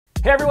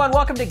Hey everyone,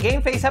 welcome to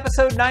GameFace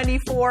episode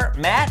 94.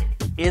 Matt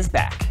is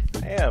back.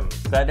 I am.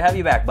 Glad to have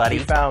you back, buddy.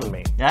 He found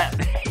me.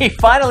 He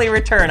finally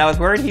returned. I was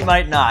worried he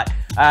might not.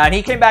 And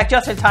he came back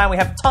just in time. We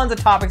have tons of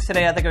topics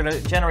today. I think we're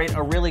going to generate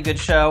a really good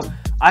show.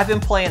 I've been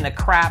playing the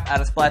crap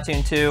out of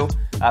Splatoon 2.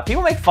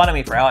 People make fun of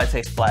me for how I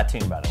say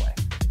Splatoon, by the way.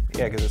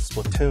 Yeah, because it's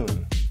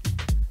Splatoon.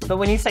 But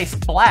when you say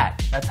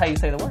splat, that's how you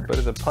say the word. But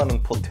it's a pun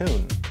on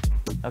platoon.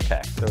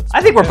 Okay. So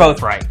I think we're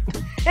both right.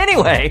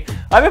 Anyway,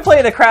 I've been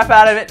playing the crap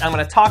out of it. I'm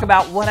going to talk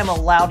about what I'm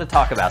allowed to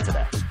talk about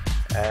today.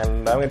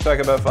 And I'm going to talk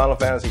about Final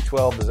Fantasy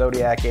XII, the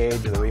Zodiac Age,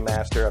 the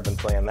remaster. I've been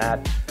playing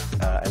that,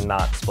 and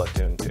not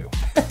Splatoon 2.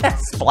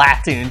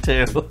 Splatoon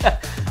 2.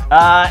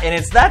 And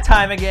it's that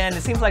time again.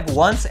 It seems like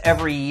once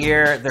every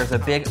year there's a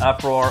big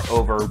uproar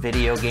over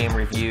video game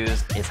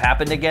reviews. It's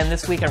happened again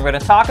this week. I'm going to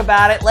talk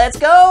about it. Let's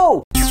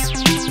go!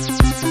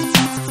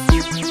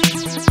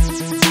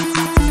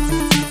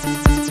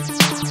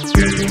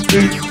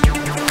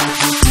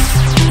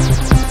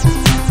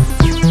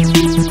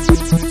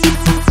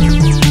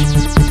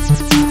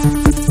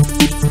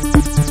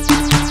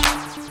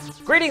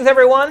 Greetings,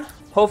 everyone.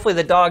 Hopefully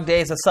the dog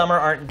days of summer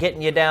aren't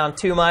getting you down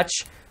too much.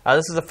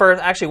 This is the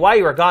first, actually, while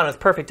you were gone, it was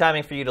perfect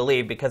timing for you to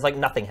leave because, like,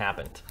 nothing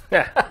happened.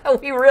 Yeah.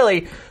 We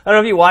really, I don't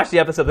know if you watched the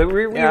episode, but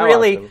we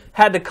really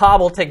had to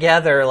cobble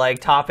together,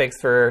 like,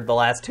 topics for the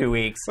last 2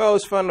 weeks. Well, it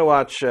was fun to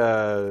watch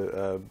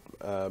Brendan,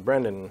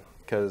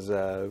 because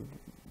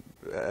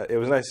it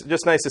was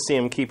nice to see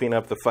him keeping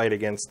up the fight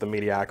against the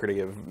mediocrity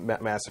of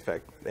Mass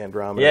Effect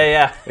Andromeda.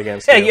 Yeah.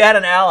 Against yeah, you had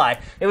an ally.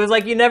 It was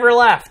like you never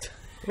left.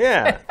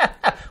 Yeah.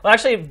 Well,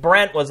 actually,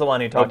 Brent was the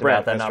one who talked Brent,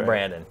 about that, not right.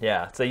 Brandon.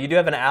 Yeah. So you do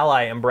have an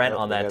ally in Brent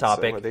on that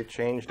topic. They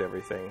changed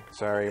everything.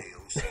 Sorry.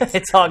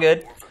 It's all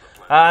good.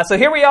 So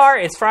here we are.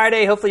 It's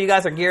Friday. Hopefully you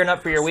guys are gearing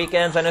up for your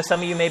weekends. I know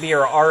some of you maybe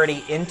are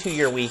already into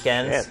your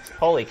weekends. Yeah.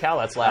 Holy cow,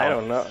 that's loud. I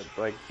don't know.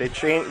 Like they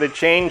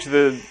changed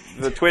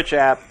the Twitch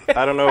app.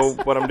 I don't know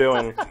what I'm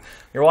doing.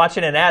 You're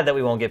watching an ad that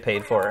we won't get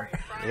paid for.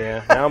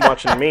 Yeah. Now I'm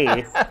watching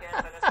me.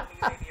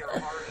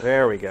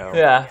 There we go.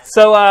 Yeah.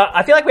 So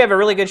I feel like we have a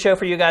really good show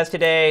for you guys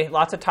today.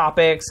 Lots of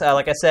topics.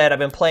 Like I said, I've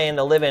been playing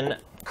the living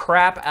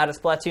crap out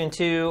of Splatoon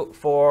 2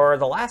 for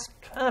the last,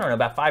 I don't know,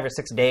 about 5 or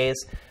 6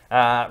 days.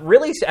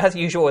 Really, as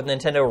usual with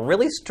Nintendo,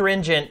 really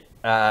stringent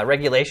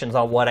regulations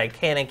on what I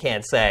can and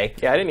can't say.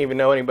 Yeah, I didn't even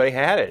know anybody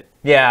had it.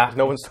 Yeah.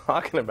 No one's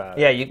talking about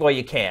it. Yeah, you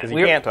can't.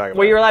 You can't talk about it.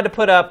 Well, you're allowed to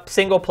put up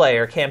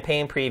single-player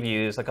campaign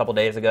previews a couple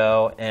days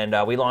ago, and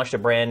we launched a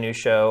brand new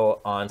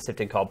show on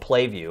Sifted called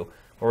Playview,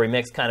 where we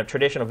mix kind of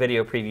traditional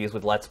video previews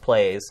with Let's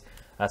Plays.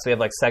 So we have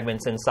like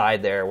segments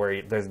inside there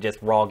where there's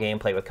just raw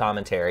gameplay with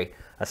commentary.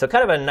 So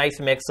kind of a nice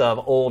mix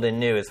of old and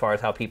new as far as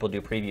how people do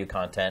preview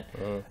content.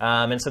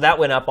 And so that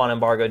went up on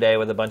Embargo Day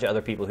with a bunch of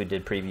other people who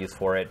did previews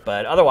for it.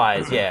 But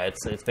otherwise, yeah,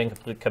 it's been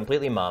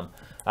completely mum.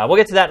 We'll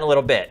get to that in a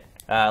little bit.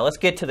 Let's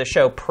get to the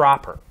show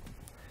proper.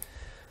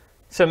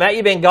 So Matt,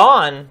 you've been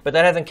gone, but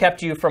that hasn't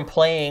kept you from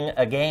playing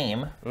a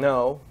game.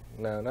 No,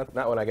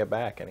 not when I get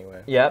back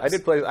anyway. Yep. I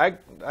did play.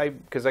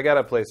 Because I got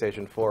a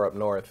PlayStation 4 up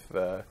north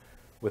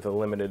with a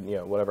limited,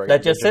 whatever. I got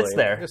that just digitally. sits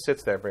there. It just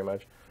sits there pretty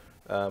much.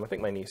 I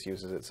think my niece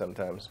uses it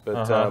sometimes,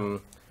 but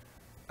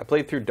I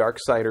played through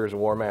Darksiders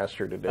War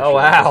Mastered Edition. Oh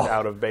wow!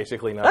 Out of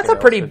basically nothing. That's a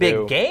pretty else to big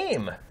do.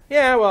 game.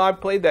 Yeah, well, I've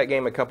played that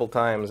game a couple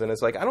times, and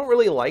it's like I don't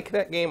really like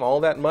that game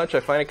all that much. I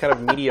find it kind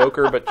of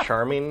mediocre but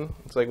charming.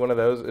 It's like one of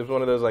those. It was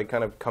one of those like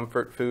kind of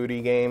comfort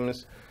foody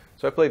games.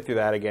 So I played through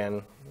that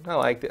again. I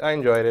liked it. I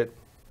enjoyed it.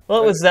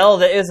 Well, it was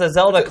Zelda. It's a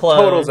Zelda clone.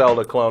 Total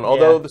Zelda clone.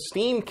 Although the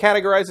Steam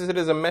categorizes it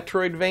as a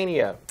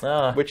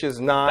Metroidvania, which is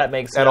not that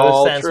makes at no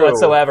all sense true.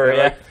 whatsoever.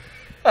 Yeah.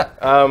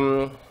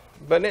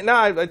 But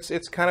no,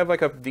 it's kind of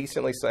like a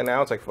decently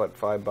now it's like what,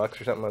 $5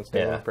 or something on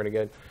Steam. Yeah. Pretty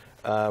good.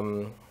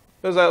 It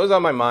was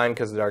on my mind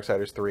because of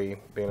Darksiders 3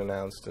 being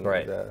announced, and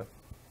right. So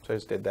I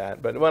just did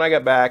that. But when I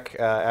got back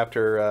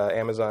after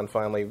Amazon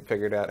finally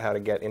figured out how to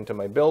get into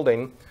my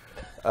building.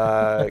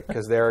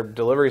 Because their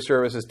delivery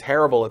service is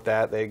terrible at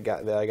that. I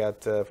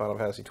got Final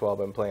Fantasy XII.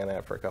 Been playing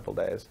that for a couple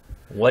days.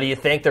 What do you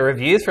think? The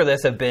reviews for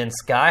this have been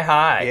sky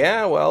high.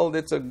 Yeah, well,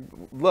 it's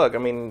look. I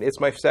mean, it's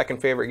my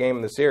second favorite game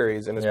in the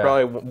series, and it's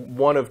probably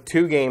one of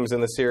 2 games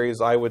in the series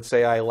I would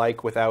say I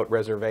like without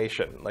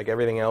reservation. Like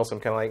everything else,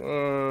 I'm kind of like,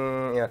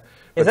 yeah.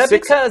 Is But that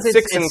because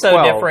it's so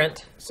 12,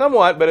 different?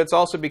 Somewhat, but it's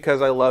also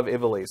because I love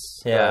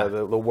Ivalice. Yeah.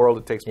 The world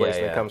it takes place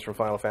in, Yeah. that comes from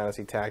Final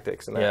Fantasy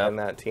Tactics and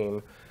that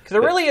team. Because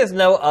there really is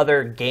no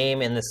other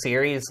game in the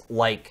series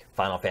like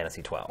Final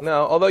Fantasy XII.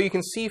 No, although you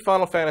can see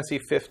Final Fantasy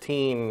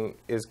XV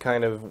is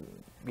kind of,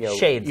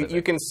 shades of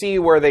you can see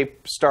where they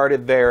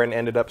started there and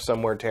ended up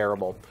somewhere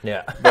terrible.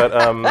 Yeah. But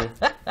and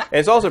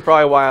it's also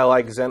probably why I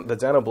like the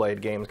Xenoblade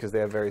games, because they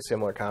have very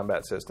similar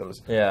combat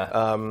systems. Yeah.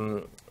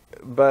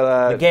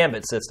 But the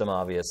Gambit system,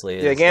 obviously.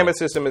 Is Gambit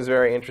system is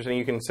very interesting.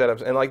 You can set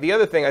up, and like the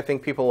other thing I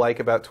think people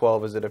like about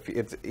 12 is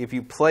that if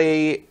you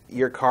play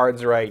your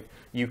cards right,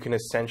 you can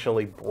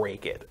essentially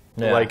break it.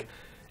 Yeah. Like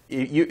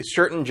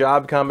certain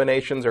job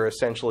combinations are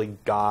essentially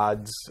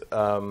gods.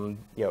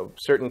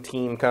 Certain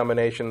team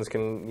combinations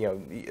can,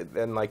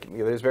 and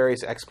there's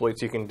various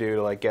exploits you can do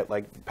to get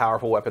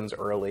powerful weapons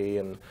early,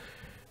 and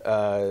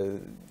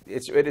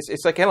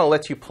it's like kind of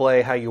lets you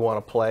play how you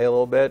want to play a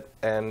little bit,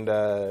 and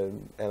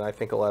I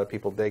think a lot of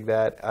people dig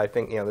that. I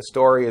think the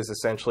story is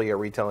essentially a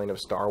retelling of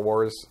Star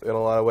Wars in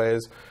a lot of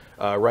ways.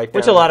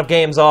 Which a lot of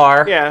games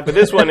are. Yeah, but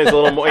this one is a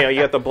little more. You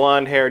got the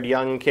blonde-haired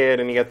young kid,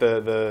 and you got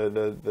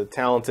the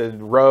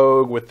talented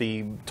rogue with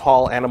the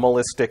tall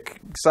animalistic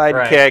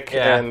sidekick,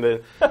 and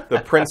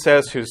the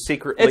princess who's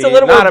secretly it's a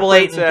little not more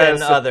blatant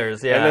princess, than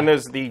others. Yeah, and then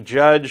there's the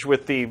judge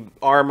with the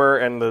armor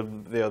and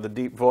the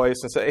deep voice,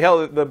 and so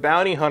hell, the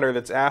bounty hunter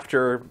that's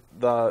after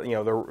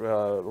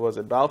was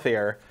it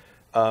Balthier,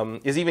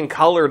 is even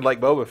colored like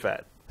Boba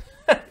Fett.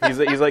 He's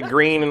like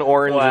green and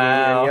orange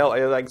and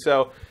yellow,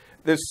 so.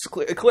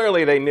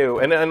 Clearly they knew,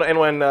 and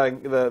when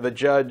the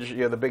judge,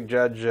 the big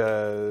judge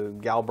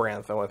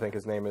Galbranth, I think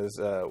his name is,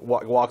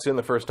 walks in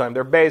the first time,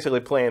 they're basically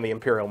playing the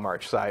Imperial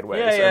March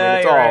sideways.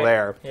 It's all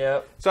there.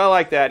 Yep. So I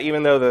like that,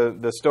 even though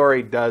the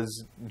story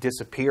does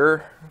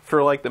disappear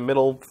for the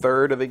middle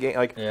third of the game,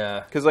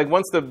 because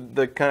once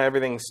the kind of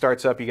everything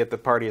starts up, you get the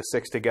party of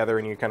 6 together,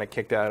 and you're kind of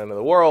kicked out into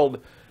the world.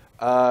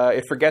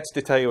 It forgets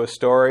to tell you a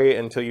story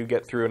until you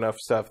get through enough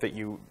stuff that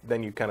you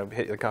kind of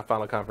hit the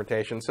final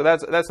confrontation. So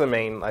that's the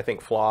main, I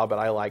think, flaw. But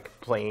I like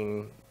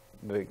playing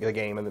the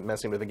game and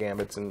messing with the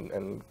gambits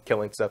and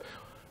killing stuff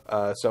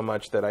so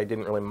much that I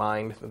didn't really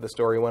mind that the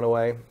story went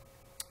away.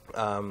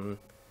 But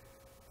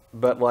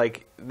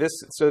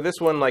this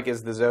one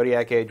is the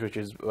Zodiac Age, which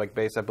is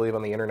based, I believe,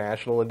 on the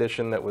International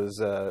Edition that was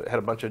had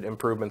a bunch of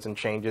improvements and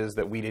changes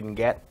that we didn't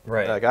get.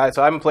 Right.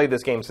 So I haven't played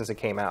this game since it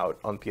came out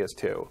on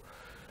PS2.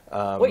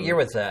 What year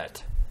was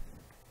that?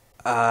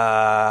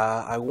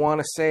 I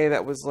want to say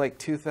that was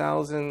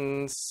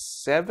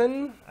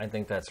 2007. I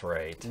think that's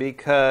right.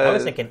 Because I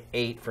was thinking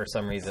 8 for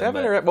some reason.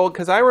 7 or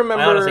because I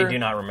remember. I honestly do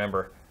not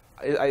remember.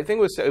 I think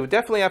it was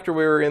definitely after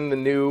we were in the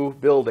new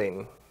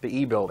building, the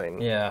E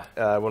building. Yeah.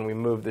 When we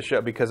moved the show,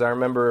 because I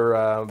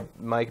remember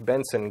Mike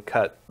Benson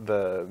cut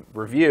the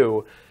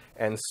review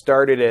and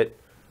started it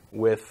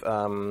with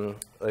the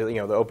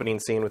opening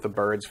scene with the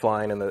birds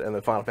flying and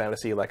the Final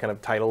Fantasy kind of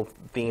title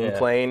theme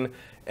playing,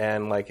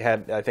 and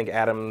had, I think,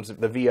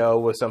 the VO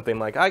was something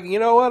like, I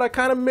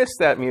kind of missed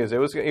that music. It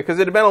was because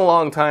it had been a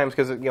long time,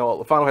 because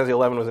Final Fantasy XI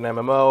was an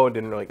MMO,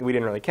 we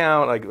didn't really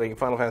count.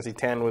 Final Fantasy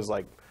X was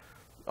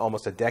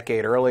almost a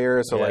decade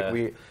earlier, so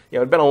it'd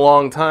been a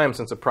long time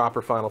since a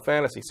proper Final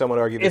Fantasy. Some would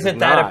argue isn't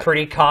that a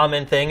pretty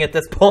common thing at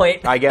this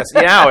point? I guess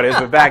now it is,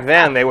 but back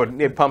then they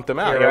pumped them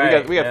out.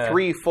 Right. We got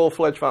 3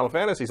 full-fledged Final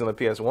Fantasies on the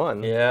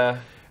PS1. Yeah,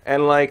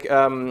 and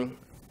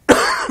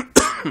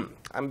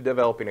I'm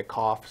developing a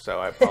cough, so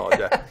I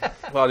apologize.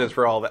 Apologize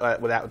for all that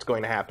what's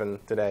going to happen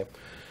today.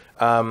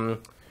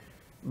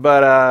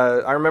 But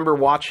I remember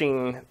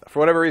watching, for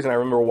whatever reason,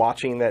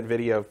 that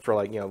video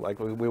for we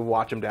would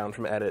watch them down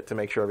from edit to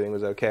make sure everything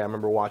was okay. I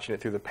remember watching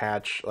it through the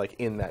patch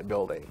in that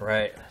building.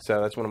 Right.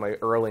 So that's one of my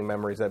early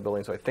memories of that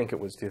building. So I think it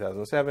was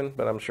 2007,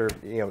 but I'm sure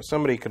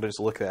somebody could just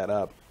look that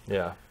up.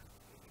 Yeah.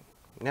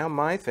 Now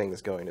my thing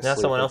is going to now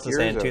sleep. Someone else is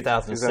saying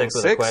 2006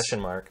 with a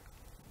question mark.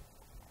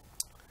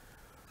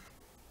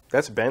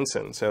 That's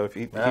Benson. So if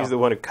he's the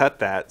one who cut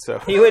that, so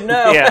he would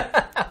know.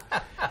 Yeah.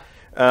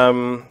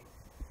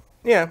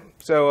 Yeah.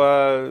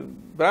 So,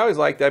 but I always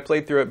liked it. I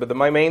played through it, but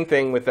my main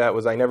thing with that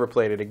was I never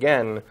played it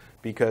again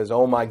because,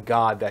 oh my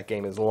God, that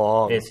game is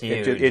long. It's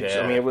huge.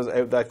 I mean, it was.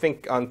 I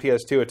think on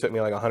PS2 it took me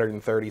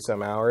 130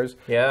 some hours.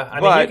 Yeah, I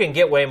mean, you can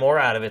get way more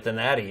out of it than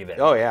that even.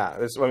 Oh yeah,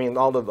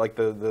 all the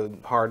the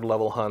hard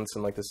level hunts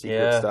and the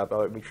secret stuff,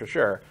 for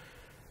sure.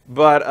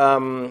 But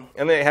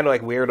and they had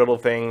weird little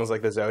things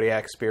like the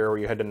Zodiac Spear where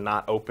you had to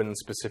not open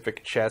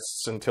specific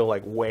chests until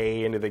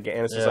way into the game.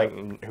 And it's just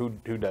who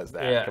does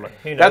that?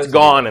 Yeah. That's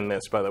gone in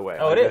this, by the way.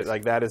 Oh, it is.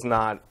 That is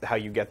not how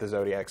you get the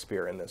Zodiac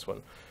Spear in this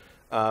one.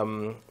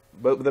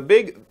 But the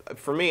big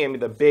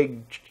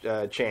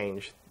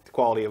change, the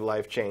quality of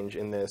life change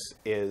in this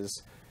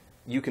is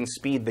you can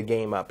speed the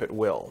game up at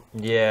will.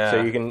 Yeah.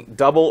 So you can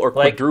double or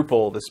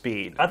quadruple the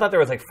speed. I thought there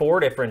was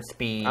 4 different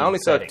speeds. I only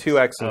saw settings.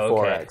 2x and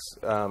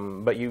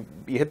 4x. But you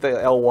hit the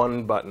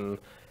L1 button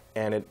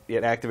and it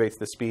activates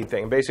the speed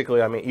thing. And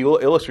basically, I mean, it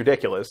looks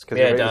ridiculous because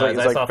it's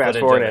fast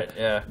forwarding it.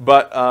 Yeah.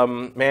 But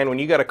man, when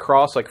you got to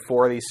cross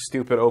 4 of these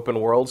stupid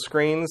open world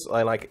screens,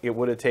 it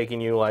would have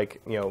taken you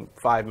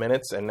 5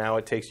 minutes, and now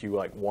it takes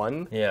you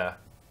 1. Yeah.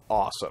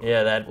 Awesome.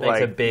 Yeah, that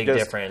makes a big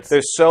difference.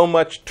 There's so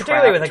much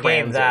particularly with a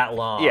game that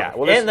long. Yeah.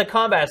 Well, and the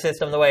combat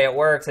system, the way it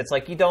works, it's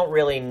you don't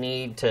really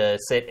need to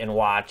sit and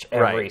watch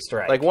every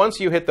strike. Once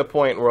you hit the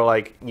point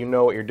where you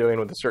know what you're doing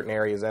with a certain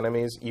area's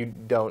enemies, you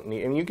don't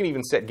need, and you can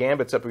even set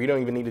gambits up where you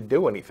don't even need to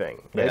do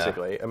anything.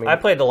 Basically, I mean, I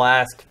played the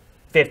last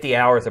 50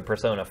 hours of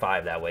Persona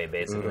 5 that way.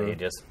 Basically,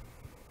 just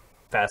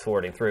fast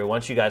forwarding through.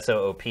 Once you got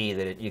so OP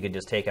that you could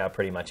just take out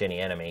pretty much any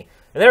enemy.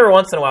 And every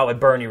once in a while, it would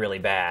burn you really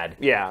bad.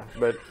 Yeah,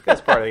 but that's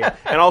part of it.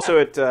 And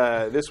also,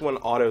 this one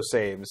auto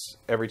saves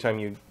every time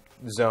you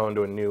zone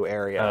to a new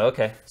area. Oh,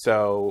 okay.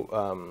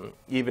 So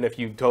even if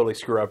you totally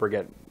screw up or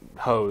get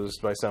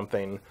hosed by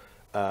something,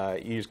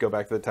 you just go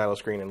back to the title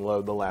screen and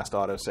load the last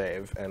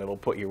autosave, and it'll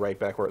put you right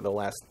back where the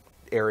last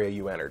area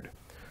you entered,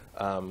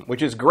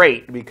 which is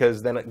great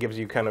because then it gives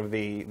you kind of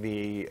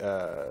the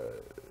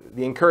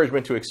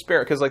encouragement to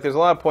experiment. Because like there's a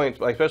lot of points,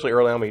 like, especially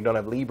early on when you don't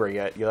have Libre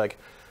yet, you're like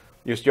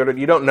you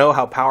don't know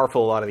how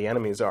powerful a lot of the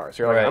enemies are.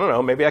 So you're like, I don't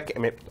know, maybe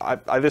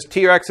this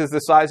T-Rex is the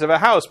size of a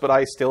house, but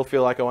I still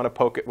feel like I want to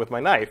poke it with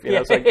my knife. You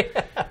know, it's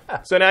like,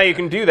 so now you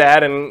can do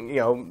that,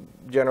 and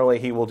generally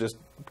he will just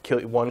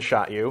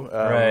one-shot you.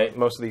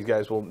 Most of these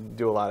guys will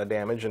do a lot of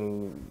damage,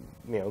 and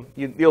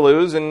you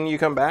lose, and you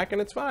come back,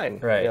 and it's fine.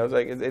 Right. It's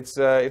like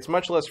it's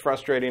much less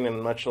frustrating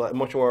and much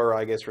more,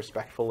 I guess,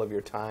 respectful of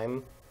your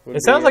time.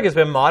 It sounds like it's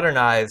been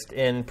modernized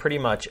in pretty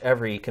much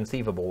every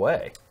conceivable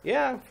way.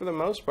 Yeah, for the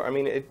most part. I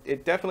mean,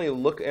 it definitely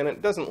and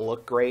it doesn't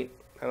look great.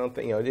 I don't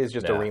think, it is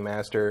just a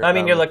remaster. I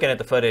mean, you're looking at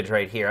the footage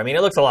right here. I mean,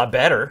 it looks a lot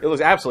better.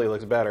 It absolutely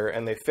looks better,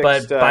 and they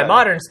fixed... But by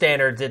modern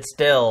standards, it's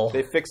still...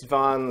 They fixed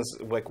Vaughn's,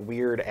 like,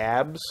 weird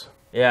abs.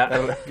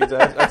 Yeah.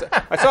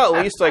 I saw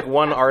at least, like,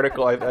 one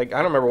article, I don't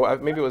remember,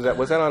 maybe it was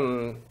that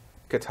on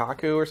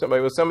Kotaku or something?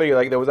 It was somebody,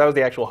 like, that was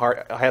the actual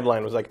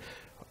headline, was like,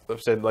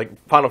 said,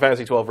 like, Final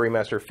Fantasy XII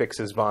Remaster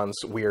fixes Vaughn's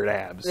weird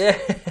abs.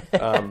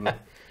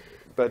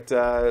 But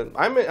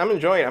I'm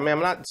enjoying it. I mean,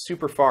 I'm not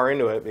super far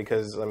into it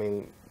because, I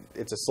mean,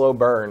 it's a slow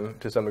burn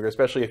to some degree,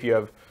 especially if you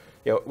have,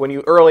 when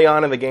you early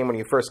on in the game when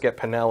you first get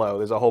Penelo,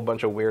 there's a whole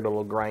bunch of weird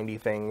little grindy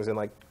things and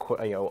like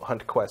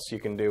hunt quests you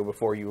can do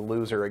before you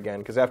lose her again.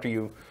 Because after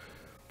you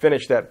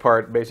finish that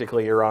part,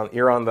 basically you're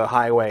on the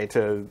highway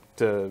to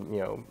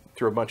through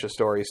a bunch of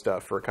story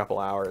stuff for a couple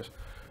hours.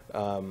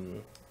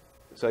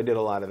 So I did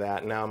a lot of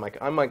that. And now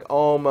I'm like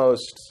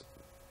almost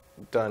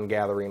done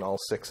gathering all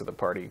 6 of the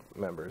party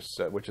members,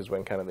 which is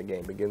when kind of the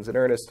game begins in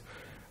earnest.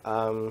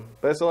 But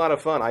it's a lot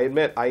of fun. I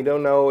admit, I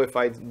don't know if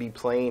I'd be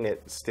playing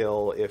it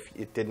still if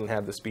it didn't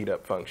have the speed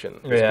up function.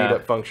 The speed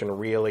up function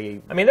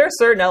really, I mean, there are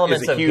certain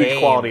elements of games, huge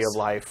quality of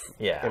life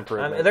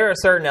improvement. I mean, there are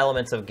certain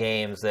elements of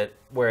games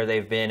where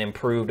they've been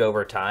improved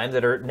over time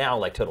that are now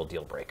like total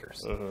deal breakers.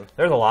 Mm-hmm.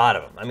 There's a lot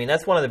of them. I mean,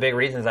 that's one of the big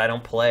reasons I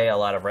don't play a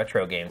lot of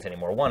retro games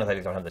anymore. One is I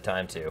just don't have the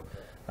time to.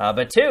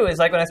 But 2 is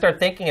like when I start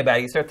thinking about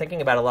it, you start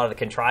thinking about a lot of the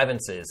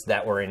contrivances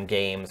that were in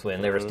games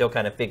when they were still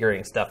kind of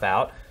figuring stuff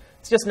out.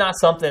 It's just not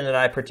something that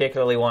I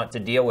particularly want to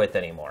deal with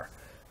anymore.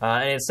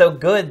 And it's so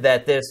good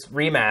that this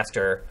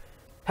remaster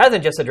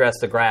hasn't just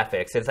addressed the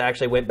graphics. It's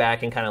actually went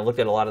back and kind of looked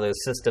at a lot of those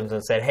systems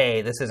and said,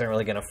 hey, this isn't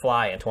really going to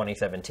fly in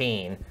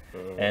 2017.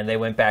 And they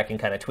went back and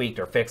kind of tweaked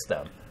or fixed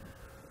them.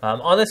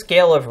 On the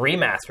scale of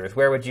remasters,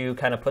 where would you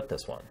kind of put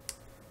this one?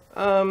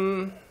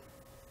 I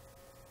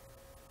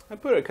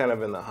put it kind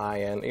of in the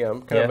high end,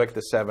 kind of like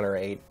the 7 or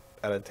 8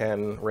 out of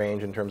 10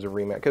 range in terms of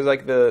remake, because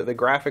like the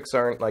graphics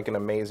aren't like an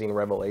amazing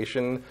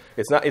revelation.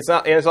 It's not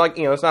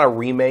a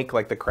remake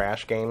like the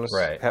Crash games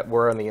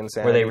were on the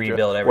Insanity, where they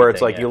rebuild everything. Where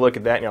it's like you look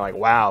at that and you're like,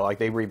 wow, like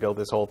they rebuilt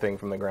this whole thing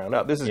from the ground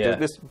up. This is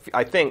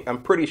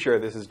I'm pretty sure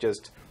this is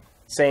just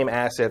same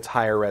assets,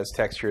 higher res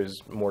textures,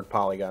 more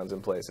polygons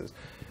in places.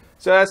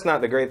 So that's not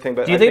the great thing.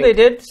 But do you think they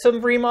did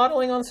some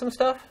remodeling on some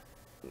stuff?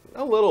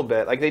 A little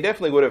bit. Like, they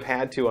definitely would have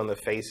had to on the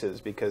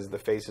faces because the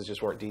faces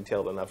just weren't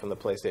detailed enough in the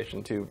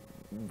PlayStation 2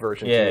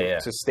 version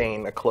to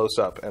sustain a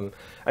close-up. And,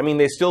 I mean,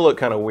 they still look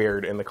kind of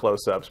weird in the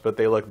close-ups, but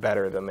they look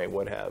better than they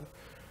would have.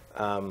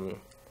 And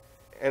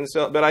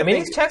so, but I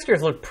think these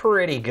textures look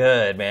pretty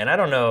good, man. I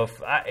don't know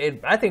if...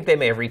 I think they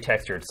may have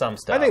retextured some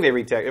stuff. I think they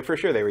for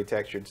sure they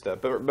retextured stuff.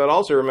 But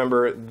also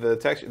remember, the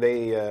texture...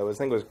 I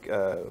think it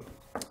was...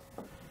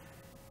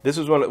 This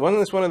was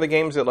wasn't this one of the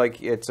games that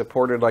like it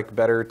supported like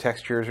better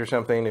textures or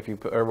something?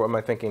 Or what am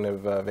I thinking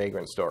of?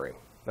 Vagrant Story.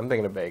 I'm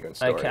thinking of Vagrant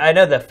Story. I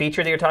know the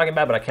feature that you're talking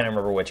about, but I can't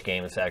remember which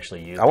game it's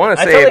actually used. I want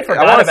to say totally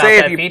forgot about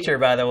that feature,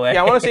 by the way.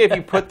 Yeah, I want to say if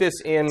you put this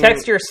in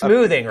texture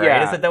smoothing, right?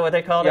 Yeah. Is that what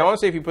they called it? Yeah, I want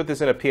to say if you put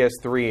this in a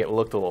PS3, it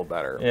looked a little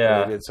better.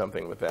 Yeah, they did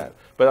something with that.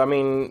 But I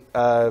mean,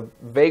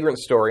 Vagrant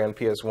Story on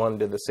PS1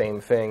 did the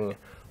same thing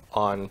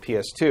on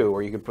PS2,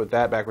 where you could put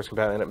that backwards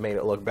compatible and it made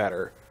it look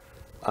better.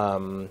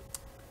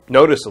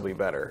 Noticeably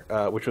better,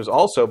 which was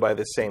also by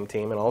the same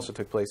team and also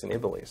took place in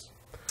Ivalice.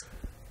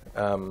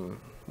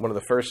 One of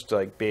the first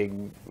like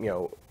big,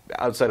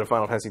 outside of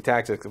Final Fantasy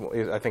Tactics,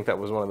 I think that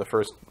was one of the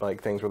first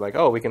like things where like,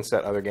 oh, we can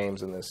set other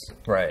games in this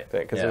thing,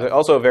 because there's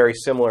also a very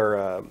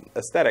similar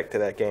aesthetic to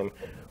that game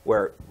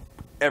where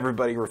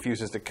everybody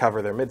refuses to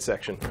cover their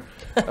midsection.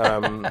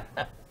 But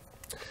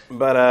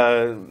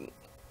I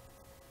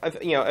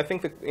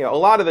think that a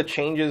lot of the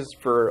changes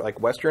for like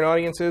Western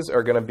audiences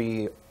are going to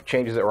be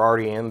changes that were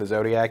already in the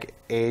Zodiac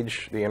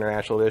Age, the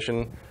International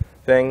Edition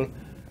thing.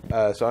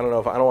 So I don't know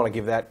if I don't want to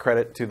give that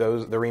credit to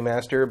the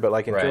remaster, but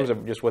like in terms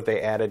of just what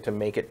they added to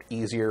make it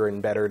easier and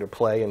better to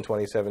play in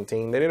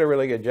 2017, they did a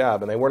really good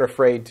job, and they weren't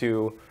afraid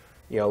to,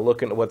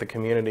 look into what the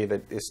community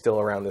that is still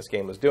around this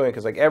game was doing,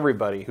 because like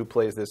everybody who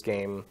plays this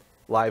game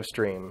live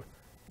stream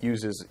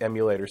uses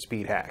emulator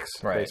speed hacks,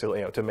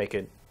 basically, to make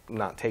it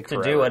not take to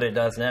forever. do what it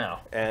does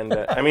now. And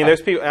I mean,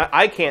 there's people.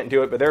 I can't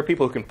do it, but there are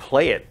people who can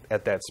play it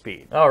at that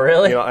speed. Oh,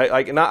 really? You know,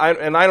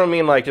 and I don't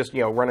mean like just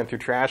running through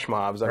trash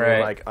mobs. I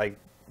mean like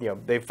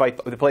they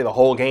play the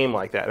whole game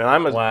like that. And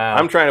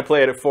I'm trying to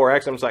play it at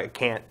 4x. I'm just like, I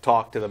can't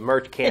talk to the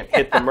merchant, can't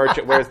hit the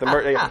merchant. Where's the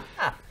merchant?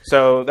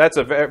 So that's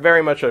a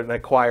very much an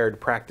acquired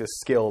practice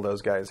skill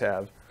those guys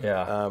have.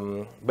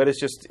 Yeah. But it's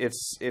just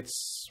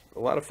it's a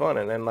lot of fun,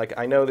 and then like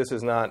I know this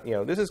is not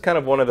this is kind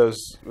of one of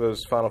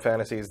those Final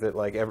Fantasies that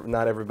like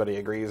not everybody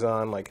agrees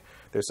on. Like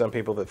there's some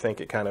people that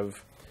think it kind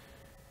of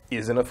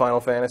isn't a Final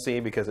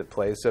Fantasy because it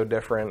plays so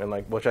different, and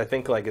like which I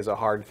think like is a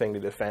hard thing to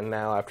defend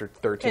now after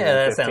 13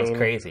 and 15. That sounds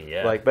crazy.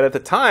 Yeah. Like, but at the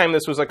time,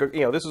 this was like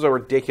this was a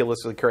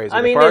ridiculously crazy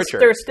I mean, departure.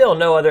 there's still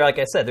no other, like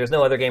I said, there's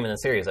no other game in the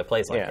series that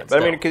plays like it.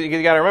 But I mean,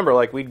 you got to remember,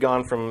 like we'd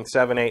gone from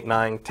 7, 8,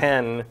 9,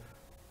 10,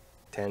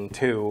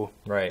 10-2,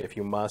 right? If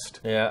you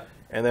must, yeah,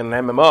 and then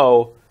an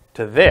MMO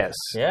to this,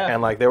 yeah,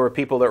 and like there were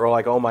people that were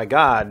like, oh my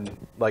god,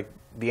 like.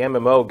 The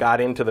MMO got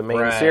into the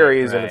main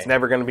series, and it's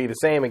never going to be the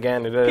same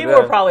again. People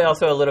were probably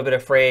also a little bit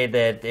afraid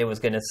that it was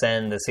going to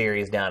send the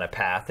series down a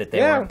path that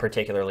they weren't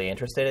particularly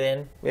interested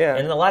in. Yeah.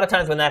 And a lot of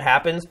times when that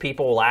happens,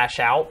 people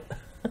lash out.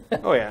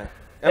 Oh, yeah.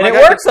 And like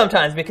it works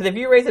sometimes, because if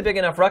you raise a big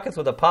enough ruckus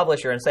with a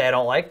publisher and say, I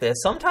don't like this,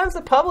 sometimes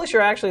the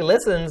publisher actually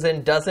listens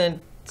and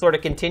doesn't sort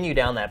of continue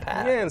down that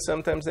path. Yeah, and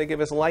sometimes they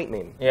give us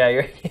lightning. Yeah,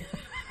 you're...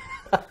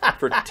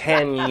 for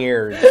 10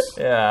 years.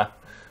 Yeah.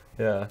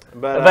 Yeah,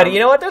 but you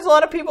know what? There's a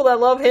lot of people that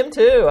love him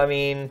too. I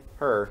mean,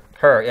 her.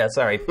 Yeah,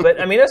 sorry, but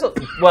I mean, I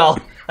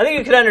think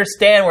you could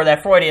understand where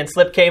that Freudian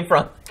slip came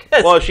from.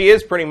 Well, she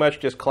is pretty much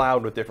just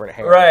Cloud with different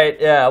hair. Right.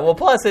 Yeah. Well,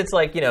 plus it's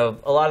like a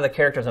lot of the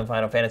characters in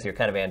Final Fantasy are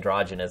kind of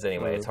androgynous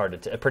anyway. It's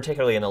hard to,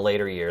 particularly in the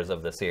later years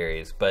of the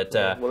series. But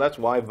well, that's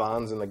why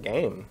Vaughn's in the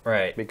game,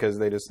 right? Because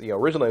they just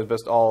originally it was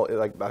just all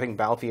like I think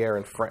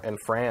Balthier and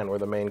Fran were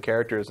the main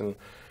characters and.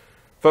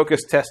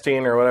 Focus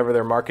testing or whatever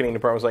their marketing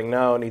department was like,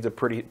 no, it needs a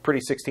pretty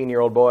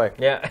 16-year-old boy.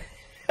 Yeah,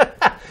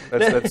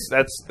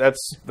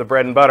 that's the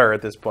bread and butter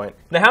at this point.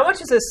 Now, how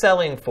much is this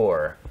selling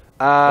for?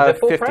 Is it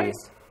full 50.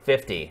 price?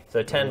 50,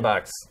 so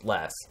 $10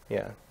 less.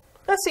 Yeah,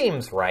 that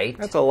seems right.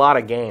 That's a lot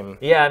of game.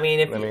 Yeah, I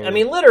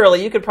mean,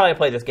 literally, you could probably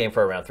play this game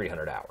for around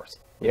 300 hours.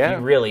 Yeah, if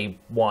you really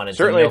wanted.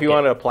 Certainly, to if you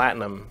wanted a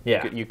platinum,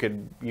 yeah. you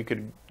could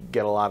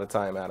get a lot of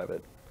time out of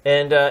it.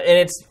 And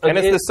it's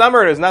the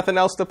summer. There's nothing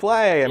else to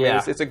play. I mean,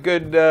 yeah. it's a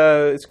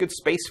good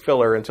space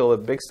filler until the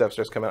big stuff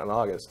starts coming out in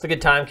August. It's a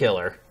good time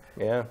killer.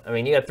 Yeah. I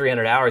mean, you got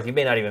 300 hours. You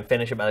may not even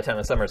finish it by the time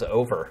the summer's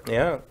over.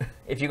 Yeah.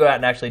 If you go out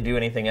and actually do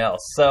anything else.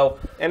 So.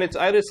 And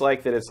I just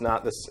like that it's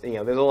not this.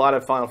 There's a lot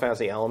of Final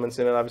Fantasy elements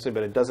in it, obviously,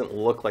 but it doesn't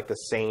look like the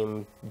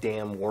same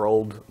damn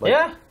world.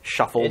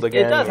 Shuffled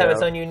again. It does have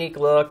its own unique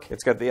look.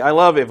 It's got I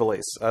love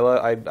Ivalice.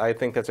 I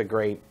think that's a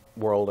great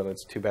world, and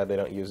it's too bad they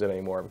don't use it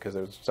anymore because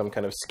there's some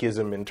kind of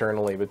schism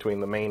internally between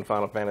the main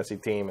Final Fantasy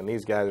team and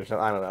these guys.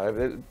 I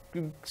don't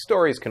know.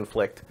 Stories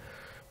conflict,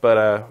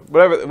 but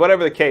whatever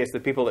the case, the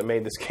people that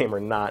made this game are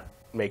not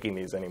making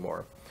these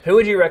anymore. Who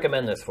would you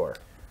recommend this for?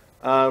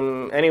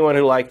 Anyone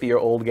who liked the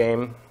old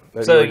game.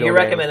 So you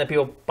recommend that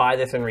people buy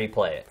this and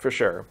replay it for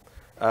sure.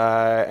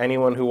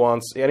 Anyone who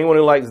likes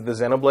the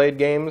Xenoblade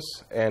games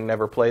and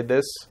never played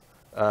this,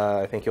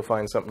 I think you'll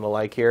find something to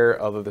like here.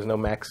 Although there's no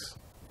mechs.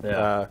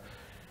 Yeah.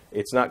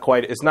 It's not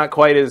quite as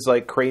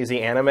like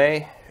crazy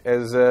anime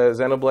as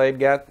Xenoblade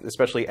got,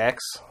 especially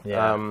X.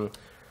 Yeah.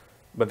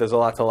 But there's a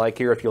lot to like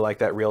here if you like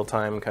that real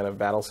time kind of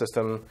battle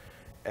system.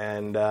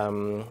 And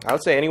I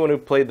would say anyone who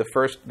played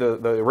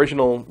the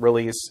original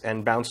release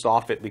and bounced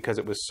off it because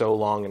it was so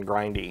long and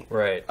grindy.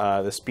 Right.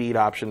 The speed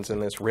options in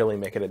this really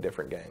make it a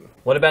different game.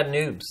 What about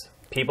noobs?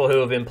 People who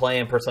have been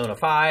playing Persona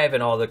 5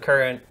 and all the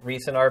current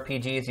recent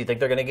RPGs, you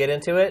think they're going to get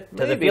into it?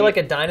 Does it feel like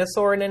a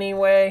dinosaur in any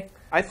way?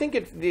 I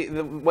think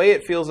the way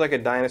it feels like a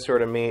dinosaur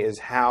to me is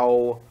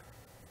how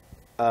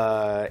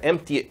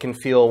empty it can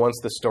feel once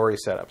the story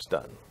setup's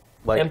done.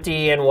 Like,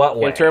 empty in what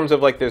way? In terms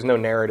of like there's no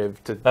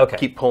narrative to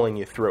keep pulling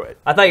you through it.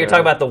 I thought you were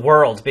talking about the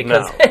worlds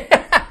because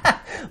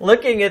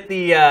looking at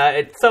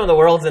at some of the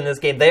worlds in this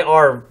game, they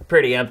are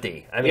pretty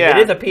empty. I mean, it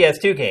is a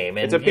PS2 game.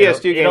 And, it's a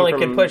PS2 game. It only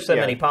can push so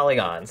many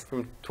polygons.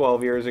 From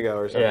 12 years ago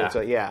or something. Yeah.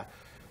 So, yeah.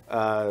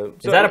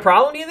 Is that a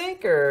problem, do you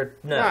think, or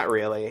no? Not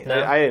really.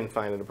 No? I didn't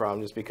find it a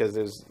problem just because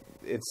there's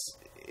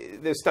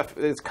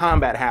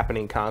combat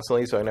happening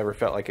constantly, so I never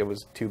felt like it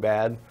was too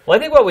bad. Well, I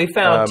think what we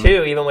found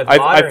too, even with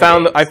modern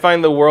games, I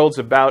find the world's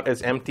about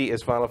as empty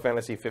as Final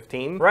Fantasy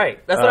XV. Right.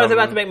 That's what I was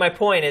about to make my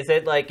point. Is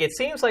that it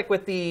seems like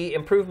with the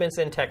improvements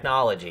in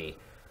technology,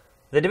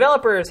 the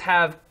developers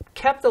have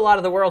kept a lot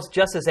of the worlds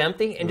just as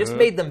empty and just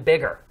made them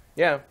bigger.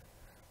 Yeah.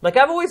 Like,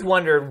 I've always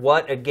wondered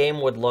what a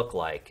game would look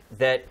like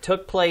that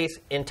took place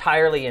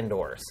entirely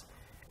indoors.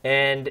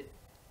 And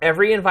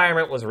every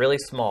environment was really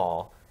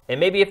small. And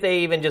maybe if they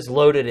even just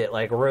loaded it,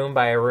 like, room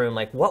by room,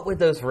 like, what would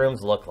those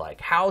rooms look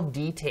like? How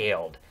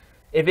detailed?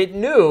 If it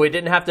knew it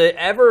didn't have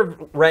to ever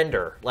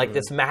render, like,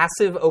 this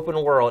massive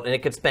open world, and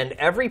it could spend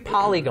every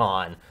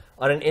polygon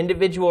on an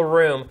individual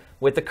room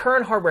with the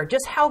current hardware,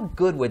 just how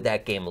good would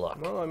that game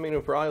look? Well, I mean, it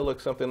would probably look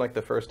something like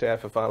the first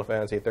half of Final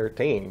Fantasy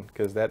XIII,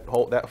 because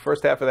that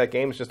first half of that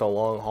game is just a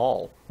long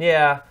haul.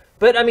 Yeah.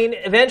 But, I mean,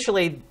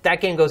 eventually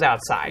that game goes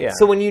outside. Yeah.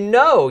 So when you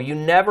know you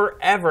never,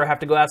 ever have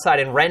to go outside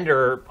and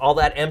render all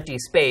that empty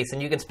space,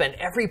 and you can spend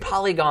every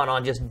polygon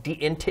on just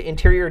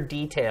interior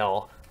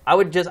detail, I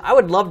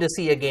would love to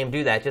see a game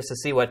do that, just to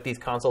see what these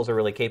consoles are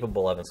really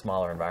capable of in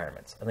smaller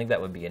environments. I think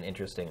that would be an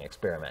interesting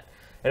experiment.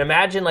 And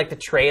imagine, like, the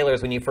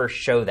trailers when you first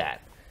show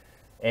that.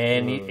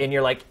 And, and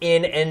you're, like,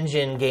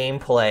 in-engine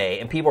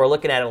gameplay, and people are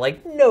looking at it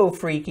like, no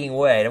freaking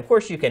way. And, of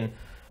course, you can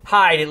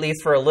hide, at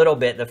least for a little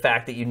bit, the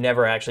fact that you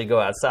never actually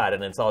go outside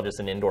and it's all just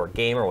an indoor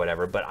game or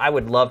whatever. But I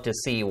would love to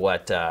see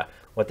what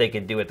they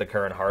could do with the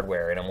current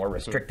hardware in a more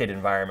restricted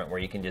environment where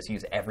you can just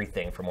use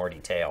everything for more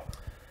detail.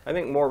 I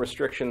think more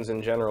restrictions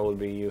in general would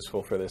be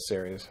useful for this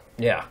series.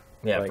 Yeah,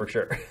 for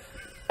sure.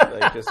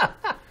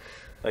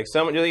 Like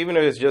someone, even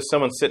if it's just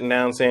someone sitting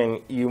down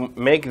saying, "You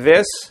make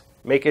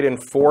it in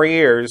 4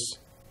 years.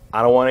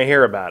 I don't want to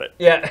hear about it."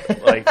 Yeah,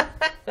 like.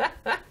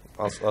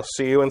 I'll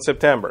see you in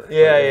September.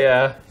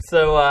 Yeah.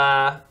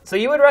 So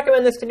you would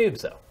recommend this to noobs,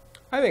 though?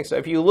 I think so.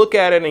 If you look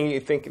at it and you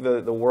think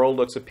the world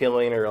looks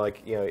appealing, or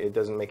like it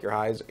doesn't make your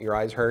eyes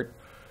hurt,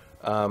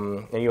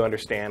 and you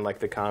understand like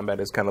the combat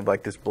is kind of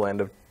like this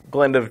blend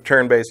of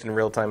turn-based and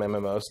real-time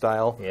MMO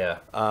style. Yeah.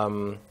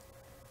 And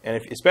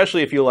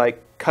especially if you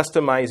like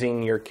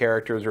customizing your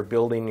characters or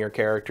building your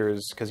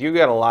characters, because you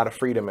got a lot of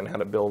freedom in how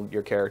to build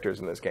your characters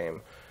in this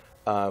game.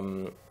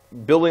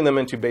 Building them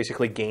into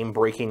basically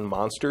game-breaking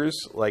monsters,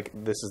 like,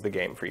 this is the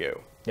game for you.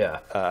 Yeah.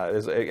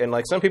 And,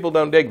 like, some people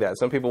don't dig that.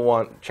 Some people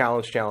want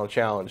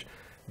challenge.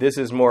 This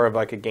is more of,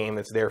 like, a game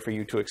that's there for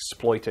you to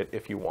exploit it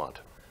if you want.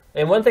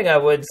 And one thing I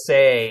would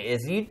say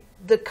is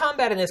the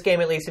combat in this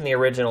game, at least in the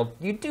original,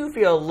 you do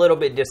feel a little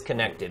bit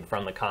disconnected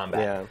from the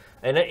combat. Yeah.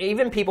 And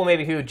even people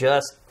maybe who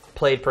just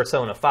played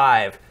Persona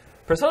 5,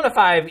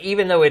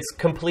 even though it's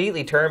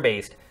completely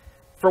turn-based,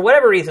 for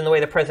whatever reason, the way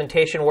the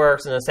presentation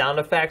works and the sound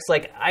effects,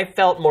 like, I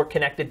felt more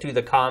connected to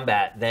the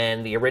combat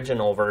than the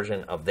original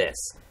version of this.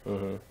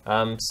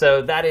 Mm-hmm.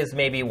 So that is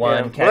maybe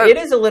one. Yeah. It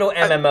is a little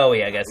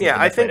MMO-y, I guess.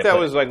 Yeah, I think that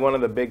was like one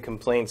of the big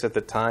complaints at the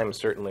time.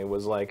 Certainly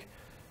was like,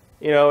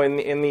 in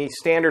the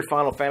standard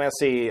Final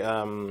Fantasy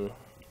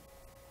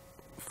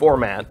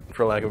format,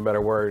 for lack of a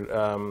better word,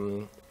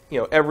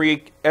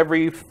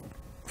 every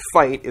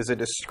fight is a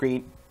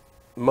discrete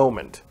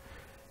moment.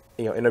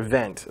 An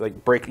event,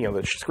 like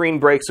the screen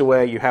breaks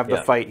away, you have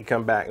the fight, you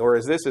come back.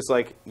 Whereas this is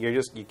like, you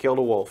killed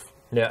a wolf.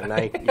 Yeah. And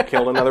now you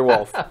killed another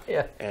wolf.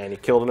 Yeah. And you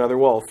killed another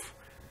wolf.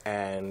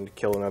 And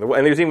killed another wolf.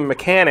 And there's even a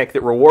mechanic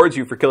that rewards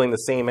you for killing the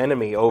same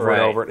enemy over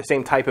and over, the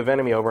same type of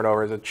enemy over and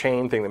over. As a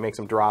chain thing that makes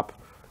them drop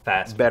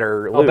fast.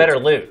 Better loot. Better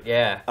loot,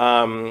 yeah.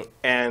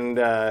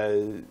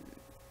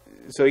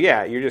 So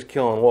yeah, you're just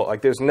killing wolves.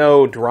 Like, there's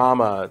no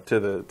drama to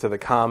the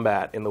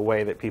combat in the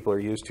way that people are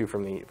used to for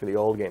the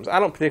old games. I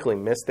don't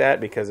particularly miss that,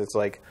 because it's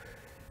like,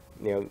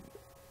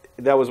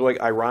 that was like,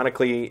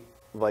 ironically,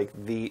 like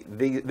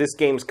this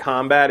game's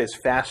combat is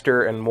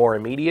faster and more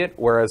immediate,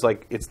 whereas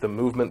like it's the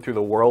movement through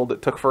the world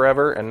that took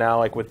forever. And now,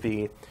 like, with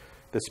the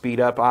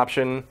speed up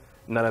option,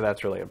 none of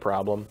that's really a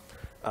problem.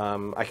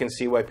 I can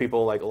see why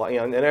people like,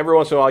 and every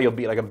once in a while you'll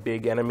beat like a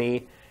big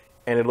enemy,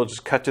 and it'll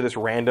just cut to this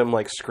random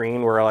like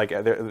screen where like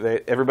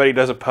everybody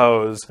does a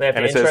pose. They have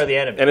to intro the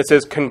enemy, and it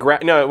says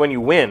when you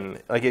win,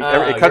 like it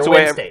cuts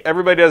away.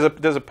 Everybody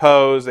does a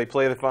pose. They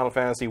play the Final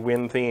Fantasy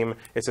win theme.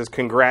 It says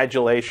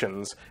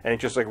congratulations, and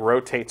it just like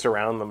rotates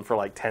around them for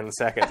like 10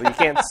 seconds. And you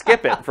can't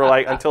skip it for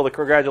like until the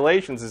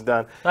congratulations is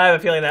done. I have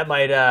a feeling that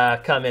might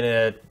come in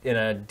a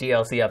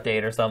DLC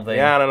update or something.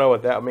 Yeah, I don't know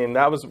what that. I mean,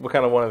 that was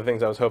kind of one of the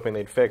things I was hoping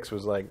they'd fix,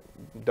 was like,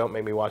 don't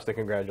make me watch the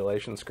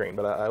congratulations screen.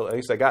 But at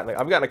least I've gotten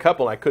a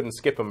couple, and I couldn't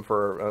skip them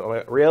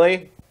for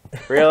really,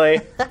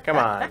 come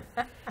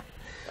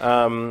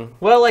on.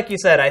 Well, like you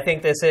said, I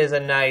think this is a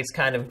nice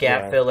kind of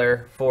gap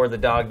filler for the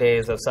dog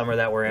days of summer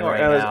that we're in right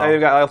now.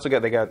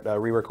 They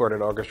got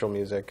re-recorded orchestral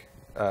music,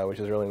 which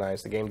is really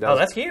nice. The game does. Oh,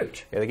 that's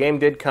huge. Yeah, the game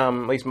did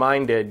come. At least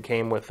mine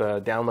came with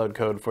a download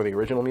code for the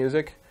original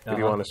music. If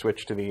you want to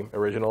switch to the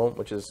original,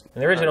 which is...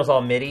 And the original's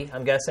all MIDI,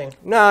 I'm guessing?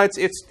 No,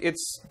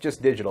 it's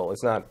just digital.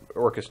 It's not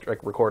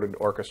recorded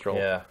orchestral.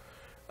 Yeah.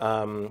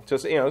 So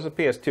it's, it was a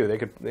PS2. They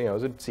could, it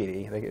was a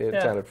CD.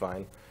 It sounded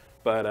fine.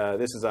 But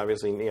this is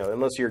obviously,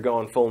 unless you're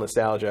going full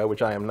nostalgia,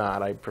 which I am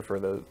not. I prefer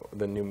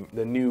the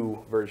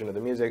new version of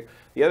the music.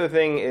 The other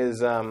thing is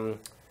some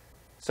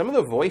of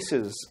the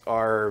voices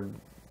are...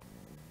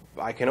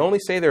 I can only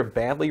say they're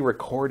badly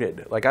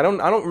recorded. Like, I don't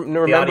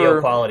remember the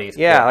audio qualities.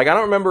 Yeah, like I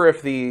don't remember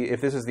if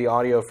this is the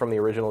audio from the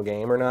original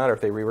game or not, or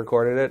if they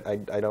re-recorded it. I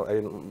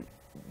didn't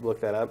look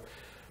that up.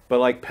 But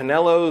like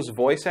Penello's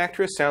voice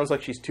actress sounds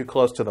like she's too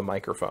close to the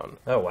microphone.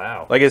 Oh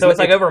wow! Like it's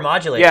like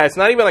overmodulated. Yeah, it's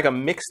not even like a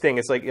mix thing.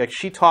 It's like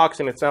she talks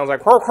and it sounds like.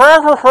 I'm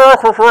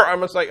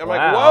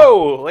like,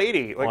 whoa,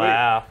 lady. Like,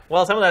 wow.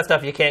 Well, some of that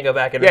stuff you can't go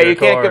back and you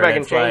can't go back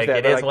and change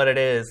that. It is what it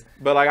is.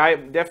 But like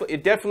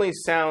it definitely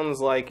sounds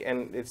like,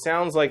 and it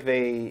sounds like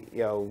they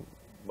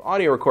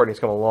audio recording's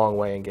come a long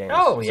way in games.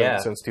 Oh, yeah.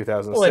 Since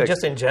 2006. Well, and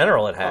just in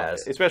general, it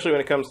has. Especially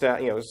when it comes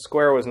to,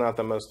 Square was not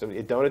the most.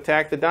 Don't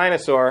attack the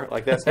dinosaur.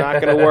 Like, that's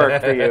not going to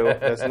work for you.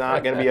 That's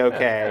not going to be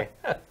okay.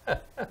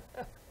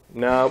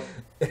 Nope.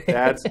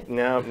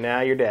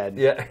 Now you're dead.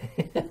 Yeah.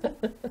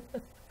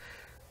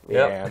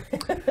 Yeah.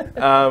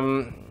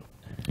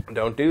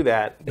 Don't do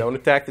that. Don't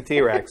attack the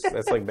T-Rex.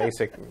 That's like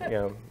basic,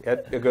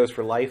 it goes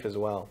for life as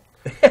well.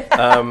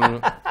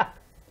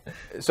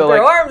 So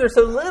their arms are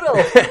so little.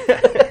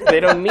 They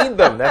don't need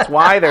them. That's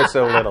why they're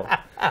so little.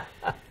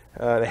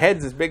 The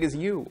head's as big as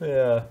you.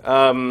 Yeah.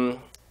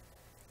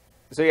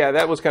 So yeah,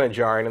 that was kind of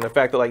jarring, and the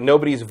fact that like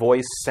nobody's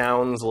voice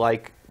sounds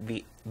like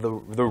the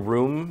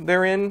room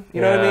they're in.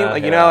 You know what I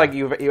mean? Like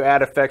like you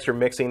add effects or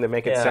mixing to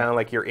make it sound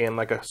like you're in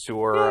like a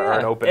sewer or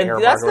an open air.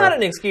 And that's not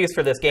an excuse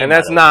for this game. And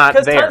that's not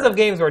because tons of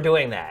games were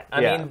doing that.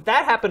 I Yeah. mean,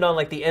 that happened on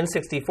like the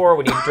N64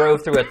 when you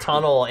drove through a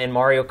tunnel in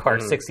Mario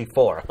Kart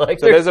 64. Like,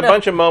 So there's a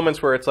bunch of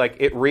moments where it's like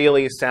it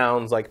really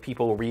sounds like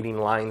people reading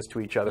lines to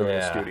each other in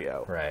a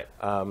studio. Right.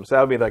 So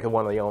that would be like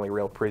one of the only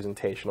real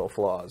presentational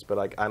flaws. But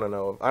like I don't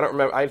know. I don't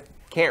remember. I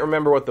can't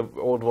remember what the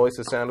old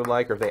voices sounded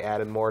like, or if they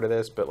added more to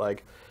this. But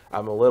like,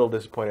 I'm a little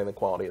disappointed in the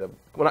quality of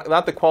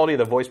not the quality of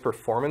the voice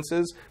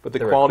performances, but the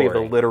quality of the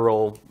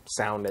literal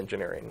sound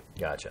engineering.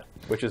 Gotcha.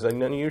 Which is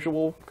an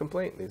unusual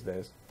complaint these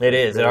days. It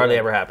is. It hardly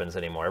ever happens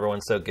anymore.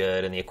 Everyone's so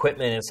good, and the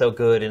equipment is so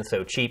good and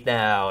so cheap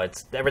now.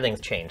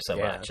 Everything's changed so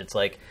much. It's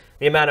like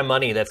the amount of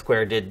money that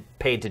Square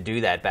paid to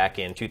do that back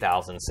in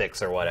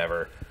 2006 or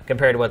whatever,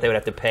 compared to what they would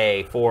have to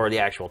pay for the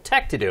actual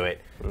tech to do it.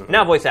 Mm-hmm.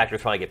 Now voice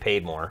actors probably get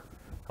paid more.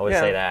 I would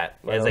say that,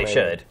 as they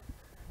should.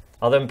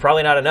 Although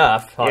probably not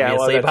enough,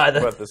 obviously, by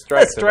the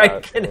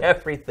strike and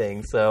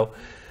everything. So,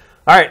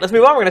 all right, let's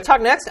move on. We're going to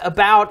talk next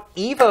about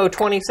EVO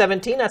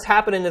 2017. That's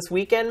happening this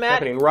weekend, Matt.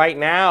 Happening right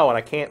now, and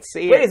I can't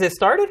see it. Wait, is it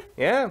started?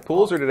 Yeah,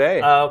 pools are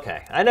today. Oh,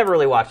 okay. I never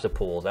really watched the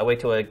pools. I wait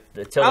till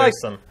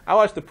there's some. I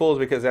watch the pools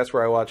because that's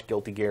where I watch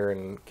Guilty Gear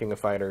and King of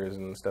Fighters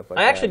and stuff like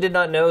that. I actually did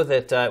not know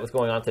that it was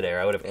going on today, or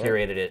I would have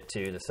curated it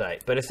to the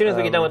site. But as soon as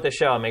we get done with this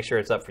show, I'll make sure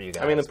it's up for you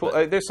guys. I mean,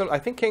 there's some. I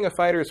think King of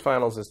Fighters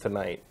finals is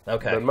tonight.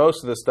 Okay. But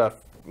most of the stuff,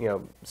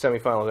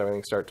 semifinals,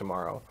 everything start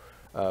tomorrow.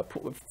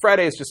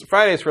 Fridays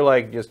for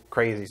like just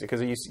crazy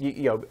because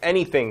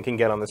anything can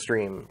get on the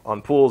stream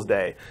on pools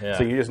day. Yeah.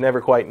 So you just never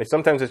quite.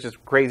 Sometimes it's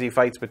just crazy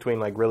fights between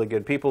like really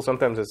good people.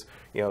 Sometimes it's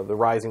the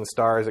rising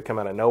stars that come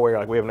out of nowhere.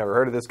 Like we have never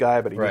heard of this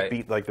guy, but he just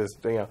beat like this.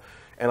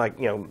 And like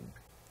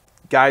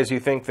guys you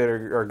think that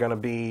are going to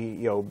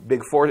be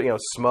big force.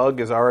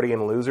 Smug is already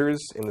in losers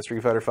in the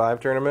Street Fighter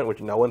V tournament,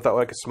 which no one thought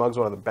like Smug's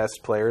one of the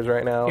best players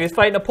right now. He was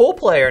fighting a pool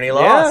player and he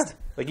lost.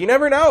 Like you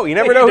never know. You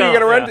never know who you're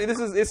going to run to.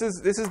 This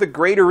is the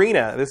great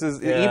arena.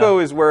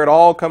 EVO is where it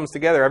all comes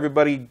together.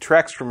 Everybody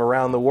treks from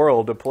around the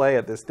world to play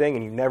at this thing,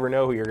 and you never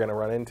know who you're going to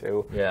run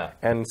into. Yeah.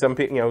 And some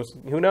people,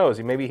 who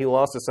knows? Maybe he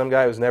lost to some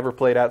guy who's never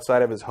played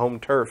outside of his home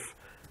turf,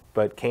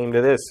 but came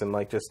to this and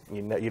like just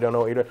you don't know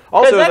what you're doing.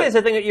 Also, that is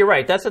the thing. You're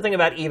right. That's the thing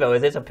about EVO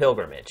is it's a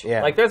pilgrimage.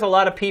 Yeah. Like there's a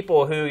lot of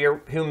people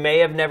who may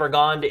have never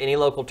gone to any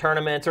local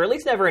tournaments or at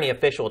least never any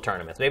official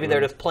tournaments. Maybe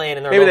they're just playing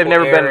in their local they've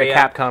never area. been to a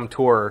Capcom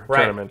Tour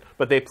tournament,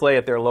 but they play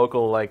at their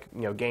local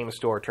game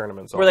store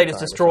tournaments. Where they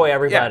just destroy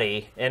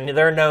everybody, and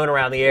they're known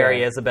around the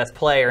area as the best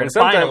player. And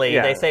finally,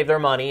 they save their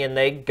money and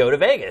they go to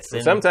Vegas.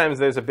 And sometimes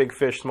there's a big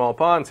fish, small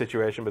pond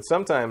situation, but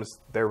sometimes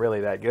they're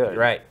really that good.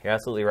 Right, you're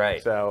absolutely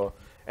right. So.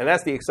 And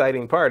that's the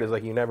exciting part is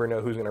like you never know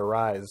who's going to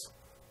rise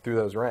through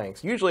those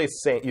ranks. Usually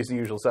it's the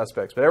usual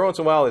suspects, but every once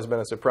in a while there's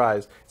been a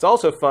surprise. It's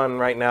also fun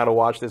right now to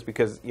watch this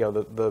because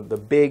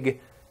the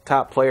big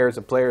top players,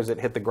 the players that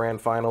hit the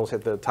grand finals,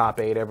 hit the top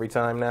 8 every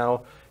time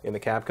now in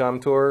the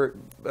Capcom Tour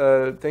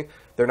thing.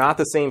 They're not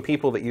the same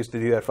people that used to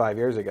do that 5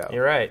 years ago.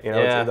 You're right.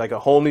 It's like a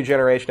whole new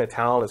generation of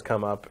talent has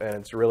come up, and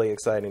it's really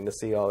exciting to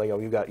see all.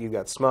 You've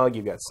got Smug,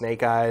 you've got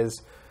Snake Eyes.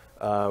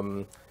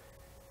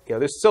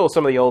 There's still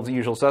some of the old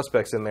usual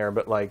suspects in there,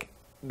 but like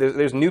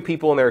there's new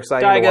people and they're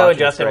excited to watch. Daigo and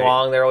Justin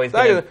Wong, they're always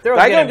going to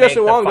Daigo and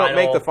Justin Wong don't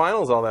make the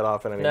finals all that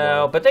often anymore.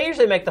 No, but they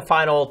usually make the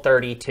final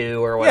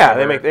 32 or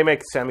whatever. Yeah, they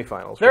make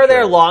semifinals. They're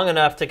there long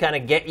enough to kind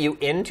of get you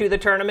into the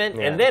tournament,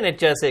 and then it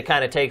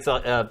kind of takes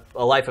a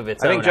life of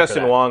its own. I think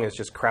Justin Wong is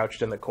just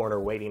crouched in the corner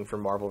waiting for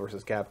Marvel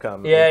vs.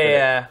 Capcom.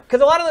 Yeah. Because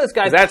a lot of those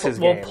guys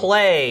will game.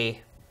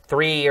 Play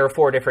 3 or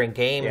 4 different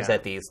games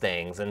at these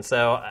things, and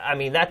so I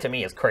mean that to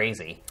me is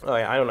crazy. Oh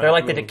yeah, I don't know. They're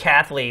like the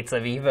decathletes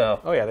of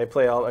EVO. Oh yeah, they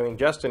play all. I mean,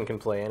 Justin can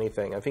play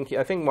anything. I think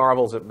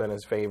Marvel's been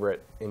his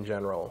favorite in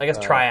general. I guess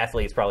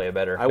triathlete's probably a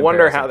better. I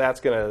wonder how that's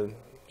going to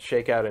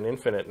shake out in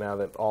Infinite now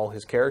that all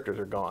his characters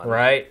are gone.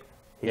 Right.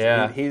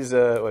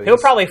 He'll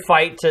probably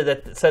fight so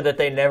that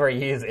they never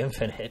use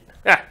Infinite.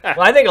 Well,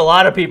 I think a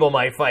lot of people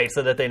might fight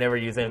so that they never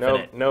use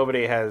Infinite.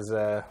 Nobody has.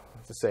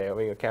 To say, I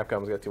mean,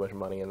 Capcom's got too much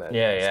money in that.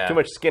 Yeah. Too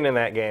much skin in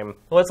that game.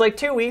 Well, it's like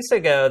 2 weeks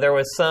ago, there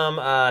was some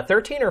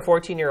 13 or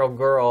 14-year-old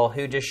girl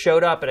who just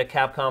showed up at a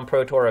Capcom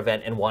Pro Tour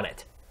event and won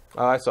it.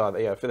 Oh, I saw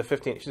that. Yeah, for the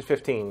 15. She's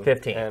 15.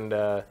 15. And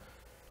that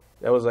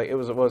was like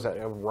what was that?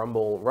 A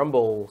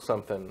Rumble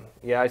something.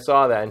 Yeah, I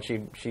saw that, and she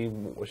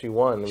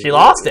won. She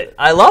lost it.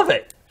 I love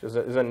it.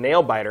 It was a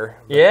nail biter.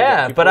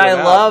 Yeah, but I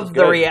love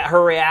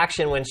her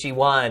reaction when she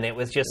won. It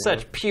was just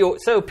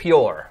so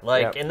pure.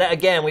 Like, and that,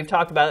 again, we've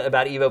talked about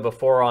Evo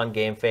before on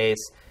GameFace,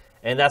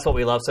 and that's what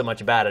we love so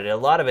much about it. A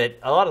lot of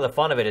the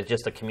fun of it is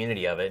just the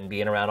community of it and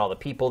being around all the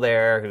people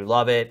there who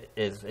love it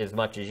as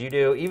much as you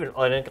do. Even in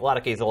a lot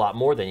of cases, a lot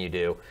more than you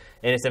do.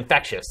 And it's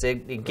infectious.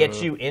 It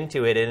gets you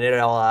into it, and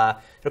it'll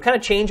kind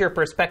of change your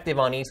perspective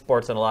on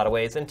esports in a lot of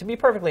ways. And to be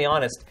perfectly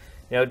honest,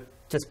 to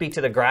speak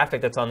to the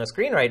graphic that's on the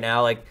screen right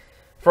now, like,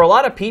 for a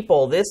lot of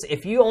people,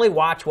 if you only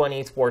watch one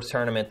esports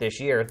tournament this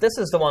year, this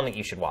is the one that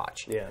you should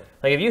watch. Yeah.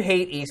 Like, if you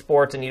hate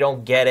esports and you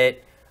don't get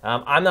it,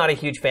 I'm not a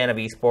huge fan of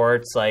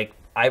esports. Like,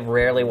 I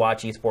rarely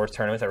watch esports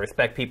tournaments. I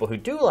respect people who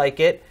do like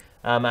it,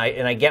 and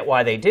I get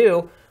why they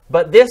do.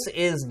 But this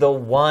is the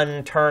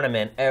one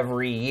tournament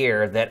every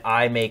year that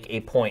I make a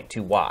point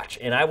to watch.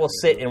 And I will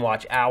sit and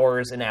watch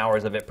hours and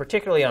hours of it,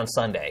 particularly on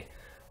Sunday.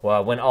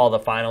 Well, when all the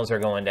finals are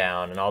going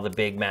down and all the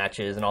big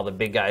matches and all the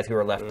big guys who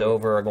are left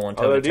over are going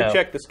toe-to-toe. Although, do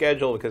check the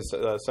schedule because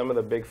some of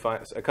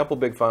the a couple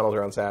big finals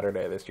are on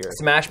Saturday this year.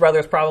 Smash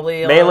Brothers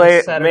probably on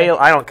Saturday.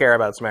 I don't care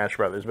about Smash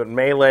Brothers, but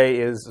Melee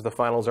the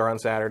finals are on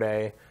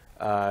Saturday.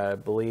 I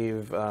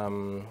believe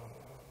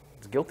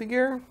it's Guilty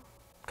Gear?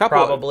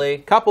 Probably.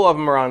 Couple of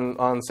them are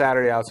on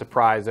Saturday. I was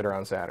surprised that are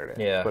on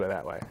Saturday. Yeah. Put it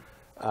that way.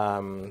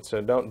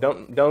 So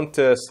don't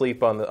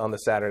sleep on the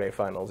Saturday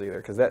finals either,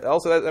 because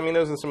those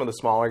are some of the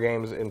smaller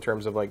games in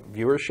terms of like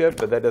viewership,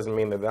 but that doesn't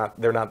mean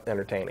they're not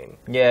entertaining.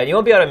 Yeah, and you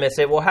won't be able to miss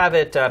it. We'll have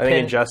it. I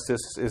think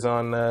Injustice is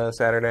on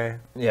Saturday.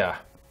 Yeah.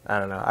 I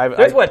don't know.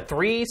 There's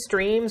 3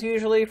 streams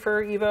usually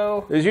for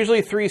Evo? There's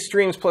usually 3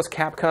 streams plus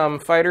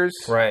Capcom Fighters.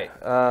 Right.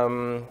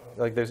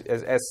 Like there's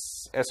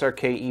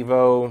SRK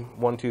Evo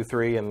 1, 2,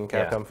 3 and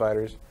Capcom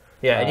Fighters.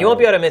 Yeah, and you won't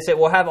be able to miss it.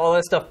 We'll have all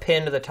that stuff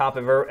pinned to the top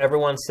of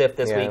everyone's SIP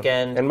this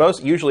weekend. And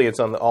usually it's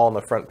all on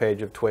the front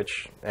page of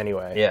Twitch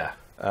anyway. Yeah.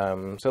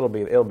 So it'll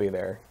be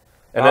there.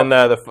 And then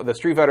the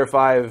Street Fighter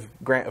V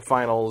Grand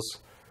Finals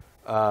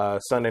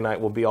Sunday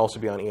night will also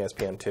be on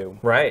ESPN2.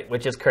 Right,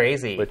 which is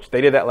crazy. Which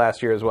they did that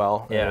last year as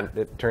well. Yeah. And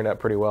it turned out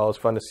pretty well. It was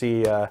fun to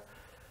see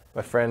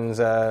my friends,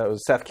 it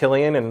was Seth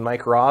Killian and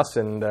Mike Ross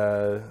and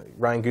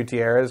Ryan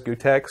Gutierrez,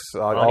 Gutex,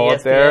 all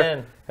up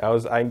there.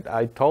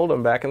 I told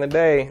them back in the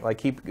day, like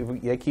keep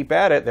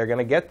at it. They're going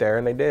to get there,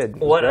 and they did.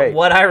 What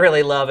I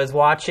really love is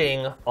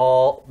watching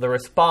all the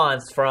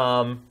response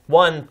from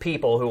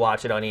people who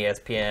watch it on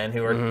ESPN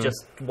who are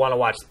just want to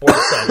watch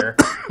Sports Center,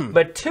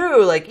 but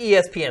 2, like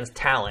ESPN's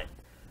talent.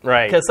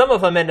 Right. Because some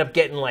of them end up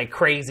getting like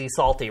crazy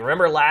salty.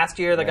 Remember last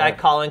year the guy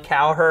Colin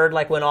Cowherd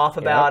went off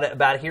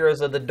about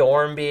Heroes of the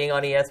Dorm being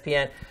on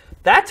ESPN?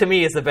 That to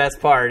me is the best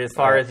part as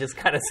far as just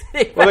kind of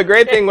sitting. Well, the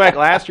great thing like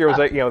last year was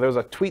like, there was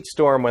a tweet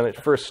storm when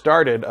it first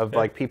started of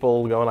like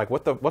people going like,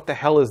 what the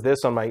hell is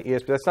this on my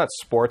ESPN? That's not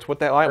sports. What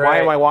the hell? Why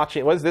am I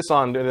watching? What is this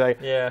on?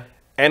 Yeah.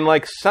 And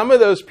like some of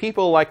those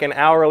people like an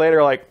hour later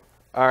are like,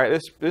 all right,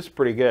 this is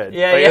pretty good.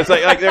 Yeah, It's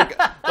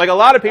like a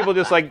lot of people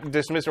just like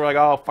dismiss it. We're like,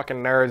 oh, fucking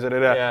nerds.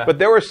 Yeah. But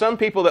there were some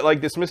people that like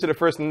dismissed it at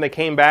first, and then they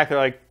came back. They're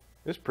like,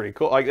 this is pretty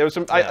cool. Like there was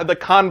some. The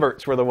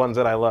converts were the ones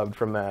that I loved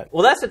from that.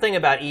 Well, that's the thing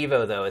about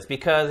Evo though, is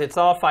because it's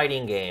all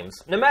fighting games.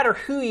 No matter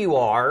who you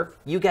are,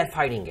 you get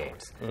fighting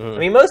games. I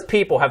mean, most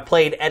people have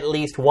played at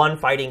least one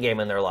fighting game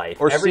in their life,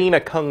 or seen a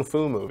kung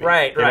fu movie.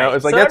 Right.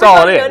 It's like so that's all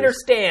it is. Everybody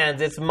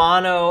understands it's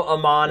mano a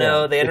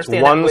mano. Yeah. They understand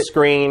it's one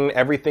screen.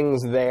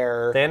 Everything's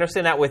there. They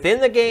understand that within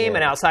the game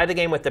and outside the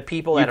game with the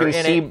people that are in it.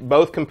 You can see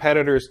both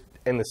competitors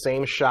in the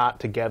same shot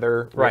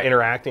together,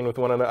 interacting with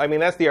one another. I mean,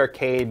 that's the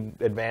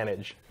arcade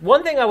advantage.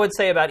 One thing I would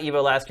say about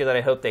Evo last year that I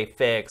hope they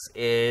fix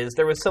is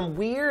there was some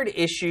weird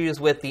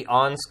issues with the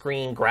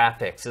on-screen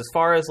graphics as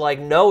far as like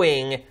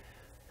knowing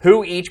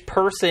who each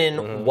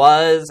person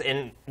was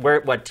and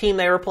what team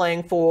they were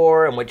playing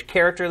for and which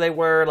character they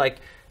were. Like,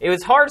 it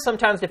was hard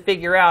sometimes to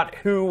figure out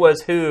who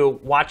was who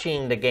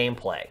watching the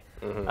gameplay.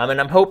 And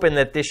I'm hoping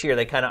that this year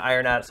they kind of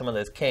iron out some of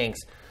those kinks.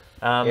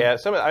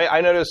 I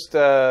noticed,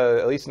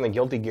 at least in the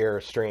Guilty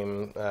Gear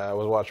stream I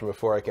was watching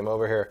before I came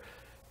over here,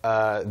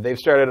 they've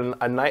started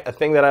a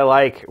thing that I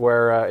like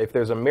where if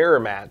there's a mirror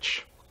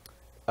match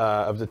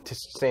of the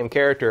same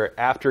character,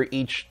 after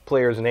each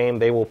player's name,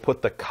 they will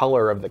put the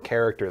color of the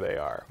character they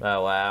are.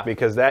 Oh, wow.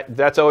 Because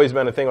that's always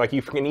been a thing. Like,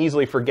 you can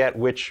easily forget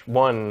which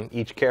one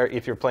each character,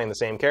 if you're playing the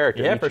same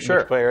character. Yeah, for sure.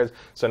 Each player is.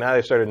 So now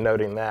they've started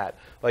noting that.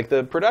 Like,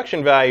 the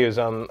production values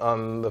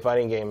on the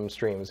fighting game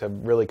streams have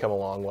really come a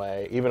long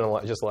way, even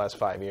in just the last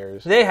 5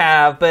 years. They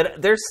have,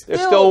 but there's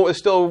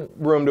still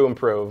room to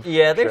improve.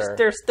 Yeah,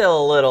 there's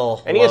still a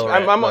little. And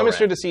I'm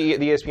interested to see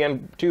the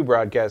ESPN2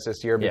 broadcast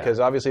this year because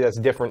obviously that's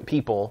different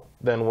people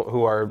than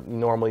who are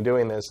normally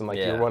doing this, and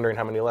you're wondering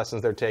how many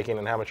lessons they're taking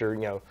and how much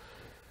are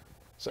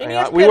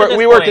So,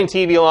 we worked in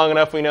TV long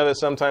enough. We know that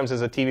sometimes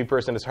as a TV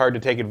person, it's hard to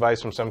take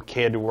advice from some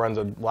kid who runs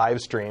a live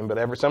stream, but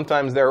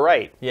sometimes they're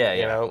right.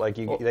 They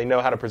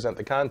know how to present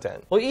the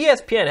content. Well,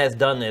 ESPN has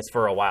done this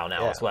for a while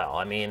now as well.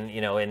 I mean,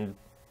 and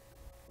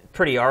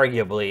pretty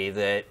arguably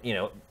that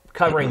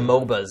covering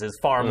MOBAs is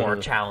far more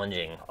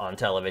challenging on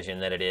television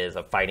than it is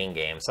a fighting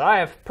game. So I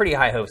have pretty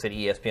high hopes that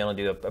ESPN will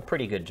do a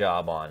pretty good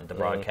job on the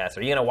broadcast.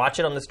 Are you going to watch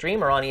it on the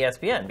stream or on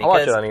ESPN? I'll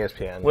watch it on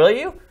ESPN. Will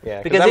you?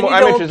 Yeah, because then you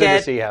don't interested get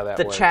to see how that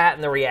the works. chat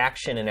and the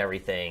reaction and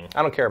everything.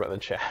 I don't care about the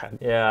chat.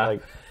 Yeah.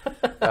 Like,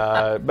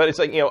 but it's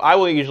like, I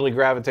will usually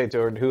gravitate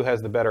toward who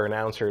has the better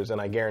announcers, and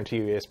I guarantee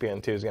you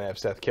ESPN2 is going to have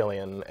Seth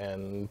Killian.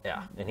 And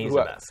he's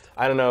the best.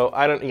 I don't know.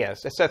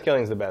 Yes, Seth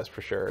Killian's the best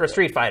for sure. For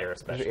Street Fighter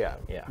especially. Yeah.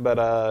 Yeah.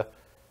 But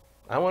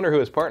I wonder who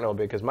his partner will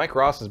be, because Mike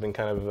Ross has been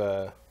kind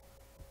of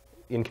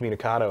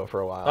incommunicado for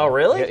a while. Oh,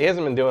 really? He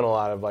hasn't been doing a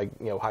lot of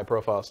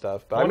high-profile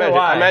stuff. But I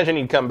I imagine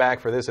he'd come back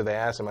for this if they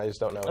asked him. I just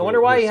don't know. I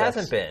wonder why he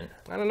hasn't been.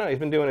 I don't know. He's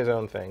been doing his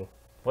own thing.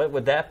 What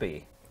would that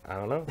be? I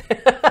don't know.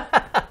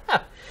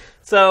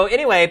 So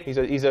anyway, he's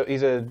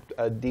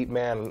a deep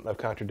man of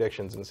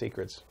contradictions and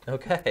secrets.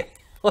 Okay.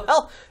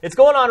 Well, it's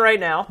going on right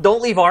now.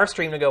 Don't leave our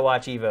stream to go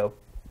watch Evo,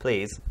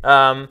 please.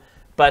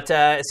 But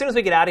as soon as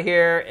we get out of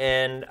here,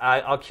 and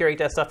I'll curate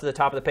that stuff to the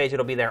top of the page,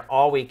 it'll be there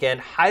all weekend.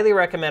 Highly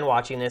recommend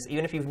watching this,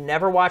 even if you've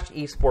never watched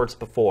esports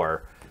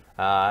before.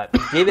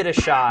 Give it a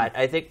shot.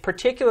 I think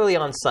particularly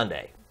on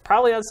Sunday.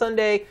 Probably on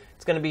Sunday,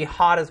 it's going to be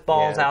hot as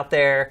balls out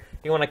there.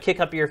 You want to kick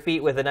up your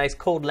feet with a nice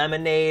cold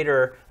lemonade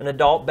or an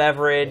adult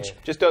beverage. Yeah.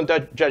 Just don't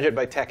judge it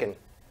by Tekken.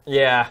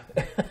 Yeah.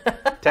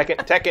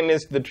 Tekken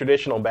is the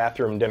traditional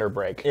bathroom dinner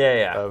break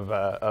of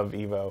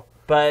Evo.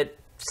 But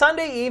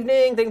Sunday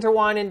evening, things are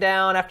winding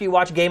down. After you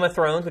watch Game of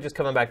Thrones, which is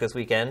coming back this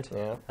weekend.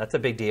 Yeah. That's a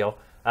big deal.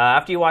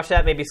 After you watch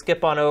that, maybe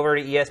skip on over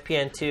to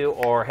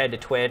ESPN2 or head to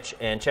Twitch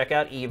and check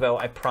out Evo.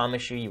 I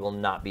promise you will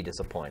not be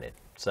disappointed.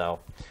 So,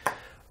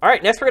 all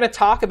right, next we're going to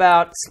talk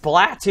about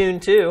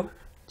Splatoon 2.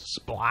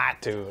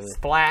 Splatoon.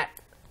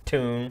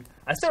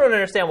 I still don't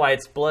understand why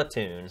it's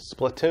Splatoon.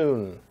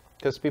 Splatoon.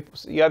 Because people,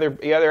 you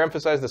either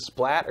emphasize the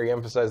splat or you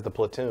emphasize the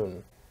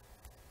platoon.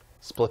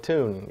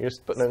 Splatoon. You're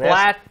just putting an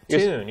S.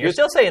 Splatoon. You're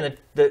still saying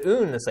the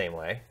oon the same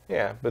way.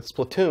 Yeah, but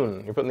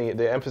Splatoon. You're putting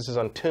the emphasis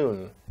on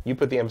tune. You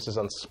put the emphasis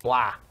on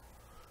splat.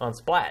 On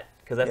splat,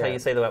 because that's how you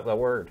say the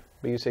word.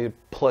 But you say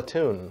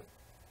platoon.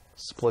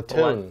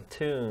 Splatoon.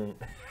 Splatoon.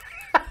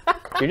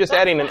 You're just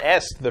adding an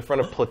S to the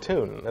front of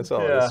platoon. That's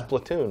all. It's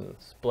Splatoon.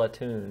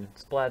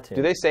 Splatoon.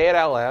 Do they say it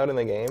out loud in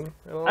the game?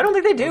 I don't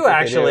think they do,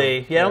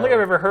 actually. Yeah, I don't think I've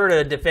ever heard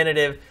a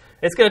definitive.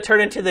 It's going to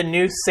turn into the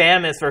new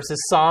Samus versus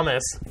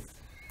Samus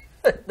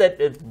that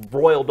it's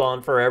broiled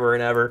on forever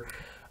and ever.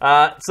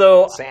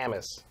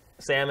 Samus.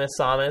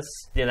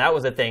 Yeah, that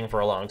was a thing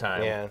for a long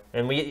time. Yeah.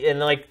 And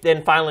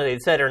then finally they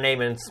said her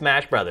name in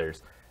Smash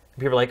Brothers.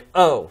 People are like,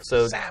 oh,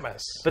 so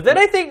Samus. But then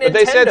I think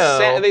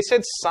Nintendo. They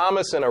said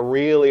Samus in a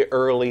really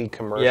early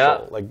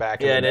commercial, like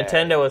back in the day. Yeah,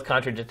 Nintendo was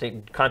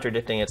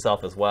contradicting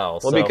itself as well.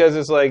 Well, because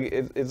it's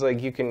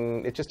like you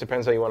can. It just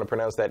depends how you want to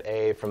pronounce that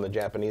A from the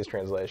Japanese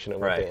translation and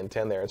what they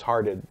intend there. It's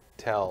hard to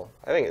tell.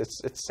 I think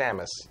it's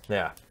Samus.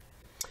 Yeah.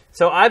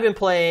 So I've been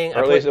playing. Or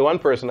at least the one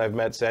person I've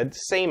met said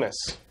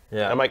Samus.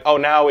 Yeah. And I'm like, oh,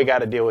 now we got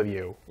to deal with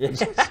you.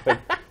 It's like,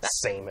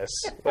 Samus.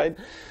 Right?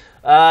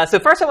 So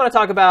first I want to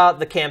talk about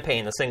the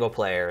campaign, the single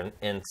player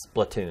in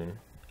Splatoon.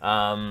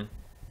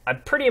 I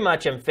pretty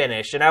much am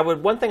finished,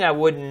 and one thing I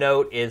would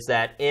note is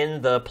that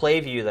in the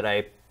playview that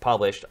I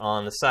published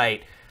on the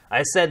site,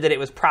 I said that it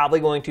was probably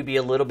going to be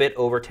a little bit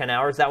over 10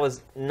 hours. That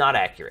was not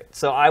accurate.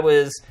 So I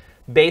was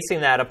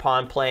basing that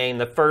upon playing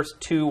the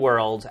first 2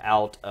 worlds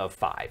out of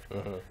 5.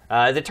 Mm-hmm.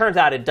 As it turns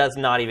out, it does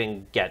not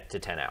even get to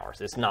 10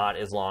 hours. It's not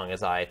as long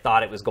as I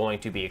thought it was going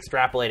to be,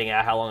 extrapolating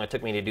out how long it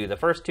took me to do the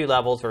first 2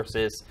 levels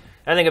versus,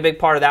 I think a big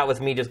part of that was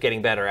me just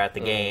getting better at the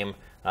game,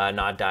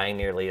 not dying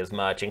nearly as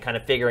much, and kind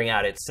of figuring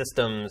out its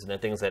systems and the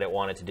things that it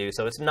wanted to do.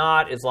 So it's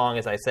not as long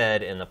as I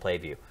said in the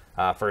playview.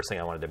 First thing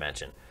I wanted to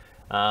mention.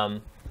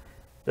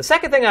 The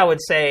second thing I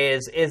would say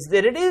is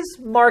that it is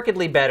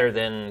markedly better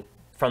than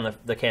from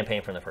the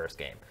campaign from the first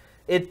game.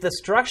 The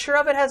structure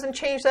of it hasn't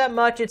changed that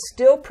much. It's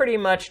still pretty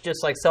much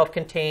just like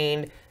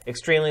self-contained,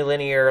 extremely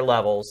linear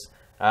levels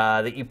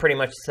that you pretty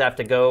much just have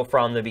to go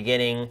from the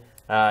beginning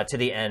to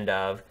the end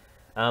of.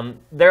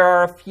 There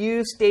are a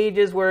few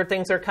stages where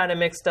things are kind of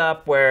mixed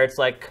up, where it's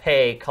like,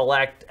 hey,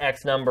 collect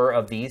X number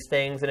of these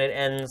things, and it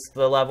ends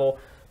the level.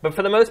 But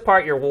for the most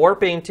part, you're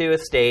warping to a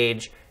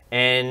stage,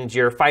 and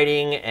you're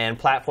fighting and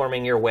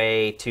platforming your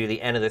way to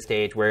the end of the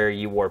stage where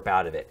you warp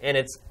out of it. And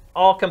it's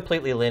all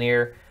completely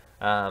linear.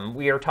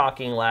 We were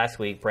talking last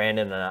week,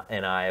 Brandon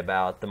and I,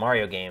 about the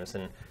Mario games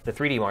and the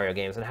 3D Mario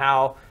games and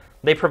how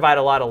they provide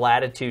a lot of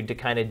latitude to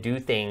kind of do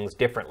things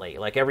differently.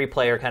 Like every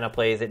player kind of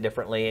plays it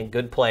differently, and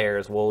good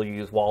players will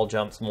use wall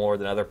jumps more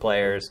than other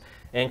players,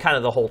 and kind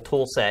of the whole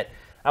tool set.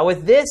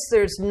 With this,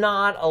 there's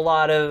not a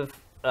lot of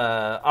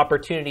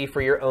opportunity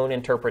for your own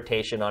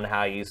interpretation on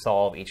how you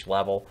solve each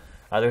level.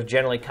 There's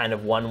generally kind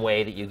of one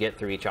way that you get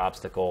through each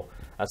obstacle.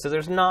 So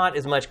there's not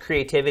as much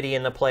creativity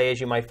in the play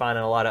as you might find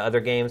in a lot of other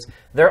games.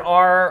 There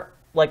are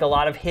like a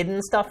lot of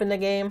hidden stuff in the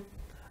game.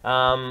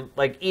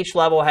 Like each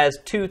level has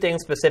 2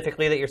 things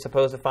specifically that you're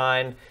supposed to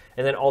find,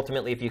 and then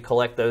ultimately if you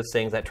collect those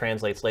things, that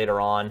translates later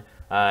on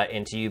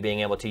into you being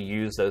able to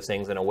use those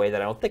things in a way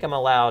that I don't think I'm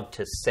allowed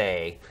to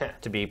say,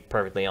 to be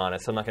perfectly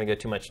honest. So I'm not going to go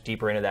too much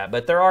deeper into that.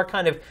 But there are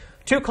kind of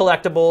 2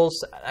 collectibles.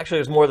 Actually,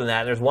 there's more than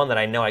that. There's one that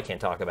I know I can't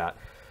talk about.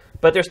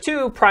 But there's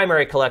 2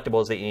 primary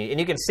collectibles that you need, and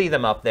you can see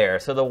them up there.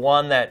 So the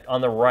one that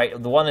on the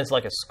right, the one is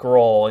like a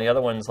scroll, and the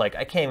other one's like,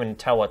 I can't even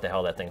tell what the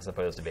hell that thing's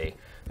supposed to be.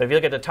 But if you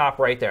look at the top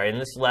right there, in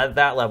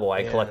that level,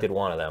 I collected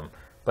one of them.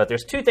 But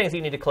there's 2 things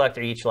you need to collect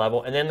at each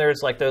level, and then there's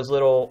like those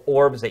little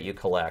orbs that you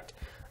collect.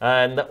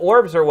 And the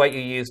orbs are what you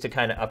use to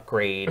kind of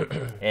upgrade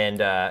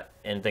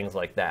and things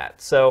like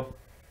that. So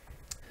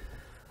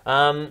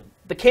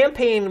the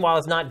campaign, while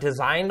it's not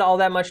designed all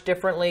that much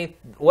differently,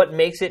 what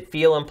makes it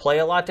feel and play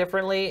a lot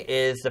differently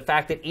is the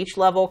fact that each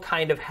level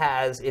kind of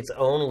has its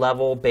own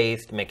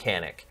level-based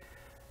mechanic.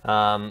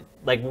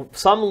 Like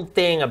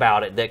something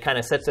about it that kind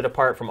of sets it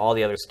apart from all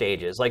the other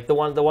stages. Like the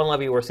one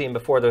level you were seeing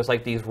before, there's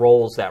like these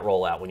rolls that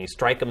roll out. When you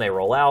strike them, they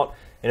roll out.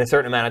 In a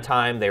certain amount of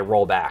time, they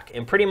roll back.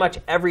 And pretty much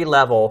every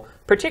level,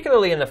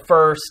 particularly in the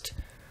first,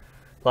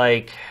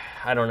 like,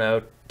 I don't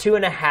know,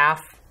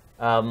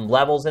 2.5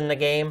 levels in the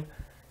game,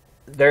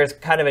 there's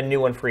kind of a new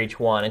one for each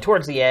one. And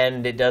towards the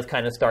end, it does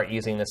kind of start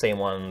using the same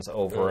ones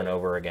over and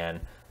over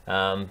again.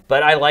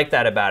 But I like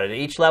that about it.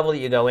 Each level that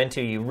you go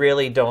into, you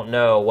really don't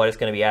know what it's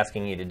going to be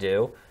asking you to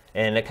do.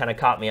 And it kind of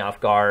caught me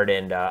off guard,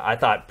 and I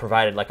thought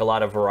provided like a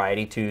lot of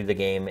variety to the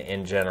game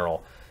in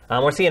general.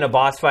 We're seeing a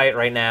boss fight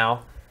right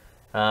now.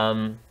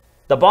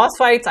 The boss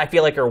fights, I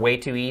feel like, are way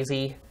too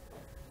easy.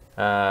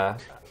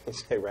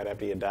 Right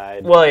after you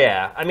died. Well,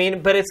 yeah. I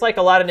mean, but it's like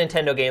a lot of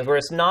Nintendo games where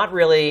it's not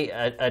really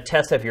a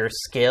test of your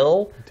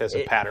skill. A test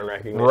of pattern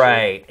recognition.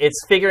 Right. It's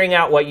figuring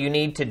out what you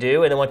need to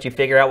do, and then once you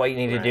figure out what you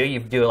need to do, you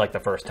do it like the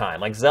first time.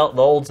 Like the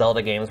old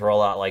Zelda games were a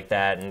lot like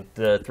that, and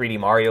the 3D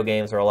Mario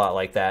games are a lot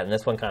like that, and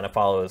this one kind of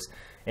follows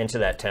into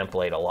that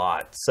template a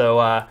lot.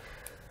 So,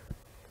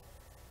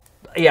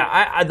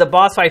 yeah, the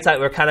boss fights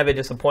were kind of a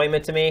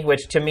disappointment to me,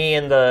 which to me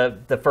in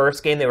the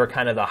first game, they were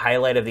kind of the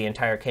highlight of the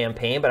entire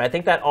campaign. But I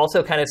think that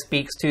also kind of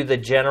speaks to the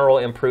general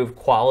improved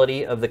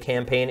quality of the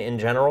campaign in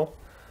general.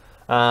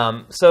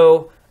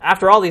 So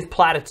after all these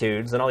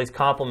platitudes and all these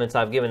compliments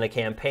I've given the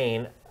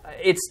campaign,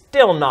 it's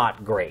still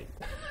not great.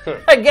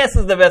 I guess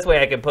is the best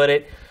way I can put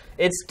it.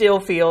 It still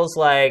feels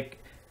like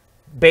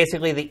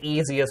basically the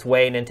easiest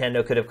way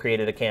Nintendo could have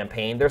created a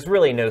campaign. There's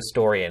really no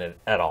story in it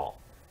at all.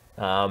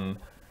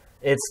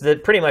 It's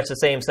pretty much the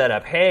same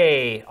setup.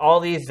 Hey, all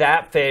these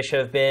Zapfish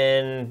have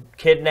been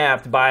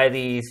kidnapped by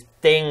these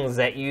things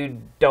that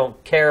you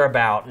don't care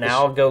about.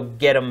 Now go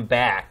get them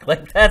back.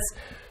 Like, that's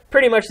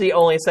pretty much the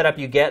only setup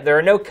you get. There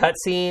are no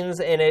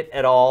cutscenes in it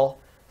at all,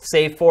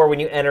 save for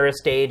when you enter a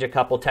stage, a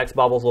couple text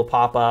bubbles will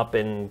pop up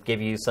and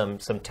give you some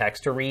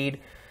text to read.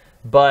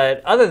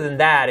 But other than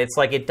that, it's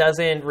like it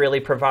doesn't really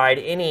provide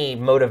any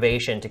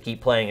motivation to keep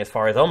playing as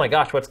far as, oh my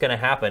gosh, what's going to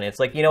happen? It's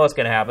like, you know what's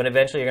going to happen.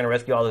 Eventually you're going to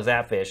rescue all the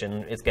Zapfish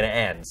and it's going to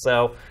end.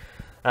 So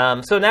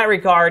in that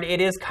regard,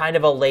 it is kind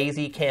of a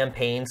lazy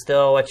campaign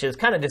still, which is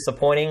kind of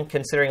disappointing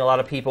considering a lot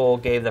of people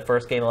gave the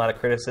first game a lot of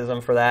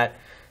criticism for that.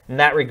 In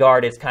that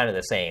regard, it's kind of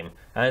the same.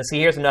 And see,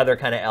 here's another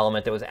kind of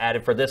element that was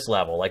added for this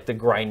level, like the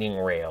grinding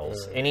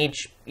rails. And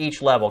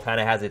each level kind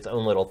of has its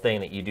own little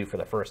thing that you do for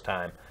the first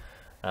time.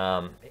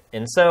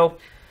 And so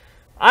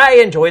I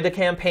enjoyed the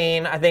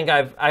campaign. I think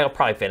I'll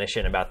probably finish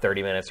it in about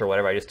 30 minutes or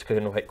whatever. I just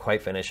couldn't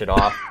quite finish it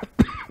off.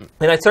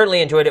 And I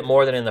certainly enjoyed it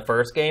more than in the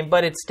first game,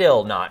 but it's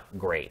still not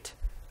great.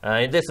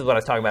 And this is what I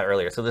was talking about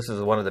earlier. So this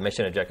is one of the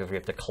mission objectives where you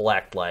have to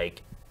collect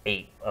like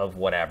 8 of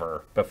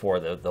whatever before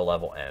the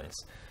level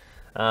ends.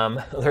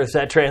 There's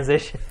that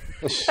transition.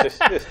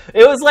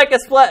 It was like a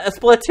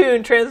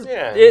Splatoon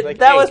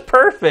that was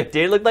perfect,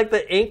 dude. It looked like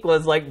the ink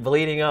was like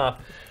bleeding off.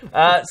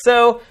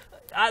 So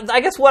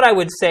I guess what I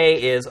would say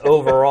is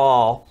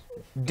overall,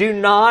 do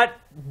not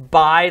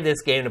buy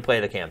this game to play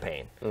the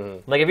campaign.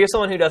 Like if you're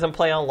someone who doesn't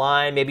play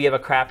online, maybe you have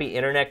a crappy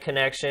internet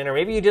connection, or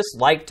maybe you just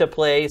like to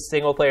play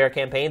single-player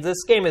campaigns,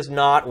 this game is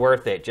not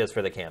worth it just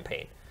for the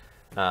campaign.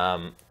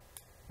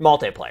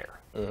 Multiplayer.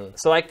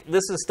 So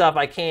this is stuff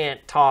I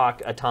can't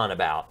talk a ton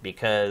about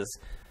because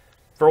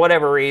for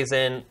whatever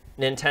reason,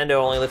 Nintendo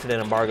only lifted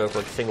an embargo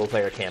for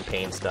single-player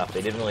campaign stuff.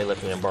 They didn't really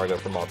lift an embargo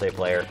for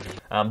multiplayer.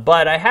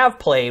 But I have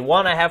played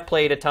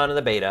a ton of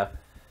the beta,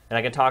 and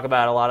I can talk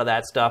about a lot of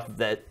that stuff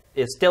that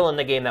is still in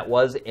the game that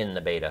was in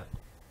the beta.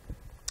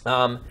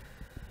 And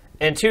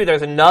 2,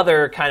 there's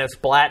another kind of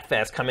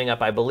Splatfest coming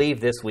up, I believe,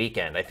 this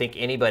weekend. I think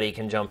anybody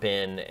can jump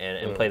in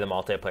and play the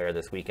multiplayer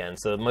this weekend.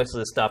 So most of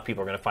the stuff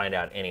people are going to find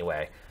out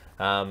anyway.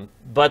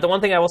 But the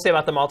one thing I will say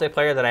about the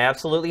multiplayer that I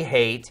absolutely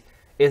hate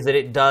is that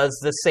it does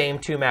the same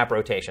 2-map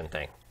rotation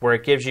thing, where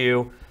it gives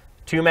you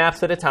 2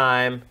 maps at a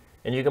time,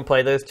 and you can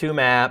play those 2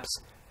 maps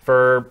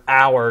for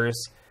hours,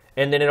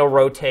 and then it'll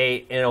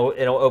rotate, and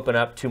it'll open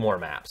up 2 more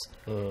maps.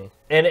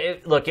 And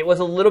it was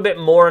a little bit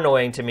more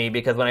annoying to me,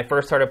 because when I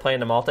first started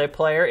playing the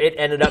multiplayer, it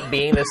ended up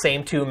being the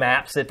same 2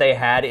 maps that they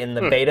had in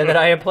the beta that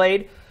I had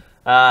played.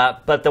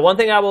 But the one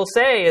thing I will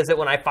say is that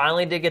when I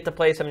finally did get to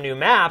play some new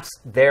maps,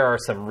 there are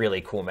some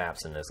really cool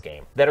maps in this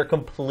game that are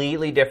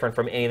completely different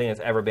from anything that's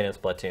ever been in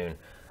Splatoon.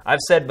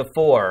 I've said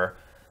before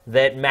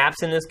that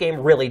maps in this game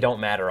really don't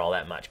matter all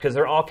that much because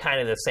they're all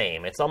kind of the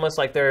same. It's almost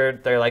like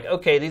they're like,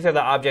 okay, these are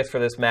the objects for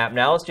this map.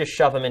 Now let's just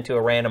shove them into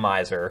a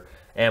randomizer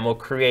and we'll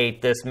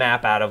create this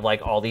map out of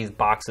like all these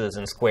boxes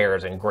and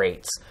squares and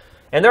grates.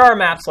 And there are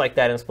maps like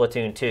that in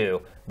Splatoon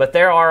 2, but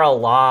there are a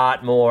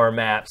lot more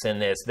maps in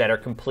this that are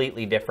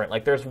completely different.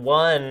 Like there's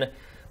one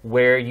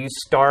where you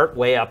start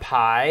way up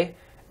high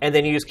and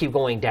then you just keep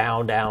going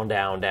down, down,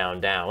 down,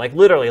 down, down. Like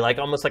literally, like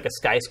almost like a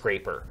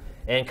skyscraper.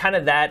 And kind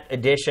of that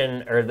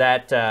addition or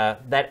that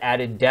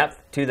added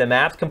depth to the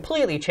maps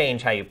completely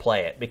changed how you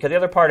play it. Because the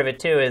other part of it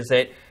too is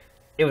that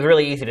it was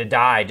really easy to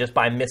die just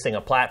by missing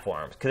a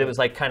platform because it was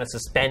like kind of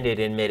suspended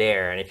in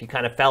midair, and if you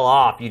kind of fell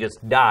off, you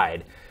just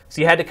died.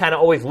 So you had to kind of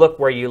always look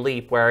where you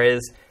leap.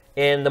 Whereas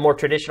in the more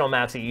traditional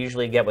maps that you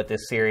usually get with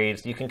this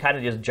series, you can kind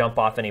of just jump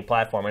off any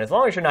platform, and as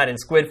long as you're not in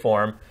squid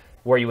form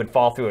where you would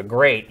fall through a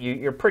grate,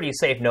 you're pretty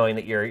safe knowing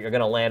that you're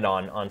going to land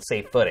on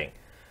safe footing.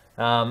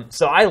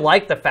 So I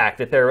like the fact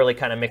that they're really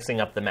kind of mixing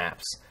up the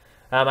maps.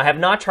 I have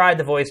not tried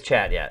the voice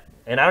chat yet,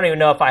 and I don't even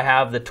know if I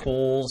have the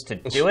tools to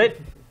do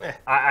it.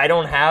 I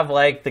don't have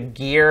like the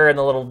gear and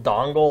the little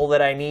dongle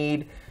that I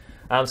need,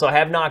 so I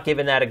have not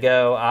given that a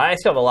go. I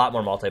still have a lot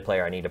more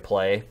multiplayer I need to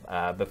play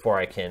before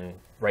I can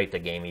write the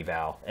game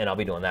eval, and I'll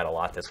be doing that a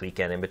lot this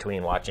weekend in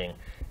between watching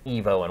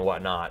Evo and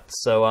whatnot.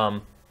 So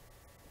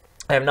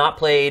I have not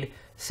played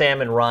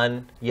Salmon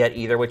Run yet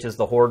either, which is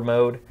the Horde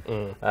mode.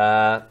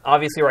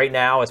 Obviously right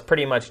now it's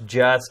pretty much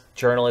just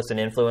journalists and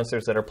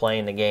influencers that are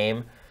playing the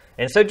game.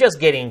 And so just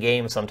getting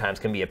games sometimes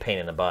can be a pain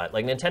in the butt.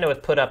 Like Nintendo has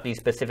put up these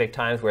specific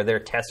times where their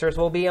testers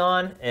will be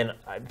on, and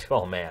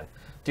oh man,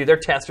 dude, their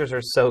testers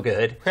are so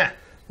good. And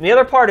the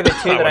other part of it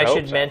too that I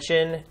should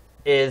mention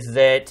is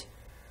that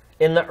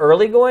in the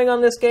early going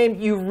on this game,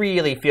 you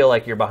really feel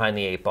like you're behind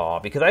the 8 ball,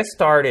 because I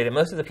started, and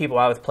most of the people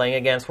I was playing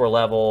against were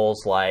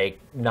levels like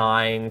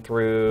 9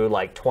 through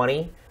like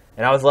 20,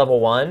 and I was level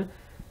 1.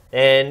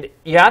 And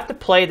you have to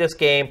play this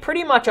game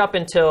pretty much up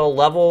until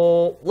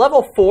level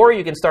 4.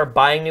 You can start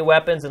buying new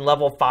weapons, and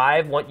level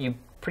 5, once you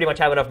pretty much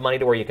have enough money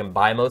to where you can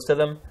buy most of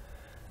them.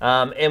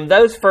 And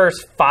those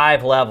first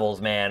 5 levels,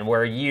 man,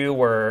 where you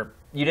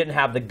didn't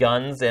have the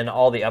guns and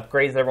all the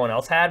upgrades that everyone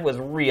else had, was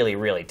really,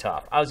 really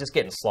tough. I was just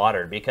getting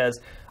slaughtered because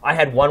I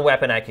had one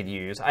weapon I could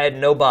use. I had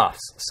no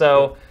buffs.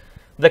 So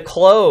the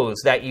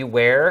clothes that you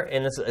wear,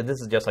 and this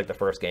is just like the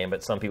first game,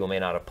 but some people may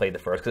not have played the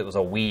first because it was a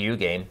Wii U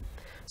game.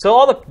 So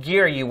all the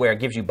gear you wear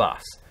gives you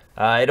buffs.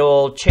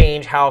 It'll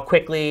change how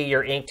quickly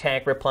your ink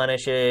tank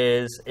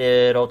replenishes.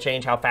 It'll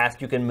change how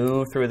fast you can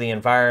move through the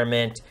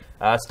environment,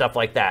 stuff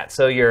like that.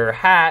 So your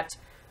hat,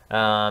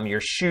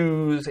 your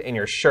shoes, and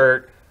your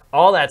shirt,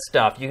 all that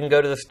stuff, you can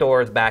go to the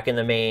stores back in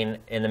the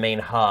main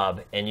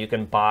hub, and you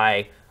can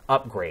buy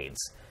upgrades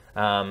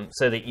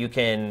so that you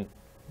can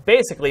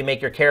basically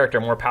make your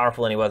character more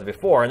powerful than he was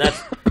before. And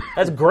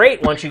that's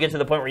great once you get to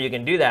the point where you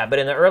can do that. But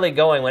in the early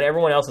going, when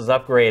everyone else is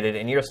upgraded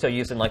and you're still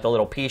using like the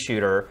little pea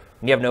shooter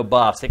and you have no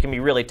buffs, it can be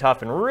really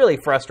tough and really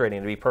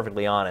frustrating, to be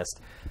perfectly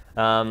honest.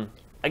 I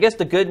guess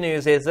the good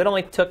news is it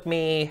only took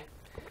me,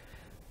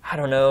 I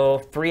don't know,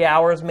 3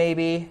 hours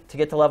maybe to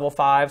get to level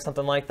 5,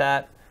 something like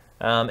that.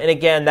 And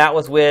again, that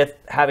was with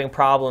having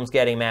problems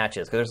getting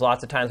matches, because there's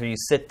lots of times where you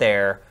sit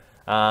there,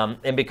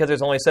 and because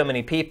there's only so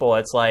many people,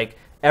 it's like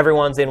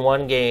everyone's in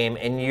one game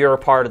and you're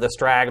part of the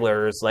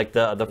stragglers, like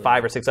the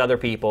 5 or 6 other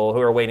people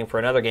who are waiting for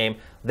another game.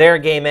 Their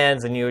game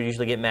ends and you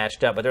usually get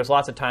matched up. But there's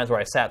lots of times where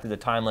I sat through the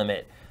time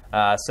limit.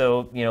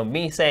 So,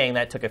 me saying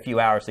that took a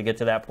few hours to get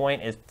to that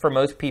point is, for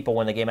most people,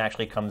 when the game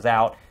actually comes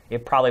out,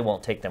 it probably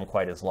won't take them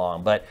quite as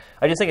long. But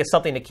I just think it's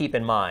something to keep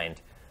in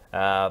mind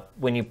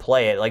when you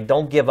play it. Like,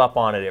 don't give up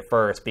on it at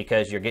first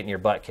because you're getting your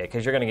butt kicked,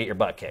 because you're going to get your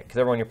butt kicked. Because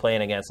everyone you're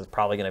playing against is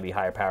probably going to be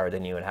higher powered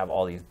than you and have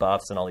all these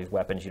buffs and all these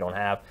weapons you don't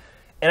have.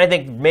 And I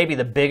think maybe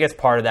the biggest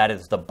part of that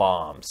is the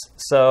bombs.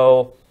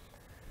 So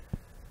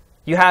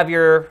you have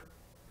your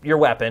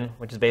weapon,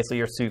 which is basically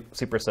your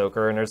super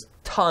soaker, and there's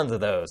tons of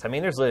those. I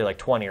mean, there's literally like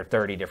 20 or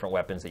 30 different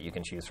weapons that you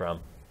can choose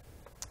from.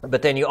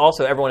 But then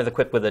everyone is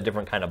equipped with a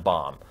different kind of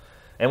bomb.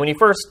 And when you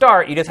first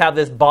start, you just have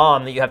this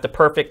bomb that you have to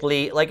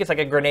perfectly, like it's like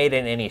a grenade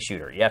in any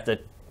shooter. You have to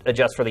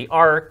adjust for the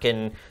arc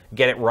and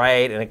get it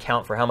right and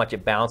account for how much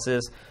it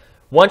bounces.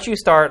 Once you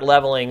start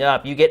leveling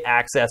up, you get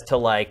access to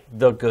like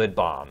the good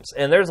bombs.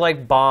 And there's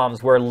like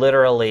bombs where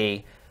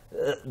literally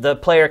the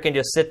player can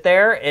just sit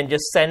there and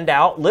just send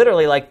out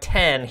literally like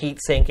 10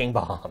 heat-sinking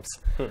bombs.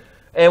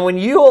 And when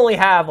you only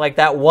have like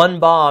that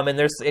one bomb and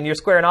you're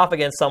squaring off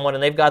against someone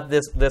and they've got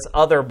this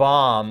other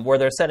bomb where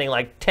they're sending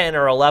like 10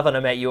 or 11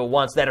 of them at you at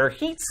once that are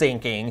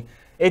heat-sinking,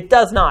 it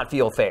does not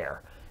feel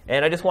fair.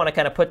 And I just want to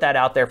kind of put that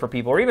out there for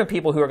people, or even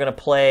people who are going to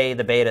play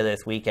the beta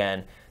this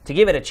weekend, to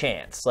give it a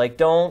chance. Like,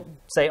 don't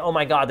say, oh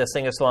my God, this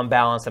thing is so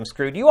unbalanced, I'm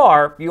screwed. You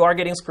are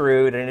getting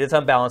screwed, and it is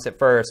unbalanced at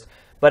first,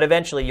 but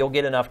eventually you'll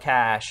get enough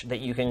cash that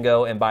you can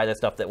go and buy the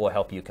stuff that will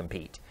help you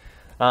compete.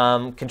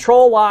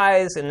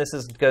 Control-wise, and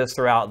goes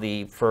throughout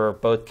for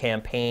both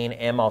campaign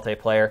and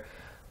multiplayer,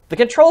 the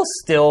controls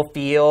still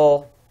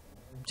feel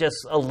just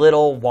a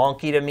little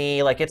wonky to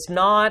me. Like, it's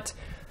not...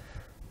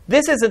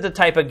 This isn't the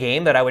type of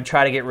game that I would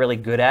try to get really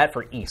good at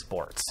for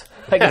esports.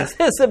 Like, this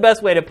is the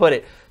best way to put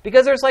it.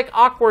 Because there's, like,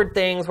 awkward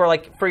things where,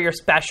 like, for your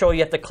special, you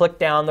have to click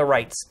down the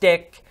right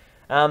stick.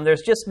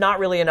 There's just not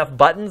really enough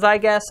buttons, I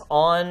guess,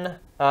 on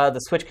the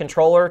Switch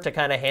controller to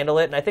kind of handle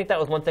it. And I think that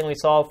was one thing we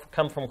saw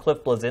come from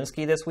Cliff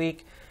Bleszinski this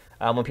week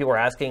when people were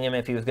asking him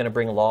if he was going to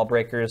bring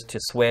Lawbreakers to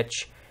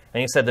Switch. And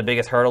he said the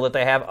biggest hurdle that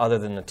they have, other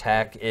than the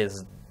tech,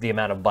 is the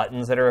amount of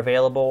buttons that are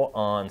available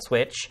on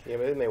Switch. Yeah,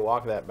 but didn't they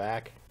walk that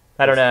back?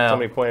 I don't know.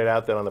 Somebody pointed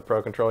out that on the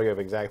Pro Controller, you have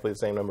exactly the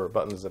same number of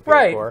buttons as the PS4.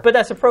 Right, but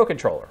that's a Pro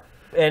Controller.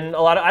 And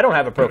I don't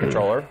have a Pro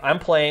Controller. I'm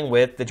playing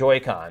with the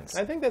Joy-Cons.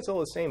 I think that's all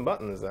the same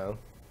buttons, though.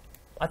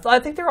 I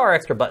think there are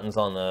extra buttons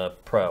on the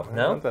Pro,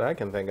 no? Not that I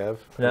can think of.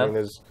 No? I mean,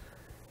 there's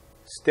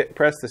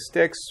press the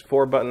sticks,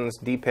 4 buttons,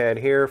 D-pad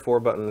here, 4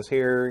 buttons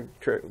here,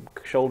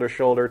 shoulder,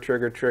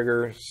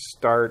 trigger,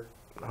 start,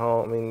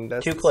 home. I mean,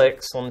 that's 2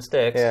 clicks on the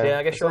sticks. Yeah,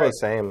 I guess you're right.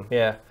 It's all the same.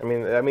 Yeah. I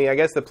mean, I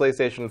guess the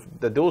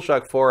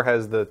DualShock 4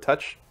 has the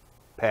touch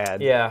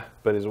pad. Yeah.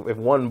 But if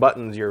one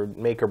button's your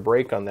make or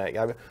break on that,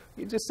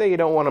 you just say you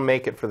don't want to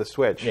make it for the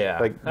Switch. Yeah.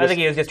 I think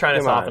he was just trying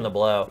to soften the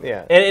blow.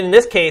 Yeah. And in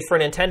this case, for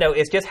Nintendo,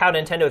 it's just how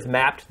Nintendo has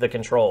mapped the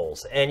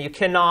controls. And you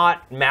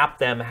cannot map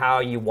them how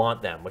you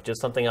want them, which is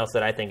something else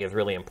that I think is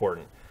really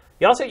important.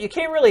 You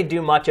can't really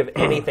do much of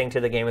anything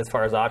to the game as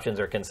far as options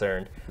are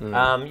concerned.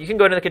 You can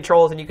go to the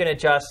controls and you can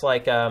adjust,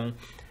 like, you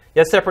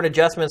have separate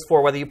adjustments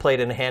for whether you play it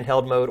in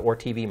handheld mode or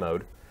TV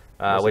mode.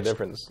 What's the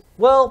difference?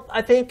 Well,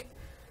 I think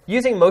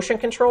using motion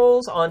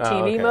controls on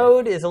TV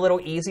mode is a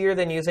little easier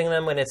than using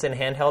them when it's in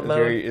handheld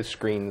mode. It's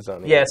screens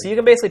on the end. So you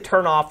can basically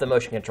turn off the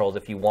motion controls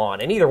if you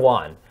want, and either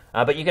one.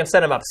 But you can set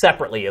them up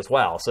separately as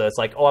well. So it's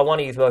like, I want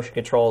to use motion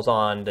controls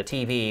on the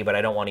TV, but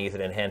I don't want to use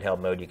it in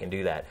handheld mode. You can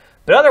do that.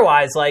 But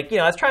otherwise, like,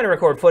 I was trying to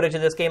record footage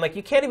of this game. Like,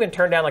 you can't even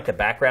turn down, like, the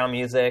background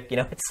music.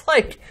 It's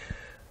like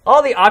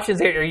all the options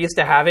that you're used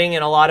to having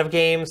in a lot of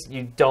games,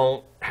 you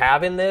don't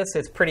have in this.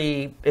 It's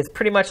pretty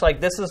much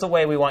like, this is the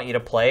way we want you to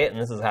play it,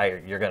 and this is how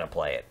you're going to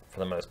play it for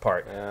the most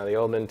part. The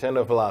old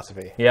Nintendo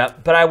philosophy. Yeah,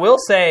 but I will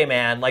say,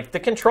 man, like, the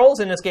controls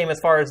in this game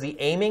as far as the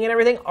aiming and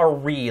everything are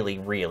really,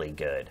 really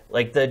good.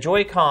 Like, the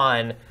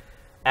Joy-Con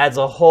adds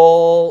a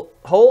whole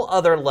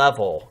other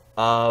level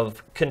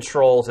of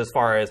controls as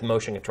far as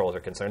motion controls are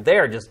concerned. They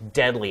are just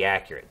deadly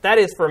accurate. That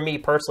is, for me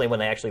personally, when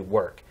they actually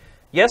work.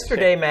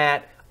 Yesterday,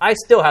 Matt, I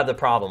still have the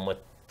problem with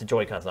the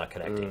Joy-Cons not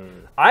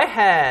connecting. I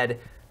had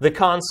the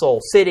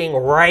console sitting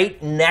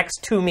right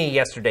next to me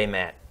yesterday,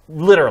 Matt.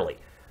 Literally.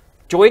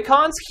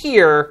 Joy-Cons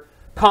here,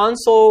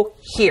 console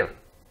here.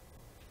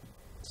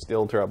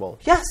 Still trouble.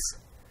 Yes.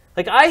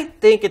 Like, I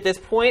think at this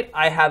point,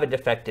 I have a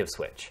defective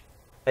Switch.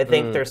 I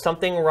think there's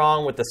something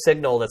wrong with the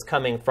signal that's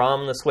coming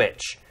from the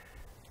Switch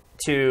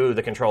to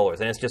the controllers,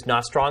 and it's just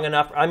not strong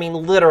enough. I mean,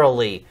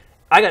 literally,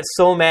 I got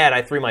so mad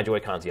I threw my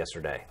Joy-Cons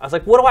yesterday. I was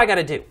like, what do I got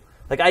to do?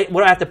 Like,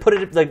 what do I have to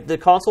put the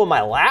console in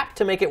my lap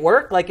to make it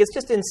work? Like, it's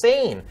just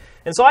insane.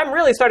 And so I'm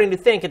really starting to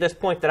think at this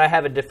point that I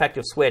have a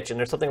defective Switch and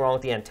there's something wrong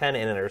with the antenna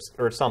in it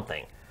or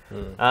something.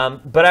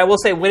 But I will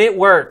say, when it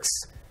works,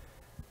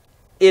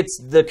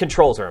 the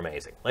controls are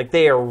amazing. Like,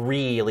 they are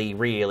really,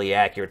 really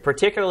accurate.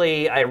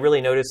 Particularly, I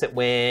really notice it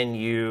when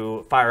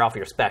you fire off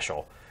your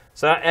special.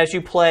 So as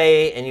you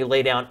play and you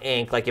lay down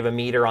ink, like you have a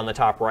meter on the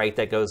top right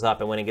that goes up,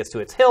 and when it gets to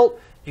its hilt,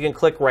 you can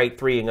click right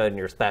 3 and go into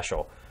your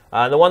special.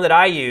 The one that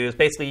I use,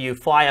 basically you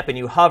fly up and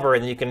you hover,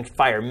 and then you can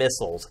fire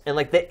missiles. And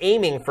like, the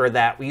aiming for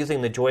that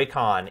using the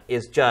Joy-Con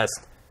is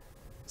just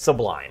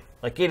sublime.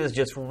 Like, it is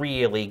just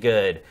really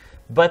good.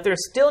 But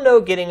there's still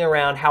no getting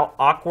around how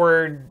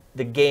awkward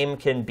the game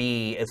can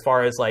be as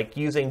far as like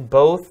using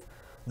both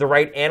the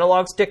right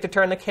analog stick to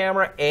turn the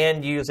camera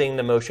and using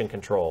the motion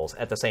controls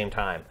at the same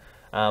time.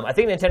 I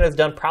think Nintendo's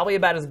done probably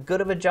about as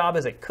good of a job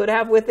as it could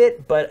have with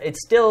it, but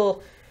it's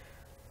still...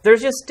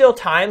 There's just still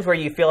times where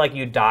you feel like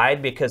you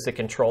died because the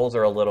controls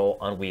are a little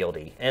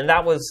unwieldy. And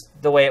that was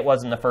the way it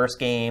was in the first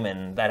game,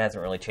 and that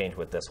hasn't really changed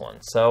with this one.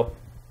 So,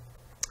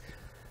 do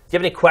you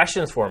have any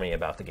questions for me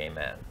about the game,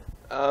 Matt?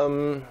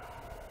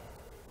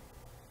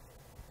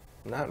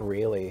 Not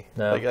really.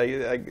 No? Like,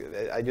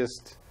 I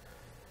just...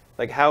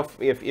 Like, how...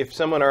 If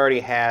someone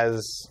already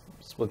has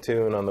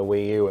Splatoon on the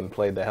Wii U and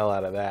played the hell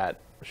out of that,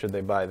 should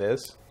they buy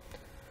this?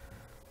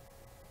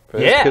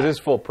 Yeah. Because it's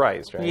full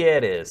price, right? Yeah,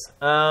 it is.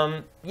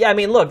 Yeah, I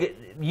mean, look,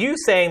 you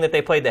saying that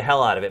they played the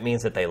hell out of it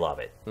means that they love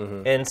it.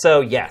 And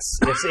so, yes,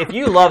 if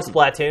you love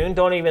Splatoon,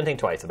 don't even think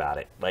twice about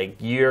it. Like,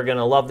 you're going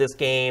to love this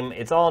game.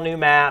 It's all new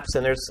maps,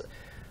 and I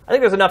think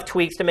there's enough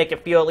tweaks to make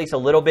it feel at least a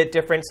little bit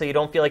different so you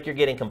don't feel like you're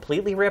getting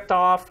completely ripped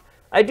off.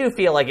 I do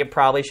feel like it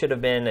probably should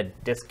have been a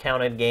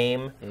discounted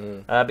game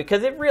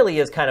because it really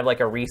is kind of like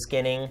a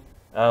reskinning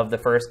of the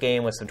first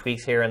game with some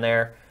tweaks here and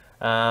there.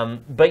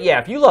 But yeah,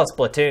 if you love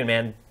Splatoon,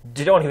 man,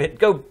 don't even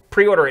go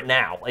pre-order it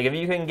now. Like, if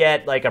you can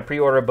get like a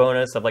pre-order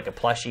bonus of like a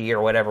plushie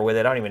or whatever with it,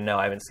 I don't even know.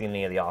 I haven't seen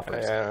any of the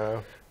offers.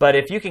 But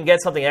if you can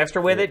get something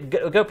extra with it,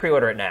 go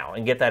pre-order it now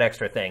and get that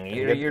extra thing.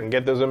 And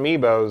get those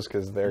amiibos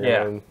because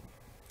they're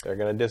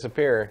gonna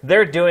disappear.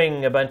 They're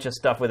doing a bunch of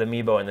stuff with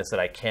amiibo in this that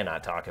I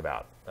cannot talk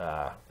about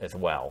as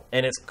well,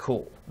 and it's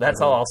cool.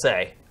 That's all I'll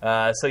say.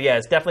 So yeah,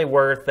 it's definitely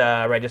worth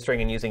registering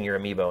and using your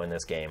amiibo in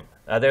this game.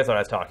 There's what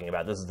I was talking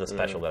about. This is the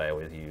special that I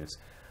always use.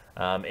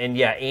 And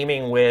yeah,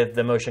 aiming with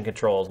the motion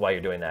controls while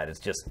you're doing that is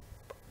just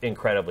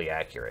incredibly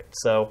accurate.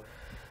 So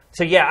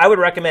yeah, I would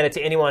recommend it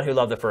to anyone who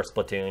loved the first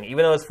Splatoon.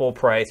 Even though it's full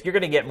price, you're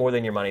going to get more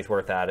than your money's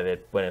worth out of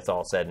it when it's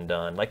all said and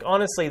done. Like,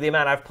 honestly, the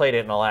amount I've played it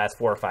in the last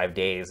 4 or 5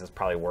 days is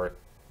probably worth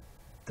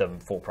the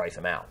full price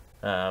amount.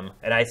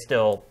 And I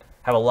still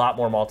have a lot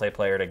more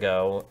multiplayer to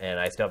go, and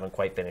I still haven't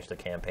quite finished the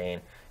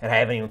campaign, and I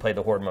haven't even played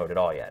the Horde mode at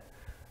all yet.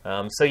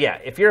 So yeah,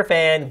 if you're a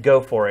fan,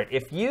 go for it.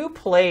 If you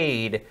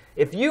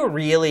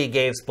really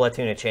gave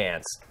Splatoon a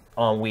chance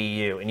on Wii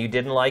U and you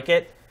didn't like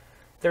it,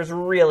 there's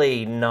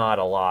really not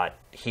a lot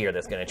here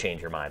that's going to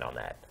change your mind on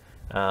that.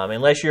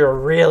 Unless you're a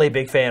really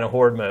big fan of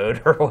Horde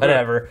mode or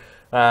whatever.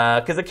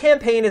 Because the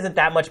campaign isn't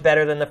that much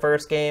better than the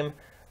first game.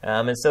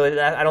 And so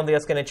I don't think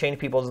that's going to change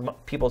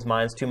people's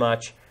minds too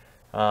much.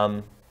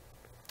 And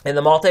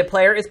the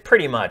multiplayer is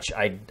pretty much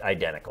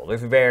identical.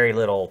 There's very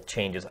little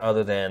changes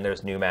other than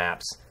there's new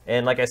maps.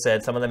 And like I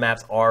said, some of the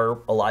maps are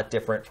a lot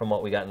different from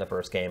what we got in the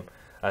first game.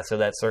 So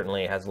that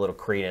certainly has a little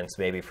credence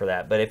maybe for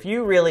that. But if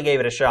you really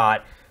gave it a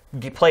shot,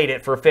 you played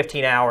it for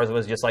 15 hours and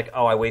was just like,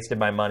 oh, I wasted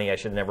my money, I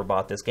should have never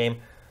bought this game,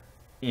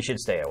 you should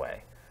stay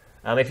away.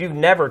 If you've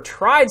never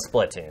tried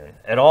Splatoon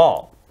at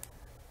all,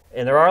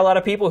 and there are a lot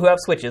of people who have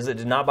Switches that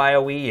did not buy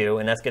a Wii U,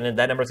 and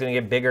that number's going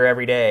to get bigger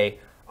every day,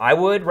 I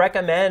would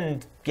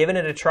recommend giving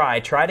it a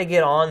try. Try to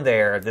get on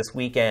there this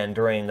weekend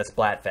during the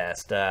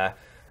Splatfest.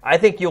 I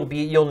think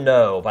you'll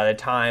know by the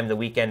time the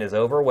weekend is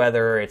over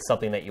whether it's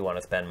something that you want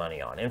to spend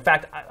money on. In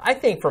fact, I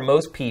think for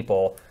most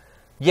people,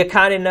 you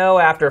kind of know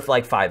after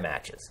like 5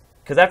 matches.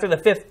 Because after the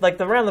fifth, like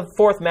around the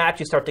 4th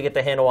match, you start to get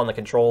the handle on the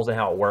controls and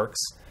how it works.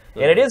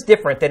 And it is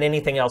different than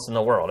anything else in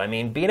the world. I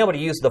mean, being able to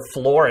use the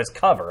floor as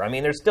cover, I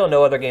mean, there's still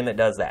no other game that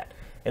does that.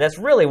 And that's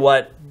really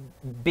what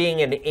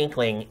being an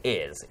Inkling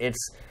is.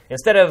 It's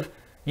instead of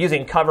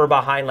using cover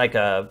behind like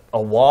a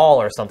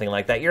wall or something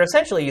like that, you're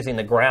essentially using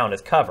the ground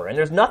as cover. And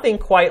there's nothing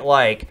quite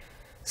like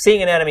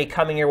seeing an enemy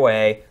coming your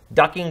way,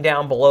 ducking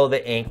down below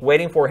the ink,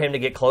 waiting for him to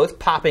get close,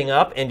 popping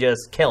up, and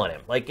just killing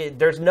him. Like,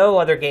 there's no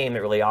other game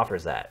that really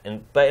offers that.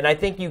 And I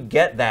think you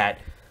get that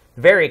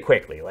very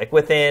quickly. Like,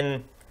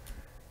 within,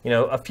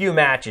 a few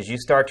matches, you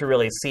start to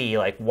really see,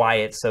 like, why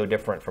it's so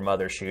different from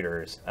other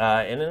shooters.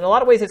 And in a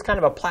lot of ways, it's kind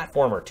of a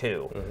platformer,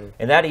 too. Mm-hmm.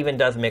 And that even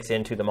does mix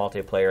into the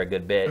multiplayer a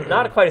good bit.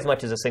 Not quite as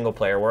much as a single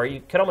player, where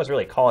you could almost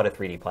really call it a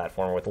 3D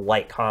platformer with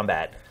light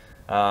combat.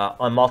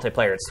 On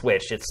multiplayer, it's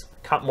switched. It's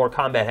more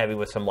combat heavy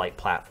with some light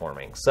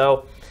platforming.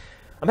 So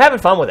I'm having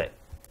fun with it.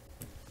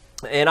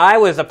 And I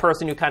was a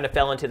person who kind of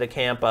fell into the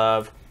camp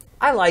of,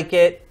 I like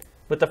it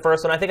with the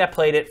first one. I think I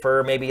played it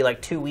for maybe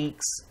like 2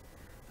 weeks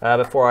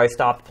before I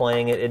stopped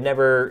playing it.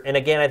 And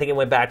again, I think it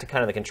went back to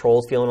kind of the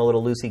controls feeling a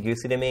little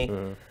loosey-goosey to me,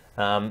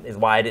 is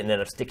why I didn't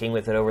end up sticking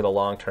with it over the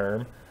long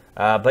term.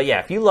 But yeah,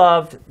 if you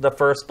loved the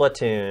first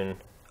Splatoon,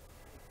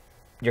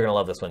 you're going to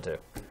love this one too.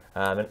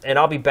 And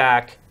I'll be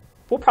back.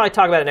 We'll probably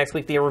talk about it next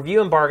week. The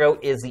review embargo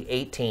is the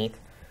 18th,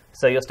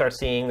 so you'll start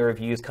seeing the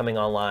reviews coming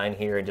online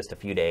here in just a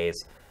few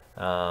days,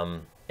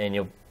 and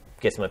you'll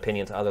get some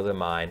opinions other than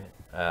mine.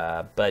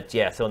 But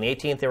yeah, so on the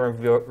 18th, the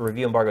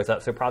review embargo is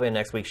up, so probably in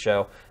next week's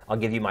show, I'll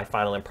give you my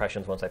final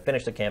impressions once I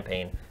finish the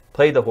campaign,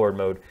 played the Horde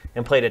mode,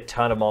 and played a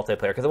ton of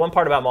multiplayer. Because the one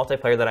part about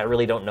multiplayer that I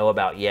really don't know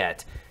about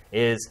yet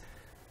is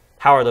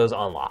how are those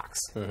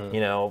unlocks?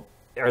 Mm-hmm.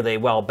 Are they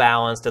well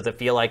balanced? Does it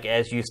feel like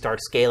as you start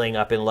scaling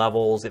up in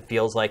levels, it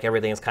feels like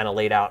everything is kind of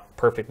laid out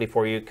perfectly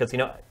for you? Because, in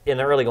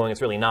the early going, it's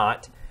really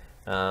not.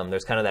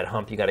 There's kind of that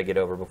hump you got to get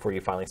over before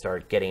you finally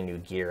start getting new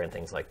gear and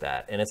things like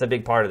that. And it's a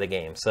big part of the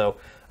game. So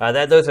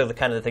those are the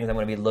kind of the things I'm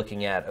going to be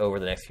looking at over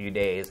the next few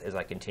days as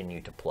I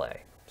continue to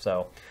play.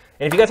 So,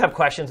 and if you guys have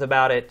questions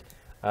about it,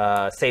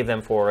 save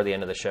them for the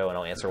end of the show, and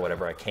I'll answer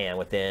whatever I can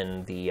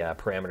within the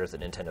parameters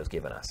that Nintendo's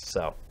given us.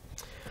 So.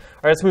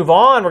 All right, let's move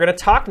on. We're going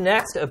to talk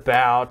next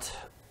about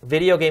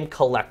video game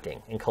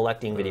collecting and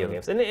collecting video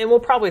games. And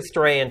we'll probably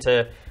stray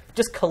into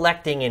just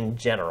collecting in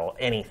general,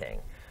 anything.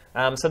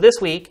 So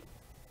this week,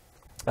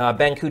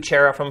 Ben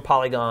Kuchera from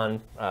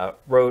Polygon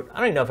wrote, I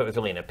don't even know if it was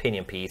really an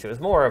opinion piece. It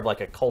was more of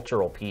like a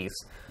cultural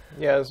piece.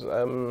 Yes.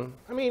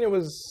 It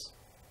was...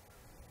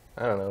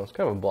 I don't know. It's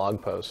kind of a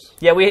blog post.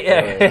 Yeah,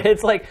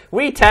 it's like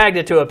we tagged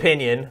it to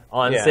opinion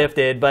on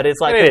Sifted, but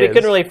it's like we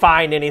couldn't really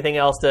find anything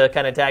else to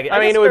kind of tag it.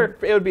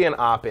 It would be an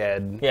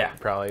op-ed. Yeah,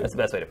 probably. That's the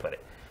best way to put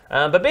it.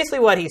 But basically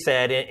what he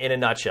said in a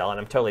nutshell, and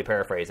I'm totally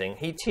paraphrasing,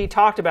 he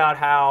talked about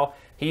how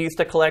he used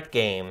to collect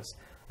games,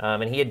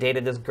 and he had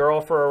dated this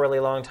girl for a really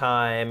long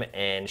time,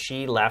 and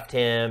she left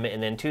him,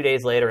 and then 2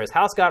 days later his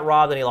house got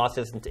robbed, and he lost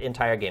his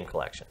entire game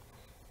collection.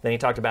 Then he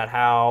talked about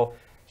how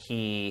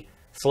he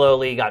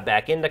slowly got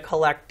back into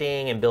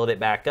collecting and built it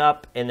back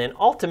up. And then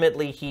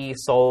ultimately he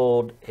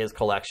sold his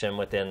collection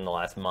within the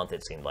last month,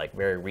 it seemed like.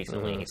 Very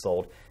recently he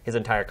sold his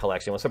entire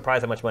collection. Was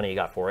surprised how much money he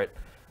got for it.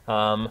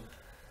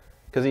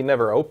 Because he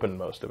never opened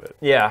most of it.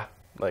 Yeah.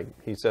 Like,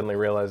 he suddenly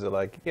realized that,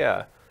 like,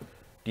 yeah,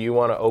 do you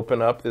want to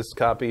open up this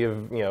copy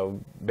of,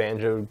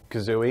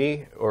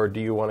 Banjo-Kazooie, or do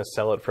you want to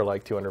sell it for,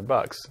 like,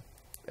 $200?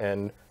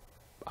 And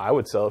I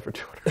would sell it for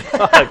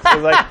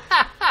 $200.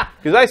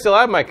 Because I still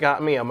have my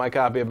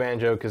copy of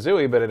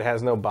Banjo-Kazooie, but it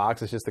has no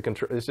box. It's just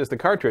the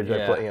cartridge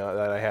that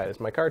I had. It's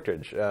my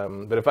cartridge.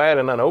 But if I had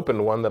an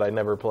unopened one that I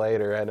never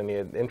played or had any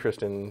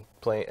interest in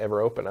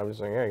ever open, I was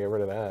just like, yeah, get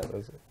rid of that.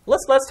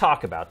 Let's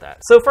talk about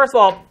that. So first of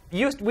all,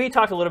 we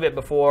talked a little bit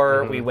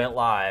before we went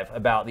live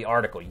about the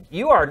article.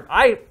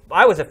 I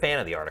was a fan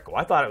of the article.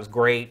 I thought it was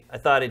great. I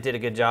thought it did a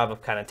good job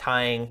of kind of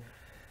tying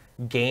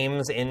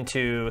games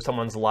into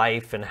someone's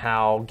life and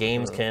how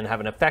games can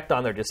have an effect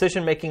on their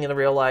decision making in the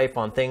real life,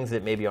 on things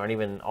that maybe aren't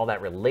even all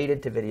that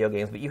related to video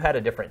games, but you had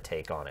a different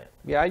take on it.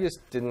 Yeah, I just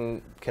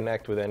didn't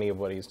connect with any of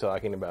what he's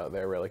talking about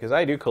there, really, because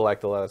I do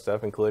collect a lot of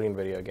stuff, including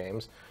video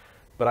games,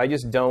 but I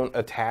just don't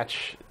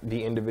attach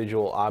the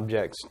individual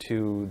objects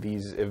to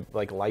these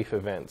life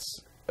events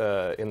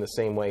in the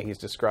same way he's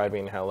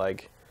describing how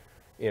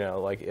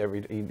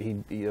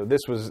this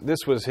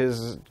was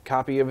his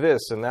copy of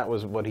this, and that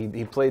was what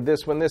he played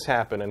this when this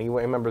happened, and he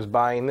remembers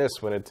buying this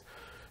when it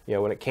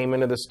came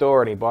into the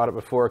store, and he bought it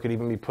before it could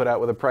even be put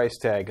out with a price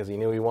tag because he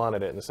knew he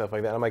wanted it and stuff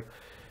like that. I'm like,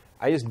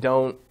 I just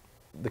don't.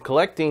 The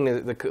collecting,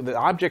 the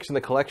objects in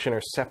the collection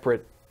are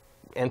separate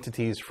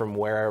entities from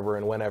wherever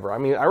and whenever. I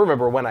mean, I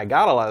remember when I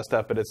got a lot of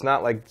stuff, but it's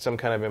not like some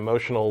kind of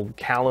emotional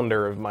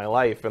calendar of my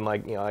life, and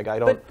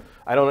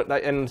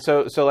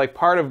so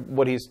part of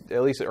what he's,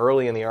 at least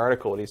early in the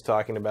article, what he's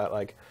talking about,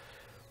 like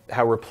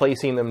how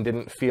replacing them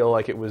didn't feel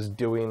like it was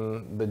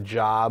doing the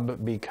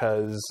job,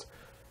 because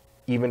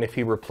even if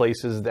he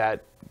replaces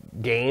that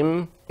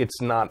game,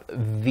 it's not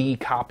the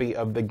copy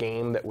of the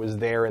game that was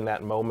there in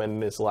that moment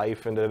in his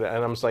life, and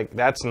I'm just like,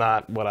 that's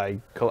not what I.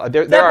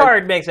 That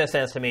part makes no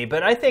sense to me,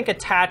 but I think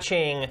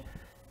attaching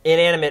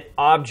inanimate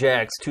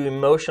objects to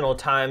emotional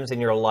times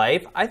in your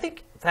life, I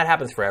think that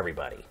happens for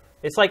everybody.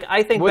 It's like,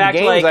 I think back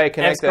to like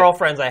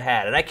ex-girlfriends I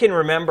had, and I can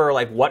remember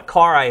like what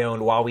car I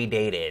owned while we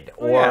dated,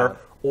 or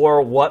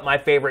what my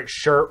favorite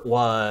shirt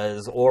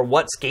was, or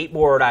what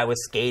skateboard I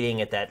was skating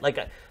at that. Like,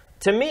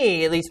 to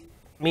me, at least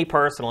me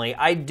personally,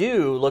 I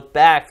do look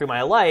back through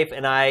my life,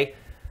 and I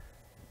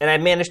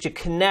managed to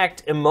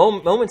connect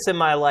moments in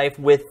my life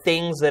with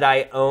things that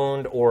I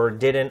owned or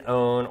didn't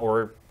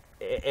own,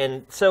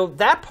 and so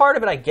that part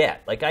of it I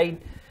get. Like, I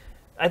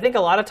think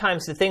a lot of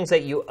times the things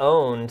that you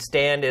own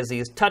stand as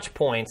these touch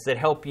points that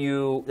help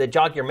you, that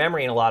jog your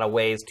memory in a lot of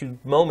ways to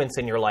moments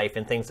in your life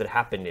and things that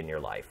happened in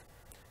your life.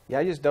 Yeah,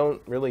 I just don't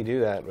really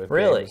do that with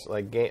games.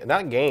 Like,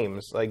 not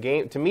games. Like,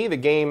 to me, the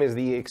game is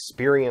the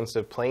experience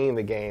of playing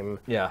the game.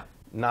 Yeah.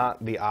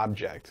 Not the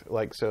object.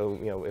 Like, so,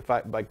 if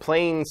I, like,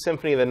 playing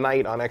Symphony of the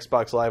Night on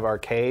Xbox Live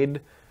Arcade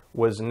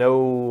was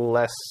no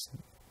less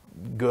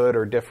good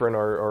or different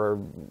or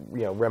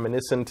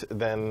reminiscent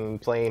than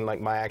playing like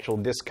my actual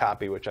disc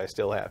copy, which I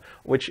still have,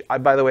 which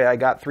by the way, I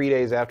got 3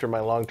 days after my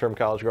long-term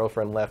college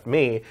girlfriend left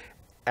me,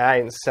 and I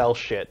didn't sell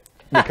shit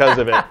because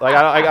of it. Like,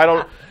 I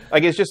don't,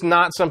 like, it's just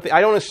not something, I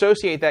don't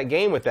associate that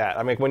game with that.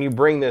 I mean, when you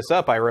bring this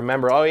up, I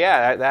remember, oh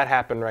yeah, that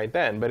happened right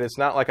then, but it's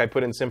not like I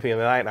put in Symphony of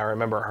the Night and I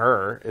remember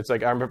her. It's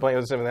like, I remember playing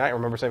with Symphony of the Night, I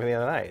remember Symphony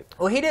of the Night.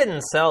 Well, he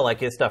didn't sell like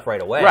his stuff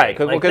right away. Right,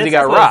 because like, he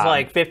got robbed. This was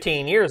like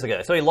 15 years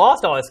ago. So he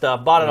lost all his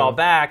stuff, bought it all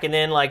back, and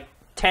then like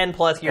 10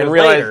 plus years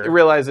later,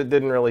 realized it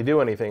didn't really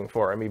do anything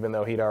for him, even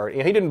though he'd already,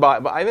 he didn't buy,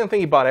 but I didn't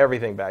think he bought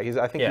everything back.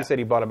 I think he said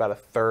he bought about a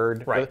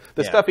third. Right.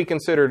 The stuff he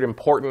considered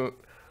important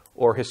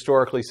or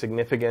historically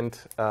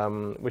significant,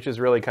 which is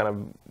really kind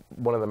of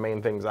one of the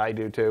main things I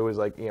do too, is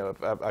like,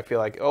 if I feel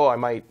like, I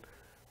might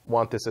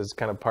want this as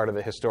kind of part of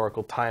the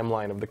historical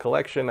timeline of the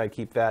collection, I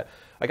keep that.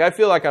 Like, I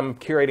feel like I'm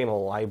curating a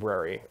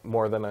library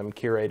more than I'm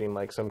curating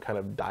like some kind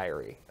of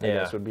diary, I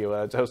guess would be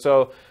what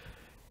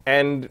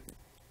and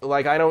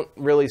like, I don't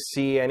really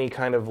see any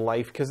kind of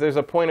life, because there's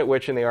a point at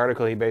which in the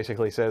article he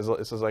basically says,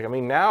 this is like, I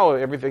mean, now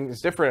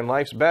everything's different and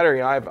life's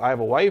better. I have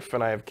a wife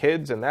and I have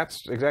kids, and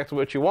that's exactly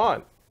what you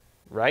want,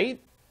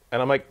 right?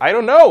 And I'm like, I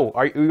don't know.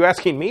 Are you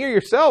asking me or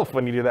yourself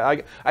when you do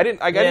that? I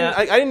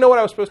didn't know what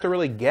I was supposed to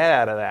really get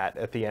out of that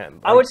at the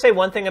end. I would say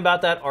one thing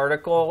about that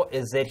article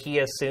is that he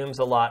assumes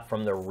a lot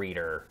from the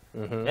reader.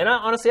 Mm-hmm. And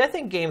honestly, I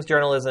think games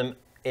journalism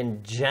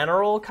in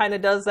general kind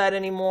of does that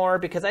anymore,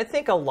 because I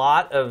think a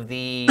lot of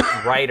the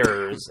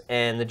writers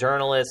and the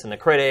journalists and the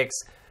critics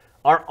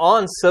are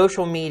on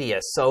social media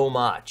so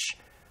much.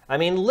 I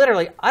mean,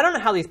 literally, I don't know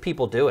how these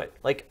people do it.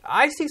 Like,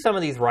 I see some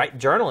of these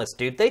journalists,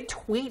 dude, they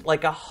tweet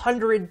like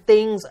 100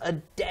 things a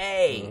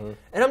day. Mm-hmm.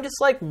 And I'm just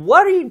like,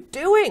 what are you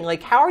doing?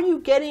 Like, how are you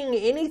getting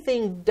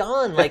anything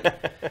done? Like,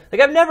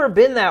 I've never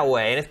been that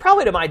way. And it's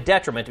probably to my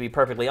detriment, to be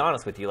perfectly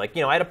honest with you. Like,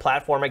 I had a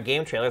platform at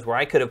Game Trailers where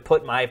I could have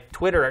put my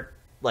Twitter,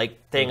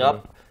 like, thing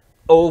up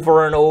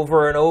over and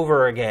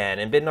over again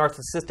and been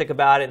narcissistic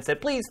about it and said,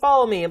 please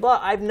follow me and blah.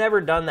 I've never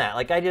done that.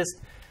 Like,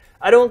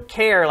 I don't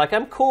care. Like,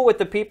 I'm cool with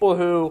the people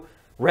who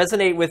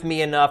resonate with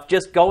me enough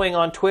just going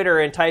on Twitter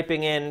and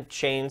typing in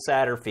Shane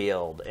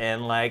Satterfield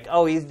and like,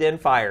 oh, he's Den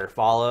Fire,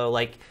 follow.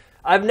 Like,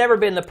 I've never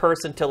been the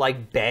person to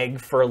like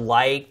beg for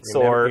likes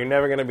You're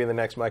never going to be the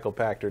next Michael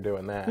Pachter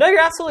doing that. No,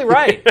 you're absolutely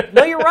right.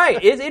 No, you're right.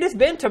 It has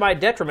been to my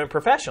detriment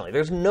professionally.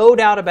 There's no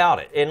doubt about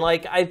it. And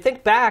like, I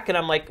think back and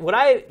I'm like,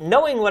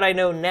 knowing what I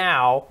know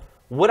now,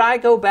 would I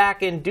go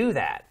back and do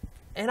that?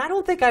 And I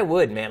don't think I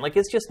would, man. Like,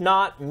 it's just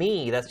not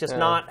me. That's just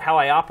not how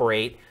I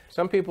operate.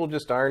 Some people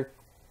just aren't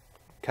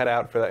cut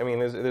out for that. I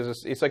mean,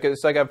 it's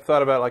like I've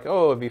thought about like,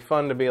 oh, it'd be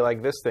fun to be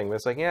like this thing. But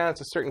it's like, yeah,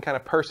 it's a certain kind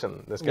of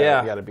person. This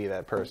guy got to be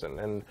that person.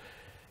 And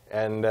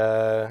you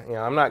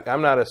know,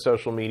 I'm not a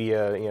social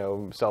media, you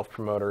know,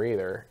 self-promoter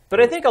either. But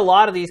I think a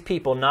lot of these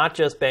people, not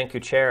just Ben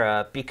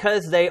Kuchera,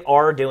 because they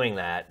are doing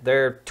that,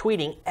 they're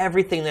tweeting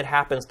everything that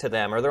happens to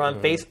them, or they're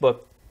on Facebook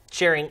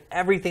sharing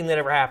everything that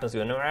ever happens to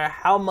them, no matter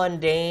how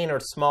mundane or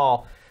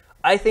small.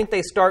 I think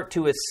they start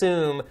to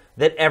assume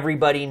that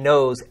everybody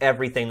knows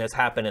everything that's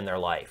happened in their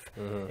life.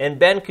 And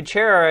Ben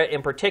Kuchera,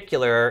 in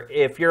particular,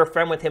 if you're a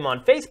friend with him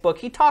on Facebook,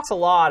 he talks a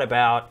lot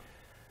about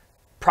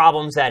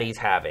problems that he's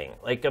having,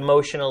 like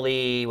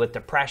emotionally, with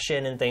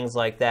depression and things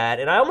like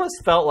that. And I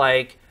almost felt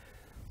like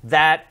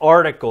that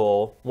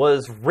article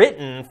was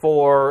written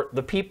for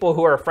the people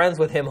who are friends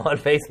with him on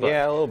Facebook.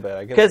 Yeah, a little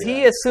bit. Because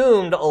he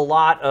assumed a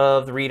lot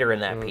of the reader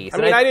in that piece. I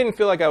mean, I didn't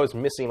feel like I was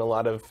missing a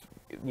lot of,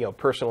 you know,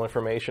 personal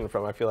information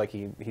from. I feel like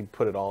he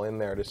put it all in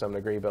there to some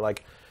degree, but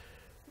like,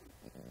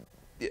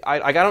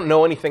 I don't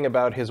know anything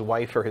about his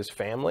wife or his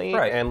family,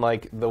 and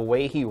like the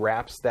way he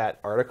wraps that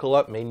article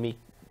up made me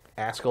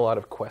ask a lot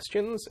of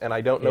questions, and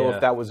I don't know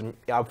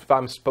if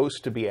I'm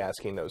supposed to be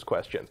asking those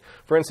questions.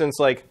 For instance,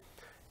 like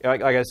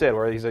I said,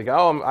 where he's like,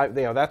 "Oh,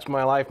 you know, that's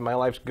my life. My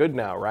life's good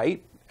now,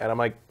 right?" And I'm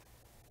like,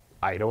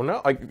 I don't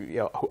know. Like,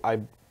 you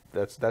know,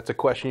 that's a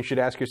question you should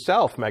ask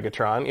yourself,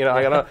 Megatron. You know,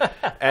 I gotta.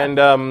 and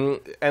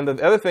the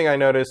other thing I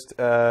noticed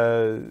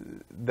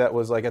that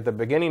was like at the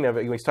beginning of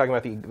it, when he's talking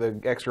about the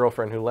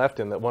ex-girlfriend who left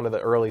him, that one of the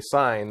early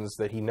signs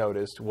that he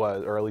noticed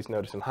was, or at least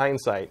noticed in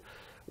hindsight,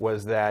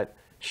 was that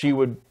she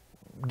would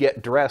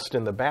get dressed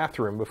in the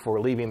bathroom before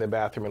leaving the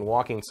bathroom and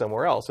walking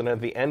somewhere else. And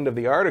at the end of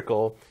the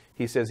article,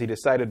 he says he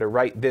decided to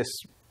write this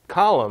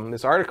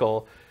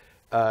article,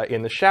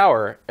 in the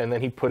shower, and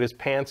then he put his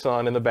pants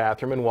on in the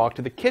bathroom and walked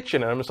to the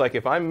kitchen. And I'm just like,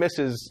 if I'm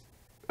Mrs.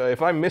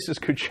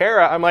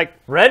 Kuchera, I'm like,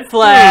 red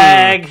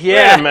flag. Wait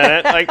a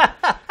minute, like,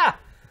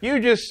 you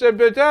just said,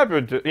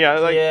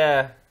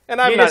 And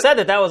you just said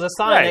that was a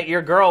sign that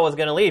your girl was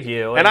going to leave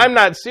you. And I'm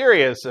not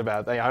serious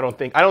about that. I don't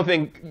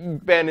think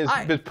Ben is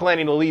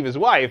planning to leave his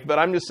wife, but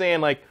I'm just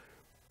saying, like,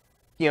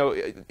 you know,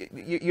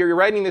 you're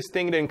writing this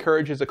thing that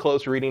encourages a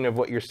close reading of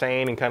what you're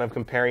saying and kind of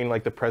comparing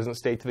like the present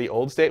state to the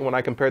old state. When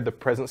I compared the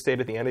present state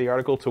at the end of the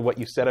article to what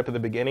you set up at the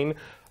beginning,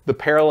 the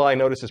parallel I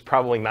noticed is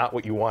probably not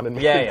what you wanted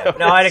me to notice.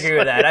 No, I'd agree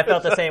with that. I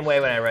felt the same way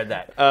when I read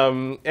that.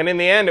 And in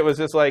the end, it was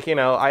just like, you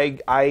know,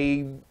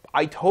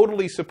 I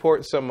totally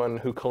support someone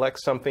who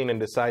collects something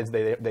and decides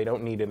they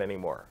don't need it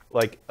anymore.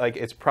 Like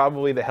it's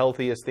probably the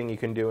healthiest thing you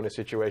can do in a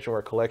situation where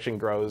a collection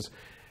grows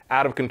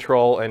out of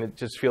control, and it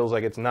just feels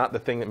like it's not the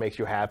thing that makes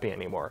you happy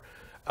anymore.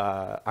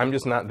 I'm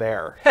just not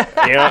there.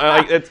 You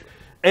know,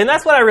 and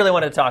that's what I really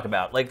wanted to talk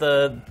about. Like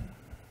the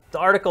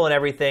article and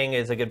everything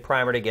is a good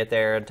primer to get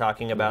there, and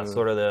talking about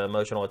sort of the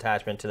emotional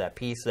attachment to that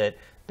piece that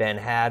Ben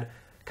had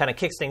kind of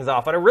kicks things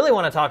off. What I really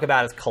want to talk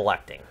about is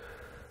collecting.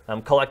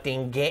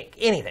 Collecting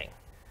anything.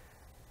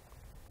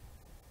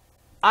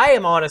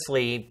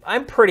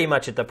 I'm pretty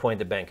much at the point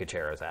that Ben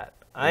Kuchera is at.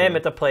 I am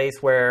at the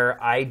place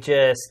where I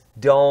just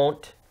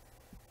don't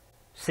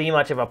see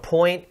much of a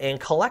point in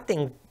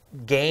collecting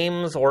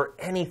games or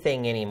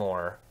anything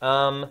anymore.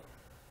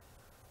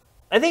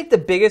 I think the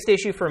biggest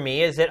issue for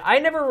me is that I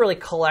never really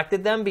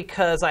collected them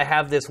because I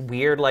have this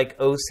weird like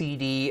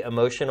OCD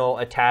emotional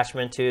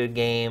attachment to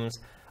games.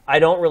 I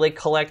don't really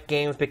collect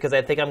games because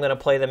I think I'm going to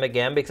play them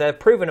again, because I've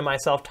proven to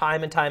myself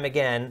time and time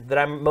again that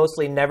I'm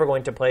mostly never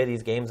going to play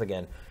these games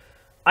again.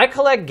 I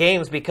collect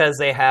games because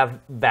they have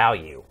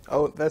value.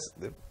 Oh, that's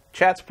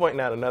chat's pointing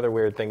out another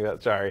weird thing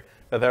about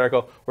that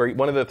article, where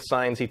one of the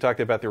signs he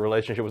talked about the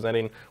relationship was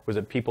ending was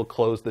that people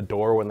close the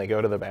door when they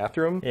go to the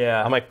bathroom.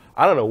 Yeah. I'm like,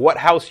 I don't know what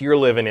house you're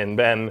living in,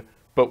 Ben,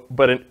 but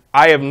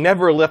I have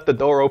never left the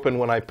door open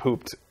when I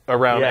pooped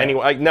around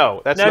anyone. Like,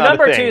 no, that's not a thing.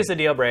 Number 2 is the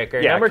deal breaker.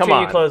 Yeah, number 2,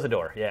 you close the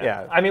door.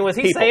 Yeah. I mean, was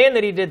he saying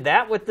that he did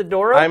that with the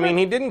door open? I mean,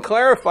 he didn't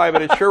clarify,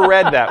 but it sure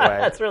read that way.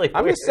 That's really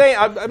weird.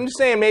 I'm just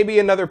saying maybe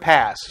another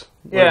pass.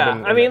 Yeah.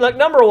 I mean, look,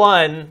 number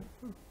 1,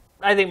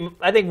 I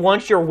think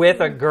once you're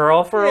with a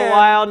girl for a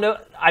while,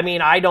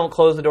 I don't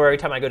close the door every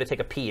time I go to take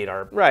a pee at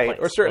our place.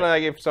 Or certainly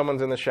like if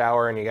someone's in the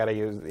shower and you got to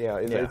use,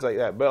 it's like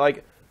that. But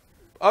like,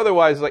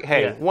 otherwise, like,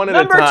 hey, one at a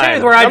time. Number 2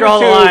 is where I draw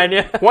the line.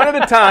 Yeah. One at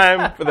a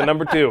time for the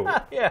number 2.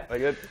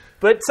 Yeah.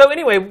 But so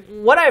anyway,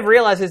 what I've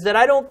realized is that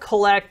I don't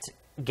collect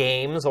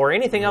games or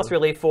anything else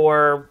really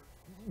for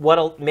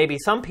what maybe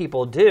some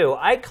people do.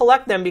 I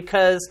collect them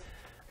because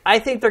I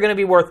think they're going to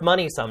be worth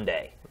money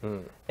someday.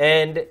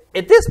 And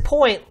at this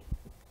point,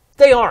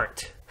 they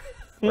aren't.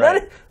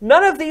 Right.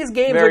 None of these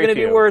games Very are going to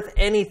be few. worth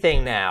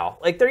anything now.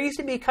 Like, there used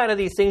to be kind of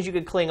these things you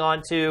could cling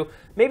on to.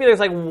 Maybe there's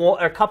like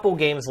a couple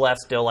games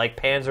left still, like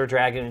Panzer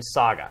Dragoon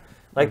Saga.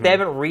 Like, they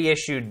haven't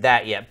reissued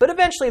that yet. But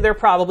eventually they're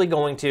probably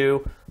going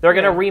to. They're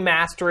going to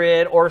remaster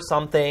it or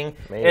something.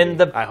 Maybe.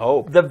 And I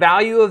hope. the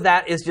value of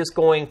that is just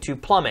going to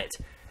plummet.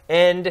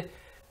 And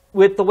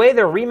with the way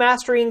they're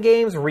remastering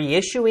games,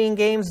 reissuing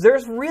games,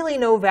 there's really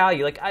no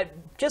value. Like,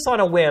 just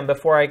on a whim,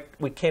 before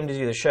we came to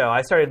do the show,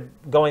 I started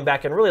going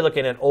back and really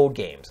looking at old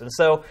games. And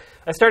so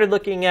I started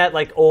looking at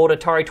like old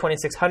Atari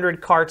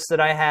 2600 carts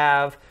that I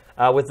have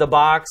with the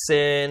box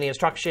and the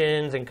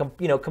instructions and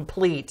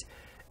complete.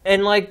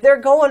 And like they're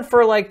going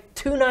for like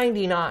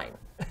 $2.99.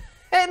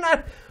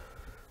 And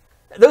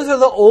those are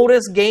the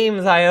oldest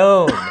games I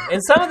own.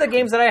 And some of the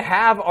games that I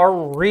have are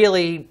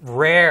really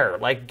rare.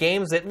 Like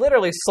games that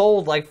literally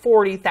sold like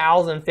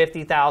 40,000,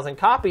 50,000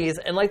 copies,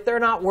 and like they're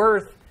not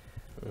worth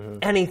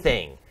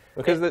anything.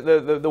 Because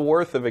the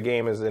worth of a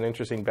game is an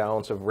interesting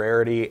balance of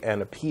rarity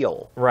and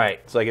appeal. Right.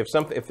 It's like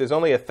if there's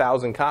only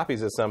 1,000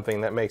 copies of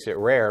something, that makes it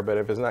rare. But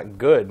if it's not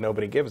good,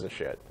 nobody gives a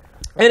shit.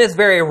 And it's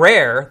very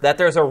rare that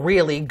there's a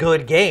really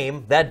good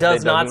game that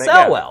does not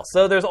sell well.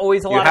 So there's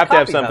always a lot of copies. You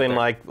have to have something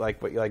like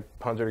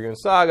Panzer Dragoon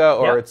Saga,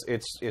 or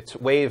it's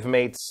Wave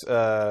Mates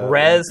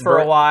Res for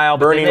a while,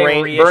 Burning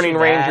Rangers,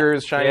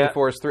 Rangers, Shining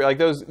Force 3, like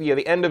those. Yeah,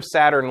 the end of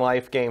Saturn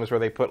Life games where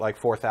they put like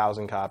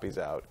 4,000 copies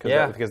out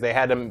because they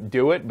had to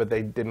do it, but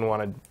they didn't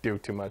want to do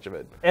too much of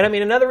it. And I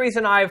mean, another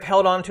reason I've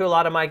held on to a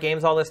lot of my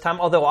games all this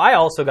time, although I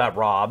also got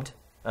robbed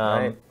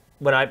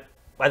when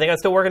I think I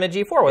was still working at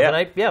G4, wasn't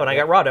I? Yeah, when I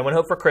got robbed. I went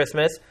home for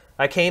Christmas.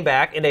 I came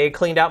back, and they had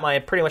cleaned out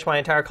pretty much my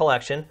entire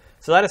collection.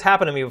 So that has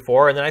happened to me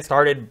before, and then I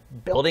started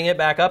building it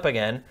back up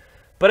again.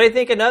 But I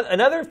think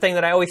another thing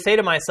that I always say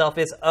to myself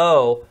is,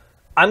 I'm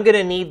going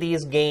to need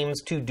these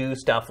games to do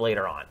stuff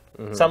later on.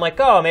 So I'm like,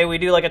 maybe we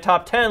do like a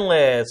top 10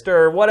 list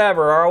or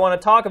whatever, or I want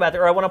to talk about it,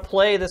 or I want to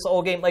play this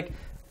old game. Like,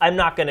 I'm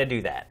not going to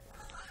do that.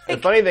 The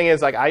funny thing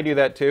is, like, I do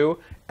that too,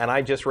 and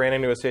I just ran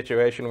into a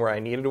situation where I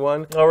needed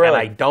one, Oh, really? and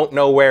I don't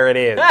know where it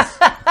is.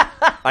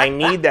 I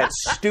need that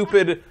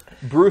stupid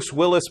Bruce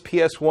Willis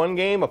PS1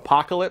 game,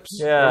 Apocalypse.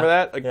 Yeah. Remember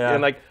that?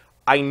 And like,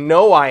 I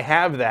know I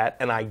have that,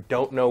 and I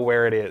don't know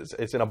where it is.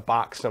 It's in a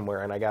box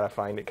somewhere, and I gotta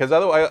find it. Because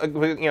otherwise,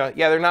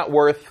 they're not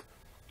worth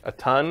a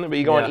ton. But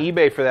you go on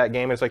eBay for that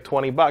game, it's like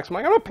 $20. I'm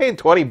like, I'm not paying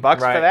 $20 for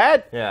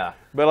that. Yeah.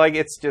 But like,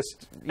 it's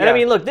just. And I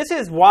mean, look, this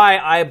is why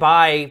I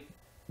buy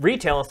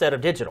retail instead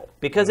of digital,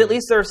 because at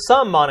least there's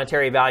some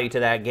monetary value to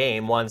that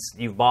game once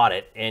you've bought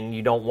it and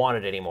you don't want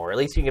it anymore. At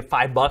least you can get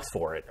 $5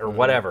 for it or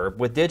whatever.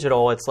 With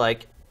digital, it's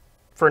like,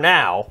 for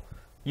now,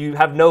 you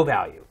have no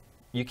value.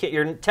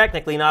 You're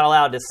technically not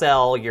allowed to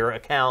sell your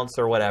accounts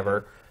or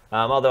whatever,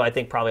 although I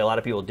think probably a lot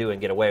of people do and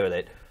get away with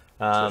it.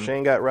 So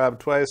Shane got robbed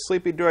twice.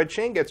 Sleepy Droid,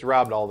 Shane gets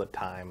robbed all the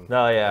time.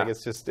 Oh, yeah.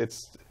 Like,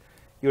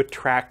 you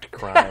attract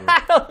crime.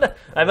 I don't know.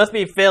 I must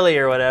be Philly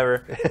or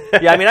whatever.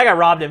 Yeah, I mean, I got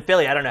robbed in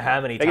Philly. I don't know how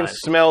many I times. can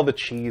smell the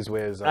cheese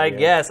whiz. I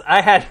guess.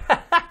 I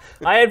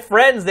had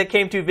friends that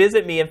came to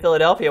visit me in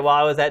Philadelphia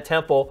while I was at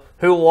Temple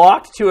who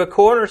walked to a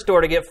corner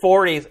store to get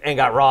 40s and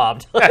got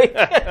robbed. Like,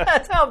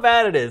 that's how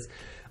bad it is.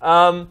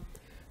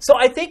 So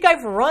I think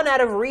I've run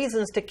out of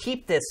reasons to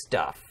keep this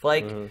stuff.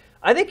 Like,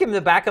 I think in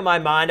the back of my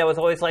mind, I was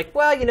always like,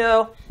 well,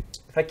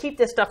 if I keep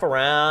this stuff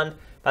around,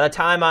 by the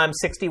time I'm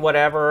 60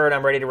 whatever and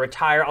I'm ready to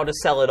retire, I'll just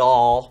sell it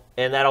all,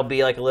 and that'll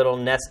be like a little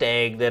nest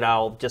egg that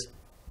I'll just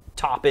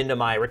top into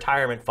my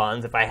retirement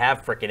funds if I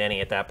have frickin' any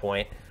at that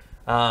point.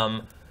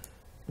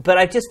 But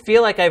I just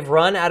feel like I've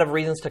run out of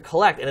reasons to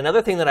collect. And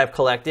another thing that I've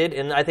collected,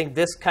 and I think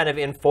this kind of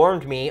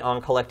informed me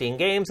on collecting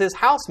games, is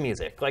house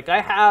music. Like, I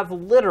have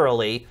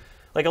literally,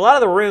 like, a lot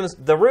of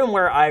the room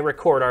where I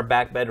record, our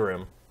back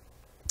bedroom,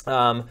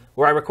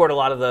 where I record a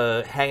lot of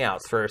the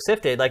hangouts for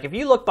Sifted, like, if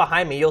you look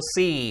behind me, you'll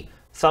see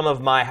some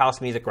of my house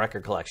music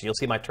record collection. You'll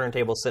see my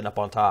turntable sitting up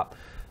on top.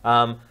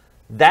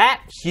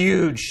 That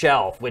huge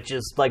shelf, which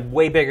is like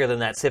way bigger than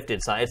that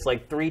Sifted sign, it's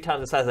like 3 times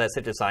the size of that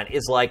Sifted sign,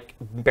 is like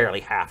barely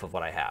half of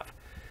what I have.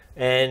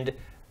 And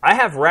I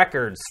have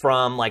records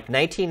from like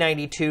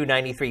 1992,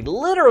 93,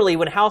 literally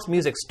when house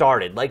music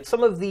started. Like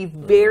some of the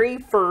very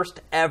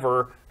first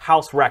ever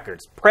house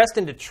records. Pressed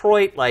in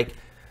Detroit, like,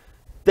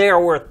 they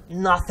are worth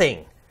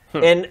nothing.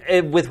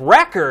 And with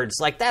records,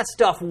 like, that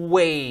stuff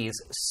weighs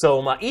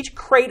so much. Each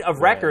crate of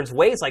records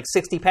weighs like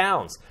 60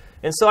 pounds.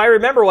 And so I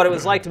remember what it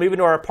was like to move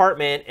into our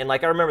apartment, and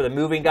like I remember the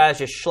moving guys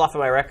just schluffing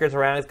my records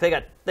around.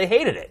 They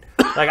hated it.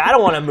 Like, I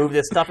don't want to move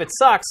this stuff. It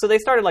sucks. So they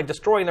started like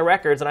destroying the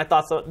records, and I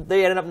thought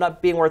they ended up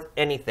not being worth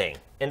anything.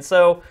 And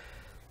so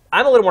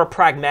I'm a little more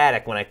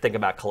pragmatic when I think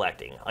about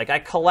collecting. Like, I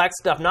collect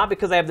stuff not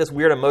because I have this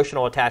weird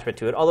emotional attachment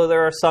to it, although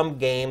there are some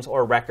games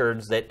or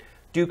records that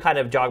do kind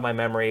of jog my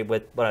memory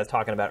with what I was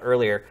talking about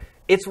earlier.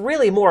 It's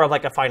really more of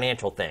like a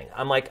financial thing.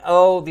 I'm like, these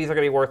are going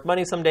to be worth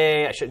money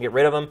someday. I shouldn't get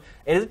rid of them.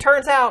 And as it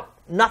turns out,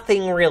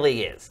 nothing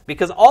really is.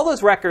 Because all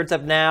those records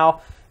have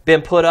now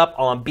been put up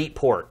on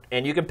Beatport,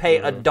 and you can pay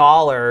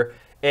 $1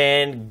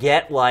 and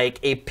get like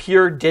a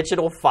pure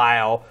digital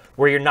file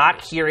where you're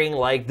not hearing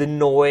like the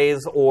noise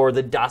or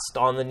the dust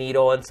on the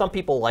needle. And some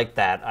people like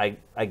that.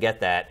 I get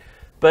that.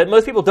 But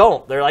most people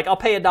don't. They're like, I'll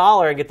pay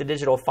 $1 and get the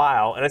digital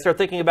file. And I start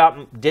thinking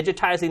about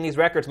digitizing these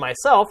records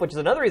myself, which is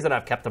another reason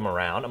I've kept them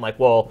around. I'm like,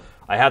 well,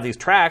 I have these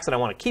tracks and I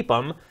want to keep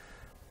them.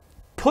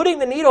 Putting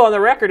the needle on the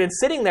record and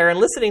sitting there and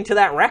listening to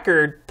that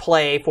record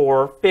play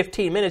for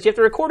 15 minutes, you have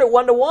to record it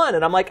 1-to-1.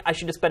 And I'm like, I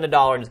should just spend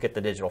 $1 and just get the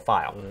digital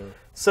file.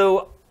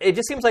 So it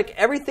just seems like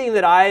everything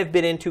that I've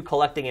been into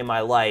collecting in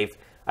my life,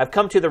 I've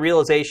come to the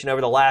realization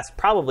over the last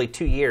probably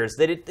 2 years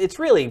that it's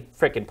really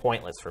freaking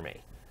pointless for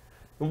me.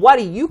 Why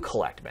do you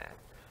collect, Matt?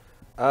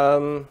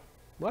 Well,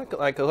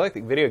 I collect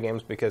video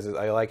games because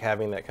I like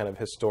having that kind of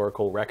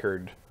historical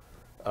record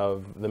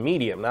of the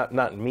medium,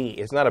 not me.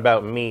 It's not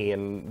about me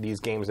and these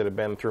games that have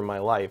been through my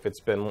life.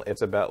 It's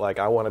about like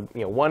I want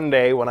to, one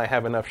day when I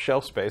have enough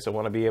shelf space, I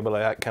want to be able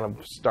to kind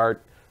of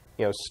start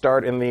in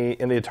the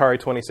Atari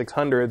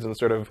 2600s and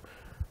sort of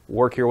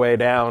work your way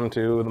down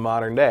to the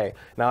modern day.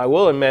 Now, I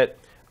will admit,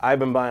 I've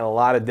been buying a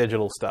lot of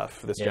digital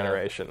stuff this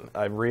generation.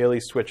 I've really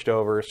switched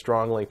over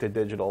strongly to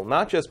digital,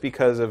 not just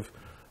because of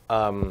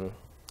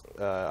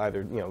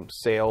either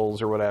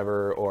sales or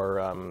whatever,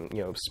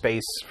 or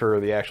space for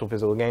the actual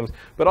physical games,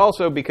 but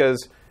also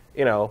because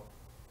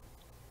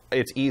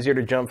it's easier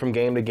to jump from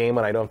game to game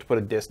when I don't have to put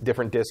a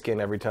different disc in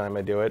every time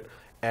I do it.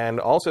 And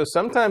also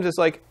sometimes it's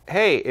like,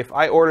 hey, if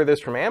I order this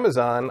from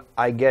Amazon,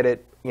 I get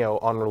it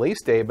on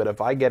release day, but if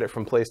I get it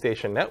from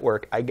PlayStation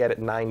Network, I get it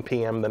 9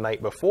 p.m. the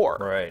night before.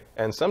 Right.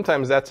 And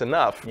sometimes that's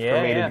enough for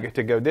me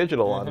to go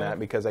digital on that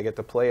because I get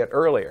to play it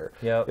earlier,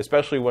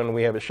 especially when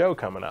we have a show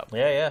coming up.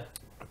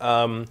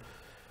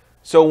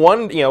 So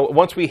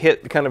once we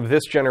hit kind of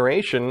this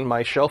generation,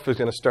 my shelf is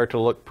going to start to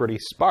look pretty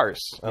sparse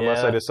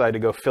unless I decide to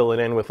go fill it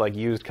in with like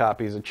used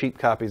copies and cheap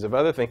copies of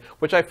other things,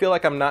 which I feel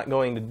like I'm not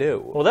going to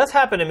do. Well, that's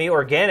happened to me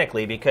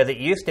organically because it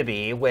used to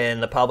be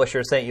when the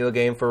publisher sent you a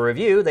game for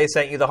review, they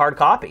sent you the hard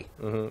copy.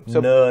 So,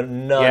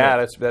 no.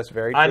 Yeah, that's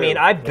very true. I mean,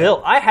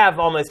 I have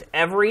almost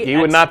every...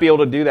 You would not be able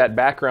to do that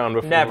background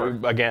before, never.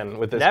 Again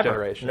with this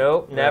generation.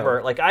 No,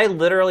 never. Like, I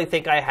literally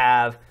think I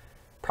have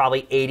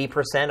probably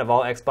 80% of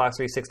all Xbox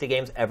 360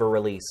 games ever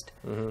released.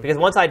 Because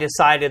once I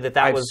decided that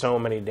I was... have so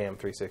many damn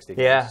 360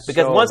 games. Yeah,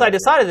 because once I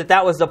decided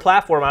that was the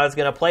platform I was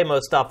going to play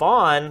most stuff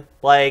on,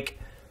 like...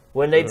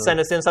 When they'd send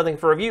us in something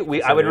for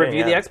review, I would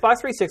review the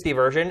Xbox 360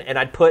 version, and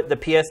I'd put the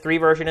PS3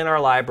 version in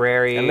our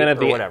library, and then at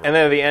whatever. And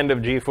then at the end of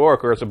G4, of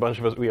course, a bunch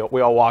of us we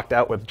all walked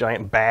out with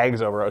giant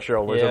bags over our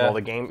shoulders of all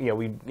the game.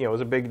 It was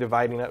a big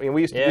dividing up. I mean,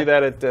 we used to do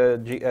that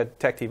at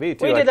Tech TV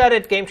too. We did that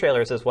at Game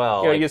Trailers as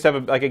well. You just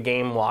have a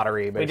game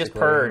lottery. Basically. We just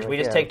purge. We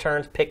just take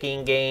turns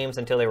picking games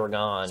until they were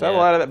gone. So I have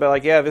a lot of that,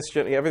 but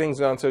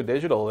everything's gone so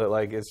digital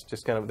that it's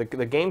just kind of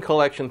the game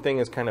collection thing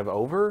is kind of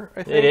over.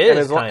 I think it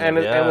is, and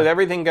with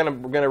everything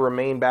going to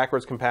remain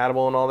backwards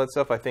compatible and all that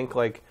stuff, I think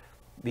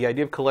the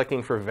idea of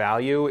collecting for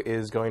value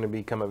is going to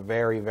become a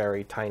very,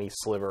 very tiny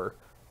sliver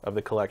of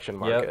the collection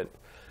market.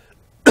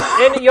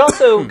 And you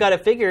also got to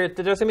figure that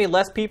there's going to be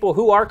less people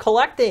who are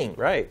collecting.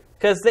 Right.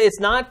 Because it's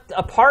not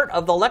a part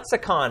of the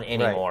lexicon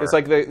anymore. Right. It's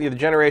like the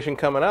generation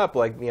coming up,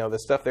 the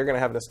stuff they're going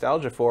to have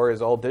nostalgia for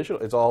is all digital.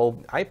 It's all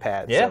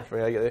iPads. Yeah.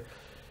 Stuff.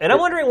 And I'm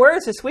wondering, where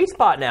is the sweet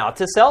spot now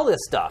to sell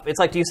this stuff? It's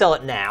like, do you sell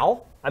it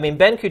now? I mean,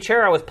 Ben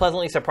Kuchera was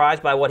pleasantly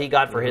surprised by what he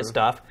got for his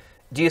stuff.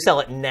 Do you sell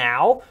it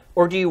now,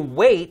 or do you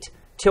wait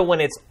till when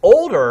it's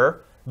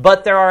older,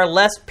 but there are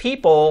less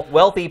people,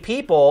 wealthy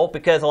people,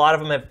 because a lot of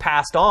them have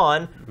passed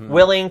on,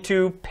 willing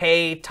to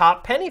pay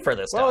top penny for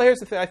this stuff? Well, here's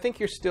the thing. I think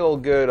you're still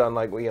good on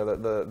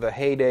the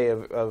heyday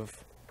of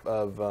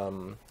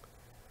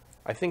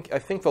I think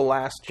the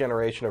last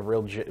generation of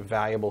real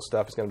valuable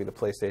stuff is going to be the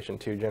PlayStation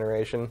 2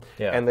 generation.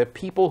 Yeah. And the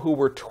people who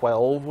were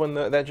 12 when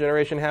that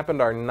generation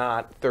happened are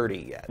not 30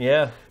 yet.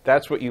 Yeah.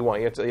 That's what you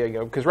want.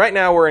 Because right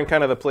now we're in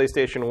kind of the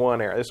PlayStation 1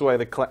 era. This is why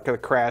the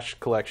Crash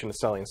collection is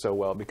selling so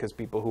well, because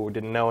people who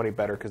didn't know any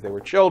better because they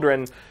were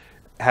children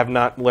have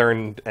not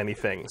learned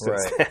anything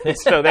since then.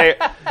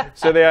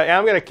 So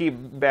I'm going to keep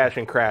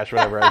bashing Crash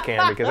whenever I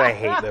can because I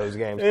hate those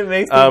games. It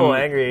makes people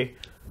angry.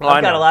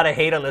 I've got a lot of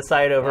hate on the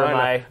site over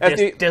my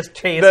distaste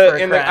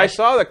for Crash. I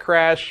saw the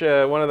Crash,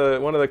 one of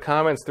the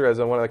comments threads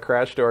on one of the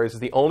Crash stories is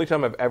the only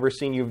time I've ever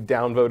seen you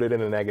downvoted in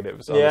the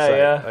negatives on the site.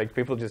 Yeah. Like,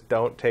 people just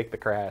don't take the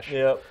Crash.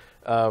 Yep.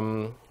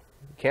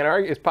 Can't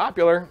argue. It's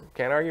popular.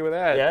 Can't argue with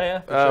that.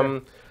 Yeah, for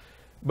sure.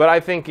 But I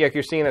think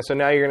you're seeing it. So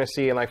now you're going to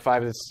see in like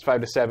 5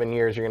 to 7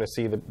 years, you're going to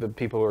see the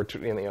people who are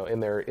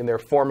in their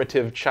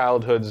formative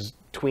childhoods,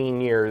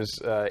 tween years,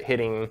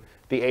 hitting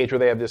the age where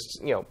they have this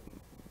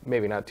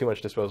maybe not too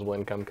much disposable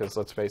income, because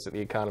let's face it, the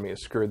economy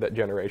has screwed that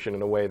generation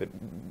in a way that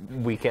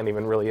we can't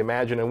even really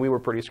imagine, and we were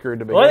pretty screwed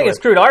to begin with. Well, I think it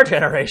screwed our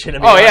generation.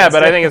 But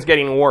I think it's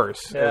getting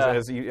worse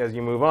as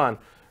you move on.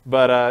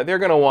 But they're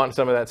going to want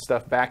some of that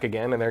stuff back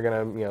again, and they're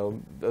going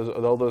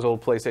to, all those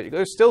old PlayStation.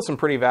 There's still some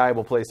pretty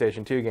valuable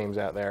PlayStation 2 games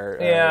out there.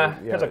 Yeah,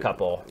 there's a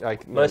couple.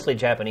 Like mostly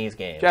Japanese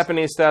games.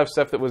 Japanese stuff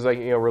that was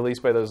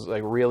released by those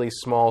really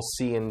small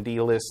C&D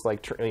list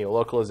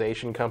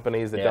localization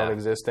companies that don't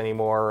exist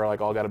anymore,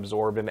 or all got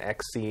absorbed in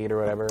Xseed or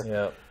whatever.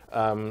 Yeah.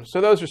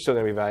 So those are still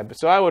going to be valuable.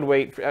 So I would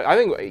wait. I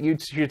think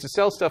you'd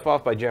sell stuff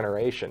off by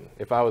generation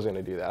if I was going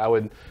to do that. I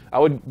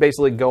would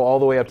basically go all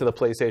the way up to the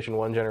PlayStation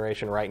 1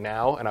 generation right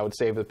now, and I would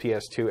save the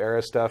PS2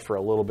 era stuff for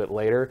a little bit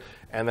later.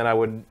 And then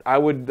I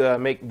would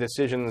make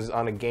decisions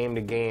on a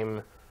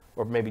game-to-game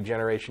or maybe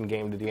generation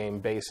game-to-game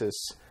basis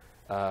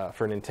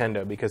for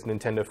Nintendo, because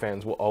Nintendo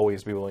fans will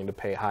always be willing to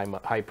pay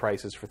high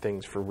prices for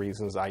things for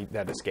reasons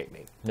that escape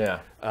me. Yeah.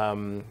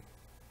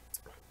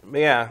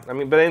 Yeah,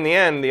 but in the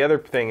end, the other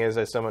thing is,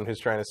 as someone who's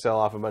trying to sell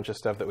off a bunch of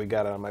stuff that we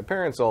got out of my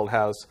parents' old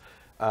house,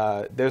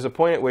 there's a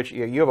point at which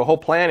you have a whole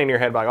plan in your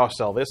head, like,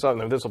 sell this,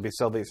 and this will be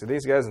sell these to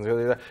these guys, and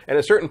at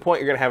a certain point,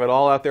 you're going to have it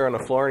all out there on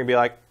the floor, and be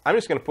like, I'm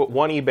just going to put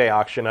one eBay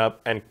auction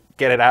up and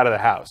get it out of the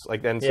house. So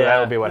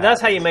that'll be what happens.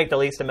 That's how you make the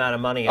least amount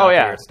of money off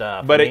your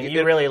stuff. But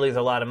you really lose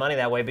a lot of money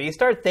that way. But you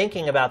start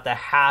thinking about the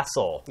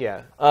hassle.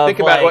 Yeah. Think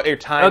about what your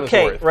time is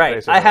worth. Okay, right.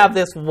 Basically. I have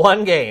this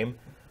one game.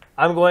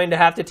 I'm going to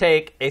have to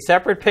take a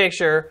separate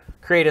picture,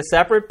 create a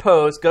separate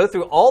post, go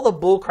through all the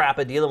bullcrap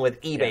of dealing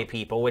with eBay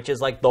people, which is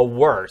the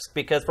worst,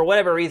 because for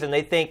whatever reason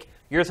they think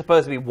you're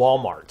supposed to be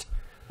Walmart.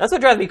 That's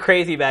what drives me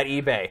crazy about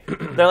eBay.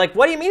 They're like,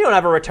 what do you mean you don't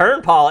have a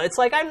return policy? It's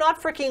like, I'm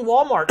not freaking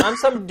Walmart. I'm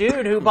some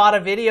dude who bought a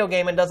video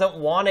game and doesn't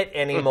want it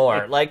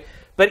anymore.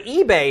 But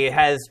eBay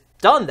has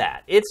done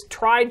that. It's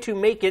tried to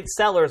make its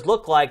sellers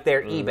look like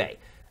they're eBay.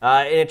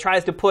 And it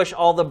tries to push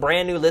all the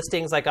brand new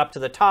listings up to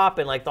the top,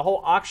 and the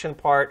whole auction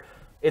part.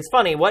 It's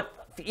funny, what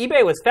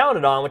eBay was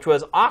founded on, which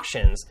was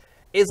auctions,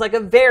 is a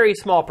very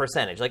small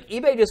percentage.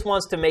 eBay just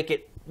wants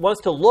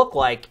to look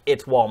like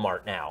it's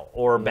Walmart now,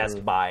 or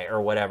Best Buy, or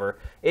whatever.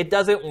 It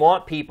doesn't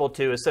want people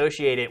to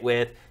associate it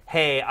with,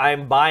 hey,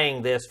 I'm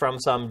buying this from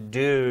some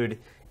dude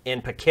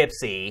in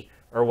Poughkeepsie,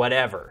 or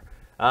whatever.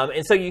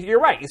 And so you're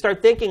right. You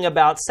start thinking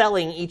about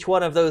selling each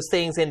one of those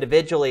things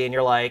individually, and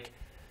you're like,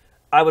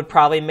 I would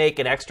probably make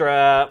an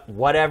extra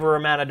whatever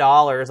amount of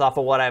dollars off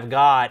of what I've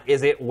got.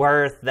 Is it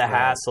worth the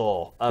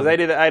hassle? Because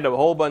I had a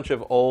whole bunch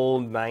of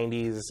old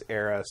 '90s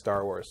era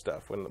Star Wars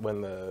stuff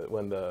when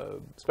the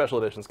special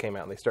editions came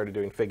out, and they started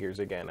doing figures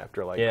again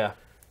after a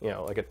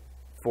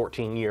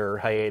 14-year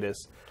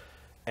hiatus.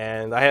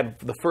 And I had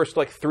the first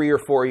 3 or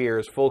 4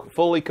 years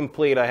fully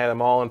complete. I had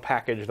them all in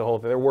package, the whole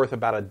thing. They're worth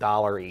about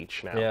 $1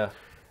 each now. Yeah.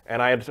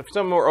 And I had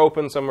some more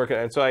open, some more...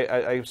 And so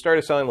I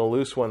started selling the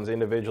loose ones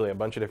individually, a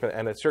bunch of different...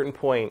 And at a certain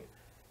point,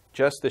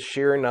 just the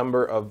sheer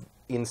number of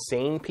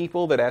insane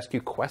people that ask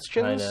you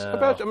questions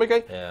about...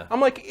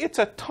 I'm like, it's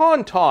a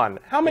tauntaun.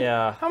 How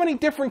many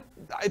different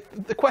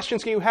the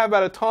questions can you have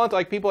about a taunt?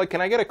 People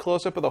can I get a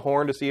close-up of the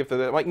horn to see if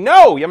the... I'm like,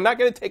 no, I'm not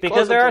going to take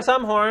because there are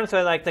some horns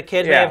where the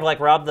kid may have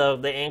rubbed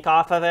the ink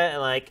off of it,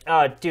 and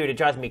oh, dude, it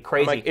drives me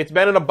crazy. It's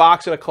been in a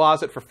box in a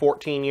closet for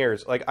 14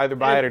 years. Either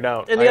buy it or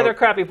don't. And the other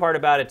crappy part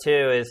about it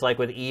too is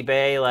with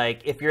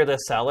eBay, if you're the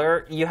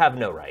seller, you have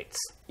no rights.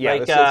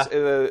 Yeah,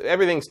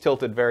 everything's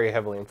tilted very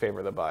heavily in favor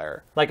of the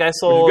buyer. I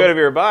sold... Which is good if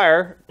you're a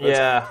buyer.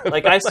 Yeah.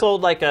 I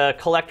sold a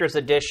collector's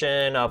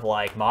edition of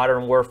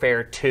Modern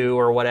Warfare 2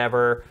 or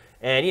whatever.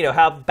 And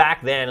how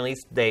back then, at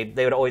least they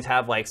would always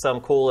have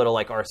some cool little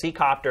RC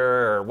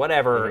copter or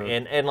whatever.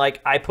 Mm-hmm. And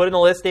I put in the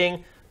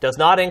listing, does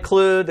not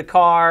include the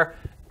car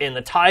in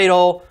the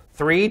title,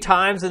 3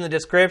 times in the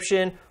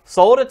description,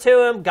 sold it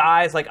to him.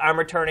 Guys, I'm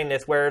returning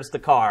this. Where's the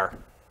car?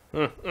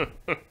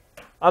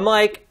 I'm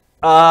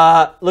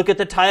look at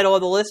the title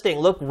of the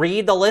listing.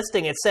 Read the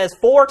listing. It says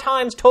 4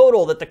 times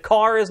total that the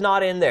car is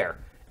not in there.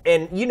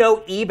 And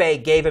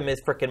eBay gave him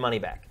his freaking money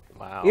back.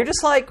 Wow. You're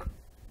just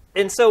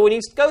and so when you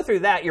go through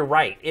that, you're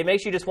right. It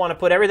makes you just want to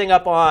put everything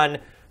up on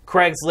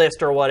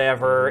Craigslist or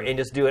whatever and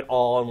just do it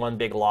all in one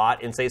big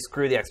lot and say,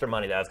 screw the extra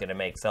money that I was going to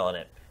make selling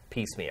it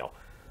piecemeal.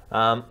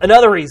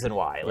 Another reason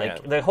why,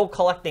 the whole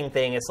collecting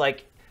thing, it's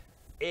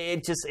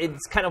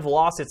it's kind of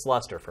lost its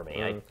luster for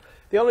me.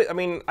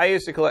 I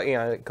used to collect,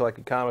 I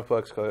collected comic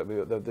books.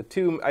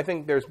 I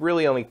think there's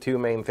really only 2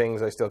 main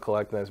things I still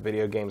collect, and that's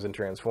video games and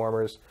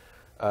Transformers.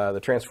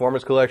 The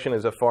Transformers collection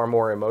is a far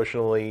more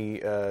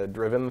emotionally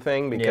driven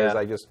thing because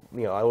I just,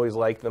 I always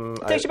like them.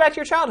 It takes you back to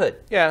your childhood.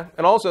 Yeah,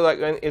 and also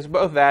it's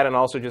both that and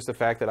also just the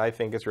fact that I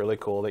think it's really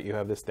cool that you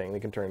have this thing that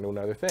can turn into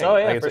another thing. Oh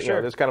yeah, for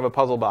sure. There's kind of a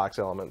puzzle box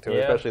element to it,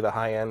 especially the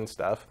high-end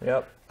stuff.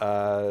 Yep.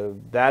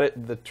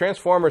 The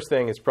Transformers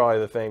thing is probably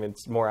the thing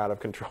that's more out of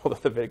control than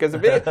the video, because a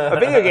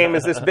video game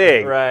is this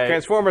big. Right.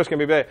 Transformers can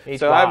be big.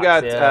 Each so box,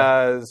 I've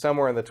got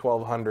somewhere in the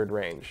 1,200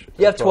 range.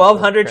 You have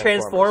 1,200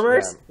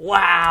 Transformers? Yeah.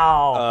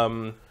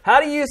 Wow.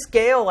 How do you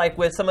scale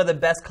with some of the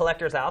best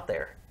collectors out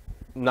there?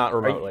 Not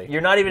remotely.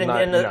 You're not even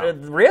in the...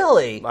 No.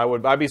 Really?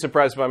 I'd be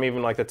surprised if I'm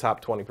even like the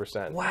top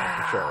 20%.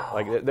 Wow. For sure.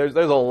 Like there's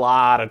a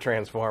lot of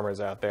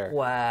Transformers out there.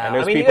 Wow. And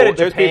there's you people, go to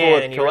there's people Japan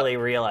with and you really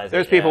realize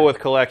there's people with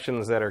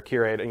collections that are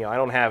curated. I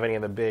don't have any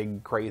of the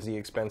big, crazy,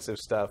 expensive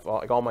stuff.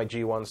 All my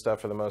G1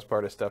 stuff, for the most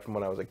part, is stuff from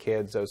when I was a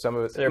kid. So some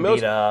of it's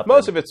beat up.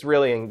 Most of it's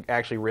really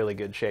actually really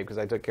good shape because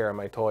I took care of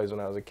my toys when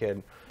I was a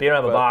kid. But you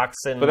don't have a box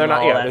and but they're not.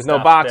 all Yeah, that there's stuff.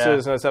 no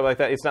boxes and stuff like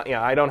that. It's not.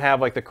 Yeah, I don't have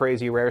like the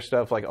crazy rare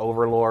stuff like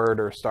Overlord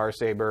or Star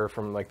Saber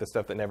from like the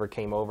stuff that never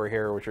came over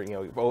here, which are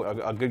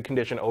a good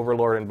condition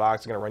Overlord in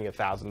box is going to run you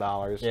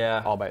 $1,000.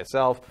 Yeah. All by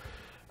itself.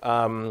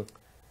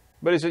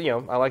 But it's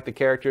I like the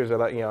characters. I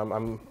like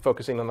I'm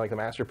focusing on like the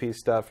masterpiece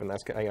stuff, and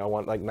that's I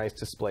want like nice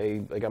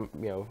display. Like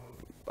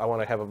I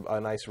want to have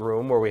a nice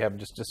room where we have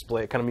just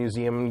display kind of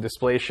museum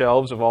display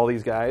shelves of all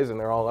these guys, and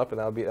they're all up, and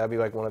that'd be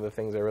like one of the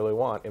things I really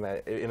want in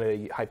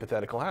a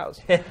hypothetical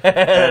house. And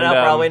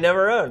I'll probably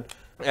never own.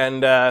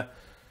 And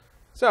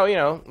so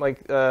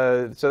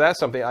so that's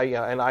something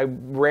and I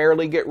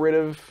rarely get rid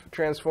of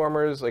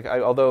Transformers. Like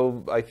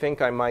although I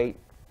think I might.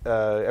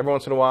 Every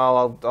once in a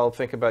while, I'll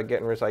think about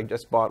getting rid. I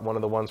just bought one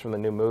of the ones from the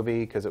new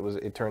movie because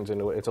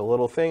it's a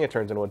little thing. It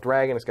turns into a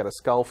dragon. It's got a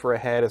skull for a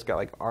head. It's got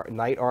like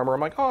knight armor.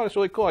 I'm like, oh, that's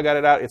really cool. I got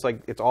it out.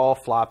 It's all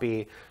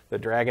floppy. The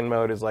dragon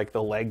mode is like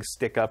the legs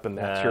stick up and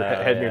that's your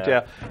head and your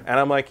tail. And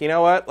I'm like, you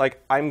know what?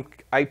 Like I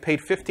paid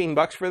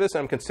 $15 for this.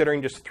 And I'm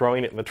considering just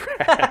throwing it in the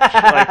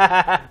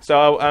trash.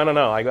 So I don't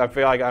know. I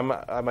feel like I'm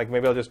like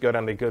maybe I'll just go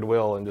down to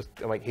Goodwill and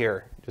I'm like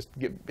here. Just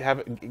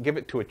give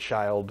it to a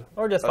child,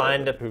 or just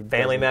find a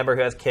family member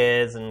who has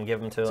kids and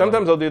give them to them.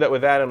 Sometimes I'll do that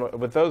with that, and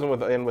with those,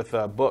 and with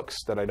books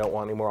that I don't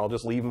want anymore. I'll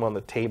just leave them on the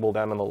table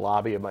down in the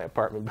lobby of my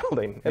apartment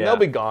building, and they'll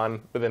be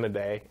gone within a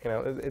day.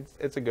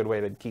 It's a good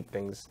way to keep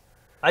things.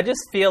 I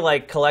just feel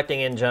like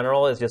collecting in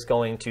general is just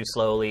going to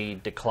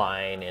slowly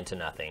decline into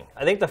nothing.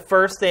 I think the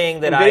first thing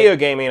that video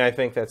gaming, I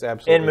think that's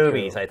absolutely in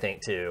movies, true. I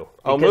think too.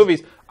 Oh,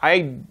 movies!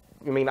 I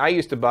mean, I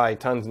used to buy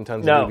tons and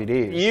tons of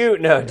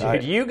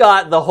DVDs. You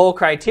got the whole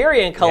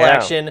Criterion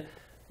collection. Yeah.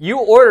 You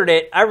ordered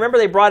it. I remember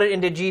they brought it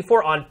into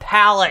G4 on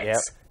pallets. Yep.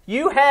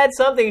 You had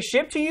something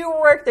shipped to your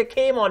work that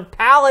came on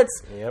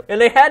pallets, and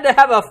they had to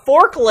have a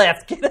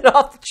forklift get it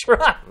off the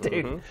truck,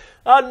 dude. Mm-hmm.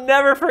 I'll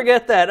never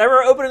forget that. I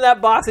remember opening that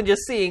box and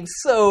just seeing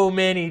so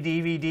many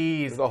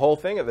DVDs. The whole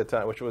thing at the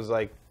time, which was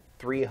like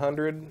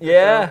 300.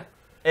 Yeah.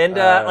 And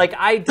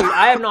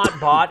I have not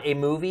bought a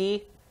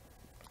movie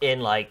in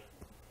like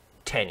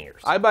 10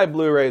 years. I buy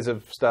Blu-rays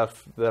of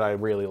stuff that I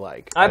really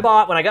like. When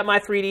I got my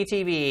 3D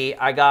TV,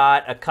 I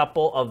got a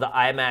couple of the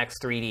IMAX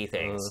 3D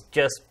things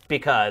just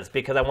because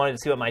I wanted to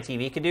see what my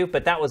TV could do,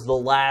 but that was the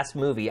last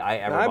movie I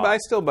ever bought. I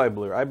still buy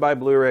Blu-ray. I buy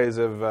Blu-rays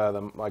of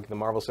the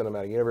Marvel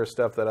Cinematic Universe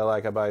stuff that I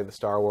like. I buy the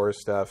Star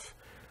Wars stuff.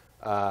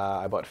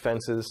 I bought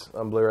Fences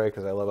on Blu-ray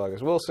because I love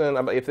August Wilson.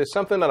 If there's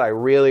something that I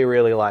really,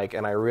 really like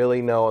and I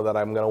really know that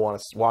I'm going to want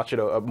to watch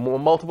it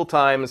multiple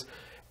times,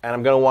 and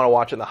I'm going to want to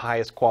watch it in the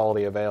highest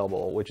quality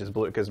available, which is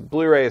because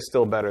Blu-ray is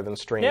still better than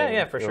streaming.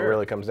 Yeah, for sure. It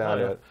really comes down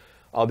to it.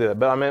 I'll do that.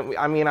 But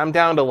I mean, I'm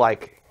down to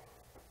like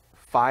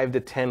 5 to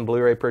 10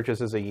 Blu-ray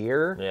purchases a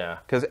year. Yeah.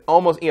 Because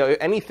almost,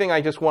 anything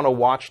I just want to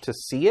watch to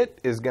see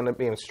it is going to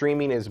be,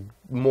 streaming is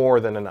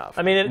more than enough.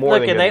 I mean,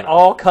 they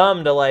all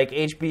come to like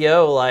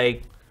HBO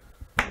like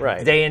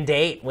day and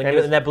date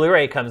when that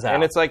Blu-ray comes out.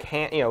 And it's like,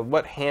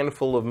 what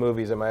handful of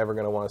movies am I ever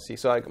going to want to see?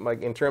 So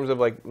like in terms of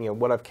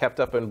what I've kept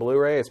up in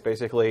Blu-ray, it's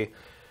basically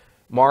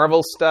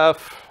Marvel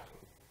stuff,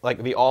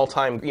 like the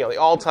all-time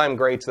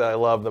greats that I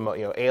love,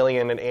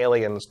 Alien and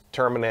Aliens,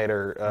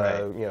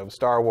 Terminator,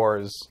 Star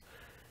Wars,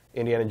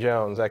 Indiana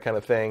Jones, that kind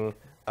of thing.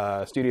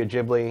 Studio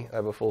Ghibli, I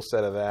have a full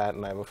set of that,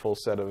 and I have a full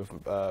set of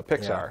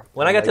Pixar. Yeah.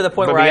 When I got to the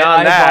point where I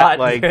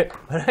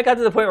got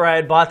to the point where I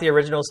had bought the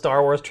original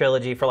Star Wars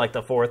trilogy for like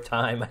the 4th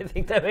time, I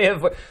think that may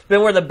have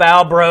been where the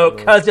bow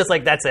broke. I was just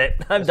like, that's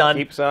it, I'm done.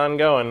 Keeps on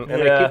going,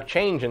 and they keep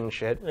changing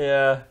shit.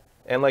 Yeah.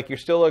 And like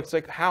it's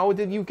like, how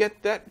did you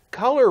get that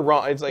color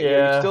wrong? It's like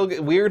you still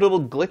get weird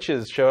little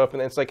glitches show up,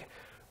 and it's like,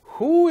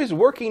 who is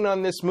working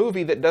on this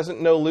movie that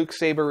doesn't know Luke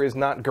Saber is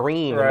not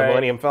green in the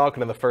Millennium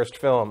Falcon in the first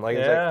film? Like,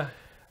 it's like,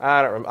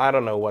 I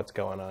don't know what's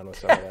going on with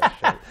some of that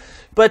shit.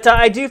 But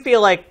I do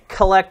feel like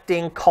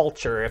collecting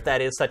culture, if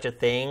that is such a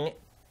thing,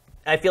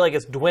 I feel like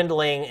it's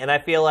dwindling, and I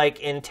feel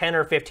like in 10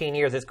 or 15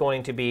 years it's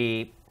going to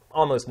be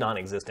almost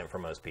non-existent for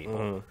most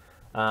people.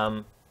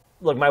 Mm-hmm.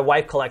 Look, my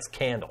wife collects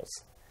candles.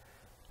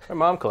 My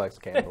mom collects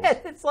candles.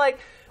 It's like,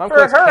 Mom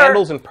collects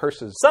candles and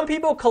purses. Some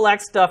people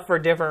collect stuff for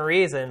different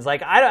reasons.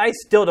 Like, I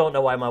still don't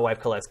know why my wife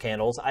collects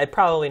candles. I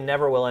probably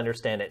never will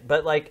understand it.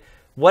 But, like,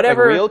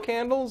 whatever. Like real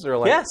candles?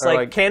 Yes,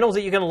 like candles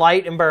that you can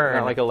light and burn.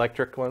 Not like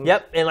electric ones?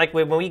 Yep. And, like,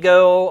 when we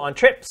go on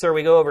trips or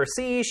we go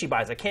overseas, she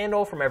buys a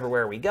candle from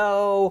everywhere we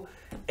go.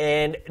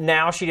 And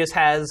now she just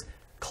has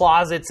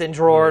closets and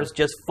drawers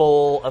just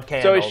full of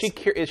candles.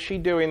 So is she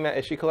doing that?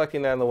 Is she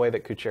collecting that in the way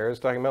that Kuchera is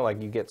talking about?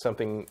 Like you get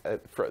something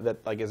that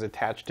like is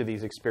attached to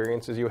these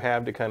experiences you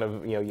have to kind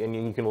of and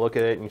you can look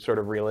at it and you sort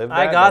of relive that.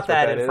 I got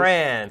that in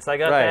France. I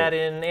got that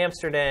in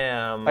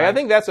Amsterdam. Like, I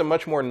think that's a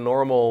much more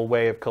normal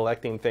way of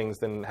collecting things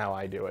than how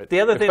I do it.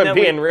 The other thing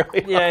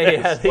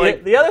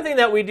the other thing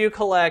that we do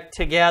collect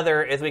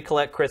together is we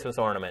collect Christmas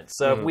ornaments.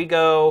 So if we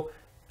go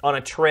on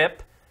a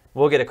trip,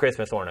 we'll get a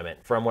Christmas ornament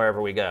from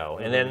wherever we go.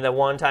 And then the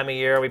one time a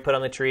year we put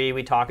on the tree,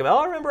 we talk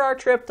about, remember our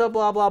trip to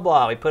blah, blah,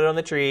 blah. We put it on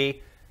the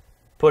tree,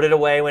 put it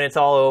away when it's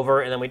all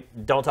over, and then we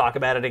don't talk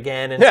about it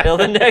again until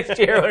the next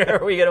year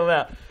whenever we get them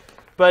out.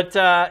 But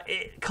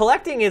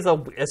collecting is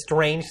a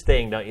strange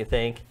thing, don't you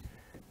think?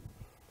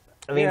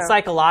 I mean,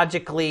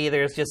 psychologically,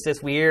 there's just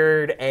this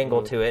weird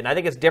angle to it. And I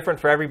think it's different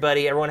for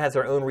everybody. Everyone has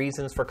their own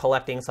reasons for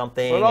collecting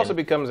something. Well, it also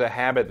becomes a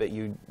habit that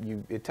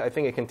I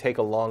think it can take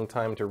a long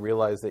time to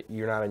realize that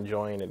you're not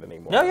enjoying it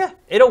anymore. No, yeah.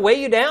 It'll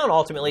weigh you down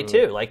ultimately,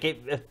 too. Like,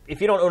 if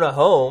you don't own a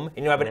home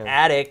and you have an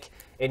attic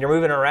and you're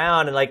moving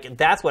around, and, like,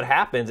 that's what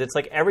happens. It's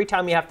like every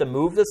time you have to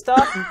move the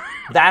stuff,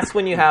 that's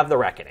when you have the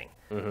reckoning.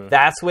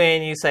 That's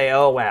when you say,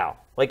 oh, wow.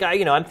 Like,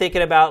 I'm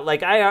thinking about,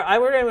 like,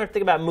 we're going to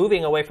think about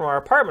moving away from our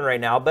apartment right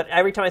now, but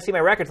every time I see my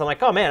records, I'm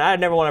like, oh, man, I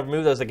never want to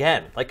remove those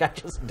again. Like, I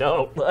just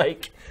don't.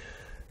 Like,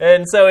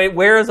 and so it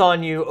wears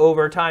on you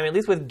over time. At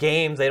least with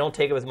games, they don't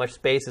take up as much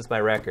space as my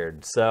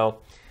records. So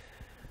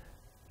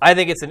I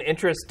think it's an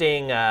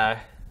interesting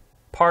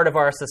part of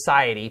our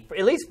society,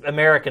 at least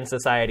American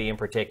society in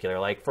particular.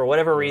 Like, for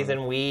whatever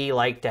reason, we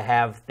like to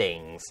have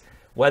things.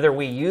 Whether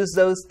we use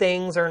those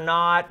things or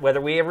not,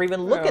 whether we ever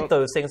even look at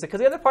those things.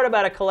 Because the other part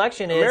about a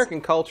collection is...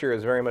 American culture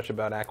is very much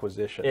about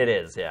acquisition. It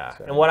is, yeah.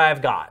 So. And what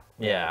I've got,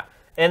 yeah.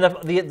 And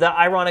the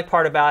ironic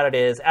part about it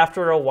is,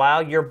 after a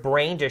while, your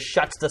brain just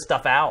shuts the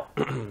stuff out.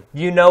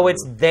 You know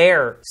it's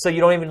there, so you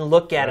don't even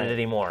look at it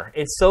anymore.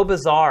 It's so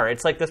bizarre.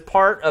 It's like this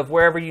part of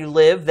wherever you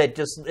live that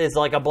just is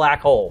like a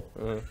black hole.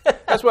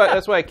 That's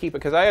why I keep it,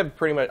 because I have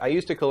pretty much... I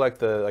used to collect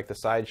the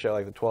sideshow,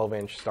 like the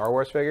 12-inch Star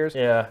Wars figures.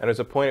 Yeah. And there's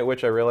a point at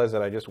which I realized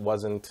that I just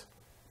wasn't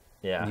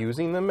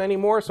using them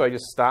anymore, so I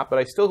just stopped. But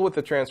I still with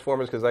the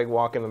Transformers, because I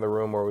walk into the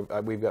room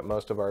where we've got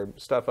most of our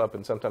stuff up,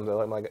 and sometimes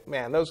I'm like,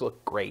 man, those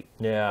look great.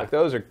 Yeah. Like,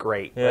 those are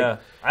great. Yeah. Like,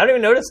 I don't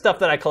even notice stuff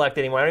that I collect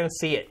anymore. I don't even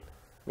see it.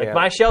 Like,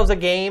 my shelves of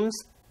games...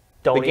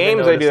 The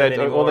games I do that.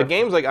 Well, the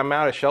games, like, I'm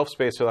out of shelf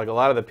space, so like a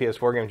lot of the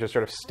PS4 games just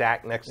sort of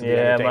stack next to the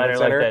entertainment center. Yeah,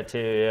 mine are like that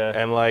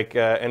too.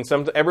 Yeah.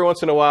 And every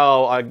once in a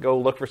while, I go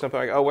look for something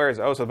like, oh, where is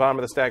it? Oh, it's at the bottom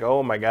of the stack.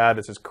 Oh my God,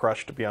 this is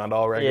crushed beyond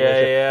all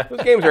recognition. Yeah.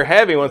 Those games are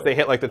heavy once they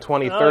hit like the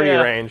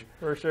 20-30 range.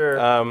 For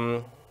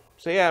sure.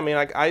 So yeah, I mean,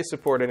 like, I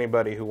support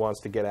anybody who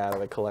wants to get out of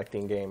the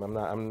collecting game.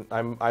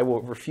 I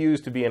will refuse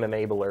to be an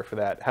enabler for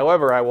that.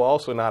 However, I will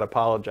also not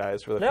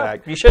apologize for the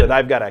fact that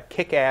I've got a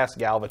kick-ass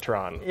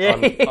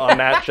Galvatron on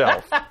that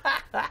shelf.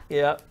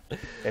 Yep.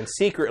 And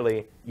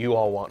secretly, you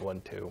all want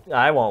one too.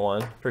 I want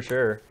one, for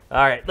sure.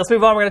 All right, let's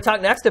move on. We're going to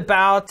talk next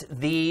about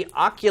the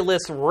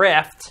Oculus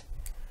Rift.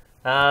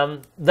 The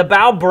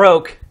bow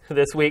broke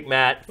this week,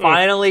 Matt.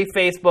 Finally,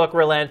 Facebook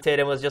relented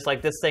and was just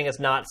like, this thing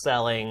is not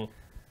selling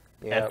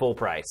at full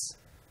price.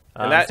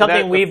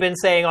 Something we've been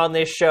saying on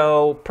this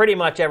show pretty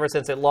much ever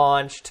since it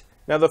launched.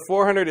 Now, the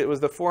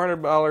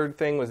 $400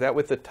 thing, was that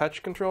with the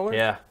touch controller?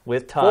 Yeah,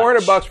 with touch.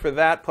 $400 for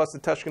that, plus the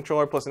touch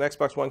controller, plus an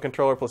Xbox One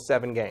controller, plus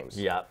 7 games.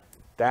 Yep.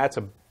 That's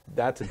a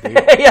deal.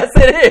 Yes,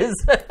 it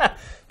is.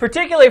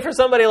 Particularly for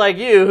somebody like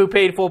you who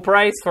paid full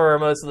price for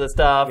most of the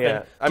stuff.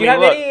 Yeah. Do you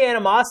have any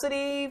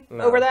animosity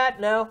over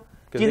that? No?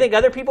 Do you think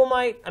other people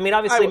might? I mean,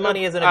 obviously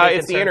money isn't a big concern.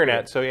 It's the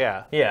internet, so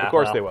yeah. Yeah. Of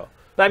course they will.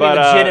 But I mean,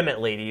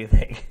 legitimately, do you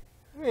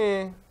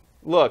think?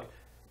 Look,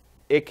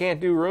 it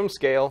can't do room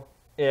scale.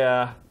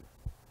 Yeah.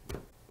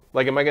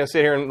 Like, am I going to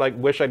sit here and like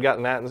wish I'd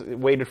gotten that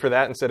and waited for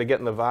that instead of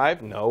getting the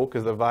Vive? No,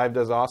 because the Vive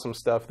does awesome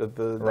stuff that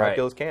the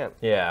Oculus can't.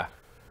 Yeah.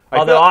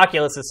 Although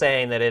Oculus is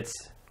saying that it's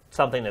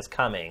something that's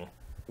coming.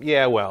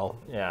 Yeah, well.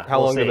 Yeah. How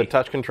long did the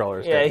touch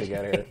controllers take to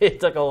get here? It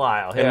took a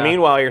while. And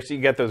meanwhile, you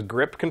get those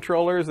grip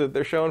controllers that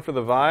they're showing for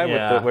the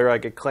Vive, where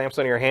like it clamps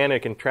on your hand and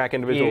it can track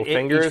individual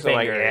fingers. I'm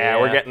like,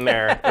 we're getting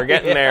there. We're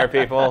getting there,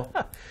 people.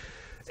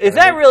 Is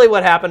that really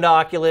what happened to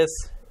Oculus?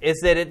 Is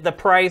that the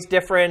price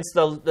difference,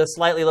 the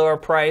slightly lower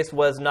price,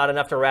 was not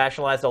enough to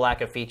rationalize the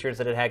lack of features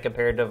that it had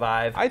compared to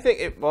Vive? I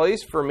think, well, at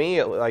least for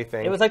me, I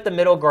think. It was like the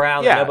middle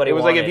ground that nobody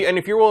wanted. Like,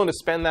 if you're willing to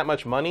spend that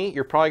much money,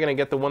 you're probably going to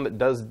get the one that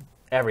does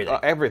everything.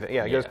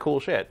 Yeah, it does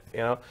cool shit, you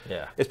know?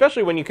 Yeah.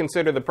 Especially when you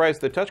consider the price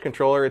of the touch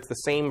controller, it's the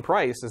same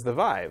price as the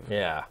Vive.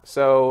 Yeah.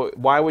 So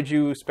why would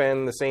you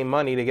spend the same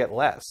money to get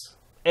less?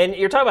 And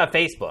you're talking about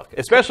Facebook,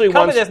 especially a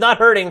company that's not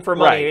hurting for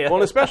money. Right.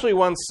 Well, especially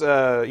once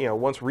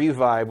once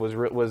Revive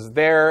was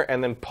there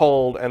and then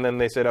pulled, and then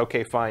they said,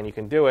 okay, fine, you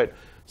can do it.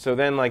 So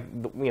then, like,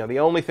 the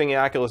only thing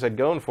Oculus had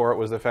going for it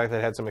was the fact that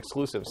it had some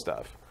exclusive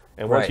stuff.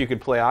 And once you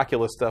could play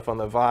Oculus stuff on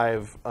the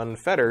Vive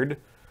unfettered,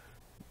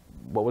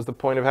 what was the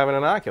point of having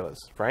an Oculus?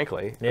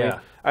 Frankly, yeah.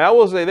 I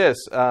will say this: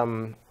 I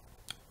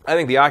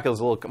think the Oculus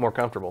is a little more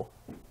comfortable.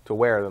 to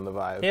wear than the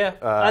Vive. Yeah,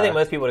 I think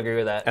most people would agree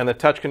with that. And the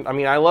touch,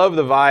 I love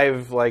the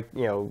Vive,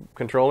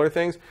 controller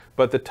things,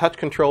 but the touch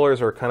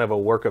controllers are kind of a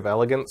work of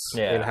elegance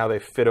in how they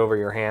fit over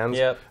your hands.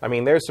 Yep. I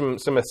mean, there's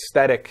some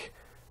aesthetic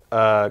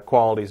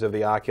qualities of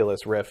the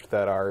Oculus Rift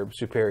that are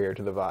superior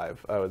to the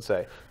Vive, I would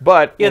say.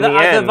 But in the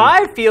end, the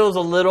Vive feels a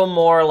little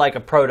more like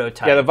a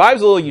prototype. Yeah, the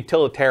Vive's a little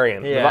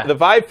utilitarian. Yeah. The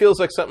Vive feels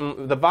like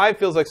something. The Vive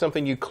feels like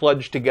something you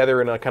kludge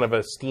together in a kind of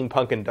a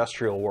steampunk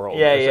industrial world.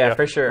 Yeah,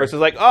 for sure. Versus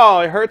like, oh,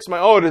 it hurts my.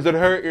 Oh, does it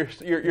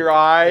hurt your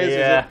eyes?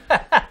 Yeah.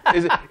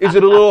 Is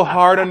it a little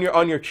hard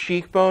on your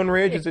cheekbone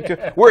ridge? Is it too,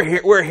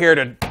 we're here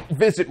to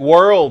visit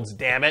worlds.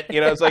 Damn it!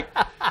 It's like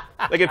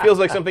it feels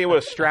like something you would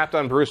have strapped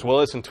on Bruce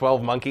Willis in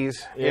 12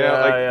 Monkeys.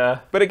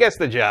 But it gets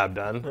the job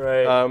done.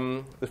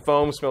 Right. The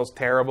foam smells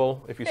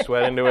terrible if you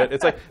sweat into it.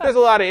 It's like there's a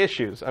lot of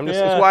issues.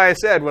 That's why I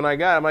said when I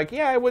got it, I'm like,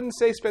 I wouldn't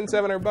say spend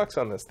 $700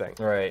 on this thing.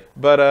 Right.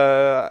 But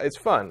it's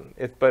fun.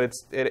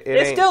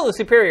 It's still the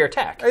superior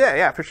tech.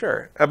 Yeah, for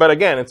sure. But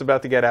again, it's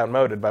about to get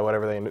outmoded by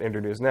whatever they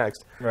introduce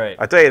next. Right.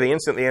 I tell you, the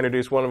instant they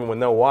introduce one of them with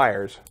no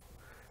wires,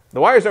 the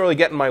wires don't really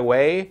get in my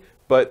way.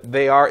 But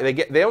they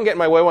don't get in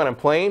my way when I'm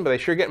playing, but they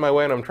sure get in my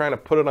way when I'm trying to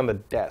put it on the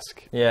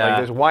desk. Yeah. Like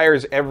there's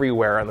wires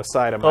everywhere on the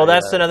side of my Well,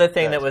 that's another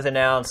thing desk. that was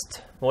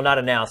announced. Well, not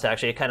announced,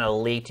 actually. It kind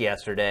of leaked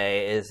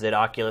yesterday, is that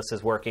Oculus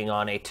is working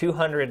on a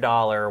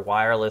 $200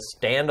 wireless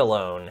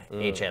standalone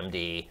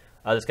HMD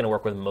that's going to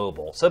work with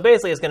mobile. So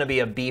basically, it's going to be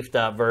a beefed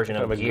up version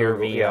of Gear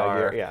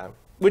VR. Yeah.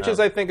 Which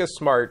is, I think, a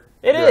smart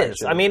It direction.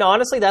 is. I mean,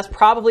 honestly, that's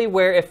probably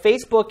where, if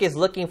Facebook is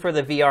looking for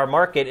the VR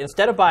market,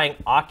 instead of buying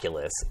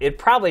Oculus, it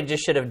probably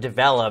just should have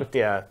developed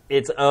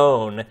its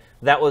own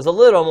that was a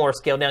little more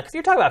scaled down. Because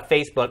you're talking about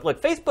Facebook.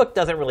 Look, Facebook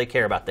doesn't really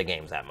care about the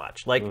games that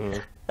much. Like,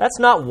 that's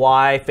not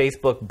why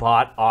Facebook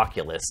bought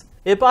Oculus.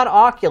 It bought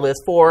Oculus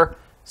for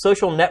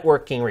social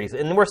networking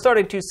reasons. And we're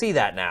starting to see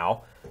that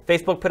now.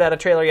 Facebook put out a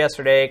trailer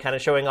yesterday kind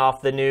of showing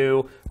off the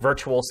new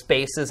virtual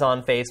spaces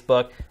on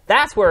Facebook.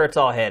 That's where it's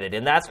all headed,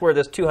 and that's where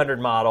this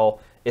 $200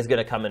 model is going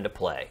to come into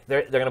play.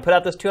 They're going to put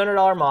out this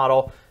 $200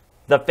 model.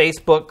 The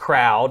Facebook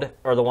crowd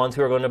are the ones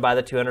who are going to buy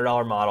the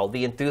 $200 model.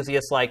 The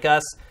enthusiasts like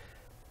us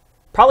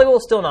probably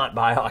will still not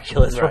buy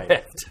Oculus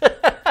Rift.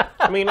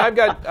 I mean, I've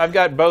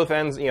got both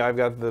ends. I've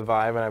got the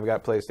Vive and I've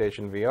got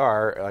PlayStation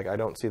VR. Like, I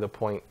don't see the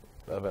point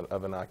of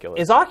an Oculus.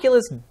 Is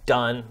Oculus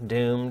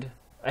doomed?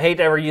 I hate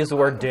to ever use the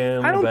word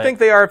doomed. I don't think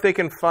they are if they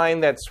can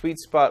find that sweet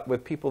spot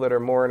with people that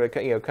are more in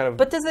a kind of.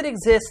 But does it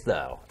exist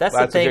though? That's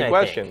the thing. A good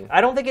question.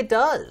 I don't think it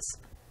does.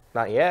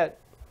 Not yet.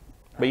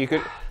 But you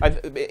could,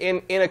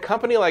 in a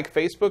company like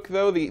Facebook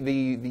though,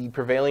 the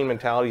prevailing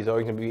mentality is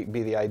always going to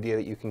be the idea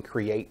that you can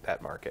create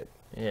that market.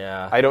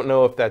 Yeah. I don't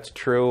know if that's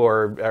true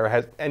or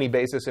has any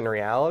basis in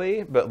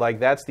reality, but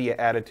that's the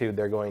attitude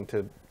they're going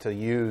to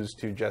use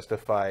to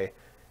justify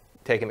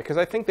taking it. Because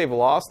I think they've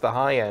lost the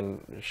high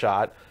end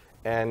shot.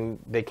 And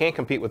they can't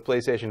compete with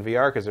PlayStation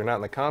VR because they're not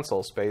in the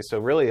console space. So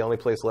really, the only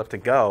place left to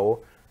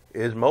go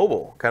is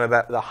mobile. Kind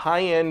of the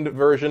high end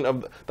version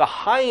of the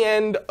high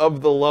end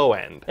of the low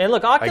end. And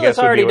look, Oculus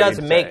already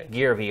does make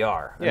Gear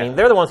VR. I mean,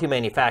 they're the ones who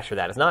manufacture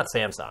that. It's not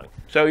Samsung.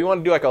 So you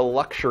want to do like a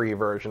luxury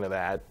version of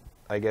that?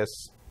 I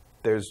guess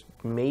there's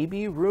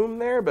maybe room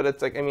there, but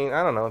it's like, I mean,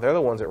 I don't know. They're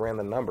the ones that ran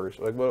the numbers.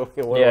 Like, what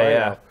do I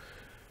know?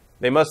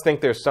 They must think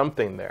there's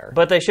something there.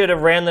 But they should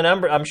have ran the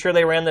number. I'm sure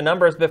they ran the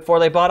numbers before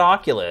they bought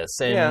Oculus.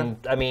 And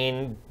I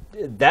mean,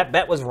 that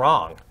bet was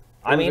wrong.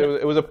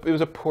 It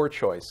was a poor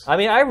choice. I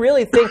mean, I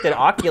really think that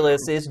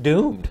Oculus is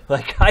doomed.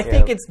 I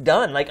think it's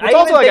done.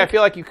 I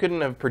feel like you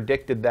couldn't have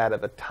predicted that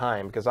at the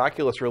time because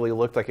Oculus really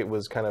looked like it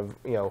was kind of,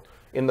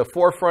 in the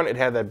forefront. It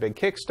had that big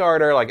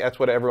Kickstarter. Like that's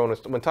what everyone was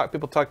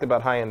people talked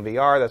about high-end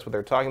VR. That's what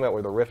they're talking about.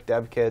 Were the Rift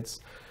dev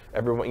kits.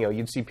 Everyone,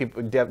 you'd see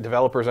people,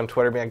 developers on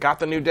Twitter being, got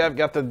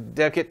the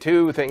dev kit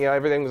 2 thing.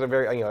 Everything was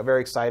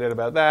very excited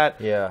about that.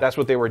 Yeah. That's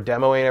what they were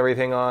demoing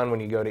everything on when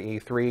you go to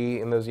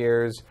E3 in those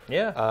years.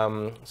 Yeah.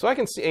 So I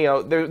can see,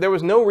 there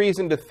was no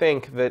reason to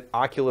think that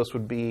Oculus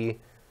would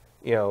be,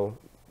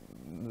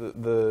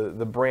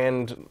 the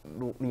brand,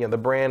 the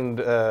brand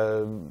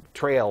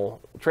trailer.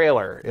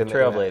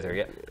 Trailblazer,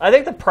 yeah. I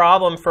think the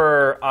problem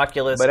for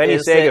Oculus But any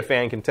is Sega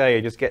fan can tell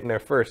you just getting there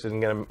first doesn't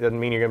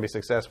mean you're going to be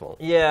successful.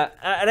 Yeah,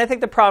 and I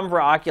think the problem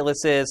for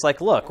Oculus is,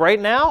 look, right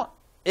now,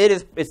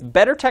 it's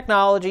better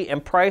technology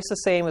and priced the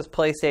same as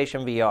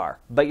PlayStation VR,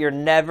 but you're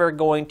never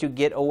going to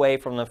get away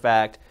from the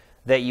fact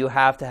that you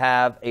have to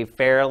have a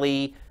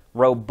fairly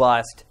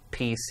robust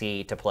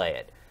PC to play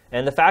it.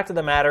 And the fact of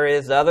the matter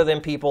is, other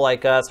than people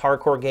like us,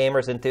 hardcore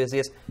gamers,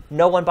 enthusiasts,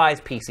 no one buys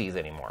PCs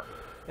anymore.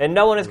 And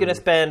no one is going to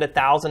spend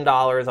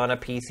 $1,000 on a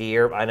PC.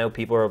 Or I know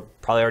people are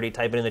probably already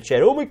typing in the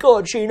chat, oh my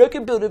God, Shane, I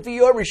can build a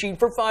VR machine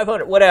for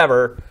 $500,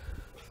 whatever.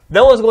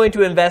 No one's going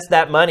to invest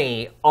that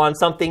money on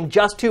something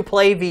just to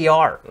play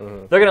VR.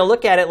 They're going to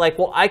look at it like,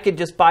 well, I could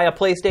just buy a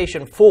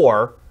PlayStation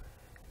 4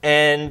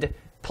 and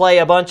play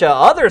a bunch of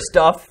other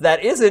stuff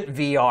that isn't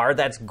VR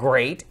that's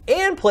great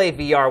and play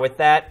VR with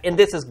that, and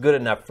this is good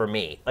enough for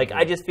me.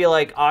 I just feel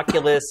like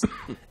Oculus,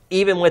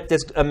 even with this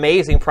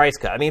amazing price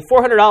cut, I mean,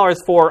 $400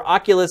 for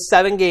Oculus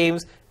 7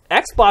 games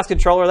Xbox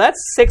controller, that's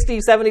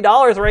 $60,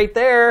 $70 right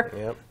there.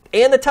 Yep.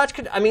 And the touch,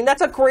 I mean,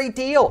 that's a great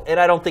deal. And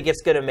I don't think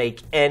it's going to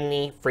make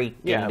any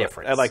freaking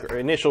difference. At like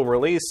initial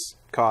release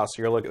costs,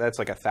 that's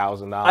like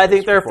 $1,000. I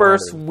think their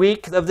first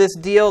week of this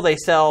deal, they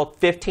sell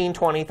 15,000,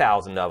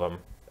 20,000 of them.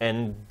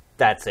 And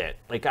that's it.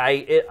 Like,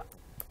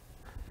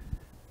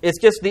 it's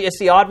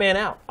the odd man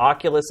out.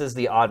 Oculus is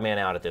the odd man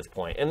out at this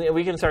point. And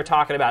we can start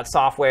talking about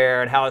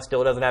software and how it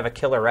still doesn't have a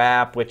killer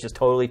app, which is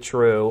totally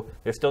true.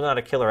 There's still not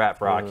a killer app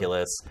for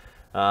Oculus.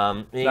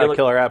 Not a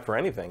killer app for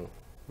anything.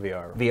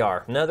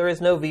 VR. No, there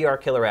is no VR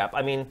killer app.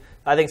 I mean,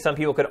 I think some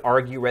people could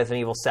argue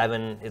Resident Evil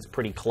 7 is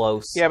pretty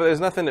close. Yeah, but there's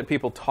nothing that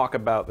people talk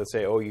about that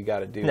say, oh, you got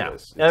to do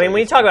this. I mean, when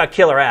you talk about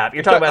killer app,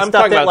 you're talking about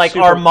stuff that like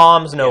our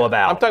moms know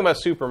about. I'm talking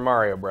about Super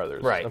Mario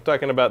Brothers. Right. I'm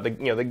talking about the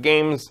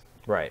games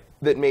right.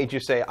 that made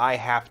you say, I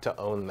have to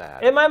own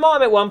that. And my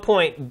mom at one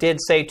point did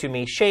say to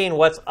me, Shane,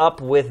 what's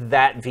up with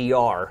that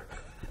VR?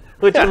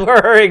 Which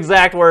were her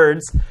exact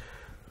words.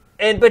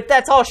 But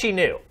that's all she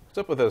knew. What's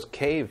up with those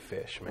cave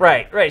fish,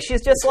 man? Right.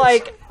 She's just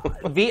like,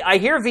 I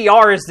hear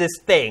VR is this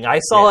thing. I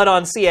saw it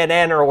on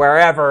CNN or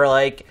wherever.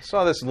 Like, I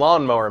saw this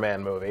Lawnmower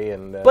Man movie.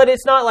 But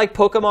it's not like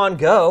Pokemon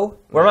Go,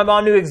 where my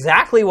mom knew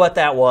exactly what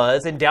that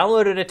was and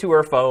downloaded it to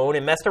her phone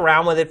and messed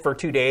around with it for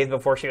 2 days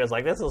before she was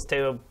like, this is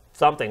too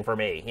something for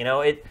me. You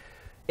know, it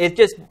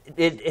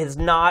has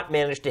not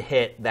managed to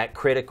hit that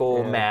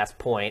critical mass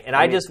point. And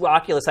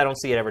Oculus, I don't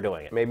see it ever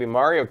doing it. Maybe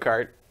Mario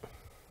Kart.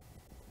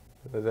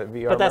 Is that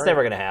VR? But that's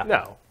never going to happen.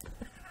 No.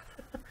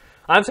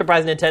 I'm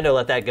surprised Nintendo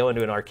let that go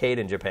into an arcade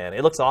in Japan.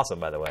 It looks awesome,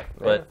 by the way.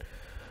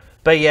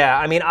 But yeah,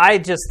 I mean, I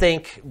just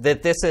think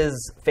that this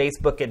is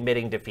Facebook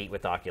admitting defeat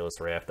with Oculus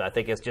Rift. I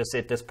think it's just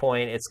at this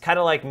point, it's kind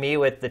of like me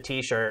with the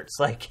T-shirts.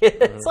 Like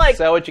it's like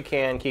sell what you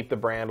can, keep the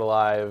brand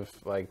alive.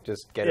 Like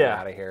just get it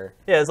out of here.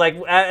 Yeah, it's like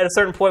at a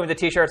certain point with the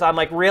T-shirts, I'm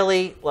like,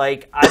 really?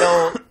 Like I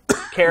don't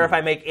care if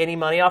I make any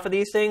money off of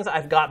these things.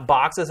 I've got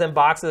boxes and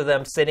boxes of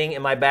them sitting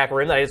in my back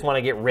room that I just want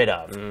to get rid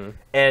of.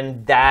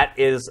 And that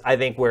is, I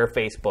think, where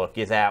Facebook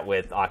is at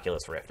with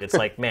Oculus Rift. It's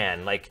like,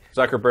 man, like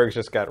Zuckerberg's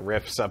just got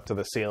Rifts up to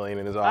the ceiling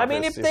in his office. I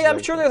mean,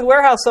 I'm sure there's a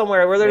warehouse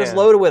somewhere where they're just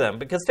loaded with them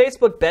because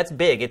Facebook bets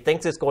big. It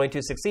thinks it's going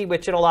to succeed,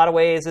 which in a lot of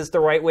ways is the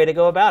right way to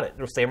go about it.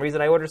 The same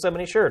reason I order so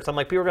many shirts. I'm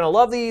like, people are going to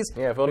love these.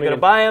 Yeah, they're going to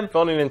buy them. If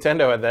only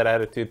Nintendo had that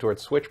attitude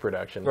towards Switch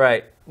production.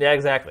 Right. Yeah,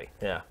 exactly.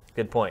 Yeah,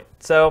 good point.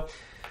 So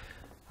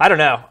I don't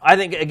know. I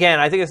think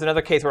it's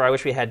another case where I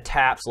wish we had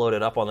taps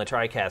loaded up on the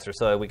TriCaster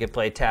so we could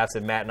play taps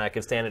and Matt and I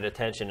could stand at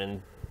attention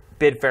and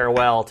bid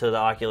farewell to the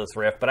Oculus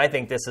Rift. But I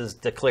think this is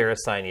the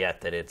clearest sign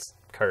yet that it's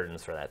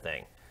curtains for that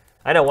thing.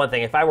 I know one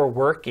thing. If I were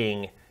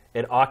working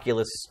at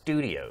Oculus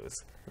Studios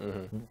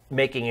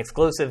making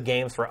exclusive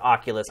games for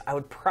Oculus, I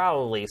would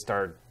probably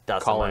start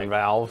calling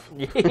Valve.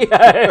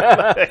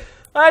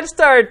 I'd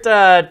start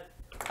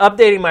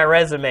updating my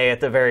resume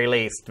at the very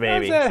least,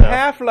 maybe. How's that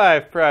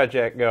Half-Life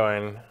project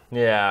going?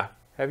 Yeah.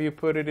 Have you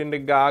put it into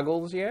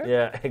goggles yet?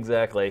 Yeah,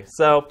 exactly.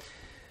 So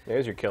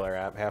there's your killer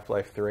app,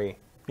 Half-Life 3.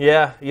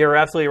 Yeah, you're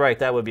absolutely right.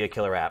 That would be a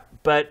killer app.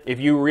 But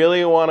if you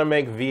really want to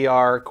make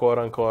VR, quote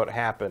unquote,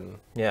 happen,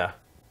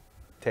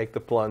 take the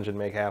plunge and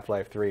make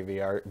Half-Life 3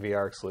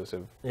 VR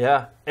exclusive.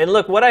 Yeah. And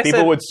look, what I said...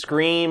 People would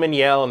scream and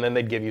yell, and then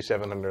they'd give you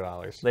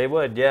 $700. They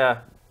would, yeah.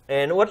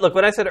 And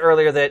what I said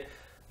earlier that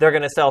they're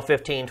going to sell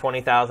 15,000,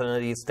 20,000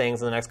 of these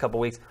things in the next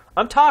couple weeks.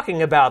 I'm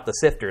talking about the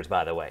sifters,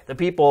 by the way. The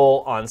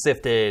people on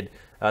Sifted,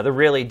 the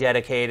really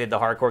dedicated, the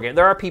hardcore game.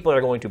 There are people that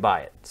are going to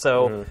buy it.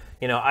 So,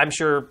 I'm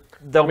sure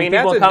there'll be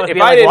people in comments being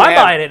like, well, I'm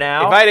buying it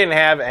now. If I didn't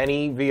have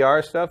any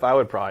VR stuff, I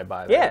would probably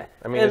buy that. Yeah.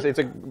 I mean, it's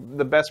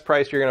the best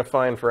price you're going to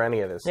find for any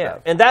of this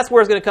stuff. And that's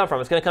where it's going to come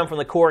from. It's going to come from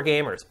the core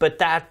gamers. But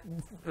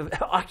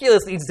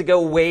Oculus needs to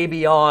go way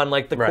beyond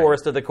like the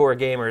corest of the core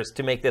gamers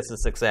to make this a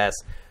success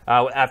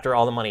after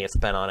all the money it's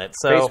spent on it.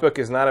 So Facebook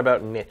is not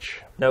about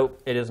niche.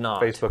 Nope, it is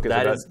not. Facebook is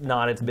that is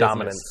not its business.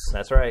 Dominance.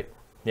 That's right.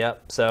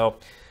 Yep. So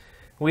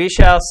we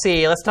shall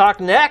see. Let's talk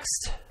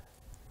next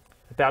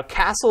about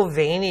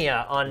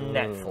Castlevania on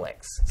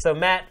Netflix. So,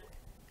 Matt,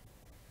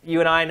 you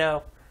and I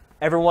know,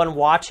 everyone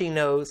watching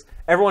knows,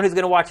 everyone who's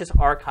going to watch this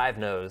archive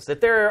knows, that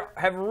there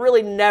have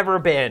really never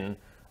been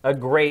a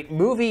great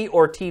movie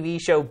or TV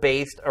show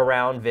based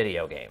around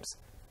video games.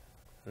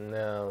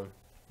 No.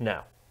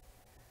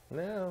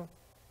 I'm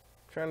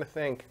trying to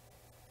think.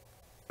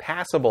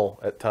 Passable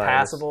at times.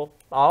 Passable?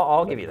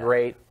 I'll give you that.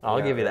 Great.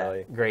 I'll give you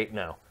that. Great,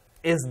 no.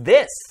 Is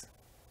this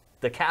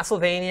the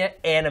Castlevania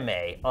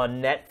anime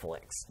on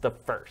Netflix, the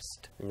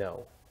first?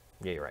 No.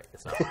 Yeah, you're right.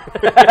 It's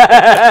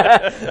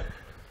not.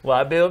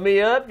 Why build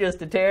me up just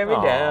to tear me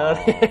down?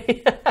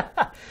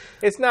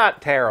 It's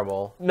not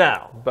terrible.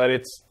 No. But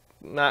it's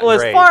not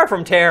great. It's far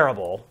from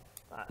terrible.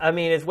 I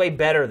mean, it's way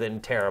better than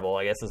terrible,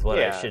 I guess is what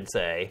I should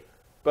say.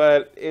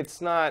 But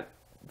it's not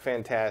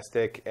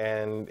fantastic,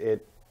 and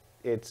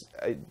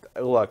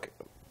look,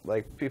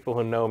 like, people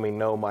who know me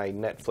know my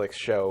Netflix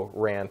show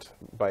rant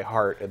by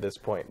heart at this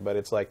point, but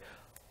it's like,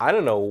 I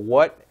don't know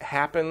what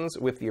happens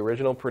with the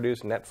original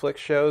produced Netflix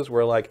shows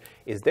where, like,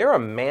 is there a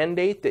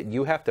mandate that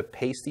you have to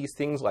pace these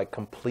things like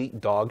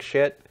complete dog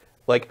shit?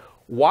 Like,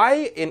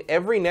 Why in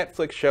every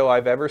Netflix show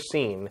I've ever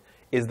seen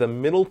is the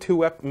middle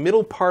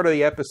part of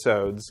the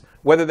episodes,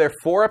 whether they're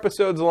 4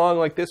 episodes long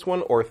like this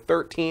one, or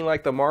 13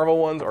 like the Marvel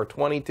ones, or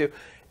 22,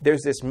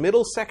 there's this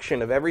middle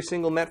section of every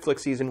single Netflix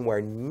season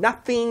where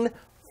nothing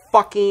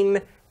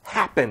fucking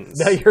happens.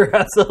 No, you're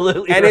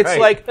absolutely right. And it's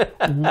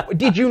like,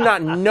 did you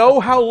not know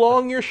how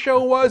long your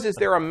show was? Is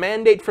there a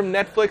mandate from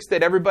Netflix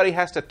that everybody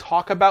has to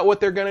talk about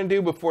what they're going to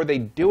do before they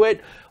do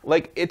it?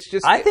 Like, it's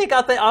just...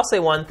 I'll say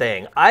one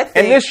thing. And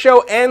this show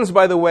ends,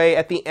 by the way,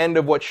 at the end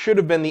of what should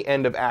have been the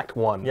end of Act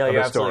 1 yeah, of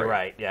you're the story. absolutely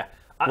right, yeah.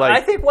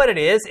 I think what it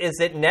is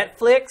that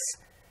Netflix...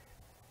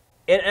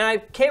 And I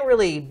can't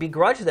really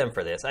begrudge them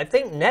for this. I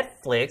think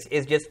Netflix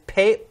is just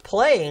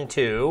playing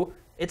to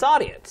its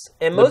audience.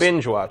 And the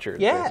binge watchers,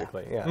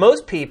 basically. Yeah.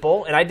 Most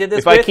people, and I did this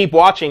If I keep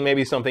watching,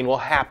 maybe something will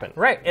happen.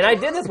 Right, and I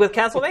did this with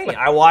Castlevania.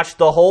 I watched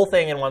the whole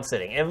thing in one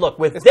sitting. And look,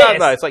 with it's this...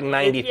 it's like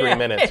 93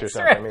 minutes or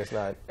something. Right. I mean, it's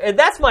not... And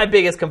that's my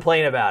biggest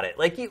complaint about it.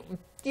 Like, you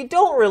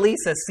don't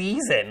release a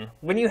season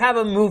when you have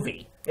a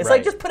movie. It's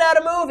like, just put out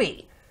a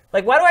movie.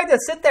 Like, why do I have to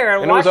sit there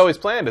and watch... it was always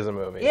planned as a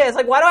movie. Yeah, it's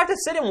like, why do I have to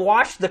sit and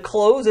watch the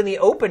close and the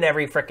open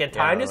every frickin'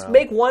 time? Just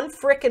make one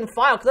frickin'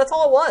 file, because that's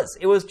all it was.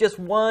 It was just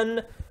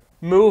one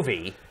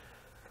movie.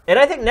 And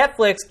I think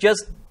Netflix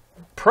just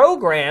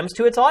programs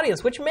to its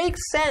audience, which makes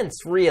sense,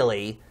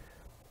 really.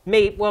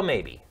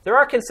 Maybe. There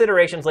are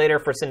considerations later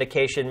for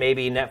syndication.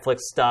 Maybe Netflix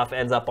stuff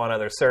ends up on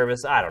other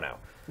service. I don't know.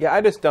 Yeah,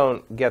 I just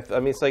don't get... I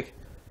mean, it's like...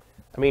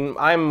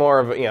 I'm more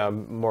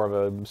of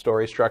a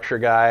story structure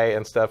guy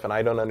and stuff, and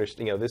I don't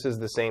understand. This is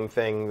the same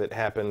thing that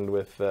happened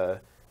with, and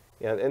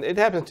it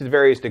happens to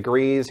various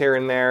degrees here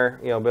and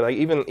there. But like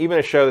even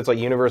a show that's like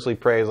universally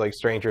praised, like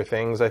Stranger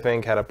Things, I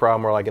think had a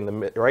problem where like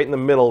right in the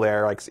middle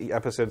there, like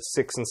episodes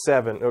 6 and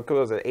 7. What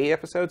was it? 8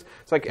 episodes?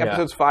 It's like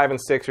episodes 5 and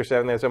 6 or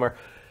 7 there somewhere.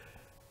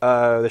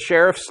 The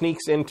sheriff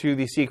sneaks into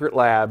the secret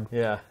lab,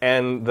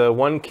 and the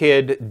one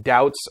kid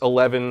doubts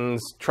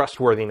 11's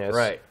trustworthiness.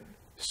 Right.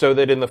 So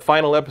that in the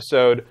final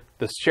episode,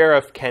 the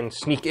sheriff can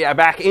sneak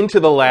back into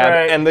the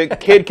lab, and the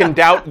kid can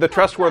doubt the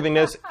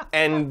trustworthiness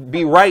and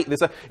be right.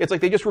 It's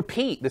like they just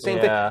repeat the same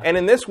thing. And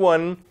in this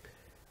one,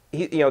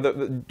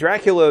 the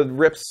Dracula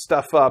rips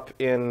stuff up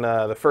in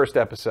the first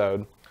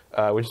episode,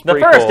 which is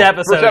pretty cool. First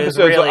episode is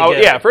really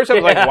good. Yeah, first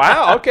episode was like,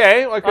 wow,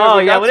 okay. Like,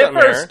 when it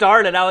first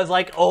started, I was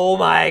like, oh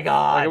my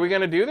God. Like, are we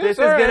going to do this? This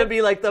is going to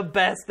be like the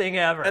best thing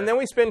ever. And then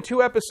we spend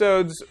 2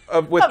 episodes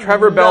with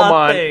Trevor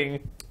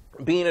Belmont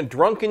being a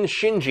drunken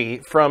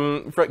Shinji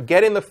from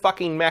Get in the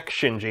fucking mech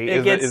Shinji.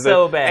 It gets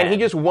so bad. And he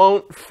just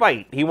won't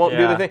fight. He won't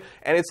do the thing.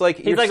 And it's like...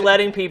 He's like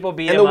letting people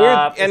beat him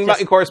up. And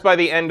of course, by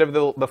the end of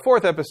the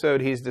 4th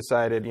episode, he's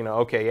decided,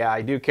 okay, yeah,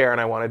 I do care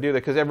and I want to do that.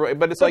 Because everybody...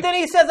 But it's like... But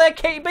then he says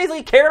he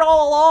basically cared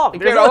all along. He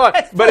cared all along.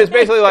 But it's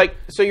basically like...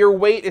 So your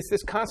wait... It's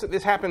this constant...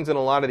 This happens in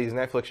a lot of these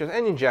Netflix shows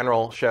and in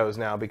general shows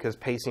now because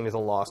pacing is a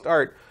lost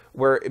art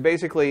where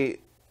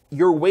basically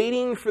you're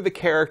waiting for the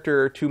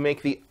character to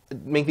make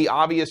the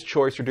obvious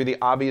choice or do the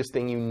obvious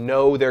thing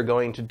they're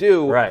going to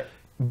do. Right.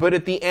 But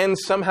at the end,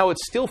 somehow it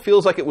still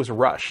feels like it was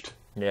rushed.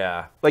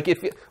 Yeah. Like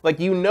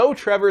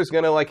Trevor's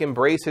going to like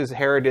embrace his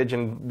heritage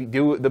and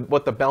do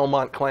what the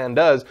Belmont clan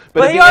does.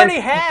 But he already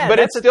had.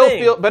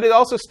 But it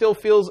also still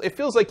feels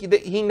like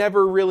he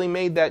never really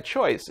made that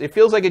choice. It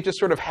feels like it just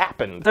sort of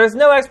happened. There's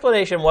no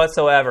explanation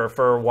whatsoever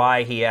for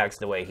why he acts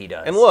the way he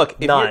does. And look,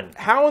 none.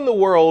 How in the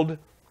world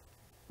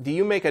do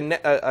you make a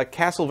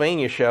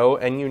Castlevania show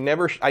and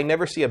I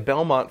never see a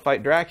Belmont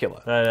fight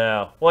Dracula? I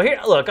know. Well,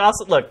 look,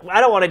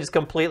 I don't want to just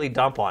completely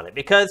dump on it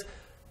because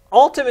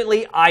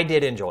ultimately I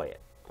did enjoy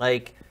it.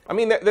 Like, I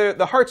mean,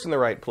 the heart's in the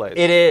right place.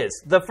 It is.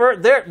 The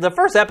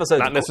first episode,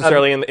 not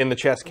necessarily in the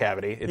chest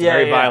cavity. It's a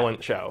very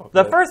violent show.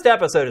 The first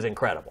episode is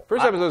incredible.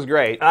 First episode is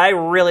great. I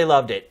really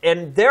loved it,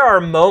 and there are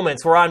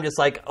moments where I'm just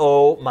like,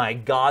 oh my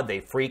God,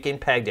 they freaking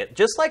pegged it.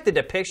 Just like the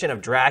depiction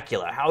of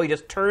Dracula, how he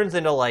just turns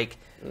into like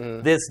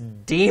this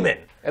demon,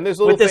 and there's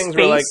little with things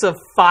this face of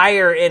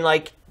fire, and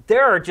like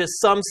there are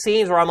just some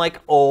scenes where I'm like,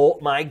 oh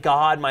my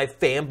God, my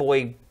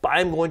fanboy,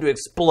 I'm going to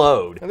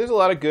explode. And there's a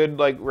lot of good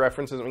like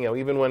references.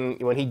 Even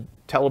when he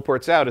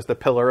teleports out as the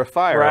pillar of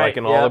fire, like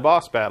in all the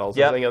boss battles.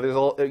 Yep.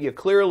 There's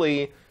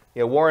clearly.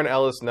 Warren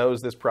Ellis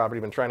knows this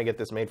property. Been trying to get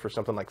this made for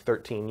something like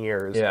 13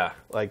 years. Yeah,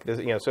 like this.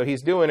 So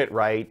he's doing it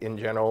right in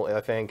general.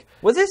 I think.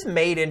 Was this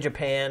made in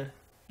Japan?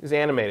 It was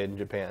animated in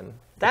Japan.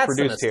 That's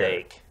a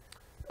mistake.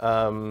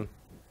 Here.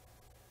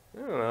 I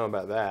don't know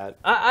about that.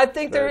 I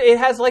think it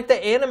has like the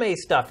anime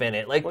stuff in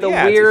it, like the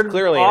weird,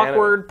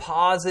 awkward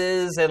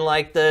pauses and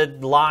like the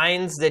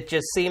lines that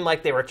just seem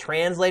like they were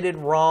translated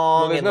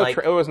wrong. Well,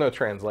 there was no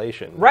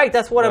translation. Right,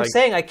 that's what I'm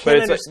saying. I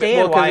can't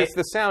understand why. Because it's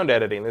the sound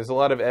editing. There's a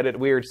lot of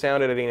weird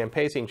sound editing and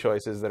pacing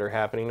choices that are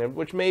happening,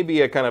 which may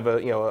be a kind of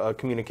a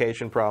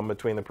communication problem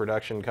between the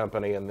production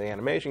company and the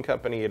animation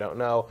company. You don't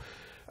know.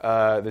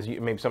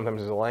 Maybe sometimes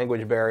there's a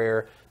language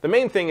barrier. The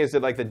main thing is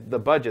that like the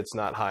budget's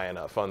not high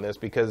enough on this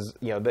because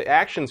the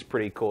action's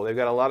pretty cool. They've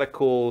got a lot of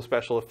cool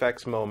special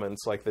effects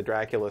moments like the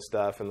Dracula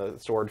stuff and the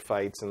sword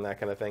fights and that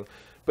kind of thing.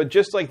 but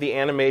just like the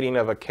animating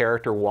of a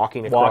character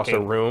walking across a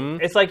room.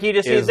 It's like you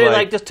just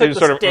just took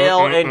the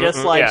still and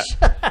just like.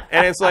 Yeah.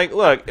 And it's like,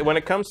 look, when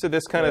it comes to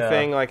this kind of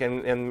thing, like,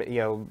 and you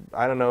know,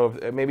 I don't know,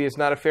 if, maybe it's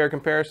not a fair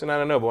comparison. I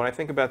don't know, but when I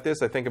think about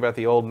this, I think about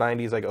the old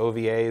 '90s like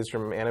OVAs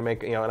from anime,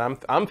 you know, and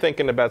I'm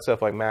thinking about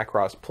stuff like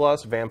Macross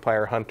Plus,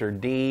 Vampire Hunter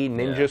D,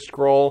 Ninja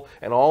Scroll,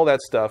 and all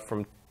that stuff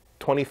from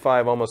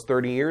 25, almost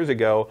 30 years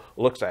ago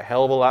looks a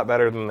hell of a lot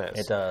better than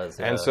this. It does.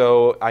 Yeah. And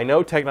so I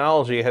know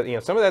technology has, you know,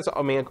 some of that's,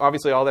 I mean,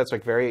 obviously all that's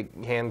like very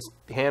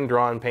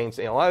hand-drawn paints.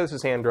 You know, a lot of this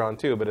is hand-drawn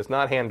too, but it's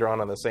not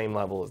hand-drawn on the same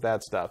level as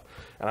that stuff.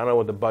 And I don't know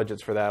what the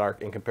budgets for that are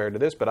in compared to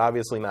this, but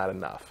obviously not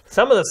enough.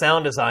 Some of the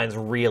sound design's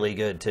really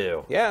good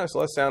too. Yeah, there's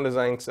less sound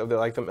design. So I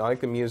like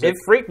the music. It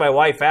freaked my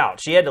wife out.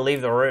 She had to leave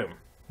the room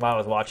while I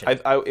was watching.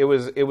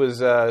 It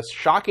was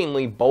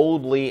shockingly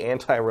boldly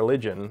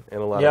anti-religion in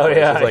a lot of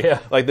places.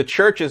 Like the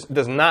church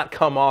does not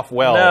come off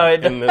well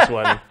in this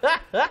one.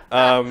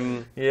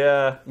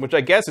 Which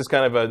I guess is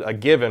kind of a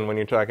given when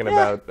you're talking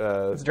about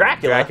it's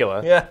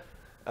Dracula. Yeah.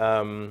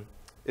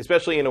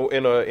 Especially in a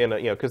you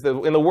know, because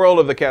in the world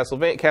of the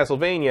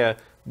Castlevania,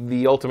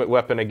 the ultimate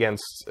weapon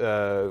against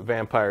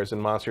vampires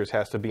and monsters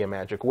has to be a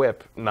magic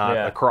whip, not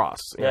a cross.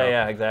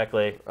 Yeah,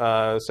 exactly.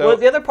 So well,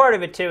 the other part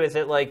of it too is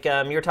that, like,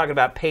 you were talking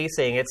about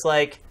pacing. It's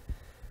like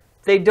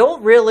they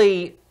don't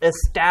really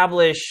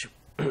establish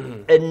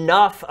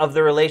enough of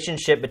the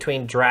relationship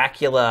between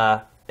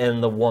Dracula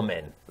and the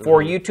woman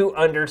for you to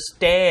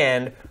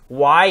understand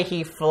why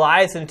he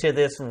flies into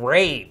this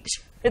rage.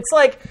 It's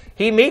like,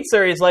 he meets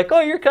her, he's like,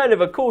 oh, you're kind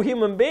of a cool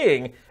human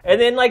being. And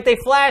then, like, they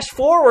flash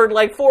forward,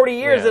 like, 40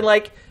 years, and,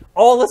 like,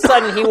 all of a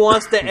sudden he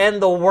wants to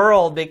end the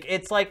world.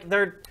 It's like,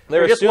 there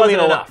just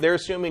wasn't enough. They're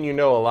assuming you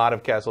know a lot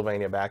of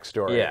Castlevania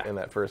backstory in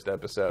that first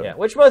episode. Yeah,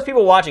 which most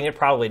people watching it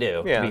probably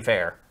do, to be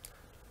fair.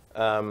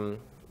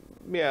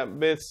 Yeah,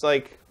 but it's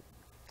like...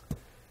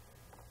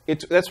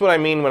 That's what I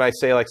mean when I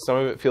say, like, some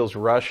of it feels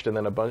rushed and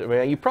then a bunch... I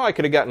mean, you probably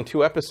could have gotten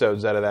 2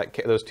 episodes out of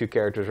those two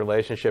characters'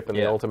 relationship and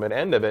the ultimate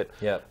end of it.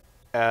 Yeah.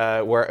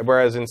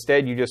 Whereas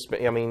instead you just,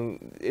 I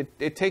mean,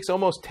 it takes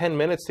almost 10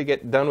 minutes to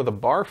get done with a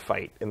bar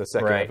fight in the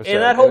second episode.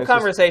 And that whole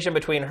conversation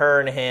between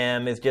her and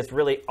him is just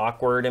really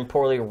awkward and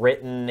poorly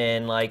written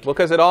and like... Well,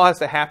 because it all has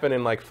to happen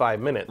in like 5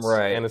 minutes.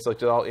 Right. And it's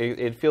like,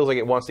 it feels like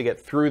it wants to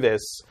get through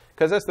this.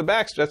 Because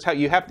that's how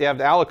you have to have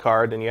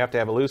Alucard and you have to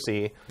have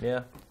Lucy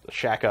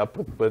shack up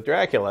with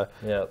Dracula.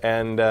 Yeah.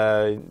 And...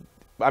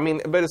 I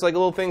mean, but it's like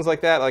little things like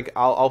that. Like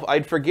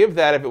I'd forgive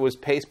that if it was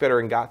paced better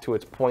and got to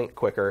its point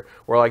quicker.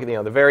 Where, like, you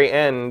know, the very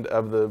end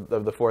of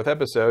the 4th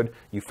episode,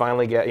 you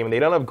finally get. I mean, they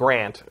don't have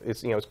Grant.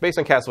 It's, you know, it's based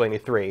on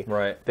Castlevania 3.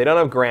 Right. They don't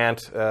have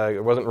Grant.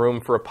 There wasn't room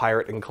for a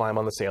pirate and climb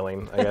on the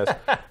ceiling, I guess.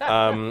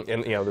 And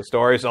you know, the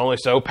story's only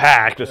so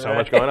packed. There's so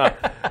much going on.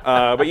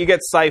 But you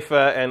get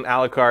Sypha and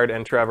Alucard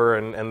and Trevor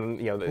and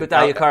you know. With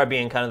Alucard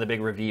being kind of the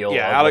big reveal.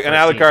 Yeah, and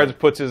Alucard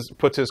puts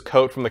his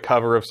coat from the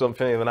cover of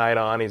Symphony of the Night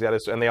on. He's got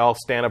and they all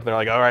stand up and they're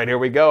like, all right, here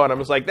we go. And I'm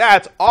just like,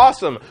 that's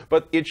awesome.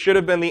 But it should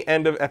have been the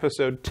end of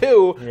episode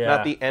 2,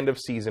 not the end of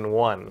season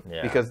 1,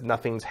 because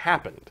nothing's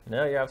happened.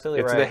 No, you're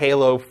absolutely right. It's the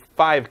Halo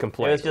 5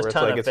 complaint. It's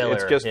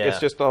just it's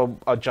just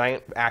a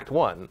giant Act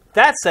 1.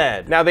 That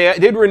said, now they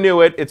did renew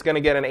it. It's going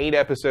to get an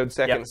 8-episode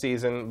second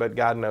season, but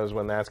God knows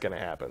when that's going to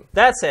happen.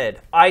 That said,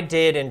 I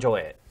did enjoy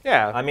it.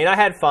 Yeah. I mean, I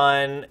had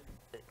fun.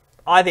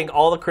 I think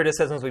all the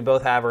criticisms we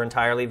both have are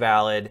entirely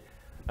valid.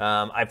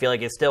 I feel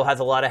like it still has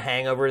a lot of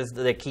hangovers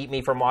that keep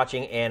me from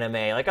watching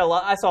anime. Like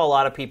I saw a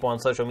lot of people on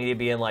social media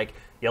being like,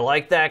 "You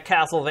like that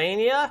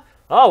Castlevania?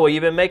 Oh, well,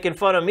 you've been making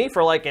fun of me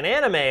for liking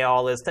anime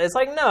all this time." It's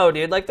like, no,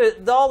 dude. Like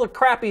all the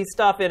crappy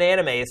stuff in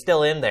anime is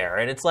still in there,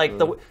 and it's like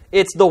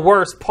it's the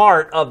worst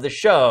part of the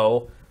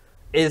show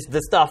is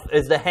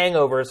the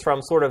hangovers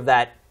from sort of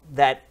that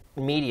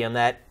medium,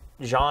 that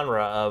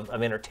genre of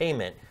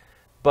entertainment,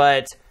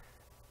 but.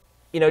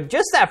 You know,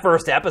 just that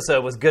first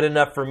episode was good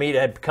enough for me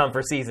to come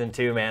for season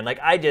 2, man. Like,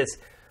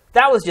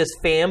 that was just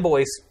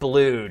fanboy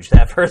splooge,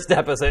 that first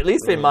episode. At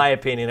least in my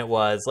opinion, it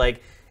was.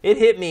 Like, it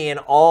hit me in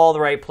all the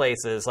right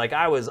places. Like,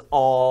 I was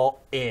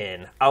all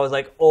in. I was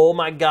like, oh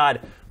my God.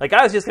 Like,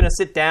 I was just going to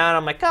sit down.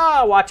 I'm like,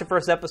 I'll watch the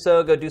first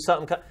episode, go do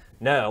something.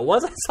 No,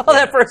 once I saw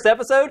that first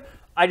episode,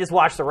 I just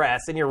watched the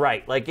rest. And you're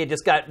right. Like, it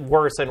just got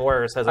worse and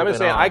worse as it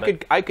went on.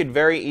 I could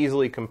very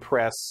easily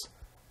compress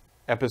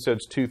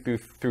episodes 2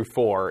 through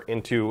 4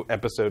 into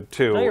episode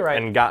 2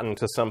 and gotten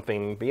to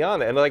something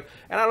beyond it. And I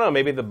don't know,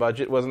 maybe the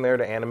budget wasn't there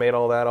to animate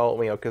all that,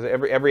 you know, because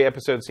every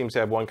episode seems to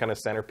have one kind of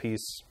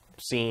centerpiece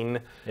scene,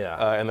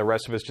 and the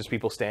rest of it's just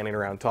people standing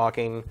around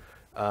talking.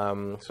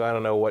 So I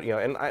don't know what, you know,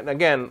 and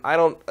again, I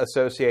don't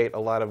associate a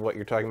lot of what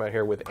you're talking about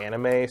here with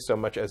anime so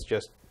much as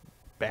just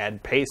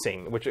bad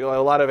pacing, which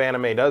a lot of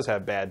anime does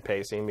have bad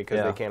pacing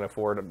because they can't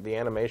afford the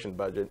animation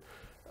budget.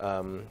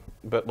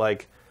 But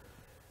like,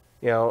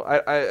 you know,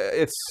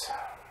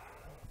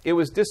 it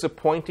was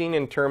disappointing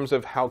in terms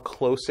of how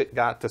close it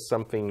got to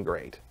something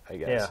great, I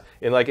guess. Yeah.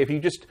 And like, if you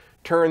just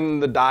turn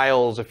the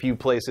dials a few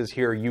places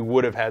here, you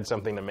would have had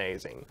something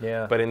amazing.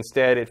 Yeah. But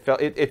instead,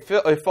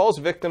 it falls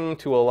victim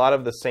to a lot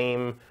of the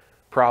same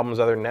problems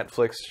other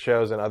Netflix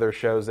shows and other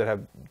shows that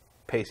have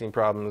pacing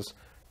problems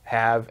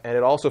have, and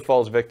it also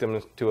falls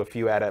victim to a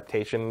few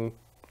adaptation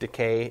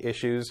decay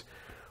issues,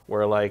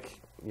 where like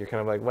you're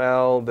kind of like,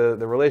 well,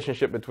 the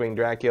relationship between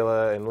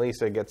Dracula and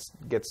Lisa gets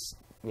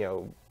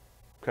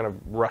kind of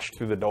rushed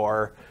through the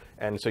door,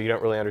 and so you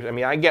don't really understand. I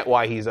mean, I get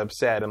why he's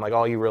upset, and like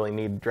all you really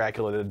need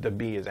Dracula to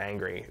be is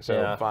angry,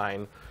 so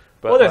fine.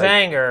 But, well, there's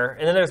anger,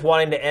 and then there's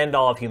wanting to end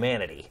all of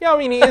humanity. Yeah, I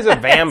mean, he is a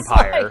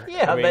vampire.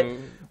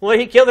 But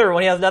he killed her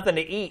when he has nothing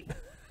to eat.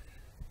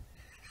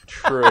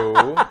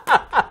 True.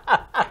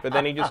 But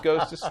then he just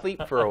goes to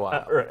sleep for a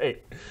while.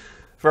 Right.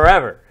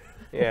 Forever.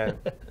 Yeah.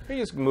 He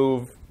just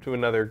moved to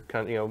another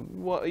country.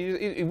 Well,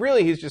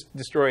 he's just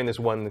destroying this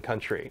one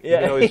country. Yeah. You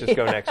can always just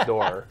go next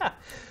door.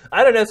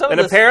 I don't know. And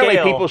apparently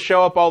people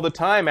show up all the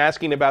time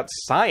asking about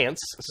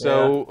science.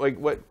 So, like,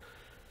 what...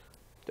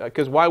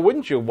 Because why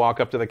wouldn't you walk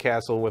up to the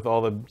castle with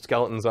all the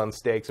skeletons on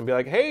stakes and be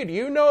like, hey, do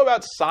you know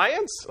about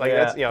science? Like,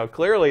 that's,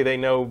 clearly they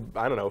know,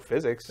 I don't know,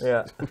 physics.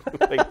 Yeah.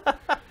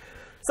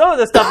 Some of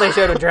the stuff they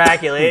showed of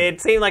Dracula,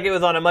 it seemed like it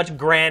was on a much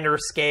grander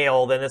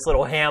scale than this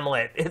little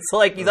hamlet. It's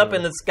like he's up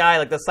in the sky,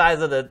 like the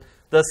size of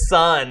the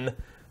sun,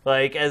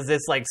 like as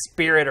this like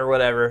spirit or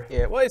whatever.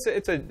 Yeah, well,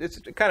 it's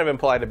kind of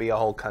implied to be a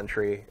whole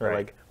country. Right.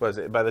 Like, was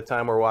it by the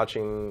time we're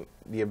watching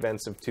the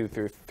events of 2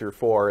 through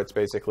 4, it's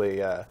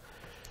basically.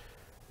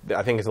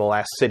 I think it's the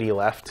last city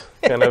left.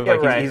 Kind of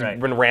like he's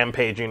been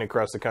rampaging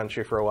across the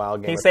country for a while.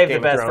 He saved the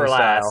best for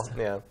last.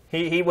 Style.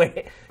 Yeah. He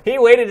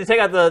waited to take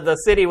out the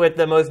city with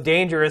the most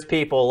dangerous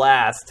people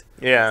last.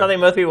 Yeah. Something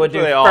most people would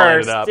do they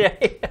first. All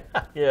ended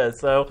up. Yeah.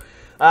 So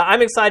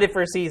I'm excited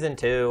for season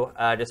 2,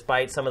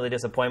 despite some of the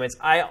disappointments.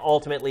 I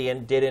ultimately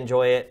did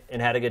enjoy it and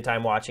had a good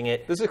time watching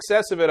it. The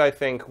success of it, I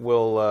think,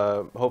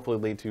 will hopefully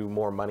lead to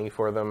more money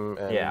for them.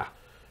 And,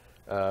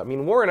 I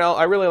mean,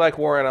 I really like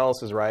Warren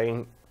Ellis's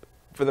writing.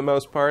 For the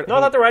most part. No, I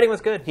thought the writing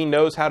was good. He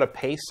knows how to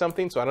pace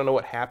something, so I don't know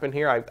what happened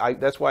here.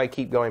 That's why I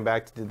keep going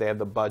back to, did they have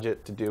the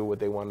budget to do what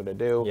they wanted to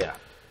do? Yeah.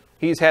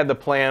 He's had the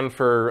plan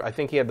for, I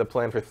think he had the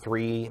plan for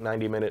 3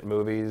 90-minute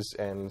movies,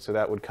 and so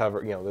that would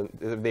cover,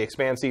 the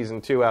Expanse Season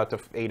 2 out to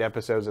 8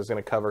 episodes is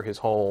going to cover his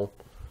whole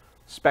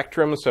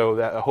spectrum, so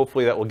that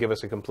hopefully that will give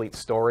us a complete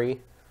story.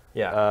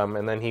 Yeah.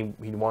 And then he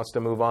wants to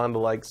move on to,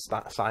 like,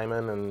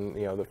 Simon and,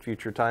 the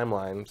future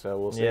timeline, so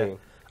we'll see. Yeah.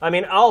 I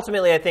mean,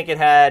 ultimately, I think it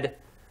had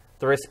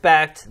the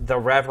respect, the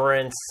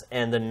reverence,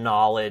 and the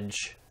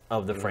knowledge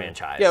of the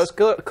franchise. Yeah, it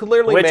was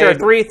clearly Which made, are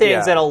 3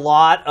 things that a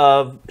lot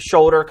of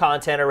shoulder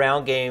content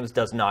around games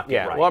does not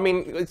get right. Well, I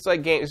mean, it's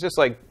like it's just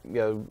like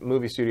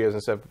movie studios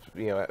and stuff.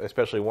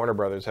 Especially Warner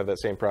Brothers have that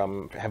same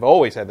problem. Have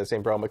always had the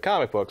same problem with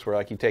comic books, where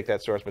like you take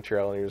that source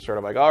material and you're just sort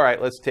of like, all right,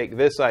 let's take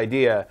this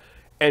idea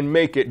and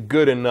make it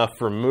good enough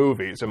for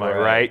movies. Am I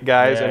right,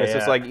 guys? Yeah, and it's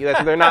just like,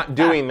 they're not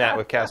doing that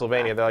with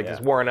Castlevania. They're like, this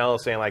Warren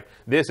Ellis saying, like,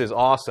 this is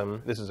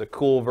awesome. This is a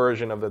cool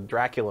version of the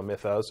Dracula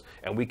mythos,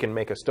 and we can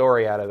make a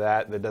story out of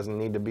that doesn't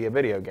need to be a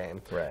video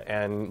game. Right.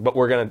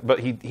 But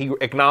he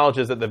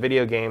acknowledges that the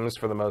video games,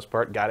 for the most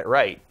part, got it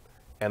right.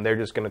 And they're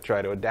just going to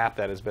try to adapt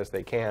that as best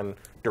they can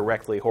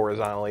directly,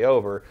 horizontally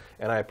over.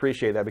 And I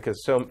appreciate that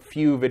because so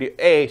few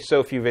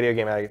video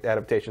game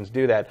adaptations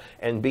do that,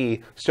 and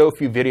B, so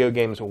few video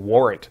games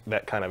warrant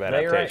that kind of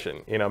adaptation.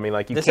 Right. You know, I mean,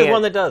 like this is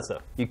one that does,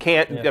 though. You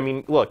can't. Yeah. I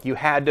mean, look, you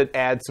had to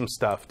add some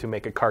stuff to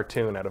make a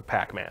cartoon out of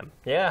Pac-Man.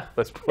 Yeah.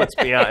 Let's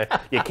be honest.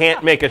 You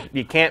can't make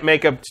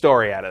a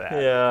story out of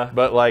that. Yeah.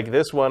 But like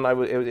this one,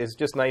 it's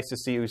just nice to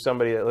see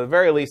somebody, at the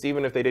very least,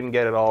 even if they didn't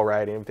get it all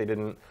right, even if they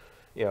didn't,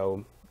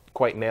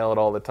 quite nail it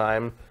all the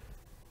time,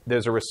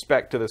 there's a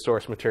respect to the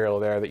source material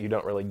there that you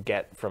don't really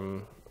get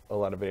from a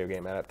lot of video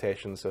game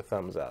adaptations, so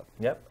thumbs up.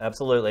 Yep,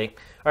 absolutely. All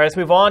right, let's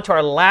move on to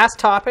our last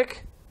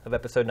topic of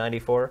episode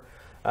 94.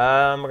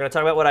 We're going to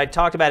talk about what I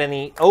talked about in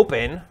the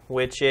open,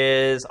 which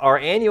is our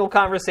annual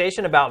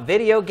conversation about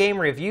video game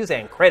reviews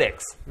and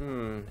critics.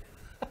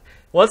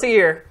 Once a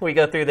year, we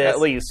go through this. At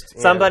least.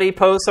 Somebody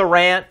posts a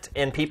rant,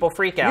 and people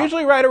freak out.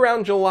 Usually right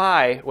around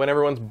July, when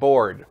everyone's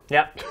bored.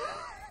 Yep.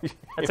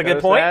 That's a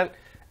good point. That?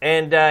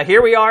 And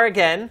here we are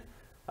again.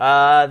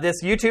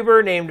 This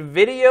YouTuber named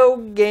Video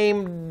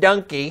Game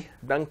Donkey.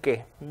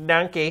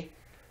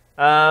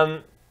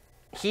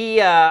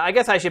 He, I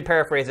guess I should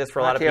paraphrase this for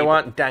a lot of people. I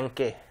want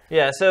Donkey.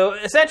 Yeah, so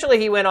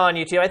essentially he went on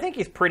YouTube. I think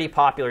he's pretty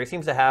popular. He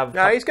seems to have...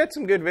 No, he's got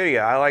some good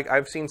video.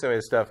 I've seen some of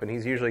his stuff, and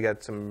he's usually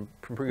got some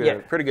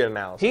pretty good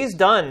analysis. He's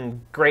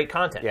done great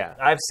content. Yeah.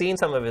 I've seen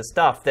some of his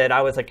stuff that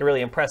I was like really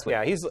impressed with.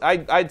 Yeah,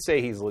 I'd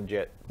say he's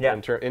legit. Yeah.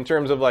 In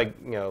terms of like,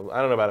 I don't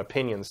know about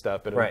opinion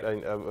stuff, but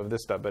of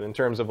this stuff, but in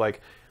terms of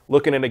like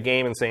looking at a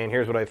game and saying,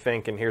 here's what I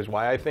think and here's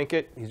why I think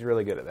it, he's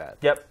really good at that.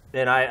 Yep.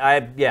 And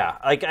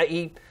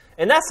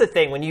and that's the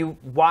thing, when you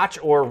watch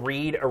or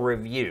read a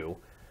review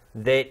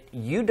that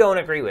you don't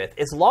agree with,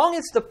 as long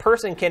as the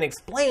person can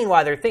explain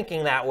why they're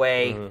thinking that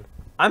way,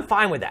 I'm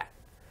fine with that.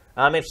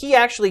 If he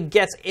actually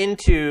gets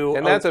into...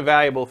 And that's a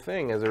valuable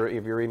thing if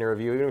you're reading a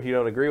review, even if you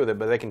don't agree with it,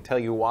 but they can tell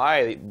you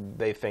why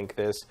they think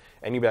this,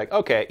 and you'd be like,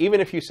 okay, even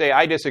if you say,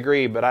 I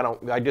disagree, but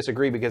I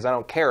disagree because I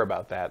don't care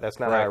about that. That's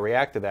not how I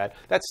react to that.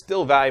 That's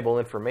still valuable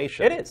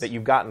information that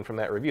you've gotten from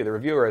that review. The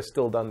reviewer has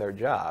still done their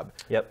job.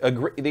 Yep.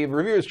 The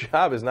reviewer's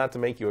job is not to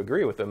make you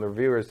agree with them. The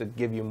reviewer is to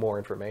give you more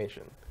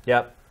information.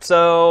 Yep.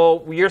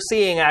 So you're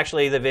seeing,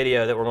 actually, the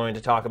video that we're going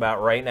to talk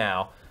about right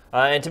now.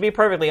 And to be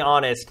perfectly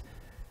honest...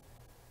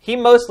 He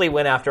mostly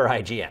went after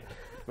IGN.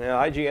 Well,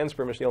 IGN's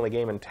pretty much the only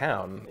game in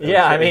town.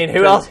 Yeah, I mean,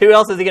 who else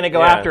is he going to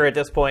go after at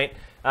this point?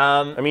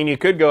 I mean, you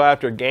could go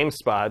after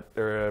GameSpot,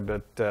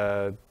 but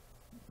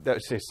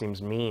that just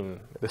seems mean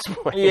at this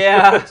point.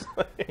 Yeah,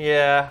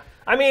 yeah.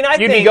 I mean,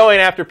 you'd be going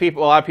after a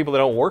lot of people that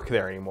don't work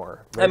there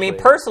anymore. Mostly. I mean,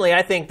 personally,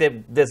 I think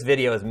that this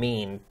video is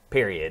mean,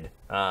 period.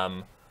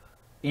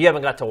 You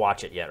haven't got to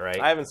watch it yet, right?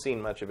 I haven't seen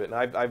much of it. And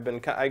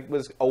I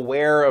was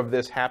aware of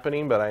this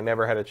happening, but I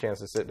never had a chance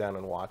to sit down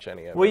and watch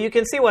any of it. Well, you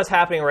can see what's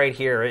happening right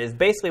here is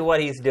basically what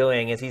he's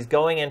doing is he's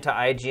going into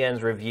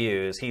IGN's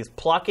reviews. He's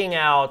plucking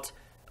out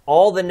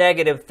all the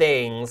negative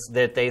things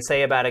that they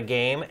say about a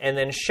game and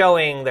then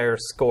showing their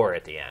score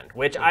at the end,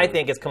 which I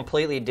think is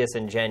completely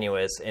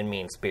disingenuous and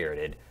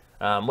mean-spirited,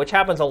 which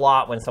happens a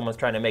lot when someone's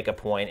trying to make a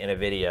point in a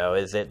video,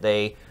 is that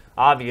they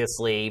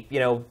obviously,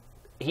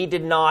 he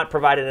did not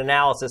provide an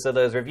analysis of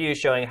those reviews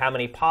showing how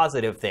many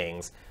positive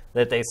things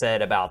that they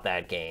said about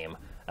that game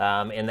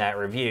in that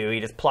review. He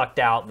just plucked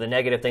out the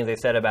negative things they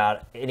said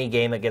about any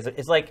game that gets it.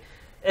 It's like,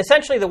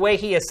 essentially the way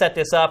he has set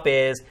this up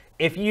is,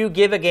 if you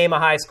give a game a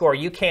high score,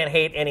 you can't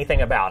hate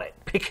anything about it.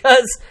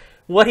 Because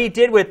what he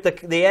did with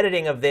the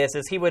editing of this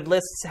is he would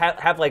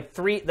have like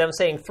them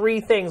saying 3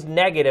 things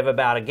negative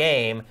about a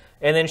game,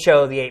 and then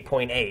show the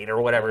 8.8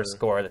 or whatever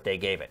score that they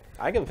gave it.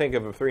 I can think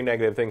of 3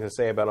 negative things to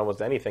say about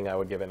almost anything. I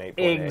would give an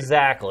 8.8.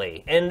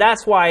 Exactly. And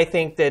that's why I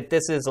think that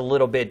this is a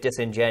little bit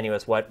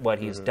disingenuous, what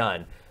he's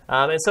done.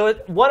 And so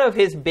one of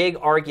his big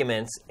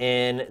arguments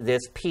in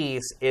this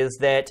piece is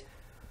that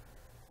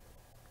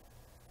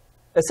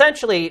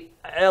essentially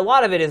a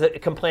lot of it is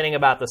complaining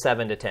about the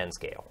 7 to 10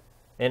 scale.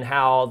 And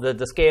how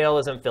the scale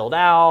isn't filled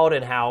out,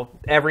 and how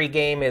every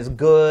game is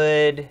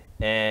good.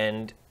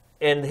 And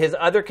his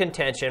other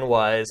contention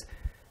was,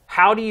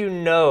 how do you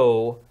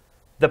know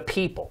the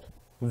people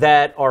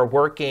that are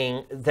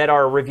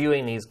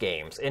reviewing these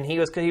games? And he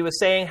was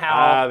saying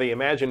how the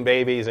Imagine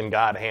Babies and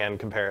God Hand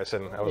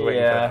comparison. I was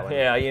waiting for that one.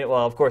 Yeah.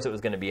 Well, of course it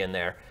was going to be in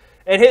there.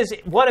 And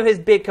one of his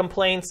big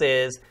complaints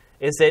is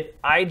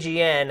that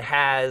IGN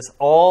has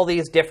all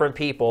these different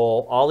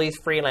people, all these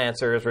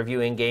freelancers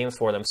reviewing games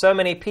for them. So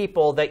many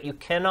people that you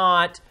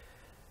cannot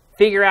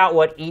figure out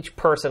what each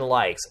person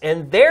likes.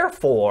 And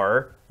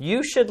therefore,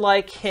 you should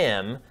like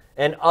him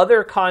and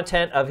other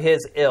content of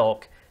his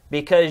ilk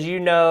because you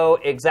know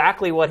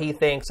exactly what he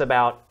thinks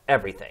about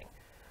everything.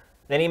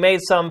 Then he made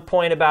some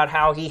point about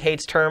how he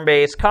hates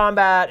turn-based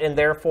combat,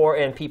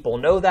 and people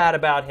know that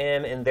about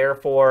him, and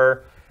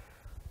therefore...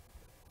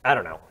 I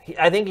don't know.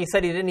 I think he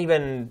said he didn't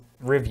even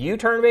review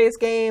turn-based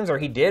games, or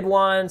he did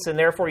once, and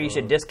therefore you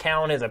should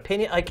discount his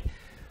opinion. Like,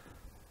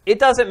 it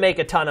doesn't make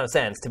a ton of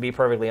sense, to be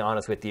perfectly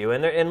honest with you.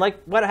 And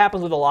like what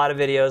happens with a lot of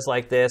videos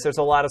like this, there's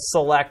a lot of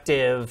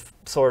selective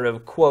sort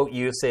of quote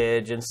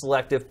usage and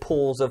selective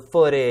pools of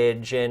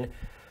footage, and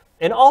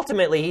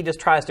ultimately he just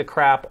tries to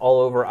crap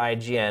all over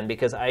IGN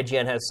because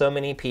IGN has so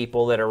many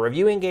people that are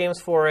reviewing games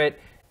for it,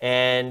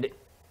 and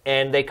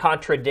they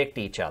contradict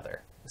each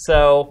other.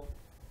 So...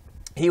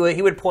 He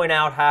would point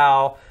out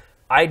how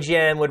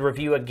IGN would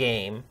review a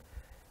game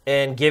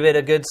and give it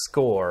a good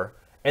score,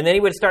 and then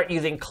he would start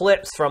using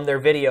clips from their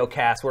video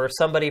cast where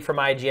somebody from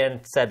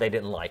IGN said they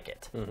didn't like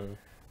it. Mm-hmm.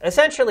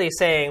 Essentially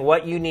saying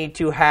what you need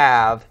to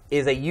have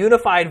is a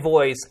unified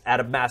voice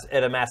at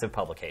a massive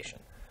publication.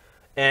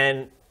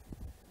 And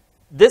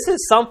this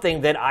is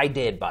something that I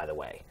did, by the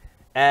way.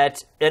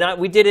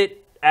 We did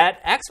it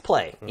at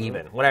X-Play,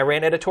 even, when I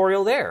ran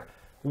editorial there.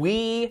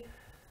 We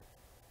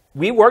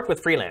worked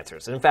with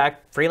freelancers. In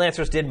fact,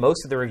 freelancers did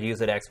most of the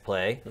reviews at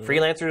X-Play. Mm-hmm.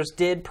 Freelancers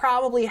did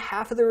probably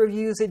half of the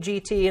reviews at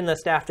GT, and the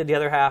staff did the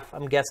other half.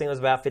 I'm guessing it was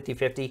about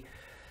 50-50.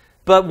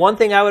 But one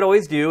thing I would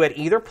always do at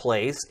either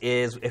place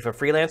is if a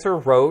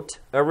freelancer wrote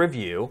a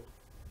review,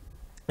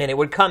 and it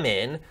would come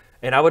in,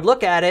 and I would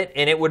look at it,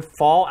 and it would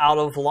fall out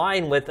of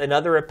line with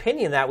another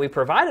opinion that we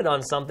provided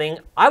on something,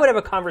 I would have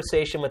a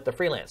conversation with the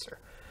freelancer.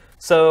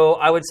 So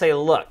I would say,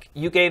 look,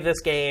 you gave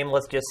this game,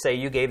 let's just say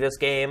you gave this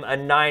game a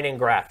 9 in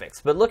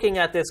graphics. But looking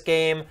at this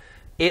game,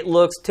 it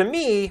looks, to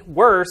me,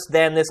 worse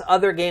than this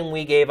other game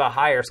we gave a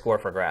higher score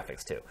for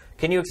graphics to.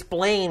 Can you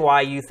explain why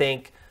you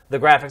think the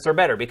graphics are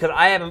better? Because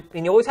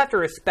and you always have to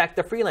respect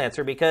the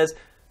freelancer because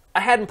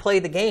I hadn't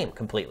played the game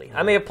completely. Mm-hmm.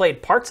 I may have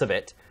played parts of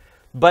it,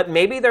 but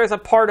maybe there's a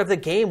part of the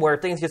game where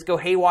things just go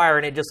haywire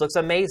and it just looks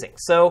amazing.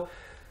 So...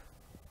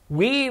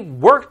 we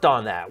worked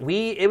on that.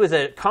 It was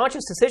a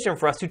conscious decision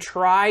for us to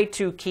try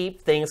to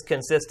keep things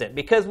consistent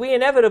because we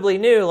inevitably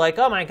knew, like,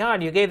 oh my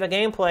God, you gave the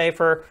gameplay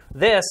for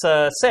this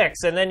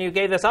 6, and then you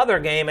gave this other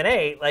game an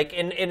 8,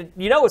 and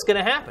you know what's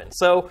going to happen.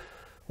 So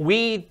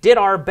we did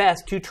our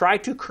best to try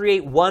to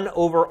create one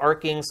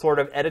overarching sort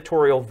of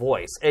editorial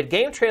voice. At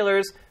Game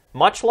Trailers,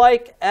 much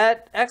like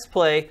at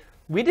XPlay,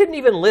 we didn't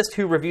even list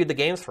who reviewed the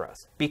games for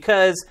us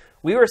because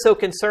we were so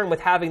concerned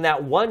with having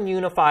that one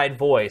unified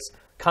voice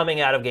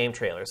coming out of Game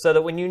Trailers, so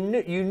that when you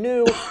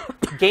knew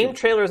Game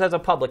Trailers as a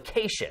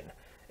publication,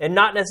 and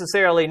not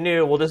necessarily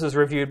knew, well, this is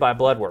reviewed by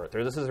Bloodworth,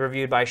 or this is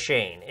reviewed by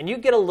Shane. And you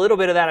get a little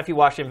bit of that if you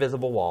watch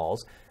Invisible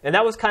Walls. And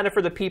that was kind of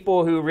for the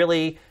people who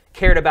really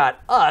cared about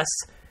us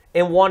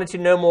and wanted to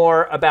know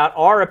more about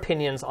our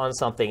opinions on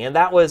something. And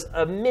that was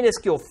a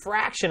minuscule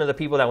fraction of the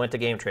people that went to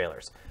Game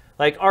Trailers.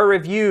 Like, our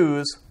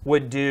reviews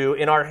would do,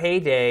 in our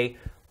heyday,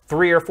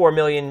 3 or 4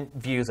 million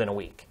views in a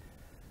week.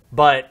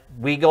 But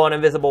we go on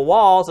Invisible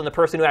Walls, and the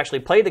person who actually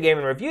played the game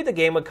and reviewed the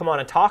game would come on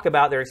and talk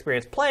about their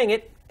experience playing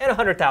it, and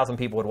 100,000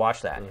 people would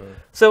watch that. Mm-hmm.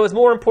 So it was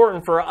more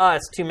important for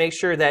us to make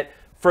sure that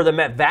for the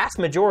vast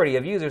majority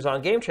of users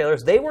on Game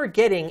Trailers, they were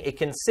getting a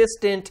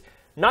consistent,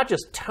 not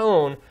just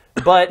tone,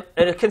 but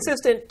a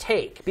consistent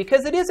take.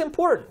 Because it is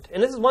important,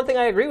 and this is one thing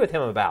I agree with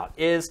him about,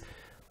 is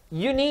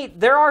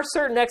there are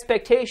certain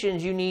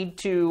expectations you need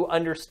to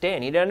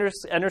understand. You need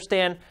to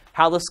understand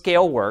how the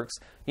scale works.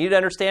 You need to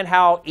understand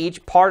how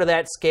each part of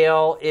that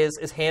scale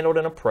is handled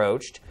and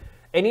approached.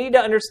 And you need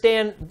to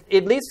understand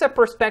at least the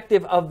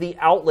perspective of the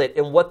outlet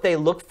and what they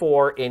look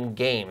for in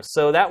games.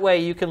 So that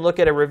way you can look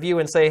at a review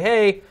and say,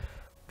 hey,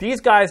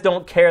 these guys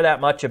don't care that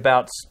much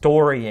about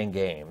story in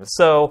games.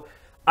 So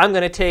I'm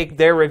going to take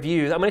their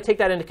reviews, I'm going to take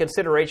that into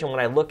consideration when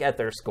I look at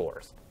their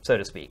scores, so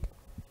to speak.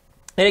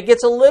 And it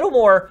gets a little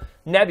more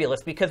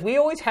nebulous because we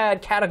always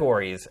had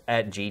categories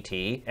at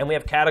GT, and we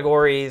have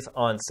categories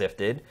on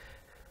Sifted.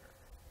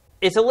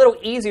 It's a little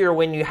easier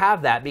when you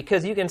have that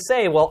because you can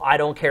say, well, I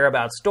don't care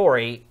about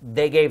story.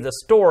 They gave the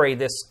story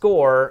this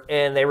score,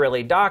 and they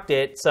really docked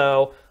it,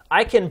 so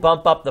I can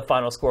bump up the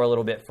final score a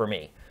little bit for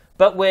me.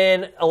 But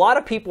when a lot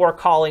of people are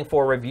calling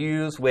for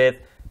reviews with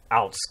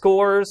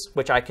outscores,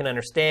 which I can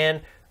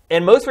understand,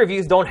 and most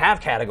reviews don't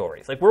have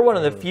categories. Like, we're one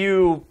of the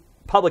few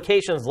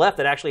publications left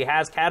that actually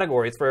has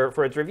categories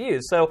for its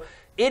reviews. So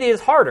it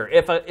is harder.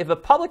 If a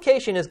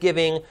publication is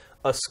giving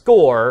a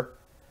score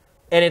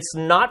and it's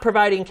not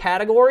providing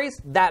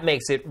categories, that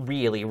makes it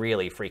really,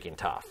 really freaking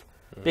tough.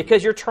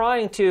 Because you're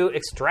trying to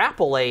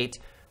extrapolate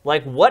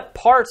like what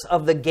parts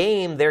of the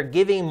game they're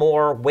giving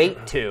more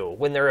weight to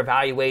when they're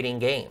evaluating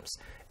games.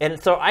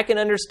 And so I can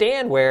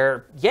understand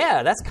where,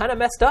 yeah, that's kind of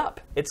messed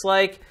up. It's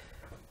like,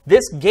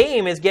 this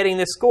game is getting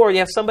this score, you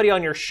have somebody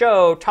on your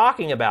show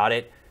talking about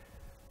it.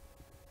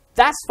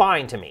 That's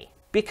fine to me,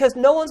 because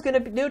no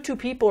two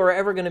people are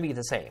ever going to be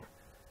the same.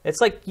 It's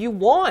like, you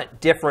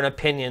want different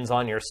opinions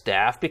on your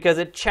staff because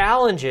it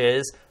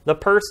challenges the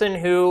person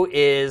who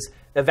is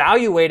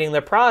evaluating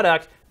the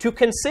product to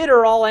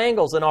consider all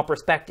angles and all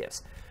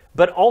perspectives.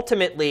 But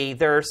ultimately,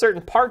 there are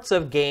certain parts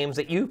of games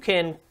that you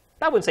can,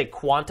 I wouldn't say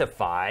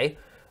quantify,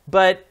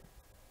 but,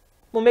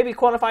 well, maybe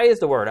quantify is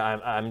the word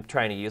I'm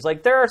trying to use.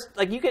 Like,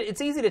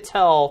 it's easy to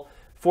tell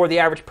for the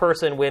average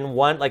person when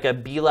one, like a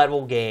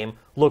B-level game,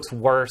 looks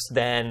worse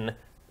than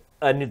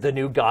the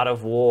new God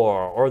of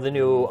War or the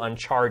new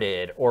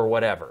Uncharted or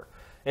whatever.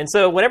 And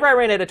so whenever I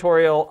ran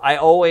editorial,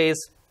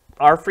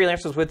 our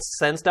freelancers would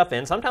send stuff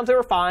in. Sometimes they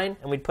were fine,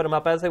 and we'd put them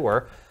up as they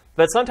were.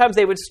 But sometimes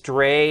they would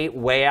stray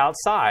way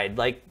outside.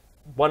 Like,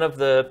 one of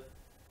the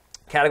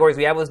categories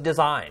we had was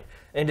design.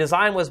 And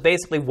design was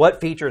basically what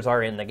features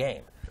are in the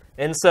game.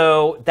 And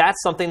so that's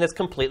something that's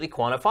completely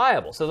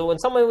quantifiable. So that when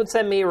someone would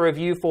send me a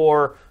review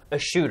for a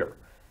shooter,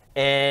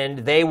 and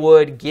they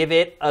would give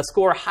it a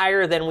score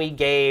higher than we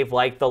gave,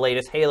 like, the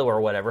latest Halo or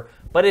whatever,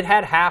 but it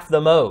had half the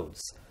modes,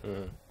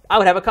 I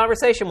would have a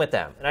conversation with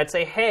them. And I'd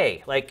say,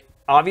 hey, like,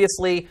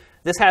 obviously,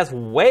 this has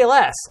way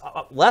less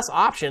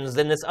options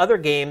than this other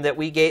game that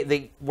we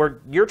gave,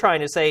 where you're trying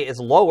to say is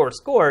lower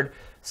scored.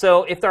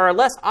 So if there are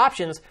less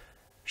options,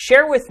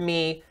 share with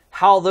me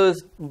how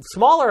those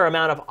smaller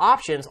amount of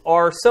options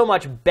are so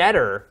much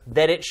better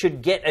that it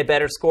should get a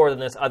better score than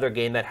this other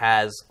game that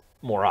has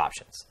more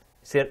options.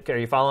 See it? Are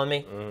you following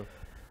me?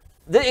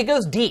 It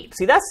goes deep.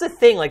 See, that's the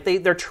thing. Like,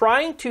 they're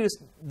trying to,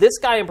 this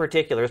guy in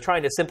particular is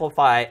trying to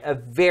simplify a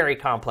very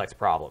complex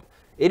problem.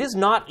 It is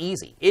not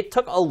easy. It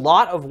took a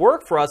lot of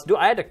work for us to do.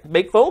 I had to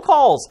make phone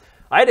calls.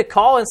 I had to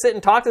call and sit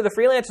and talk to the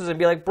freelancers and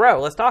be like,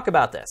 bro, let's talk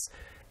about this.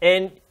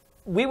 And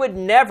we would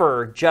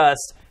never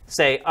just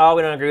say, oh,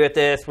 we don't agree with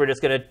this. We're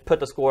just going to put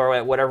the score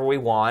at whatever we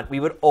want.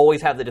 We would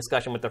always have the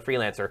discussion with the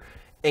freelancer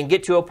and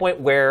get to a point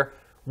where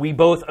we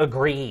both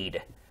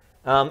agreed.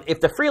 If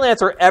the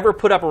freelancer ever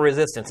put up a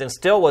resistance and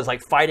still was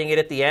like fighting it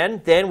at the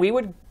end, then we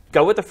would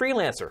go with the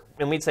freelancer.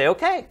 And we'd say,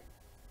 okay,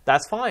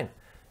 that's fine.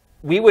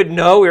 We would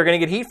know we were going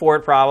to get heat for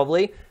it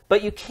probably,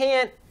 but you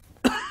can't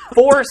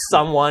force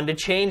someone to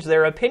change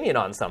their opinion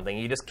on something.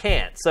 You just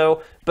can't.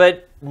 So,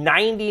 but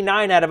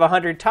 99 out of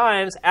 100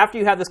 times, after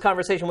you have this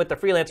conversation with the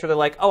freelancer, they're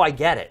like, oh, I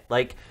get it.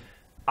 Like,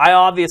 I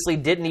obviously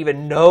didn't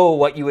even know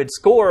what you had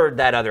scored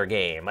that other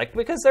game. Like,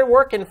 because they're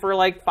working for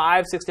like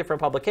 5-6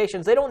 different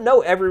publications. They don't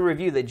know every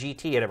review that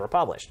GT had ever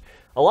published.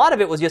 A lot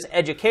of it was just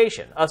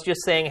education. Us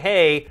just saying,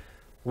 hey,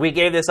 we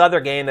gave this other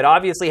game that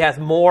obviously has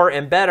more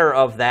and better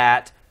of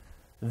that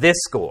this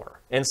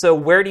score. And so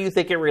where do you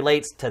think it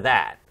relates to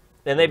that?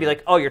 And they'd be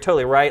like, oh, you're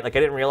totally right. Like, I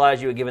didn't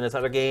realize you had given this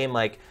other game,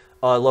 like,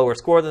 a lower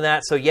score than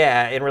that. So,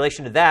 yeah, in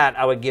relation to that,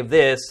 I would give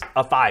this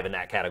a 5 in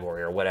that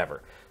category or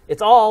whatever.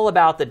 It's all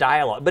about the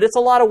dialogue. But it's a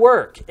lot of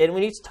work. And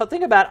when you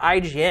think about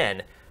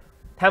IGN,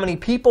 how many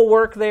people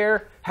work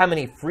there, how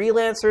many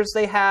freelancers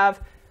they have,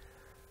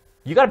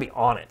 you got to be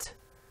on it.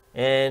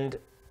 And,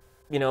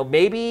 you know,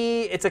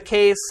 maybe it's a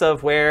case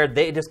of where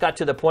they just got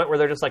to the point where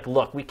they're just like,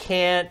 look, we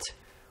can't,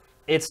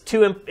 it's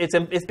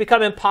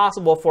become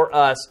impossible for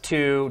us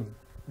to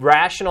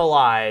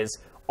rationalize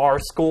our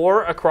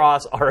score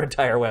across our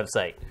entire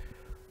website.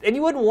 And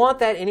you wouldn't want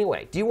that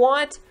anyway. Do you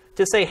want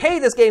to say, hey,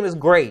 this game is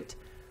great,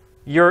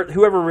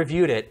 whoever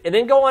reviewed it, and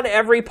then go on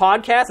every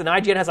podcast, and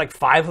IGN has like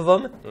 5 of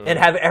them, and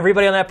have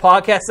everybody on that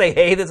podcast say,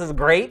 hey, this is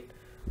great?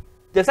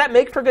 Does that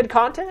make for good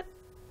content?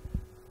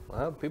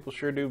 Well, people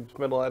sure do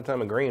spend a lot of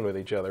time agreeing with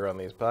each other on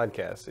these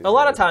podcasts. A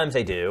lot of times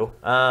they do.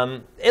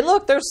 And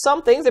look, there's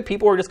some things that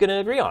people are just going to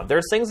agree on.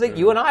 There's things that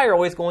you and I are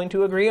always going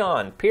to agree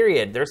on,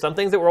 period. There's some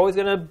things that we're always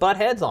going to butt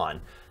heads on.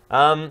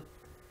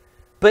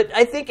 But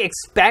I think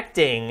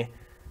expecting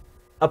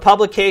a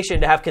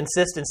publication to have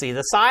consistency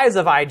the size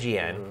of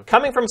IGN,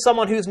 coming from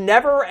someone who's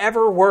never,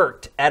 ever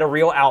worked at a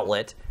real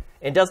outlet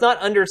and does not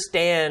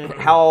understand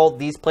how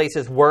these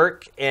places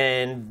work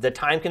and the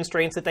time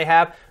constraints that they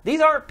have.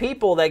 These aren't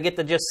people that get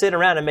to just sit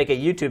around and make a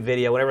YouTube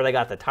video whenever they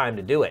got the time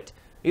to do it.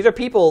 These are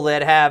people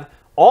that have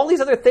all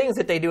these other things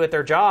that they do at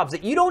their jobs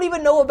that you don't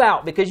even know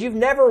about because you've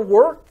never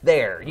worked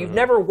there. You've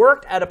never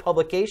worked at a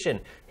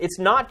publication. It's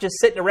not just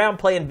sitting around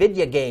playing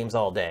video games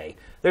all day.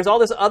 There's all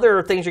this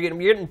other things you're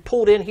getting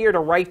pulled in here to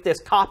write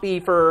this copy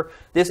for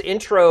this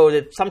intro,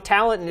 that some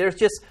talent, and there's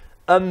just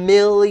a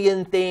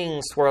million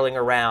things swirling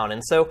around.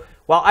 And so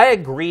while I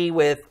agree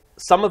with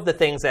some of the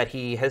things that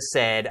he has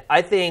said,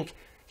 I think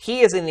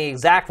he is in the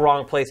exact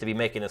wrong place to be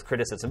making this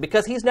criticism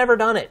because he's never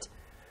done it.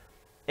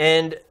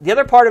 And the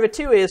other part of it,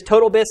 too, is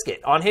Total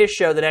Biscuit on his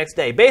show the next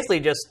day basically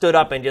just stood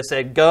up and just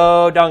said,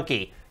 go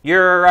donkey,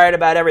 you're right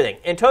about everything.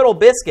 And Total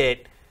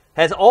Biscuit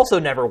has also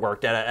never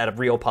worked at a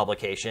real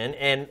publication.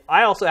 And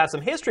I also have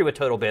some history with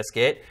Total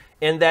Biscuit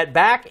in that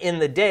back in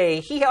the day,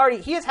 he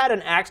has had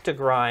an axe to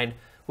grind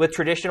with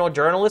traditional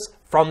journalists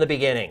from the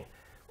beginning.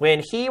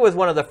 When he was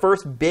one of the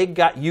first big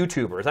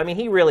YouTubers, I mean,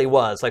 he really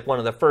was like one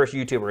of the first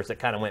YouTubers that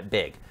kind of went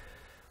big.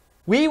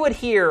 We would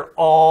hear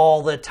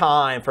all the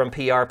time from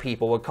PR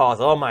people would call us,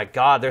 oh my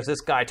God, there's this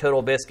guy,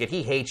 Total Biscuit,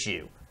 he hates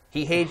you.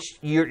 He hates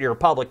your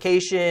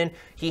publication.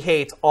 He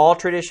hates all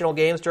traditional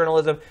games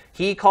journalism.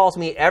 He calls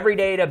me every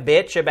day to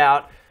bitch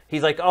about,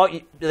 he's like,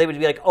 they would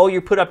be like, oh,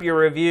 you put up your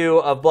review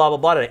of blah, blah,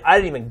 blah today. I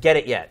didn't even get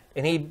it yet.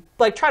 And he'd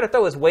like try to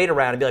throw his weight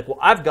around and be like, well,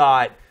 I've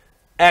got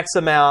X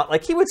amount.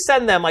 Like he would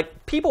send them,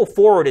 like people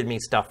forwarded me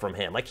stuff from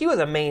him. Like he was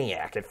a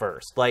maniac at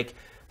first. Like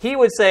he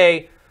would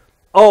say,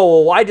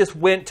 oh, well, I just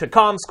went to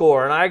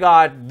ComScore and I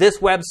got this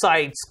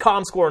website's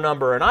ComScore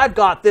number and I've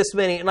got this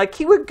many. And like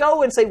he would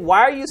go and say, why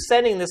are you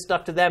sending this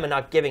stuff to them and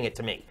not giving it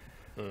to me?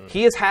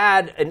 He has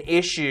had an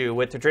issue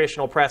with the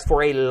traditional press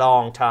for a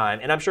long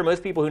time. And I'm sure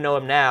most people who know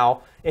him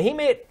now, and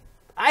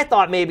I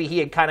thought maybe he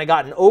had kind of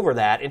gotten over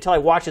that until I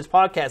watched his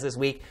podcast this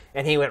week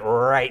and he went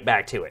right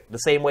back to it. The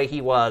same way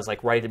he was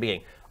like right at the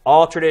beginning.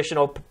 All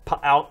traditional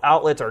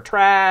outlets are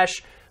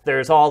trash.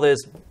 There's all this,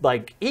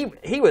 like,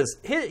 he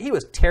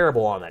was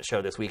terrible on that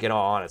show this week, in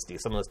all honesty,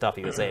 some of the stuff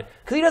he was saying.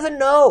 Because he doesn't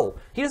know.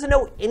 He doesn't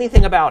know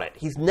anything about it.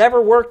 He's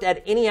never worked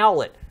at any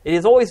outlet. It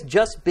has always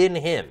just been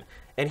him.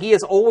 And he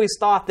has always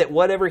thought that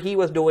whatever he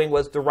was doing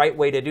was the right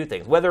way to do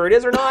things. Whether it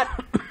is or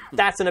not,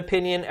 that's an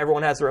opinion.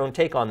 Everyone has their own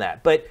take on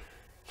that. But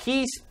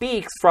he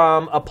speaks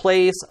from a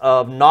place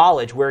of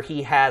knowledge where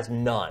he has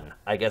none,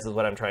 I guess is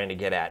what I'm trying to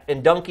get at.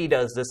 And Donkey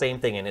does the same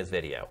thing in his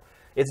video.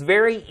 It's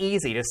very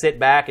easy to sit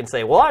back and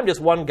say, well, I'm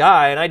just one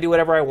guy, and I do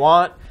whatever I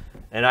want,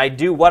 and I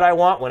do what I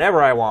want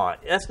whenever I want.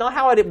 That's not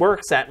how it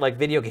works at, like,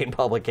 video game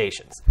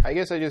publications. I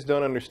guess I just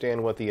don't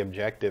understand what the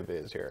objective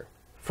is here.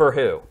 For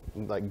who?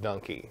 Like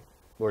Donkey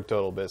or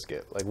Total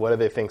Biscuit. Like, what do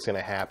they think's going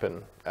to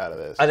happen out of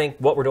this? I think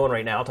what we're doing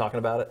right now, talking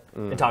about it,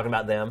 and talking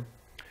about them.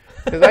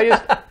 Because I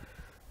just...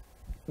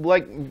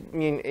 Like, I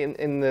mean,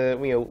 in the,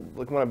 you know,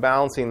 like when I'm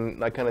balancing,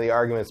 like, kind of the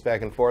arguments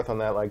back and forth on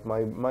that, like,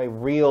 my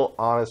real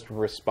honest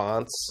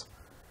response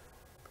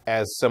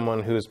as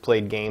someone who's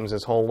played games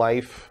his whole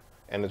life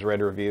and has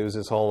read reviews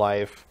his whole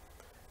life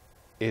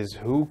is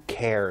who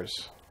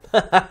cares?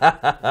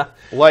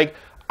 Like,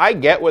 I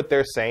get what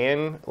they're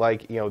saying.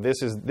 Like, you know,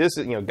 this is,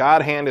 you know,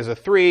 God Hand is a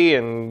 3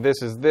 and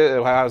this is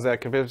this. How's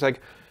that compared? It's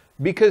like,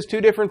 because 2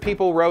 different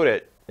people wrote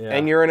it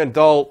and you're an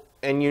adult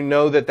and you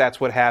know that that's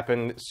what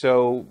happened.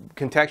 So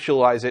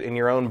contextualize it in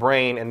your own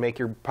brain and make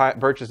your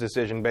purchase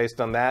decision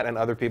based on that and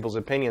other people's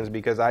opinions,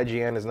 because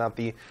IGN is not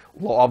the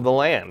law of the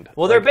land.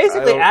 Well, they're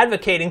basically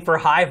advocating for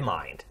hive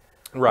mind.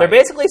 Right. They're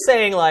basically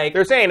saying like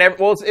They're saying,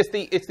 well,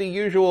 it's the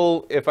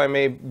usual, if I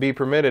may be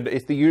permitted,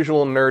 it's the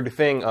usual nerd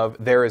thing of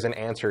there is an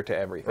answer to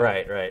everything.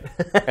 right.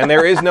 And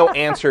there is no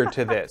answer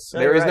to this.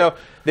 There is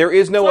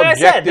no Like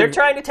objective. I said, they're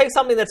trying to take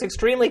something that's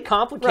extremely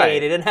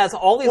complicated and has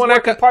all these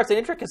working parts and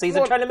intricacies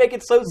and trying to make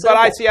it so simple. But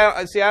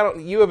I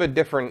don't. You have a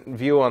different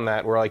view on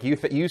that, where like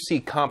you see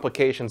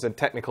complications and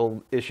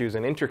technical issues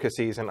and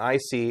intricacies, and I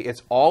see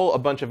it's all a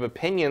bunch of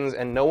opinions,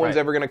 and no one's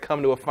ever going to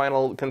come to a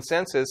final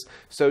consensus.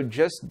 So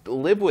just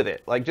live with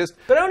it. Like just.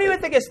 But I don't even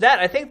think it's that.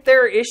 I think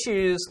their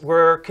issues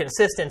were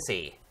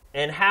consistency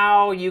and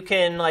how you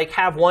can like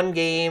have one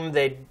game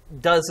that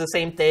does the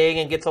same thing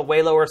and gets a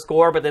way lower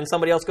score, but then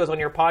somebody else goes on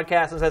your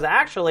podcast and says,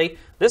 actually,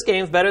 this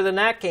game's better than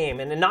that game,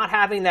 and then not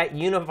having that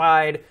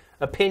unified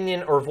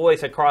opinion or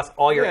voice across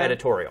all your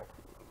editorial.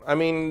 I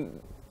mean,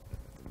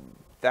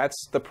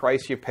 that's the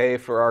price you pay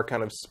for our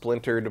kind of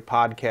splintered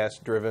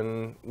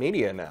podcast-driven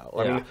media now.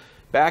 I mean,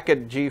 back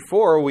at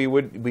G4, we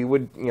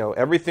would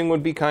everything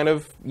would be kind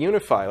of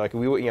unified. Like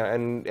we would,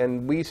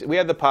 and we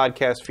had the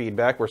podcast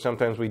feedback where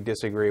sometimes we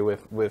disagree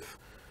with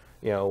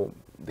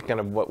the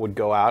kind of what would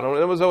go out, and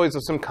there was always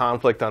some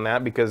conflict on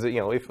that because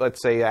if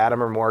let's say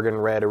Adam or Morgan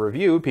read a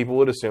review, people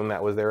would assume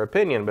that was their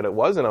opinion, but it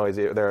wasn't always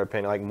their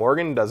opinion. Like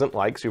Morgan doesn't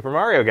like Super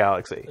Mario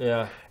Galaxy,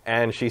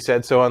 and she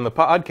said so on the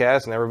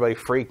podcast, and everybody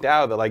freaked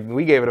out that like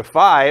we gave it a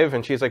 5,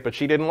 and she's like, but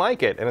she didn't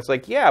like it, and it's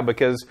like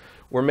because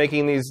we're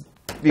making these.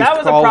 That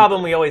was a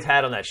problem we always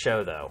had on that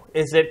show, though,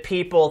 is that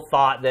people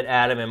thought that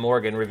Adam and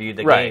Morgan reviewed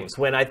the games,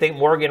 when I think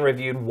Morgan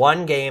reviewed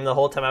one game the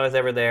whole time I was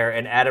ever there,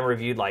 and Adam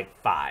reviewed like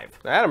 5.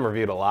 Adam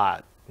reviewed a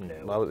lot.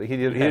 No. He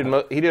did.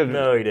 No, he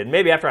didn't.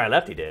 Maybe after I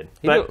left, he did.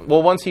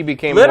 Well, once he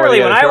became literally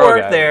more the when I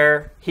worked guy.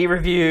 there, he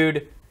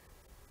reviewed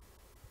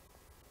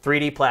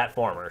 3D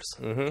platformers,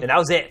 and that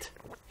was it.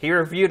 He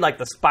reviewed like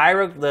the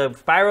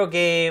Spyro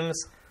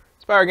games.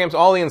 Spyro games,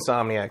 all the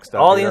Insomniac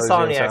stuff. All the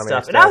Insomniac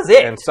stuff. And that was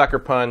it. And Sucker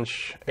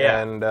Punch.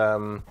 Yeah.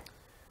 And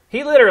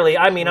he literally,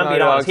 I mean, I'm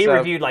being honest, he stuff.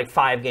 reviewed like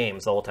 5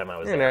 games the whole time I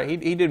was there.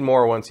 He did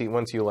more once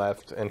you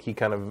left, and he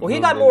kind of. Well, he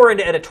got more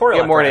into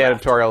editorial. More into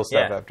editorial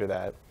stuff after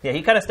that. Yeah,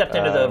 he kind of stepped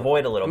into the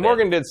void a little bit.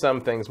 Morgan did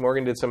some things.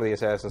 Morgan did some of the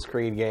Assassin's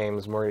Creed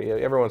games.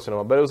 Every once in a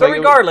while, but it was. But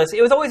regardless,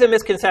 it was always a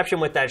misconception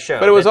with that show.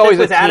 But it was always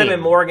this was a Adam team.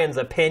 and Morgan's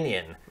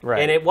opinion,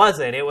 and it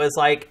wasn't. It was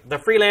like the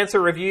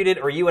freelancer reviewed it,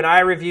 or you and I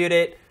reviewed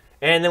it,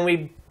 and then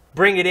we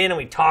bring it in and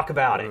we talk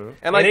about it.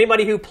 And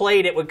anybody who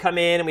played it would come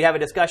in and we have a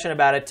discussion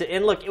about it.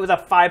 And look, it was a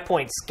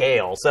 5-point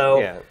scale.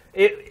 So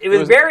it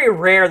was very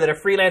rare that a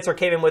freelancer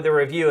came in with a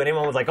review and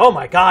anyone was like, oh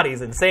my God,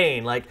 he's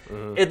insane. Like,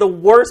 in the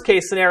worst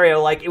case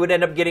scenario, like it would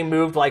end up getting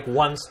moved like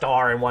 1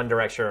 star in one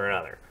direction or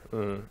another.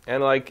 And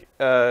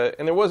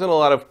and there wasn't a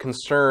lot of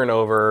concern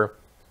over,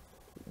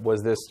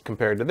 was this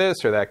compared to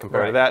this or that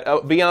compared to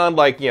that? Beyond,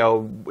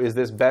 is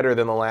this better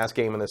than the last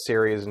game in the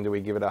series, and do we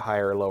give it a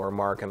higher or lower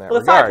mark in that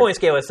regard? Well, the 5-point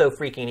scale is so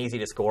freaking easy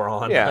to score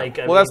on. Yeah.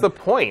 That's the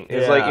point.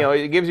 It's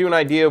it gives you an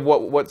idea of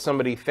what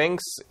somebody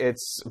thinks.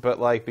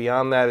 But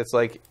beyond that, it's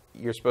like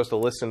you're supposed to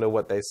listen to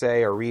what they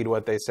say or read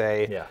what they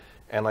say. Yeah.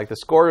 And the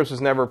scores was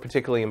never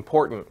particularly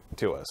important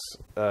to us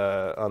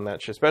on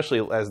that show,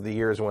 especially as the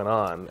years went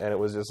on. And it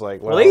was just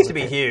like, well, they used to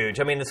be huge.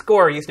 I mean, the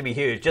score used to be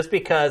huge just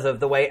because of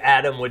the way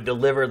Adam would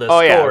deliver the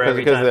score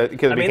every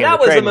time. I mean, that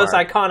was the most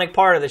iconic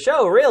part of the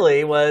show,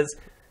 really, was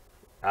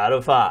out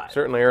of 5.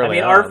 Certainly early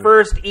on. Our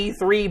first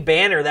E3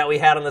 banner that we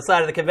had on the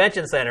side of the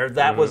convention center,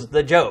 that was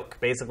the joke,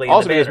 basically.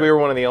 Also because we were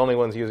one of the only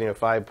ones using a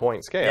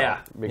 5-point scale. Yeah.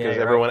 Because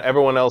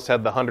everyone else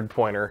had the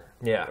 100-pointer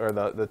or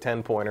the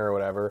 10-pointer or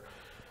whatever.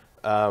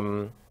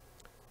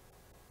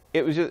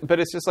 It was just, but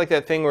it's just like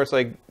that thing where it's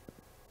like,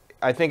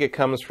 I think it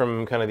comes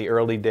from kind of the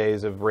early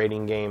days of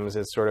rating games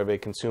as sort of a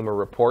consumer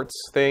reports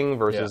thing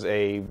versus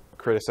a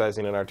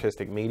criticizing an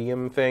artistic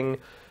medium thing,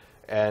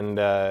 and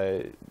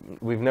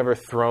we've never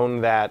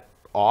thrown that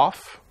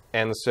off.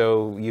 And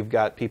so you've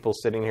got people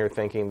sitting here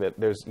thinking that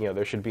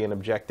there should be an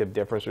objective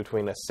difference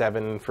between a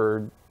 7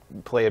 for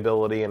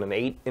playability and an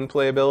 8 in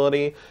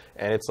playability,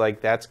 and it's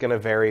like that's going to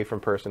vary from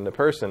person to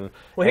person.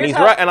 Well, and he's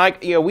right.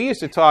 And we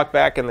used to talk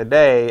back in the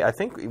day. I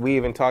think we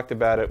even talked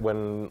about it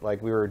when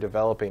we were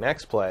developing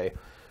X-Play.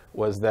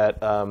 Was that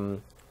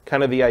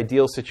kind of the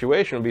ideal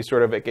situation would be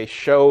sort of like a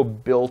show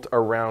built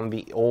around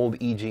the old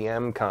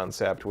EGM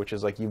concept, which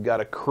is like you've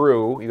got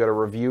a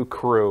review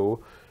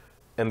crew.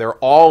 And they're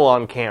all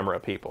on camera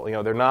people.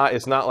 They're not.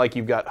 It's not like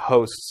you've got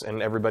hosts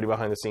and everybody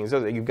behind the scenes.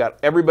 You've got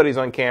everybody's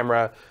on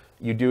camera.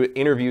 You do it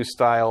interview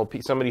style.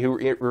 Somebody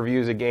who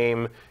reviews a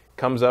game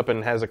comes up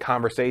and has a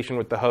conversation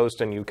with the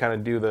host, and you kind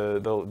of do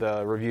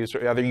the reviews.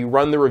 Either you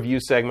run the review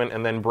segment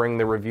and then bring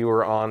the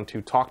reviewer on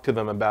to talk to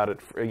them about it,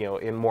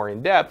 in more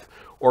in depth,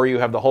 or you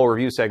have the whole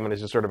review segment as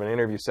just sort of an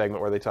interview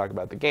segment where they talk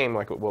about the game,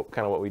 like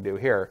kind of what we do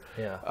here.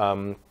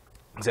 Yeah.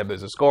 Except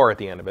there's a score at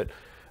the end of it.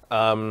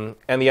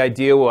 And the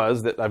idea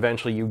was that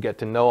eventually you get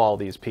to know all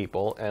these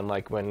people, and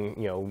like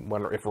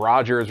if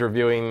Roger is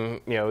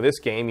reviewing this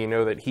game, you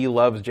know that he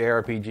loves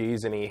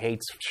JRPGs and he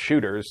hates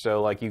shooters,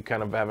 so like you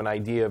kind of have an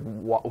idea of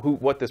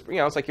what this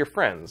it's like your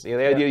friends. The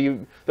idea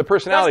the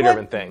personality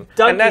driven thing.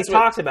 Doug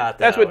talks about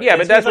that. That's what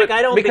that's what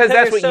I don't because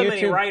that's there's what so YouTube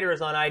many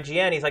writers on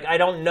IGN. He's like, I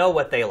don't know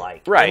what they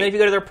like. Right. And then if you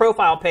go to their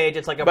profile page,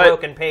 it's like a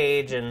broken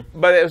page.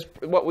 But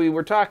what we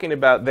were talking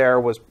about there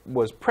was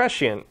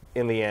prescient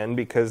in the end,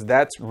 because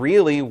that's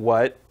really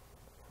what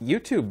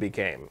YouTube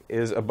became,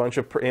 is a bunch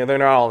of they're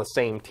not all the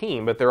same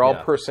team, but they're all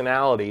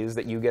personalities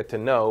that you get to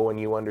know when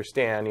you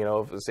understand.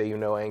 Say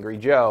Angry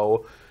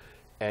Joe,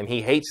 and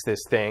he hates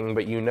this thing,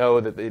 but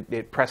that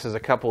it presses a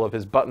couple of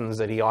his buttons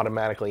that he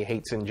automatically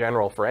hates in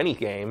general for any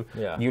game.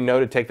 Yeah.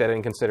 To take that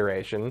in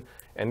consideration.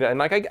 And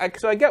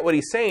so I get what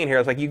he's saying here.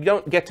 It's like you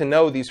don't get to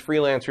know these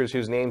freelancers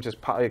whose names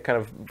just kind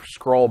of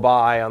scroll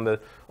by on the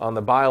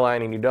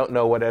byline, and you don't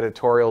know what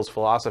editorial's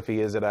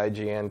philosophy is at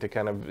IGN to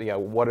kind of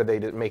what are they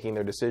making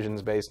their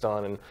decisions based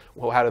on, and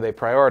how do they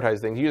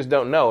prioritize things. You just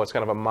don't know. It's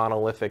kind of a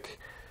monolithic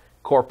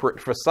corporate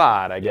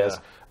facade, I guess.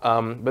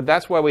 But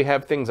that's why we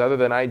have things other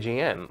than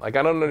IGN. Like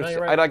I don't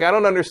understand. Right. I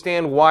don't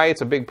understand why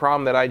it's a big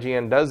problem that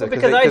IGN does it.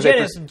 Because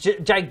IGN is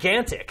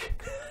gigantic.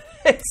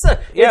 It's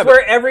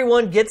where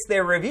everyone gets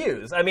their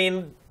reviews. I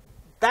mean,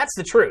 that's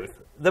the truth.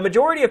 The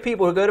majority of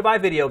people who go to buy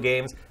video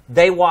games,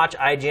 they watch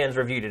IGN's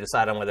review to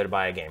decide on whether to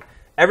buy a game.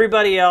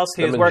 Everybody else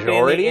who's working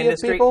in the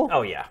industry, people?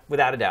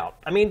 Without a doubt.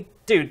 I mean,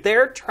 dude,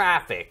 their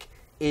traffic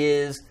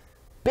is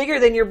bigger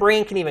than your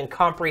brain can even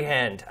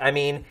comprehend. I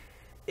mean,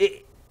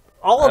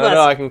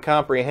 I can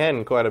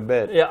comprehend quite a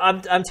bit. Yeah,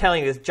 I'm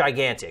telling you, it's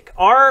gigantic.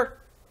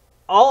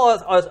 All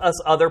of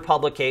us other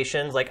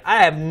publications, like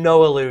I have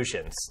no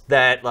illusions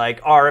that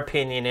like our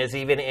opinion is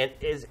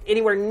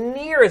anywhere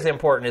near as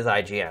important as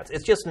IGN's.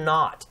 It's just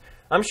not.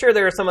 I'm sure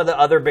there are some of the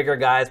other bigger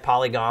guys,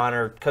 Polygon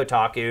or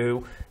Kotaku,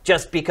 who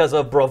just because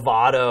of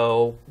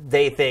bravado,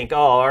 they think,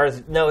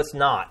 ours. No, it's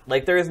not.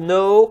 Like there is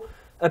no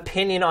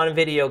opinion on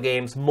video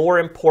games more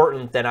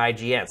important than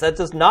IGN's. That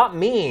does not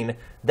mean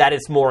that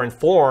it's more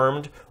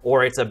informed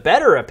or it's a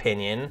better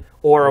opinion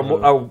or a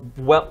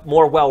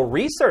more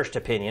well-researched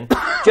opinion.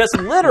 Just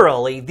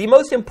literally, the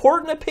most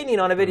important opinion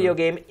on a video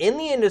game in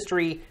the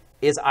industry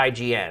is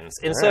IGN's.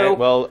 And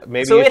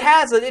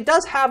it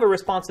does have a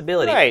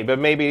responsibility. Right, but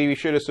maybe you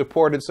should have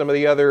supported some of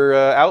the other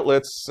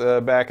outlets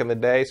back in the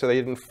day so they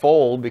didn't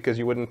fold because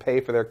you wouldn't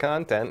pay for their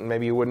content, and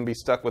maybe you wouldn't be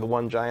stuck with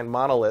one giant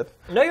monolith.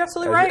 No, you're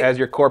absolutely right. As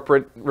your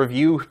corporate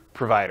review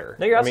provider.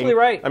 No, you're absolutely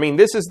right. I mean,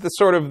 this is the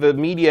sort of the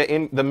media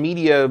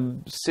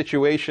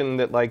situation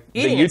that like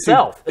eating the YouTube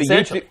itself,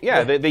 essentially.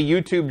 the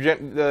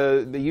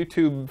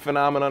YouTube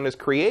phenomenon is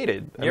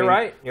created. You're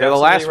right. They're the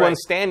last ones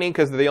standing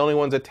because they're the only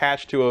ones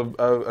attached to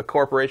a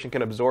corporation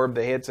can absorb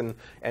the hits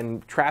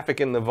and traffic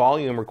in the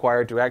volume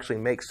required to actually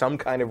make some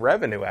kind of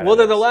revenue out of it. Well,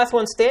 they're the last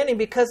ones standing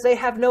because they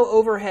have no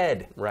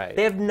overhead. Right.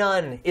 They have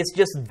none. It's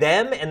just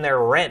them and their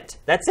rent.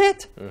 That's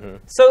it. Mm-hmm.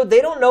 So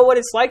they don't know what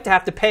it's like to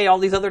have to pay all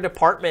these other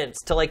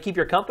departments to like keep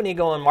your company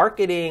going,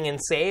 marketing and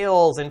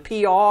sales and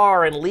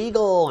PR and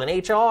legal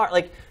and HR.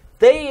 Like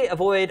they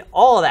avoid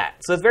all of that.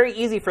 So it's very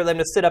easy for them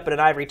to sit up in an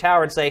ivory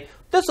tower and say,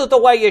 this is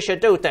the way you should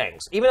do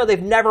things, even though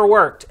they've never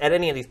worked at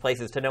any of these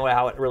places to know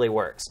how it really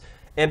works.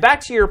 And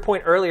back to your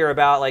point earlier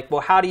about, like,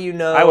 well, how do you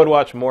know... I would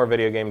watch more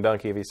Video Game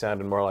Donkey if he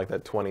sounded more like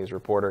that 20s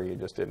reporter you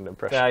just did an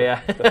impression of. Yeah.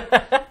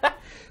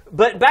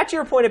 But back to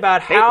your point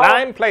about how...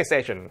 8-9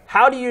 PlayStation.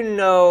 How do you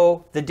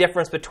know the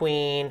difference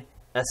between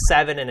a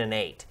 7 and an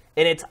 8?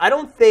 And I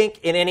don't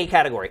think, in any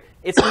category,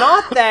 it's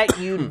not that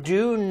you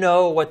do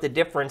know what the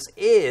difference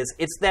is.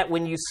 It's that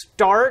when you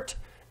start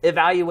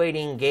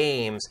evaluating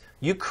games,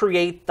 you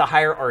create the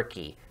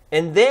hierarchy.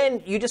 And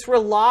then you just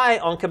rely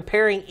on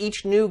comparing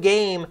each new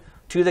game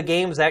to the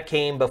games that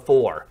came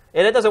before.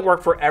 And it doesn't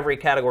work for every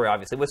category,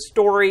 obviously. With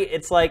story,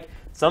 it's like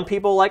some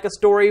people like a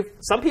story.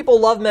 Some people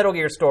love Metal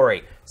Gear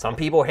Story. Some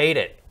people hate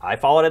it. I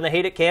fall in the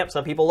hate it camp.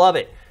 Some people love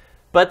it.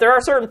 But there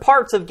are certain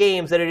parts of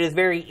games that it is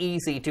very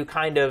easy to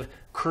kind of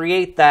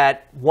create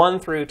that 1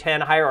 through 10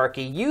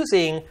 hierarchy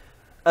using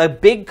a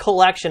big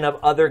collection of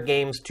other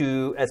games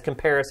as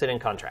comparison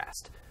and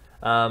contrast.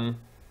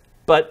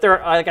 But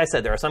like I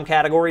said, there are some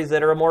categories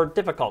that are more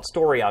difficult.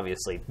 Story,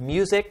 obviously.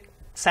 Music,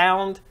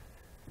 sound.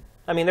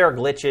 I mean, there are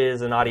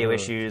glitches and audio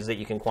issues that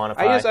you can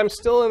quantify. I'm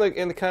still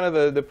in the kind of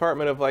the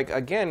department of like,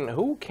 again,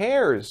 who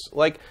cares?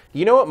 Like,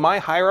 you know what my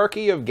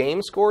hierarchy of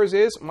game scores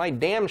is? My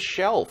damn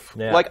shelf.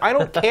 Yeah. Like, I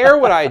don't care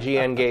what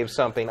IGN gave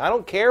something. I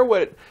don't care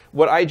what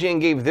IGN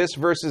gave this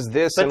versus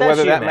this and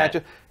whether that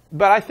matches.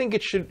 But I think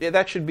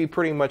that should be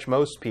pretty much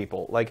most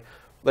people. Like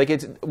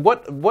it's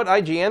what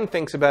IGN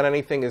thinks about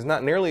anything is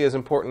not nearly as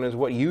important as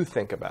what you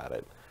think about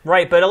it.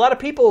 Right, but a lot of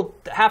people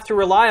have to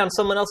rely on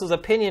someone else's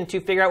opinion to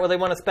figure out whether they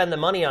want to spend the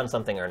money on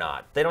something or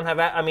not. They don't have...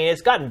 I mean,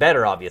 it's gotten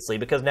better, obviously,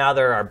 because now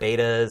there are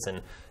betas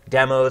and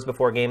demos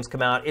before games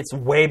come out. It's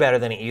way better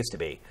than it used to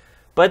be.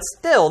 But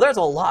still, there's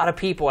a lot of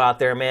people out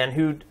there, man,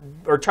 who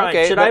are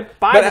trying, should I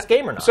buy this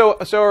game or not?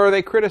 So are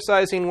they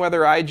criticizing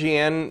whether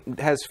IGN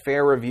has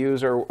fair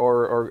reviews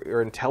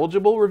or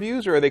intelligible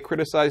reviews, or are they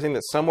criticizing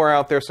that somewhere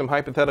out there some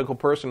hypothetical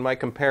person might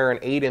compare an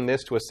 8 in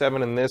this to a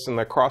 7 in this, and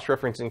they're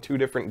cross-referencing 2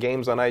 different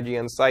games on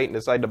IGN's site and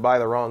decide to buy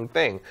the wrong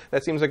thing?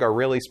 That seems like a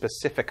really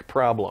specific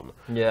problem.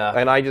 Yeah.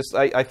 And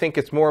I think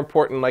it's more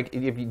important, like,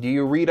 do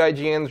you read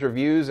IGN's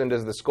reviews, and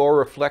does the score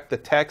reflect the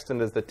text, and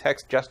does the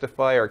text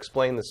justify or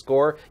explain the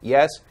score?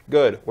 Yes,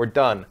 good, we're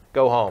done.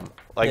 Go home.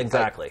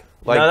 Exactly.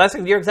 No,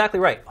 you're exactly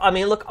right. I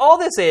mean, look, all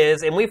this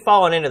is, and we've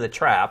fallen into the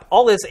trap,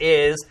 all this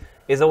is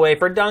a way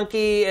for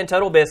Donkey and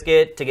Total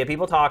Biscuit to get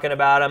people talking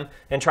about them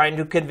and trying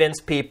to convince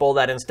people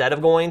that instead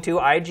of going to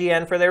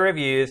IGN for their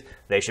reviews,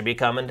 they should be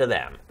coming to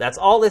them. That's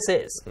all this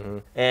is. Mm-hmm.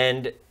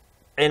 And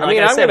like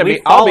I said,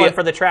 we've fallen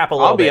for the trap a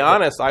little bit. I'll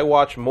be honest, I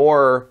watch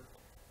more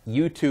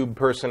YouTube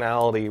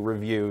personality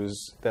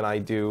reviews than I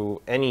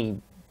do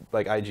any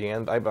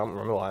IGN. I don't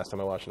remember the last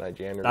time I watched an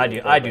IGN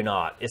review. I do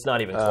not. It's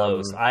not even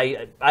close.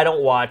 I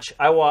don't watch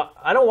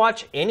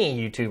any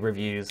YouTube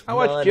reviews. I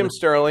watch Jim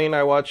Sterling.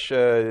 I watch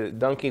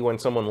Donkey when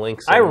someone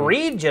links him. I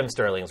read Jim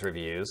Sterling's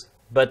reviews,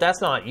 but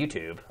that's not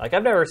YouTube. Like,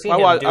 I've never seen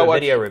him do a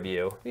video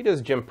review. He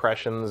does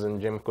Jimpressions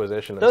and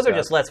Jimquisition and Those stuff. are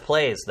just Let's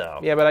Plays, though.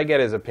 Yeah, but I get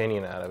his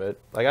opinion out of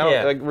it. Like,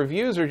 I don't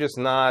reviews are just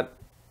not.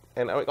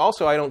 And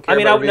also, I don't care.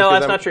 No,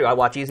 that's not true. I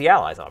watch Easy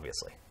Allies,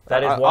 obviously.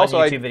 That is one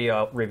YouTube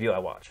video review I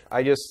watch.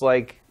 I just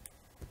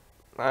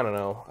I don't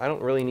know. I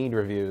don't really need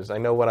reviews. I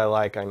know what I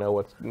like. I know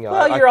what's...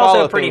 Well, you're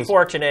also pretty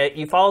fortunate.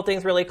 You follow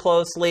things really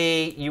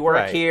closely. You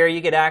work here. You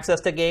get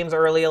access to games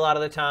early a lot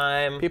of the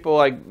time. People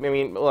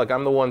look,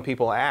 I'm the one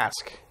people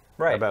ask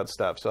about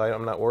stuff, so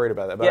I'm not worried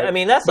about that. But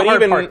that's the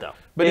hard part, though.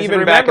 But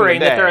even remembering back in the day,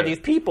 that there are these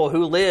people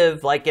who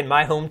live, like in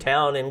my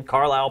hometown in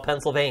Carlisle,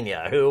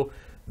 Pennsylvania, who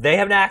they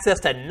have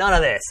access to none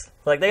of this.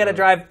 Like, they got to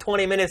drive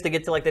 20 minutes to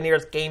get to, the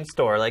nearest game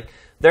store. Like,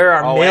 there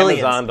are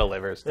millions. Amazon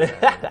delivers.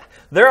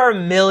 There are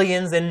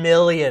millions and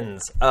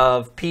millions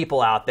of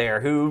people out there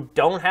who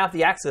don't have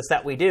the access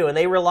that we do, and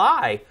they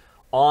rely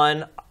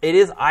on, it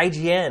is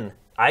IGN.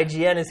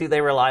 IGN is who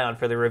they rely on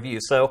for the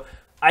reviews. So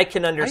I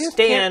can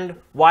understand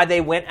why they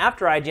went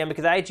after IGN,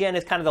 because IGN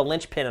is kind of the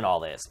linchpin in all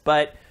this.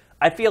 But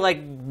I feel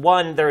like,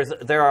 one,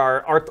 there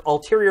are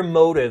ulterior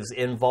motives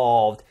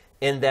involved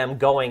in them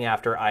going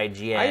after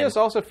IGN. I just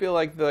also feel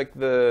like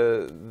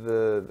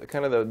the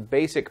kind of the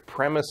basic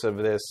premise of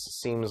this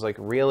seems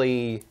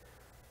really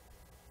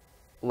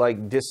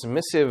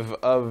dismissive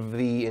of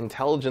the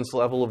intelligence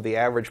level of the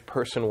average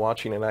person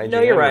watching an IGN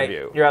No, you're right.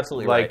 review. You're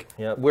absolutely right.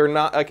 Yep. We're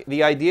not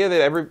the idea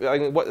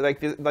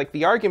that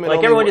the argument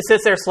everyone just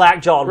sits there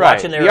slack-jawed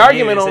watching their reviews. The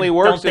argument only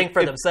works. Don't think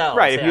for themselves.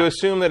 Right. If you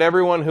assume that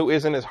everyone who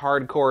isn't as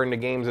hardcore into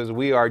games as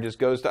we are just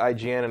goes to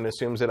IGN and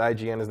assumes that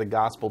IGN is the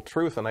gospel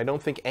truth, and I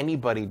don't think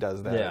anybody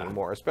does that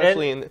anymore.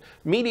 Especially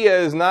media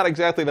is not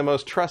exactly the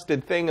most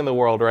trusted thing in the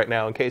world right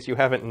now. In case you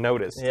haven't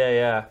noticed.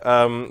 Yeah.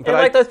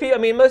 But those people,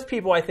 most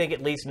people I think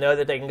at least know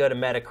that they can go to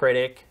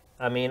Metacritic.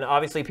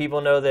 Obviously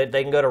people know that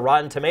they can go to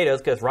Rotten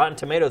Tomatoes, because Rotten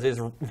Tomatoes is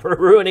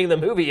ruining the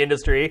movie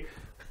industry.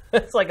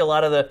 It's like a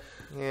lot of the...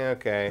 Yeah,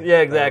 okay.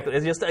 Yeah, exactly.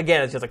 It's just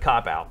a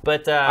cop-out.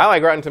 But I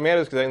like Rotten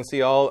Tomatoes because I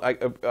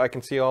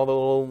can see all the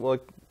little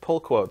pull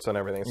quotes and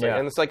everything. So,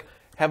 and it's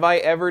have I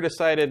ever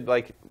decided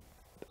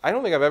I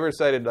don't think I've ever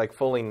decided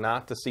fully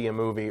not to see a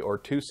movie or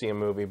to see a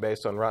movie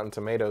based on Rotten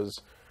Tomatoes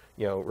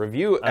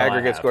review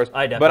aggregate scores.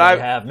 I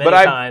definitely have many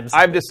times.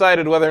 I've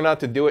decided whether or not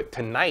to do it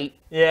tonight.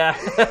 Yeah.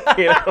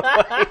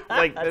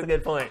 That's a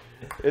good point.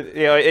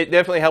 It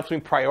definitely helps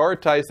me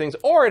prioritize things,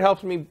 or it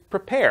helps me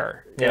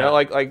prepare. You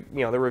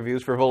know, the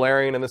reviews for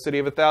Valerian and the City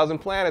of a Thousand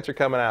Planets are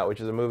coming out,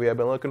 which is a movie I've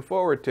been looking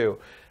forward to.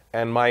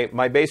 And my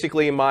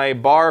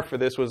bar for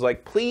this was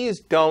please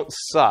don't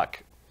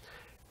suck.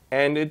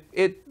 And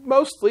it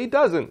mostly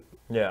doesn't.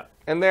 Yeah.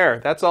 And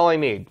that's all I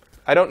need.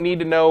 I don't need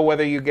to know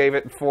whether you gave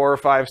it 4 or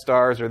 5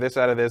 stars or this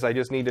out of this. I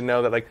just need to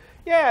know that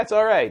it's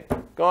all right.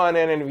 Go on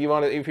in, and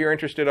if you're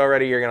interested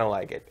already, you're gonna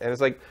like it. And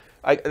it's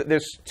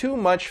there's too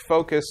much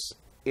focus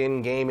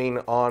in gaming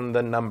on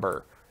the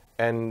number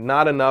and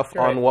not enough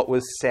on what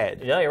was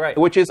said. Yeah, you're right.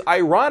 Which is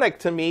ironic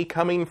to me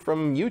coming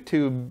from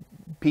YouTube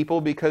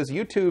people, because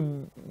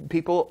YouTube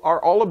people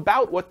are all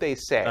about what they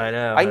say. I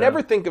know. I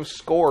never think of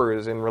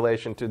scores in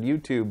relation to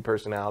YouTube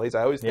personalities.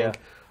 I always think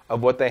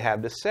of what they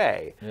have to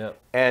say. Yeah.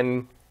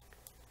 And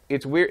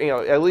it's weird,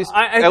 at least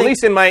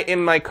in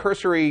my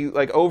cursory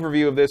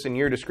overview of this and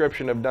your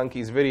description of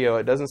Donkey's video,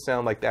 it doesn't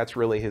sound like that's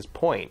really his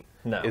point.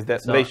 No, is that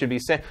they should be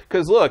saying,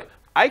 because look,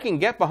 I can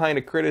get behind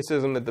a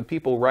criticism that the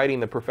people writing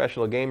the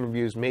professional game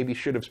reviews maybe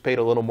should have paid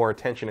a little more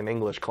attention in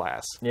English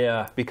class.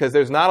 Yeah. Because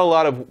there's not a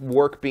lot of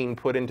work being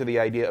put into the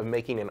idea of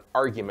making an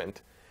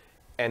argument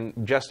and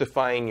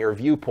justifying your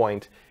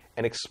viewpoint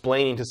and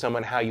explaining to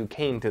someone how you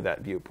came to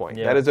that viewpoint.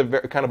 Yeah. That is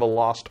kind of a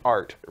lost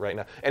art right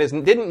now. And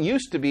it didn't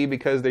used to be,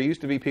 because there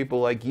used to be people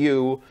like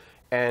you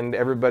and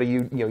everybody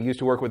you used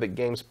to work with at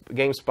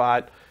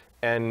GameSpot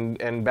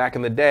and back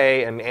in the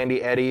day, and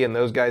Andy Eddy and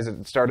those guys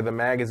that started the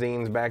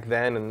magazines back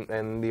then,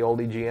 and the old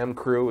EGM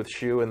crew with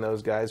Shu and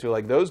those guys,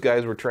 those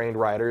guys were trained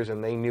writers,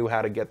 and they knew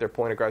how to get their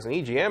point across. In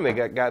EGM,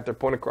 they got their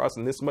point across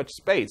in this much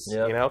space,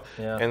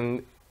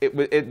 and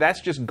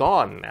that's just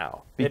gone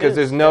now because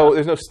there's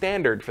no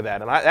standard for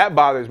that, and that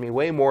bothers me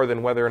way more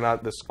than whether or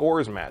not the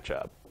scores match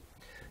up.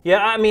 Yeah,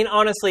 I mean,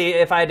 honestly,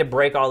 if I had to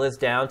break all this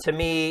down, to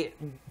me,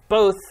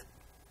 both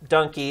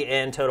Donkey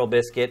and Total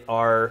Biscuit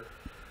are,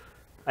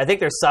 I think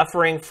they're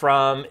suffering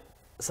from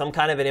some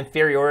kind of an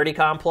inferiority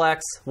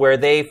complex where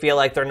they feel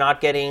like they're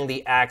not getting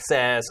the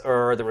access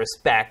or the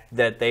respect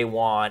that they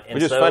want. And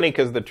which is funny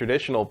because the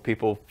traditional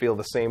people feel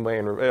the same way,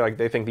 and like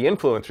they think the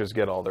influencers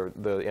get all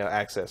the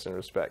access and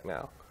respect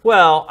now.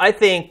 Well, I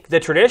think the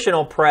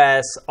traditional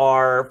press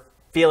are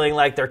feeling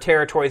like their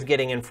territory is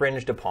getting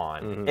infringed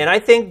upon. And I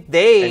think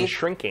and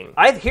shrinking.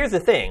 Here's the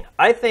thing.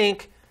 I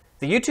think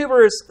the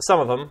YouTubers, some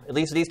of them, at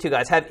least these two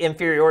guys, have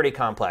inferiority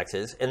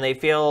complexes, and they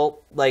feel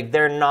like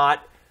they're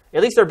not,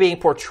 at least they're being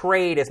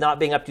portrayed as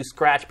not being up to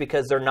scratch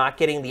because they're not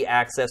getting the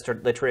access to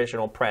the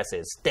traditional press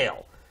is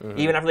still.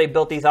 Even after they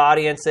built these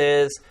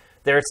audiences,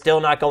 they're still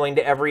not going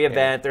to every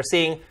event. They're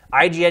seeing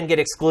IGN get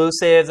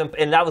exclusives,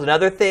 and that was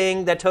another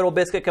thing that Total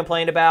Biscuit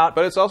complained about.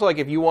 But it's also like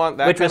if you want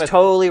that which was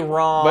totally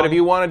wrong. But if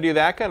you want to do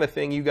that kind of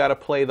thing, you got to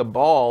play the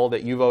ball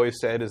that you've always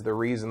said is the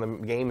reason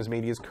the games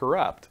media is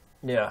corrupt.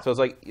 Yeah. So it's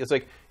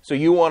like so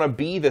you want to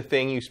be the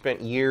thing you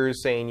spent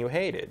years saying you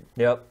hated.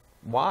 Yep.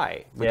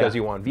 Why? Because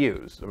you want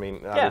views. I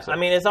mean, I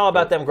mean, it's all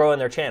about them growing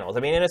their channels. I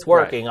mean, and it's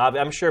working. Right.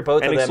 I'm sure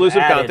both of them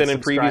exclusive added content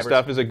and preview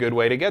stuff is a good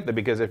way to get them,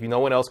 because if no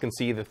one else can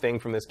see the thing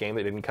from this game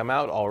that didn't come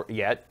out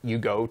yet, you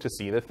go to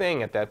see the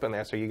thing at that point.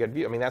 That's how you get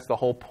views. I mean, that's the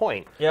whole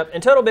point. Yep.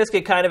 And Total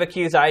Biscuit kind of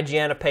accused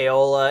IGN of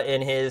payola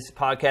in his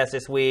podcast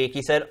this week.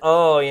 He said,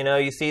 "Oh,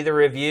 you see the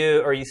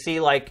review, or you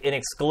see like an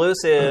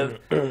exclusive,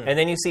 and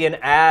then you see an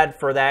ad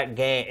for that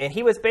game," and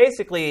he was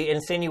basically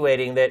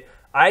insinuating that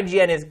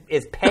IGN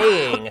is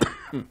paying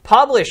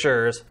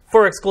publishers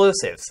for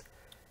exclusives.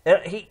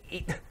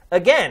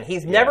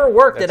 He's never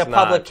worked at a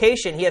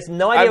publication. He has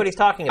no idea what he's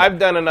talking about. I've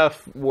done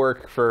enough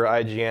work for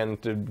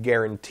IGN to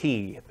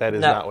guarantee that is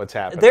not what's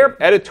happening.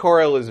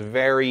 Editorial is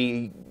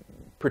very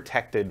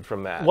protected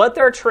from that. What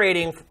they're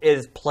trading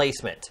is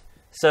placement.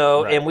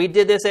 So, and we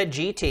did this at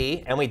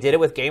GT, and we did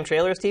it with Game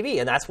Trailers TV,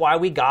 and that's why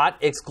we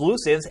got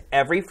exclusives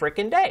every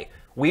freaking day.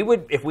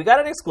 If we got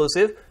an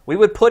exclusive, we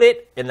would put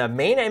it in the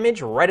main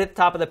image right at the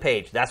top of the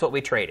page. That's what we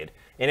traded.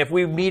 And if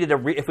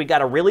we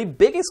got a really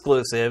big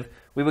exclusive,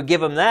 we would give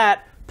them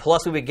that,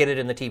 plus we would get it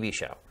in the TV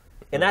show.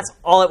 And that's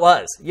all it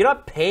was. You're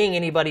not paying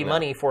anybody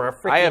money for a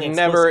freaking exclusive. I have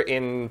never,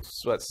 in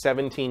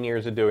 17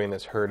 years of doing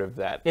this, heard of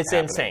that. It's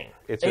happening. Insane.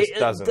 It just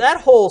doesn't.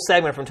 That whole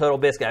segment from Total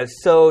Biscuit, I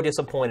was so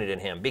disappointed in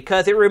him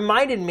because it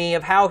reminded me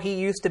of how he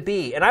used to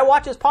be. And I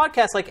watch his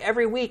podcast like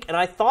every week, and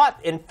I thought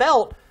and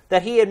felt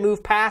that he had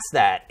moved past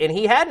that, and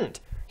he hadn't.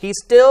 He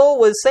still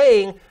was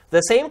saying the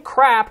same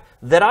crap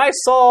that I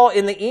saw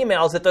in the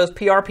emails that those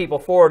PR people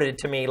forwarded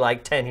to me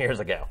like 10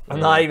 years ago. I'm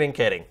not even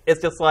kidding. It's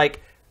just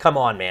like, come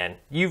on, man.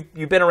 You've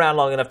been around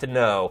long enough to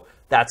know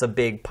that's a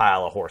big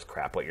pile of horse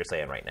crap, what you're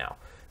saying right now.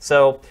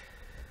 So,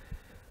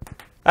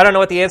 I don't know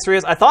what the answer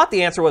is. I thought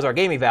the answer was our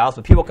game evals,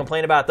 but people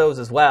complain about those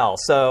as well.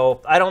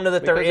 So, I don't know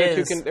that there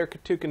is. They're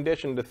too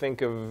conditioned to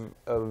think of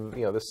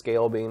the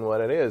scale being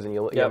what it is,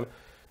 and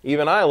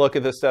even I look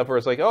at this stuff where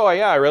it's like, oh,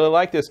 yeah, I really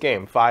like this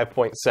game,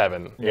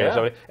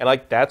 5.7. And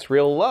like, that's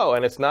real low.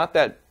 And it's not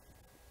that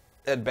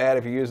bad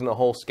if you're using the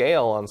whole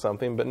scale on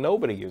something, but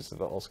nobody uses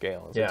the whole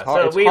scale. It's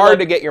hard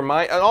to get your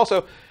mind. And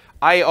also,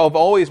 I've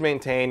always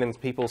maintained, and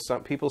people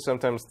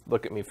sometimes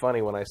look at me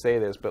funny when I say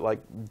this, but like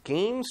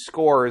game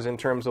scores in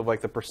terms of like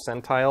the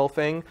percentile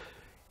thing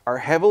are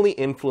heavily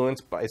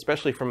influenced by,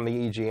 especially from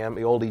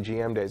the old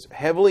EGM days,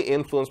 heavily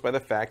influenced by the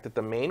fact that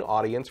the main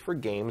audience for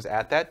games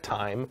at that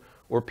time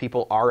were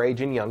people our age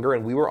and younger,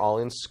 and we were all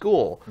in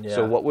school. Yeah.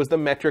 So what was the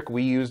metric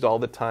we used all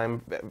the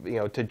time,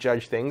 to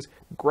judge things?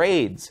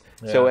 Grades.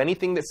 Yeah. So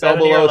anything that fell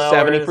below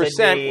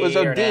 70% was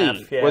a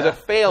D, was a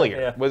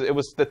failure. Yeah. It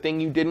was the thing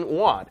you didn't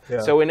want.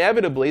 Yeah. So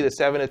inevitably, the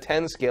 7 to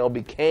 10 scale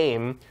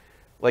became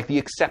like the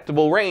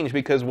acceptable range,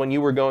 because when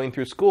you were going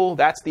through school,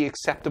 that's the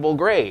acceptable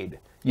grade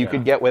you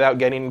could get without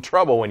getting in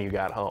trouble when you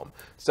got home.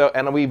 So,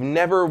 and we've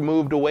never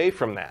moved away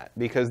from that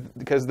because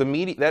the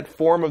media, that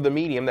form of the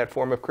medium, that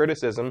form of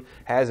criticism,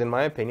 has, in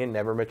my opinion,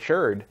 never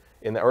matured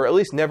or at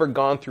least never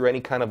gone through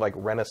any kind of like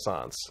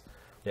renaissance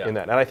in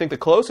that. And I think the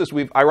closest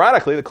we've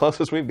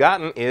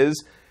gotten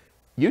is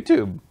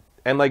YouTube.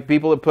 And like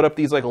people have put up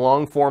these like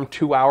long form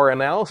 2-hour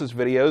analysis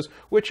videos,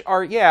 which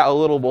are a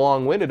little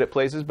long-winded at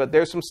places, but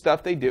there's some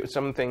stuff they do,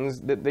 some things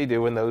that they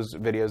do in those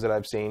videos that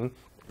I've seen.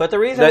 But the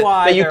reason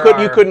why you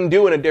couldn't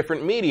do in a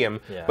different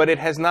medium, but it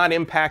has not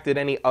impacted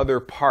any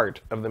other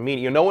part of the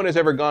medium. No one has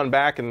ever gone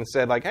back and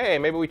said like, hey,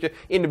 maybe we should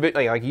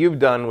individually, like you've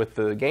done with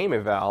the game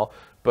eval.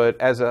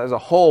 But as a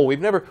whole, we've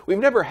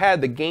never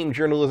had the game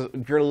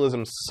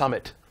journalism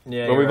summit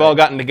where we've all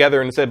gotten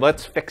together and said,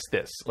 let's fix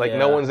this. Like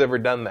no one's ever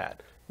done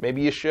that.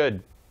 Maybe you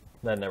should.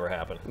 That never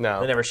happened.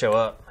 No. They never show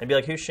up. I'd be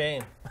like, who's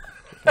Shane?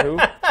 Who?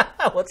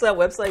 What's that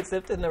website,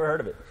 Sifted? Never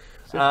heard of it.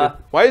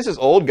 Why is this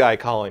old guy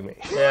calling me?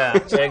 Yeah,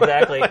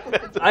 exactly.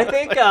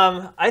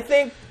 I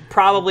think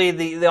probably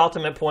the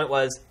ultimate point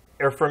was,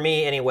 or for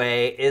me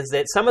anyway, is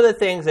that some of the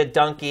things that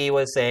Dunkey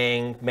was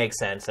saying make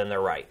sense and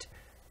they're right.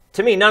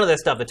 To me, none of the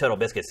stuff that Total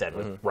Biscuit said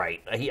was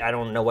right. I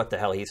don't know what the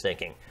hell he's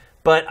thinking.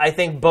 But I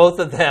think both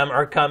of them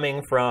are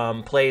coming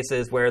from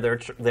places where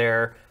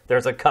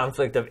there's a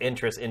conflict of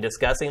interest in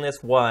discussing this,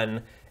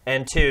 one,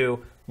 and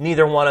two,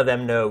 neither one of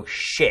them know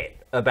shit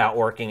about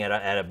working at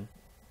a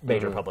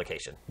major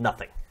publication.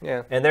 Nothing.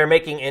 Yeah. And they're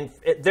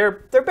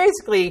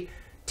basically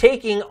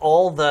taking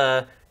all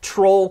the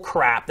troll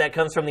crap that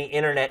comes from the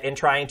internet and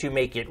trying to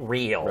make it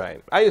real.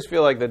 Right. I just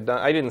feel like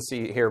I didn't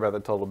hear about the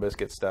Total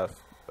Biscuit stuff,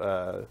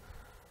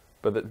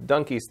 but the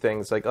Dunkey's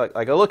things, like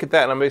I look at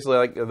that and I'm basically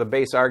like the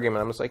base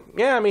argument. I'm just like,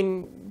 yeah, I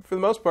mean, for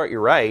the most part,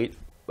 you're right.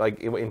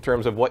 Like in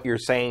terms of what you're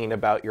saying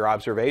about your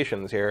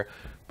observations here.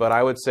 But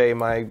I would say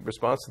my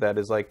response to that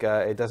is like,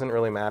 it doesn't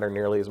really matter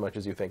nearly as much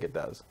as you think it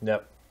does.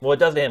 Yep. Well, it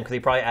does to him because he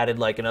probably added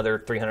like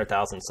another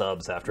 300,000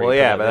 subs after. Well,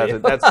 yeah,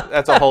 but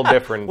that's a whole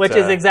different. Which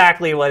is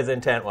exactly what his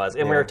intent was,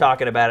 and we were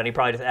talking about it. And he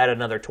probably just added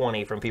another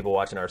 20 from people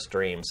watching our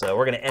stream. So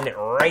we're going to end it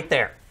right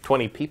there.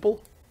 20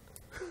 people,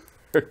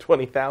 or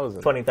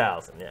 20,000.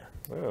 20,000, yeah.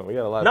 Oh, we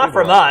got a lot. Not of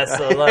people from us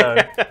alone.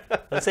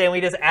 I'm saying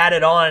we just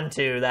added on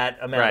to that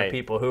amount of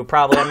people who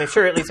probably. I'm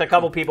sure at least a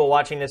couple people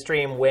watching the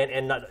stream went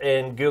and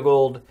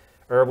Googled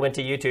or went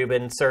to YouTube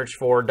and searched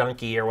for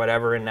Dunkey or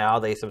whatever, and now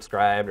they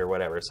subscribed or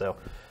whatever. So.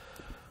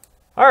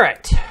 All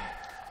right.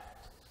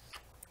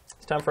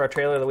 It's time for our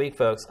trailer of the week,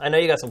 folks. I know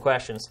you got some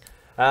questions.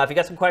 If you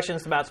got some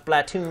questions about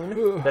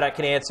Splatoon that I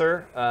can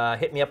answer,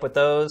 hit me up with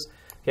those.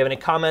 If you have any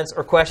comments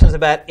or questions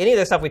about any of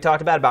the stuff we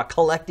talked about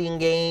collecting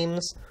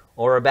games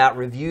or about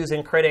reviews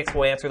and critics,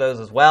 we'll answer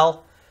those as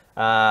well.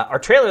 Our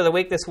trailer of the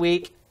week this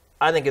week,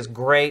 I think, is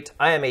great.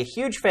 I am a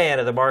huge fan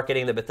of the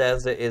marketing that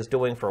Bethesda is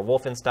doing for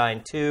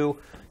Wolfenstein 2.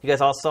 You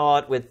guys all saw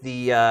it with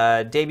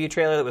the debut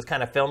trailer that was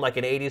kind of filmed like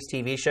an 80s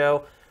TV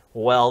show.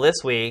 Well,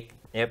 this week,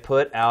 it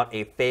put out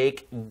a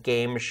fake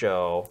game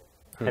show.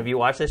 Have you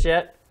watched this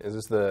yet? Is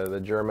this the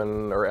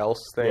German or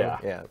else thing?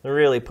 Yeah. They're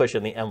really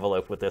pushing the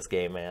envelope with this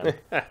game, man.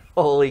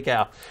 Holy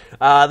cow.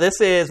 This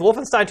is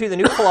Wolfenstein 2, The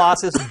New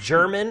Colossus,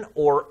 German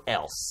or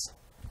Else.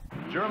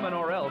 German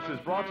or Else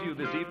is brought to you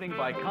this evening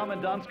by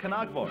Commandant's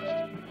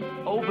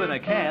Knackwurst. Open a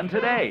can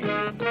today.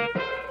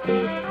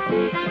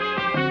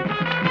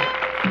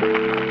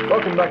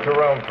 Welcome back to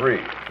round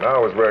 3.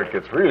 Now is where it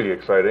gets really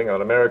exciting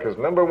on America's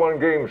 #1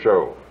 game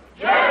show.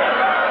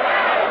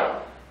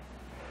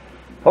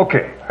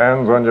 Okay,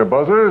 hands on your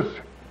buzzers.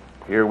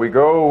 Here we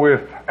go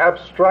with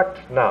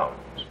abstract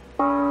nouns.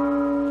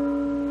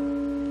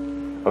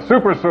 A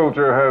super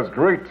soldier has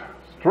great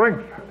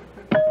strength.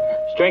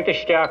 Strength is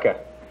stärker.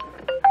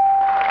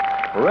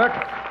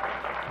 Correct.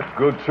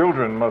 Good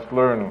children must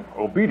learn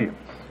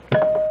obedience.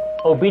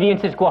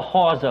 Obedience is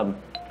gehorsam.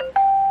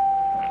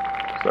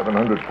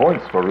 700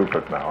 points for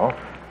Rupert now.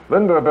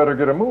 Linda better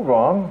get a move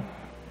on.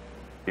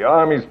 The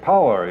Army's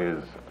power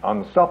is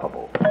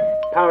unstoppable.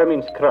 Power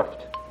means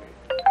Kraft.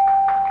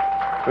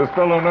 This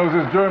fellow knows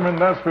his German,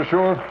 that's for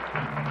sure.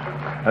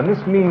 And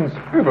this means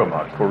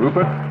Übermacht for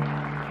Rupert.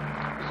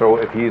 So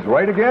if he's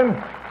right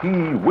again,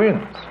 he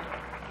wins.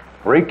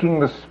 Breaking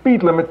the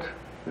speed limit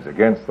is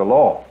against the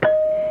law.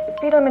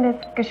 Speed limit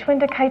is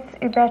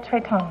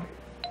Geschwindigkeitsübertretung.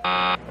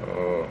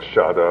 Oh,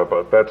 shada,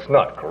 but that's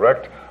not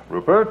correct.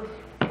 Rupert?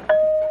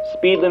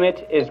 Speed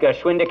limit is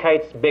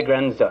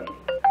Geschwindigkeitsbegrenzung.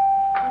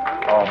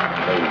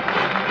 Amazing.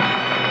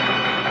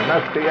 And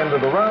that's the end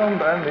of the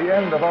round and the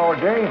end of our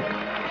game.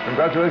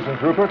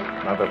 Congratulations, Rupert.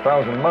 Another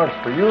 1,000 marks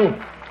for you.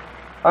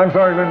 I'm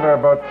sorry, Linda,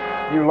 but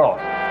you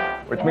lost.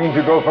 Which means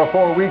you go for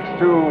 4 weeks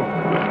to...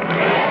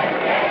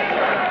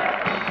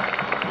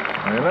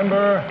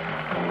 Remember,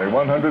 only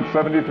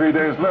 173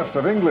 days left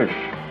of English.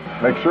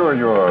 Make sure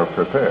you're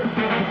prepared.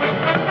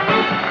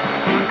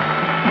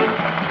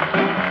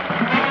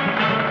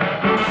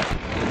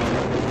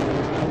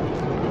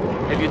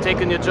 Have you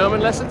taken your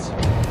German lessons?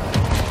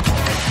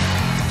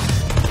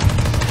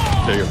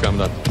 There you come,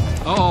 dann.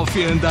 Oh,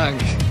 vielen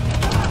Dank.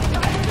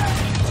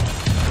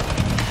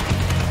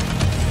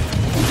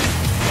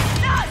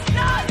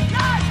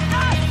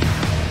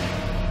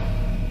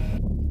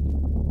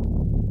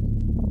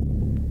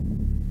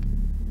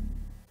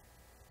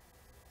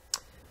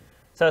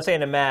 So I was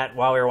saying to Matt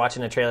while we were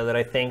watching the trailer that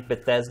I think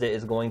Bethesda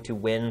is going to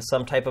win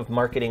some type of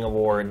marketing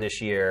award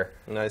this year.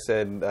 And I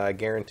said,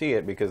 guarantee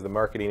it, because the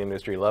marketing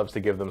industry loves to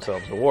give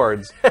themselves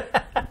awards.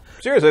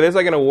 Seriously, there's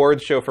like an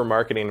awards show for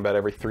marketing about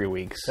every 3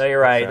 weeks. No, you're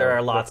right. So, there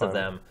are lots of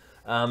them.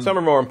 Some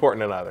are more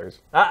important than others.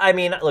 I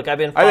mean, look, I've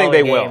been I following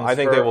think they will. games I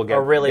think for they will get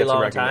a really get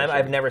some long time.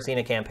 recognition. I've never seen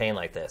a campaign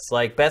like this.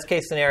 Like, best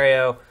case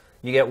scenario,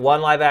 you get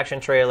one live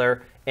action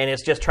trailer, and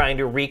it's just trying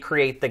to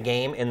recreate the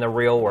game in the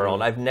real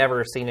world. I've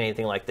never seen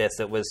anything like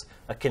this. It was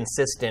a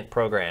consistent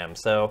program.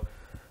 So,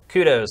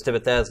 kudos to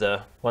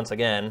Bethesda once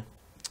again.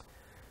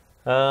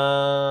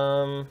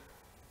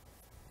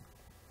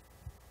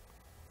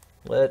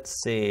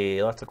 Let's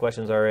see. Lots of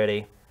questions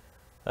already.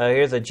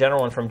 Here's a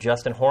general one from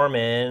Justin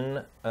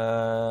Horman.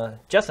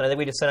 Justin, I think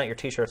we just sent out your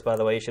T-shirts, by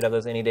the way. You should have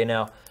those any day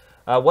now.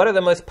 What are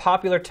the most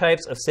popular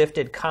types of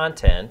sifted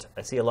content?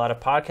 I see a lot of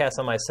podcasts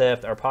on my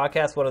Sift. Are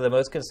podcasts one of the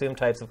most consumed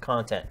types of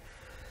content?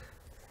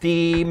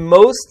 The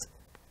most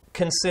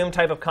consumed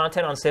type of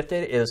content on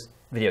Sifted is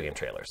video game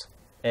trailers.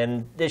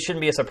 And this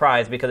shouldn't be a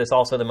surprise because it's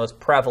also the most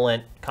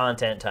prevalent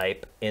content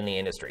type in the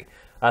industry.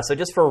 So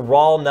just for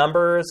raw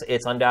numbers,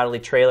 it's undoubtedly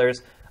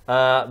trailers.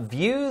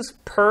 Views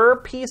per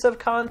piece of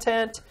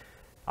content,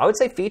 I would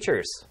say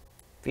features.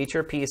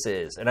 Feature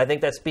pieces. And I think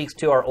that speaks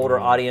to our older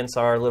audience,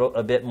 our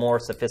a bit more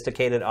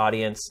sophisticated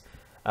audience.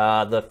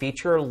 The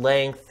feature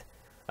length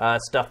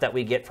stuff that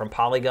we get from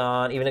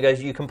Polygon, even though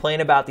you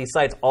complain about these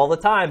sites all the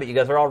time, but you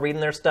guys are all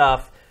reading their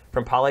stuff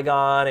from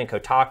Polygon and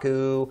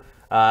Kotaku.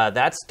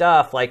 That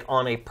stuff, like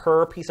on a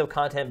per piece of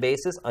content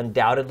basis,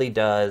 undoubtedly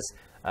does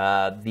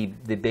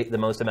the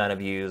most amount of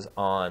views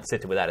on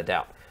Sifted without a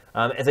doubt.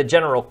 As a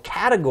general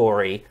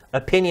category,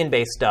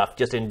 opinion-based stuff,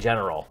 just in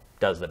general,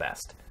 does the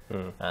best.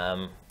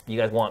 You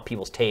guys want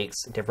people's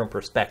takes, different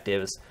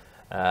perspectives,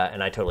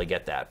 and I totally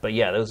get that. But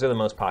yeah, those are the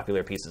most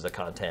popular pieces of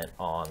content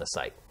on the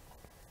site.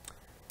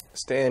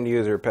 Stand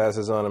user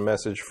passes on a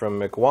message from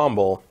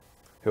McWomble,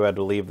 who had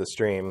to leave the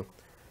stream,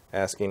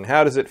 asking,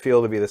 how does it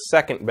feel to be the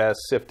second best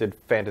Sifted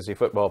fantasy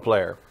football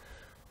player?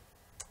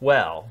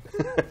 Well,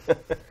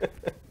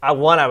 I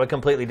would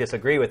completely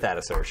disagree with that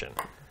assertion.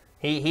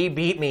 He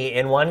beat me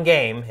in one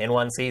game, in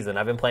one season.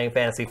 I've been playing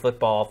fantasy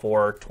football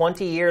for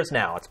 20 years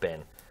now, it's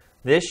been.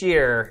 This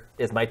year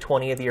is my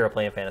 20th year of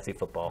playing fantasy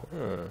football.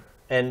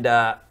 And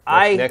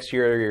next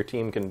year your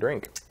team can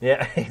drink.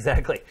 Yeah,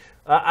 exactly.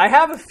 I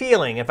have a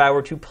feeling if I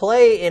were to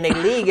play in a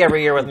league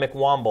every year with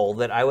McWomble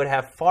that I would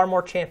have far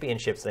more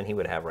championships than he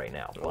would have right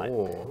now.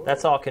 But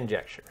that's all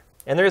conjecture.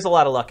 And there is a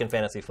lot of luck in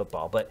fantasy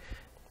football. But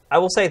I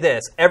will say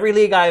this. Every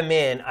league I'm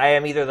in, I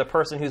am either the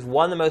person who's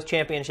won the most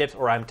championships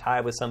or I'm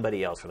tied with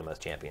somebody else for the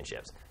most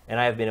championships. And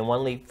I have been in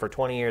one league for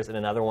 20 years and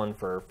another one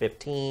for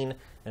 15 and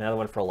another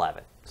one for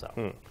 11.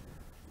 So,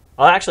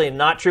 Well, actually,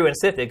 not true in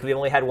Sifted because we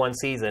only had one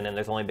season and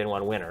there's only been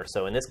one winner.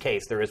 So in this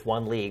case, there is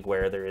one league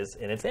where there is,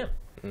 and it's him.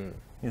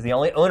 He's the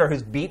only owner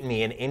who's beaten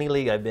me in any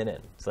league I've been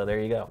in. So there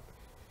you go.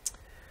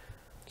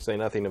 Say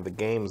nothing of the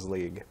games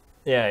league.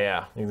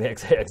 Yeah,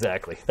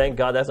 exactly. Thank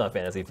God that's not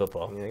fantasy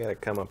football. I got to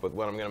come up with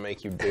what I'm going to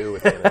make you do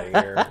at the end of the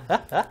year.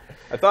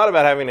 I thought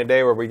about having a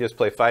day where we just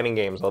play fighting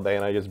games all day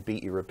and I just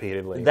beat you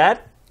repeatedly.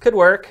 That could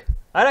work.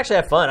 I'd actually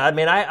have fun. I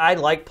mean, I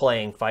like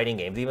playing fighting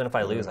games. Even if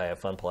I lose, I have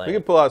fun playing. We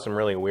could pull out some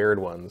really weird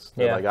ones.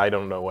 Yeah. Like, I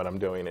don't know what I'm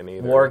doing in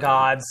either. War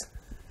Gods.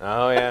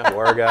 Oh, yeah,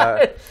 War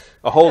God.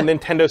 A whole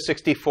Nintendo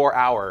 64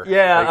 hour.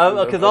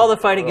 Yeah, because all the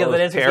fighting games on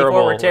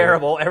N64 were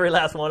terrible. Every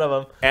last one of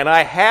them. And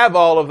I have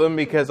all of them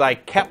because I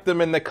kept them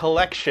in the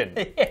collection.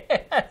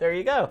 Yeah, there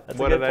you go. That's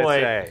what a good did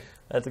point. I say?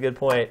 That's a good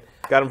point.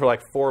 Got them for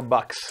like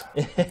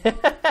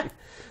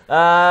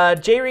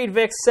 $4. J-Reed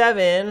Vic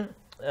 7,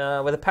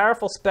 with a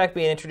powerful spec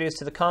being introduced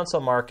to the console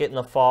market in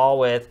the fall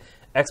with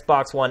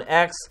Xbox One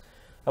X,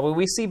 will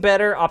we see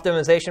better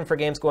optimization for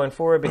games going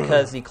forward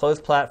because the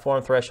closed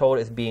platform threshold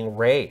is being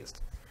raised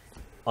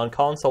on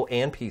console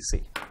and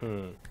PC?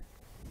 You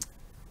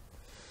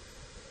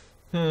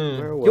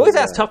always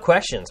ask tough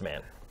questions,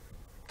 man.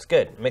 It's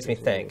good. It makes me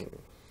think.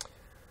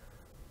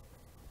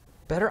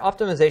 Better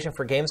optimization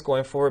for games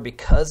going forward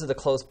because of the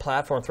closed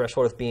platform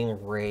threshold is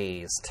being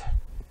raised.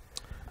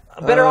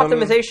 Better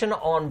optimization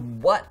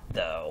on what,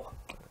 though?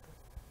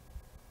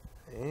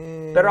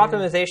 Better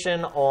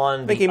optimization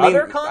on the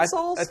other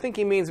consoles? I think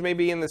he means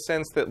maybe in the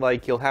sense that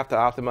like you'll have to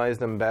optimize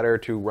them better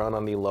to run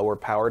on the lower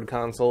powered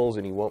consoles,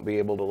 and you won't be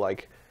able to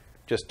like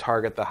just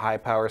target the high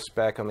power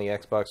spec on the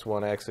Xbox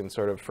One X and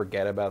sort of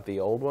forget about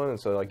the old one,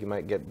 and so like you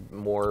might get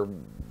more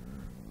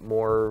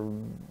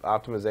optimization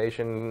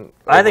overall.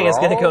 I think it's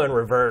going to go in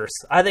reverse.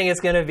 I think it's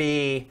going to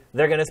be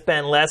they're going to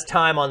spend less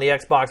time on the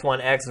Xbox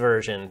One X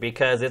version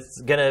because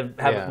it's going to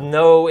have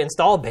no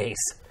install base.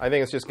 I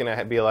think it's just going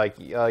to be like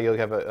you'll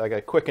have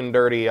a quick and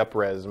dirty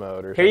up-res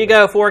mode or something. Here you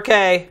go,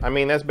 4K. I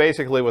mean, that's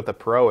basically what the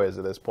Pro is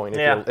at this point,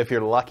 if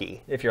you're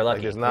lucky. If you're lucky.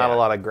 Like, there's not a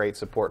lot of great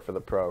support for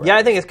the Pro right now. I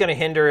now. think it's going to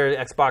hinder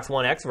Xbox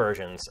One X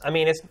versions. I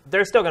mean,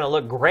 they're still going to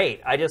look great.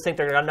 I just think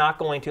they're not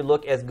going to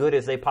look as good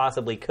as they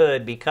possibly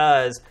could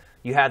because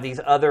you have these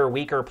other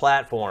weaker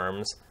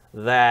platforms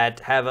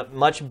that have a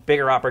much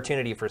bigger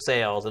opportunity for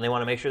sales, and they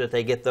want to make sure that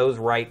they get those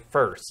right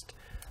first.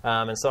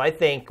 And so I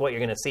think what you're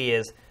going to see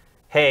is,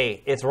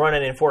 hey, it's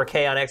running in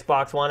 4K on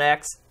Xbox One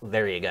X.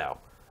 There you go.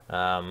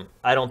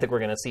 I don't think we're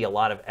going to see a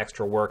lot of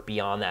extra work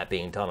beyond that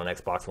being done on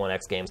Xbox One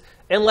X games,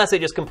 unless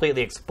it just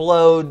completely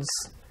explodes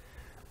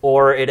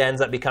or it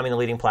ends up becoming the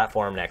leading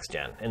platform next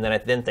gen. And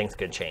then things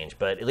could change.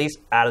 But at least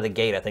out of the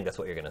gate, I think that's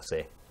what you're going to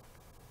see.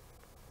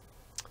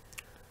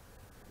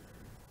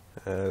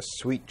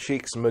 Sweet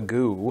Cheeks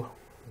Magoo,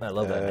 I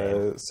love that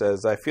name.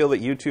 says, I feel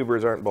that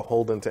YouTubers aren't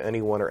beholden to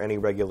anyone or any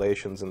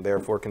regulations and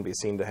therefore can be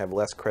seen to have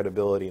less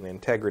credibility and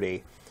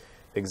integrity.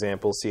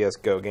 Example,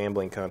 CSGO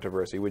gambling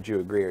controversy. Would you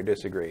agree or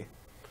disagree?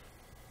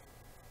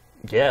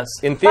 Yes.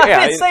 In theory,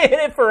 I've been saying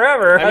it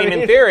forever. I mean,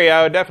 in theory,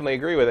 I would definitely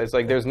agree with it. It's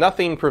like there's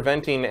nothing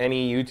preventing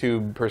any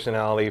YouTube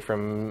personality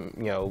from,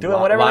 doing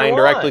whatever they lying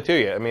want. directly to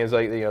you. I mean, it's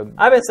like,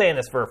 I've been saying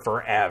this for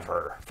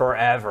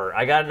forever.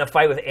 I got in a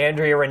fight with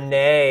Andrea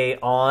Renee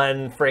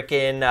on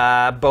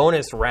frickin'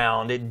 bonus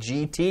round at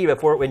GT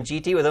when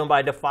GT was owned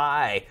by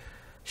Defy.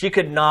 She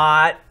could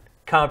not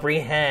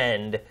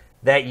comprehend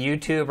that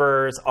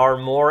YouTubers are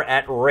more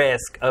at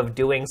risk of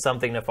doing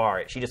something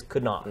nefarious. She just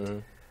could not. Mm-hmm.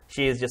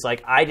 She is just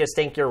like, I just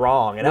think you're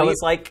wrong. And I was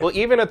like... Well,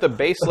 even at the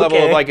base level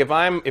of, like, if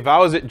I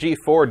was at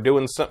G4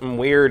 doing something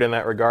weird in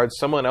that regard,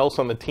 someone else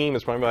on the team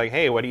is probably like,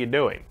 hey, what are you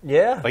doing?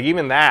 Yeah. Like,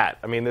 even that.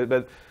 I mean,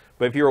 but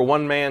if you're a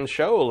one-man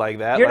show like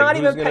that... You're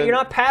like, you're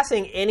not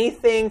passing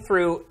anything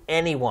through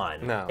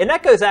anyone. No. And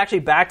that goes actually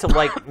back to,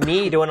 like,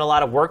 me doing a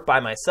lot of work by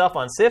myself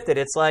on Sifted.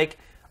 It's like,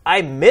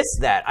 I miss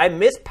that. I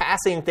miss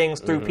passing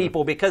things through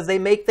people because they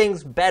make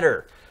things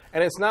better.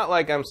 And it's not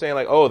like I'm saying,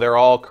 like, oh, they're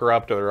all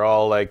corrupt or they're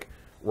all, like...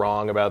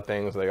 wrong about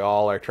things, they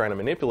all are trying to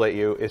manipulate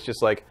you. It's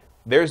just like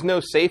there's no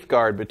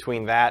safeguard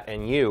between that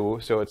and you,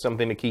 so it's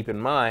something to keep in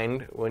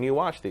mind when you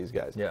watch these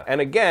guys. Yeah.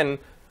 And again,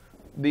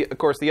 of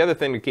course the other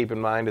thing to keep in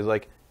mind is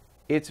like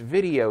it's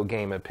video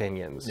game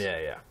opinions.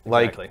 Yeah,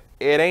 exactly. Like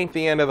it ain't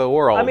the end of the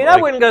world. I mean, I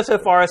wouldn't go so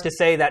far as to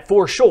say that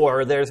for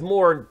sure there's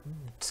more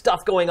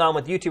stuff going on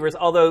with YouTubers,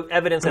 although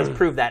evidence has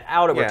proved that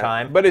out over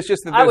time. But it's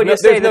just that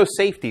there's no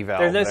safety valve.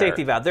 There's no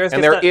safety valve. There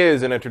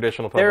is in a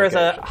traditional publication.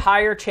 There is a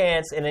higher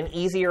chance and an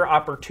easier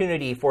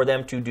opportunity for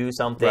them to do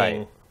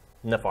something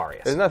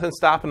nefarious. There's nothing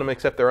stopping them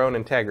except their own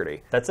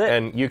integrity. That's it.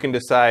 And you can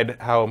decide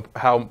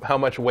how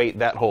much weight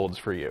that holds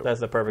for you. That's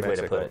the perfect way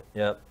to put it.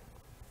 Yep.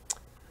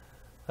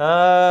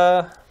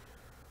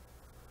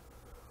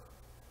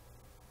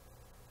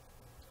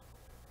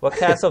 What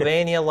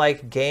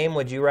Castlevania-like game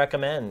would you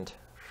recommend?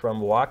 From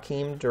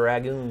Joaquim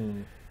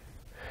Dragoon.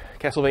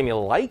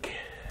 Castlevania-like?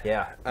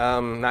 Yeah.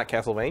 Not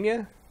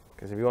Castlevania?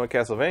 Because if you want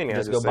Castlevania,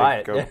 just go buy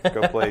it. Go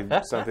play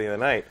Something of the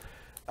Night.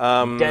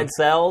 Dead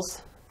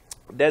Cells?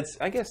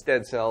 I guess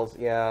Dead Cells,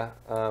 yeah.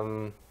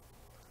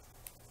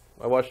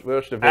 I watched a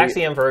video.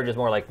 Axiom Verge is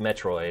more like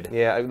Metroid.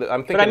 Yeah, I'm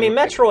thinking... But I mean,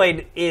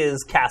 Metroid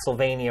is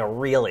Castlevania,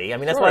 really. I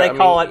mean, that's why they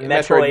call it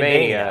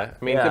Metroidvania.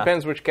 I mean, it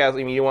depends which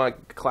Castlevania. I mean, you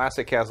want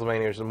classic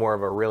Castlevania, which is more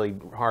of a really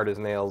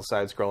hard-as-nails,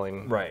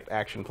 side-scrolling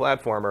action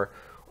platformer,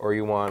 or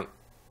you want,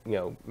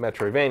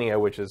 Metroidvania,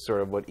 which is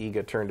sort of what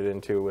Iga turned it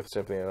into with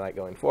Symphony of the Night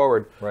going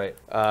forward. Right.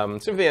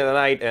 Symphony of the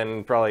Night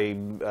and probably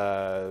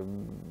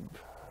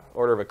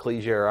Order of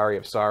Ecclesia or Aria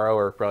of Sorrow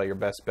are probably your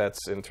best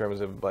bets in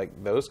terms of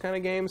like those kind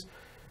of games.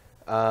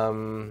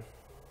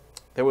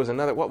 There was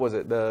another. What was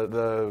it?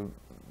 The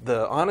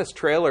Honest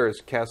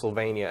Trailers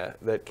Castlevania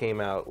that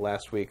came out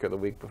last week or the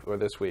week before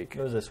this week.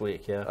 It was this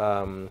week,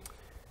 yeah.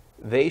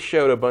 They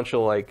showed a bunch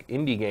of like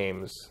indie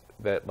games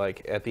that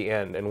like at the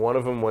end, and one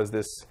of them was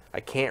this. I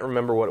can't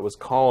remember what it was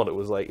called. It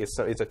was like it's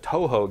a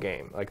Toho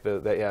game, like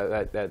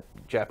that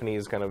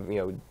Japanese kind of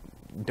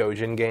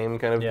Dojin game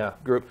kind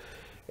of group.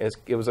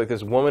 It was like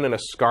this woman in a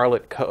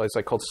scarlet coat. It's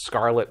like called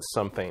Scarlet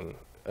something.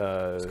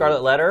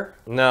 Scarlet Letter?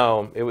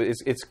 No,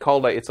 it's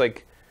called like it's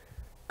like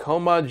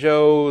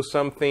Komajo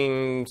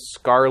something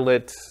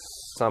Scarlet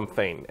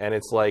something, and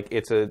it's like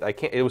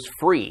it was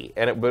free,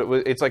 and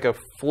it's like a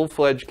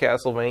full-fledged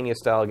Castlevania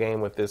style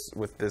game with this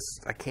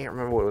I can't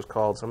remember what it was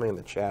called. Somebody in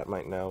the chat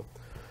might know.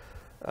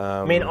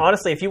 I mean,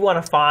 honestly, if you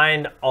want to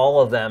find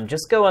all of them,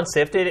 just go on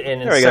Sifted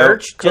and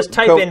search. Just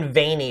type in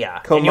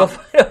Vania, and you'll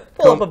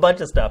pull up a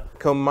bunch of stuff.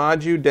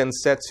 Komaju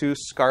Densetsu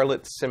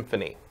Scarlet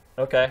Symphony.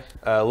 Okay.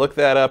 Look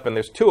that up, and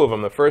there's two of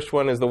them. The first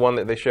one is the one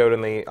that they showed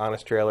in the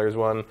Honest Trailers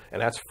one, and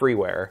that's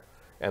freeware.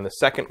 And the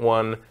second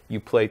one,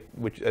 you play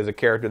as a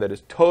character that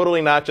is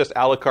totally not just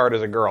a la carte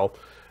as a girl.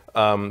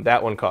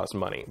 That one costs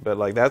money, but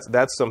like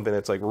that's something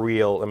that's like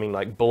real. I mean,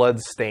 like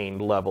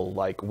blood-stained level.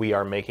 Like we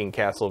are making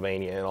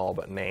Castlevania in all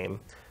but name.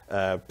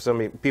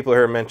 Some people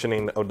here are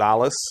mentioning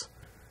Odalis,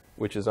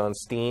 which is on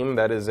Steam.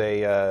 That is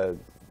a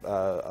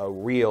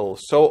real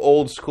so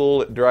old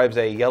school it drives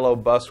a yellow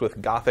bus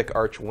with Gothic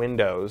arch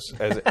windows,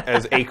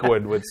 as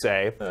Akewood would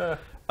say.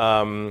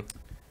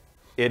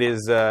 It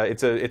is.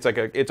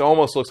 It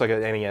almost looks like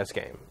an NES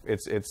game.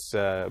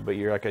 But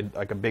you're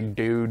like a big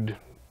dude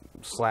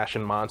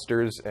slashing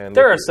monsters, and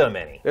there are so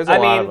many. There's a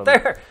lot of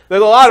them.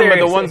 There's a lot of them,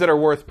 but the ones that are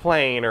worth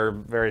playing are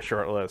very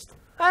short list.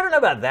 I don't know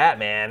about that,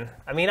 man.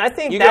 I mean, I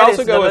think that is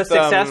the most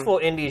successful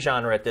indie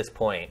genre at this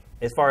point,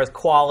 as far as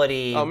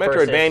quality. Oh,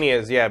 Metroidvania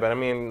is, yeah, but I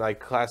mean,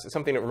 like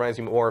something that reminds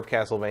you more of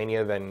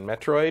Castlevania than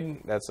Metroid.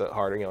 That's a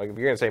harder. Like if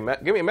you're gonna say,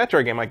 give me a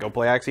Metroid game, I go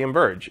play Axiom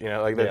Verge.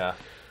 Like that. Yeah.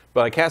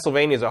 But like,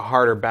 Castlevania is a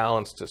harder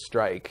balance to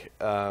strike.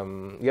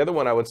 The other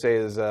one I would say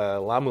is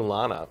La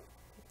Mulana.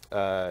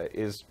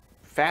 Is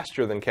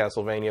faster than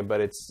Castlevania,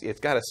 but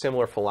it's got a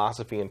similar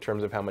philosophy in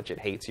terms of how much it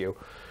hates you.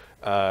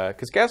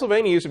 Because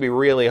Castlevania used to be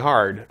really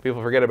hard.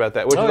 People forget about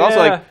that. Which is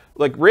also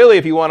like really,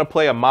 if you want to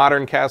play a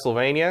modern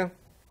Castlevania,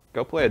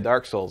 go play a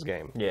Dark Souls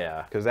game.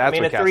 Yeah, because that's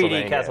what a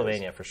 3D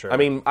Castlevania is. for sure. I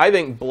mean, I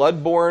think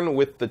Bloodborne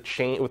with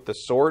the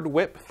sword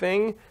whip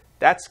thing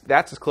That's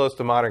as close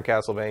to modern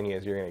Castlevania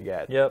as you're going to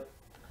get. Yep.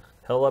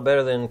 Hell of a lot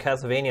better than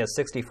Castlevania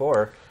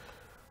 64.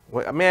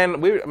 Well, man,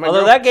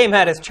 although that game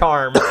had its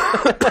charm.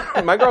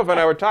 My girlfriend and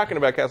I were talking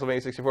about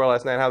Castlevania 64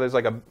 last night. How there's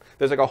like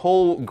a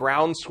whole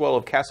groundswell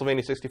of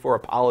Castlevania 64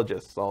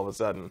 apologists all of a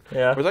sudden.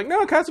 Yeah. It was like,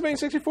 no, Castlevania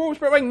 64 was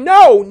great. I'm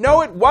like,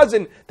 no, it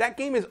wasn't. That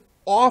game is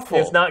awful.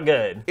 It's not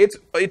good. It's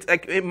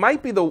like those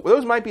might be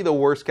the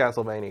worst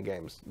Castlevania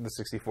games, the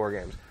 64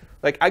 games.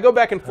 Like I go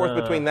back and forth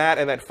between that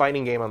and that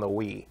fighting game on the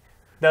Wii.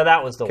 No,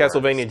 that was the worst.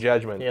 Castlevania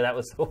Judgment. Yeah, that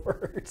was the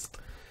worst.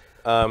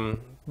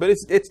 But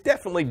it's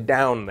definitely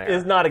down there.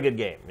 It's not a good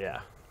game,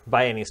 yeah,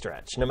 by any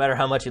stretch. No matter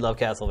how much you love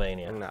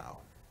Castlevania. No.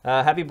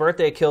 Happy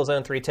birthday,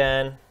 Killzone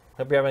 310.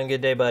 Hope you're having a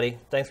good day, buddy.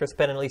 Thanks for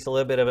spending at least a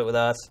little bit of it with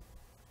us.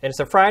 And it's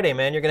a Friday,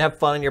 man. You're gonna have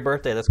fun on your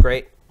birthday. That's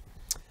great.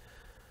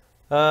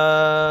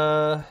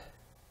 Matt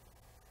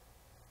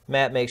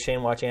makes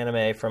Shane watch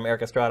anime from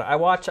Eric Estrada.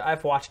 I've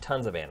watched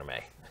tons of anime.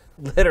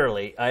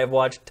 Literally, I have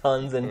watched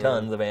tons and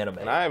tons of anime.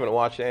 And I haven't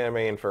watched anime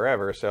in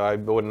forever, so I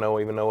wouldn't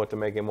even know what to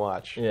make him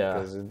watch. Yeah.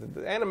 Because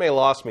anime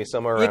lost me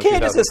somewhere around You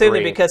can't just assume that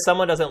 2003. because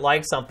someone doesn't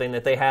like something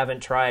that they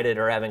haven't tried it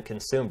or haven't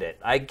consumed it.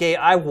 I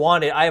have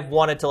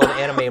wanted to love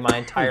anime my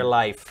entire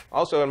life.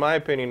 Also, in my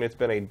opinion, it's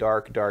been a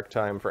dark, dark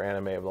time for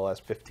anime over the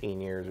last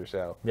 15 years or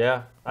so.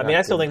 Yeah. I mean,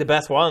 I still think the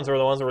best ones were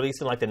the ones released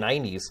in like the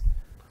 90s.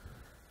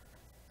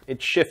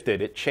 It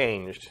shifted. It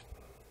changed.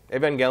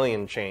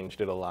 Evangelion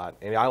changed it a lot.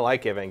 And I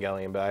like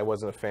Evangelion, but I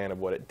wasn't a fan of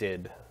what it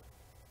did.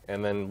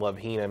 And then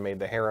Love Hina made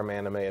the harem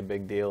anime a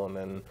big deal, and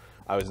then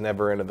I was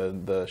never into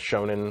the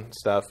shonen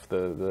stuff,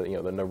 the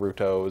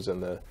Narutos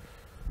and the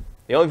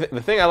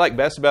thing I like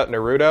best about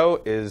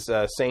Naruto is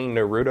saying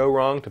Naruto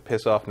wrong to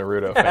piss off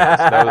Naruto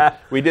fans.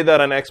 We did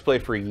that on X-Play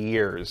for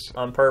years.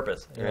 On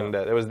purpose. Yeah. And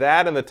it was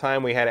that and the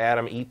time we had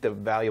Adam eat the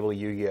valuable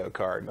Yu-Gi-Oh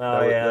card.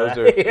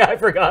 Yeah, I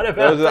forgot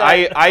about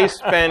that. I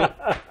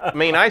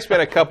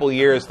spent a couple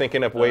years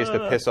thinking up ways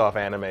to piss off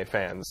anime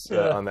fans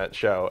on that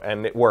show,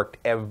 and it worked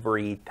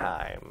every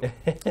time.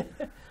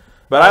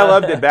 But I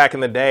loved it back in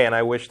the day, and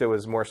I wish there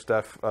was more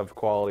stuff of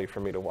quality for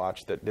me to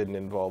watch that didn't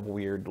involve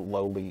weird,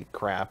 lowly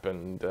crap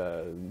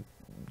and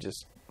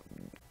just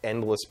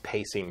endless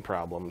pacing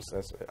problems.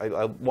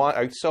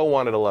 I so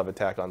wanted to love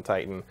Attack on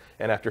Titan,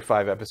 and after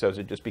 5 episodes,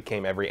 it just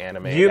became every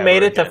anime. You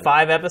made it to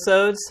 5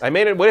 episodes? I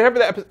made it.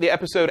 Whatever the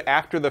episode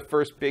after the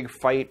first big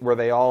fight, where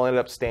they all ended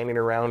up standing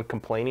around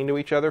complaining to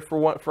each other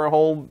for a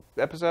whole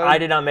episode. I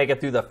did not make it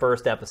through the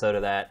first episode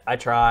of that. I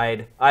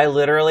tried. I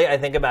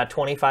think about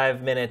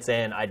 25 minutes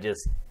in, I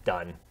just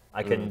done.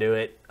 I couldn't do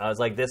it. I was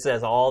like, this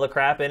has all the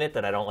crap in it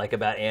that I don't like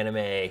about anime,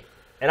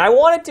 and I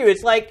wanted to.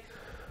 It's like,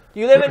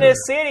 you live in this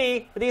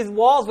city with these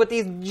walls with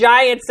these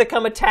giants that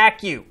come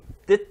attack you.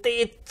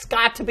 It's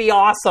got to be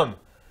awesome.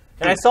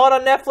 And I saw it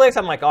on Netflix.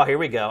 I'm like, oh, here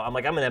we go. I'm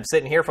like, I'm going to end up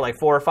sitting here for like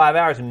 4 or 5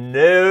 hours.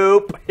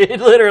 Nope. It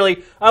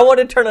literally, I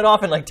wanted to turn it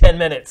off in like 10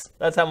 minutes.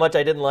 That's how much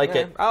I didn't like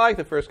it. I like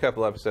the first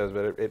couple episodes,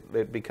 but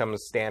it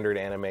becomes standard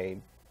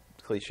anime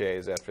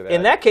cliches after that.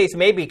 In that case,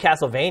 maybe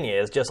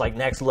Castlevania is just like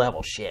next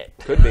level shit.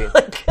 Could be.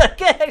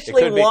 I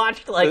actually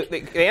watched like...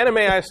 The anime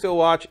I still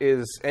watch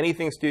is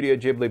anything Studio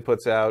Ghibli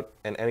puts out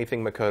and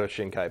anything Makoto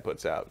Shinkai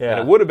puts out. Yeah. And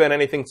it would have been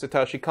anything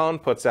Satoshi Kon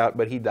puts out,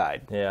 but he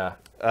died. Yeah.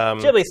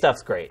 Ghibli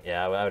stuff's great.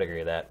 Yeah, I would agree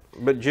with that.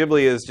 But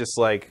Ghibli is just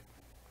like...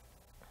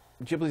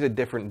 Ghibli's a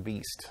different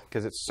beast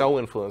because it's so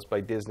influenced by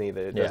Disney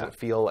that it doesn't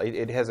feel...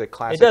 It has a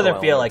classical... It doesn't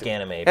feel like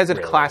anime. It has a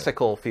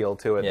classical feel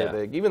to it.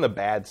 Yeah. Even the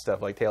bad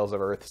stuff like Tales of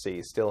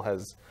Earthsea still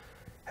has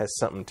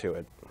something to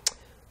it.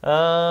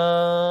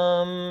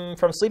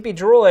 From Sleepy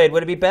Droid,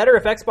 would it be better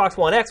if Xbox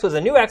One X was a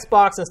new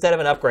Xbox instead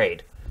of an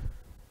upgrade?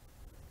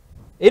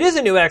 It is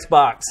a new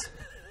Xbox.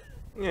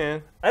 Yeah.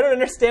 I don't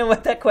understand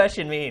what that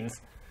question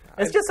means.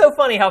 It's just so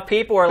funny how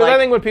people are like, I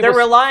think when people they're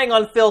relying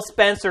on Phil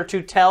Spencer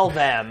to tell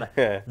them,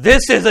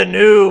 this is a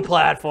new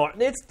platform.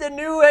 It is a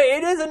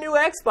new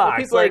Xbox. Well,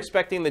 people are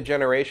expecting the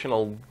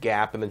generational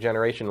gap and the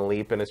generational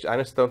leap, and I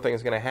just don't think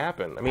it's going to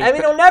happen. I mean,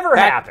 it'll never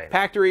happen.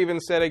 Pachter even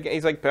said,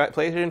 he's like,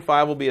 PlayStation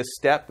 5 will be a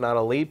step, not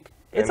a leap.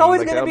 It's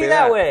always going to be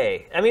that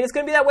way. I mean, it's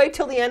going to be that way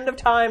till the end of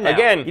time now.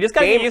 Again, you just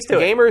got to get used to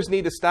it. Gamers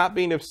need to stop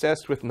being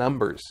obsessed with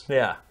numbers.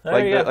 Yeah.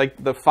 Like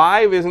the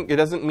 5 it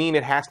doesn't mean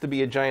it has to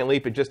be a giant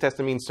leap. It just has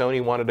to mean Sony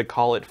wanted to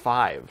call it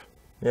 5.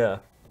 Yeah.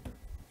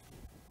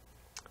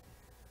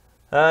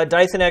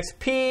 Dyson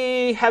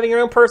XP, having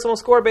your own personal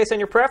score based on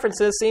your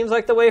preferences seems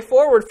like the way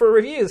forward for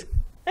reviews.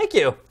 Thank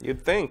you.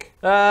 You'd think.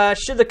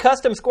 Should the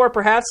custom score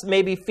perhaps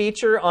maybe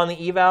feature on the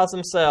evals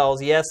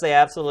themselves? Yes, they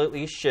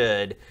absolutely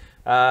should.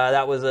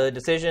 That was a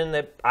decision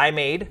that I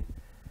made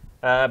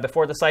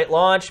before the site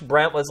launched.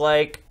 Brent was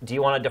like, do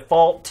you want to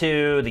default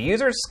to the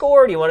user's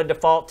score, or do you want to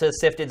default to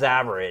Sifted's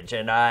average?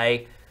 And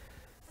I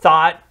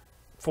thought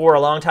for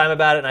a long time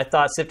about it, and I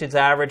thought Sifted's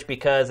average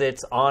because it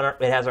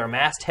has our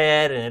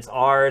masthead and it's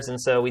ours, and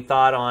so we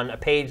thought on a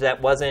page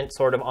that wasn't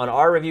sort of on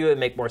our review, it would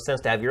make more sense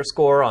to have your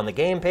score on the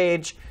game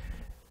page.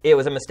 It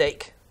was a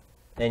mistake.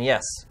 And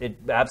yes,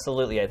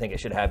 absolutely, I think it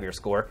should have your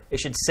score. It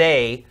should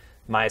say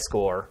my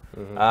score,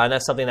 and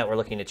that's something that we're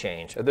looking to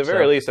change. At the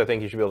very least, I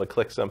think you should be able to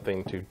click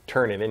something to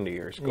turn it into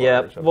your score.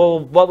 Yeah. Well,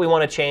 what we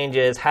want to change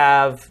is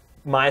have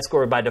my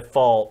score by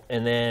default,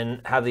 and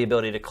then have the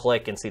ability to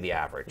click and see the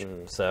average.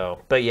 So,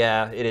 but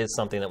yeah, it is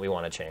something that we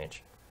want to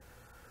change.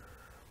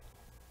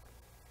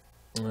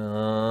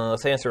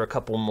 Let's answer a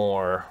couple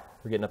more.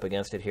 We're getting up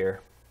against it here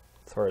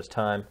as far as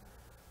time.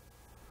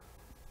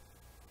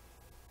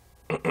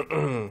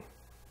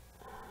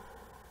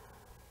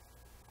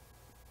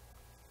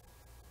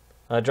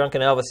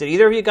 Drunken Elvis, did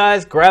either of you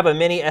guys grab a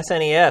mini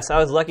SNES? I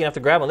was lucky enough to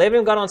grab one. They haven't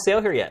even got on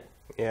sale here yet.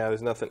 Yeah,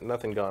 there's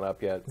nothing gone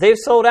up yet. They've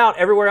sold out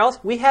everywhere else.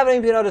 We haven't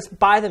even been able to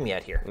buy them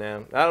yet here.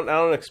 No, I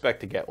don't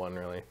expect to get one,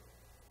 really.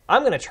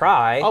 I'm going to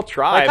try. I'll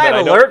try. Like, I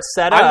have alerts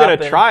set up. I'm going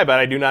to try, but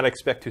I do not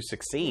expect to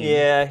succeed.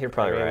 Yeah, you're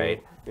probably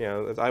right. You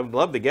know, I would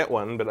love to get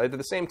one, but at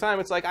the same time,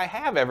 it's like I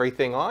have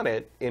everything on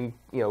it in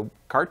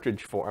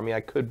cartridge form. I mean, I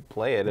could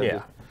play it.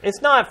 Yeah.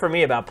 It's not for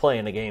me about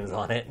playing the games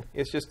on it.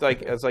 It's just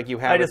like you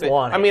have. I just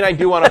want it. I mean, I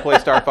do want to play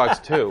Star Fox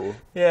 2.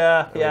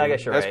 Yeah, I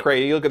guess you're right. That's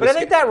crazy. You look at but I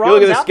think that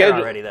ROM's out there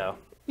already, though.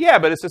 Yeah,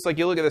 but it's just like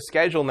you look at the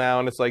schedule now,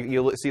 and it's like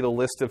you see the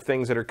list of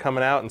things that are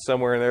coming out, and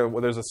somewhere in there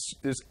there's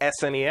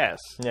SNES.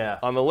 Yeah.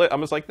 On the list,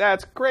 I'm just like,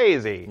 that's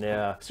crazy.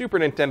 Yeah. Super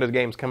Nintendo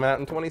games coming out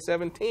in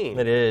 2017.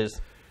 It is.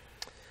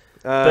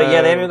 But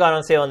yeah, they haven't gone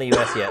on sale in the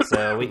U.S. yet,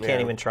 so we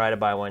can't even try to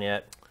buy one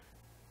yet.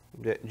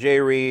 Jay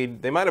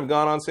Reed, they might have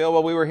gone on sale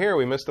while we were here.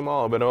 We missed them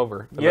all. Been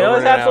over. It's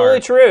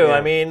absolutely true. Yeah.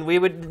 I mean,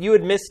 you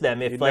would miss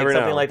them if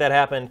something like that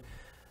happened.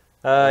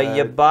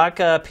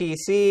 Yabaka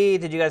PC,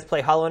 did you guys play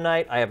Hollow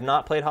Knight? I have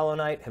not played Hollow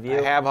Knight. Have you?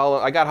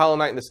 I got Hollow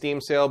Knight in the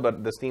Steam sale,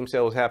 but the Steam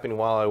sale was happening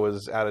while I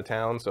was out of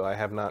town, so I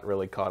have not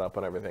really caught up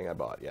on everything I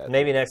bought yet.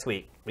 Maybe next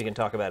week we can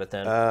talk about it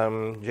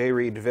then. J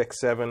Reed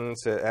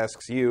Vic7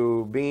 asks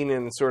you, being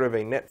in sort of a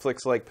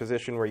Netflix-like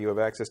position where you have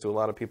access to a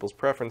lot of people's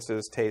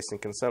preferences, tastes,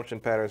 and consumption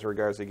patterns in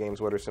regards to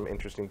games, what are some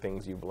interesting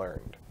things you've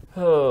learned?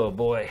 Oh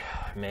boy,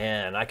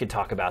 man, I could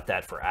talk about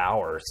that for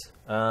hours.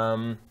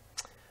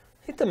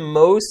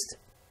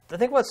 I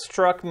think what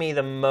struck me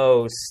the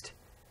most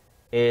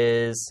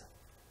is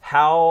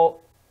how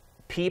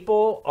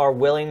people are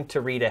willing to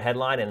read a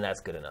headline, and that's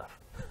good enough.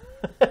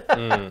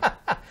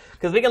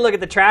 Because we can look at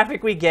the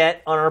traffic we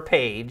get on our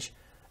page,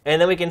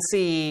 and then we can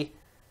see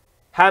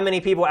how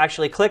many people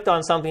actually clicked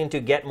on something to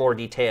get more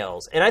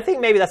details. And I think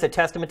maybe that's a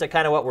testament to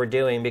kind of what we're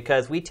doing,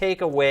 because we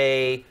take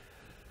away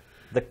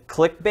the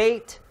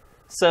clickbait.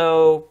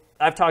 So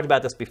I've talked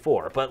about this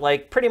before, but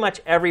like pretty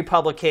much every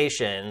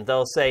publication,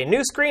 they'll say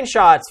new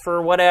screenshots for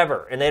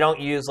whatever, and they don't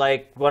use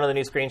like one of the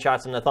new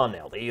screenshots in the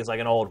thumbnail. They use like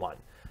an old one.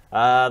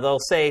 They'll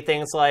say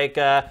things like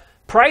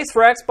price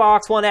for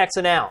Xbox One X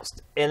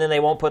announced, and then they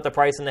won't put the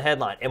price in the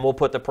headline, and we'll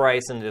put the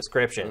price in the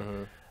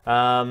description.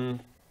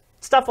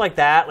 Stuff like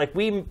that. Like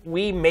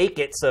we make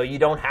it so you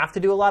don't have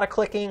to do a lot of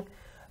clicking.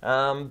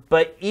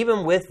 But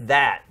even with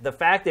that, the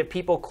fact that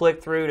people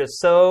click through to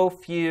so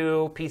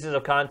few pieces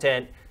of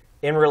content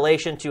in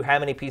relation to how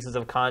many pieces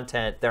of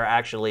content they're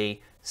actually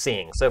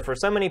seeing. So for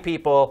so many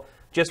people,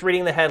 just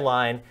reading the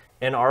headline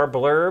and our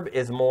blurb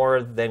is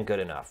more than good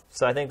enough.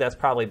 So I think that's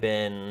probably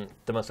been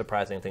the most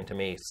surprising thing to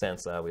me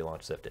since we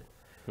launched Sifted.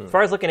 As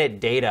far as looking at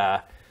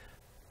data,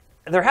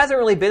 there hasn't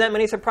really been that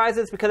many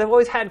surprises because I've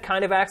always had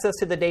kind of access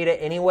to the data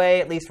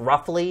anyway, at least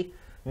roughly,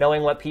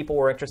 knowing what people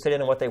were interested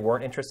in and what they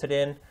weren't interested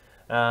in.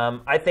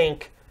 I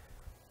think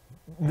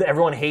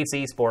everyone hates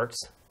esports.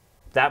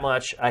 That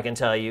much I can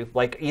tell you.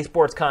 Like,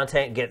 esports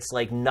content gets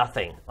like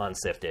nothing on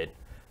Sifted.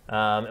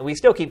 And we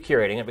still keep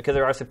curating it because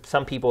there are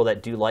some people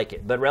that do like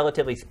it. But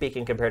relatively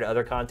speaking, compared to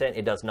other content,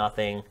 it does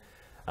nothing.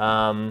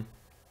 What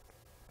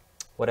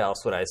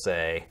else would I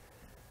say?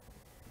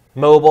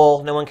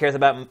 Mobile. No one cares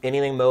about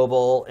anything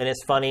mobile. And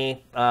it's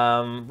funny.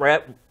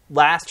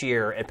 Last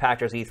year at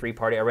Pactor's E3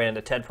 party, I ran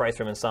into Ted Price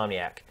from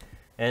Insomniac.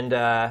 And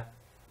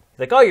he's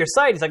like, oh, your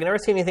site. He's like, I've never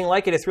seen anything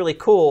like it. It's really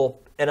cool.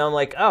 And I'm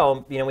like,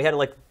 oh, we had to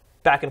like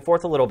back and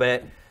forth a little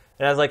bit.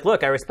 And I was like,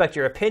 look, I respect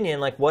your opinion.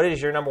 Like, what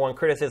is your number one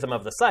criticism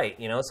of the site,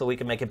 so we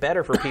can make it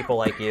better for people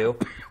like you?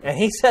 And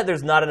he said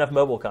there's not enough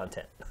mobile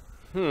content.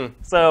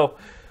 So,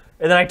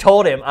 and then I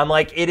told him, I'm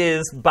like, it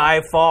is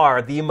by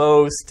far the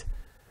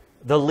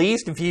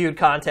least viewed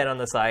content on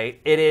the site.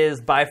 It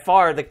is by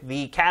far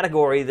the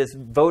category that's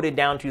voted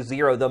down to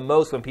 0 the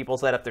most when people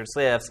set up their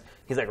SIFs.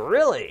 He's like,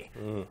 really?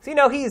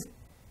 So,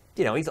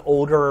 he's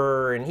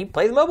older, and he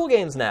plays mobile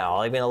games now.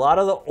 I mean, a lot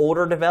of the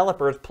older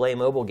developers play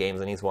mobile games,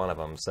 and he's one of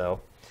them.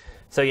 So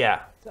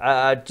yeah,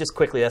 just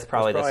quickly, that's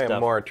probably the stuff. A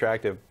more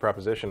attractive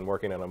proposition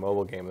working on a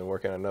mobile game than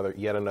working on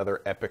yet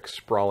another epic,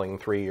 sprawling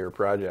 3-year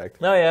project.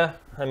 Oh, yeah.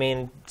 I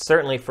mean,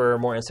 certainly for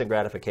more instant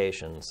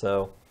gratification.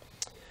 So,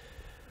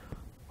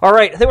 all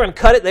right, I think we're going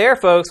to cut it there,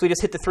 folks. We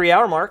just hit the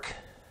 3-hour mark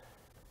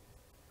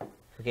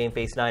for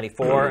GameFace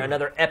 94.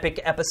 Another epic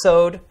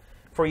episode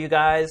for you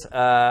guys.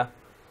 Hope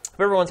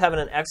everyone's having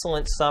an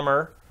excellent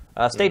summer.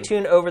 Stay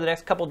tuned over the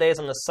next couple days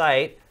on the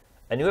site.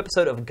 A new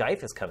episode of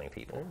Geif is coming,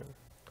 people.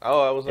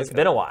 It's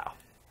been a while.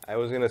 I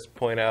was going to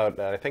point out,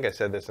 I think I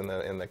said this in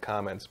the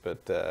comments,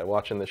 but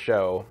watching the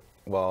show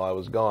while I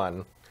was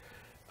gone,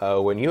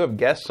 when you have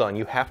guests on,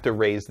 you have to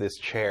raise this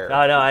chair.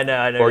 Oh, no, I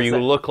know. Or you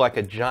look like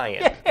a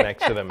giant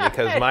next to them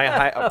because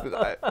I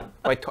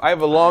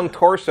have a long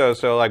torso,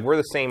 so like we're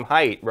the same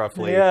height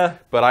roughly. Yeah.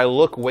 But I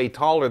look way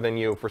taller than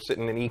you if we're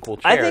sitting in equal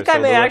chairs. I think I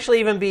may actually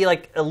even be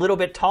like a little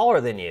bit taller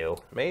than you.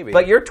 Maybe.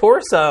 But your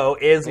torso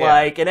is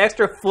like an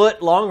extra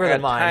foot longer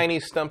than mine. Tiny,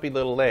 stumpy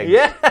little legs.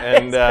 Yeah,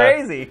 and, it's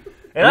crazy.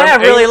 And I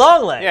have really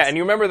long legs. Yeah, and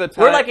you remember the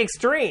time... We're like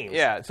extremes.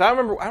 Yeah, so I don't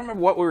remember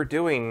what we were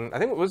doing. I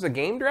think it was a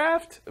game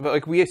draft, but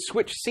like we had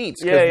switched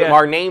seats because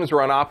our names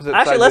were on opposite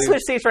sides. Actually, let's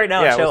switch seats right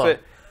now and show them.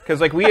 Because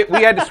like we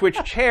had to switch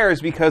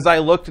chairs because I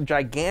looked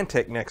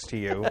gigantic next to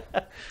you.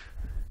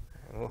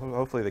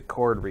 Hopefully the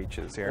cord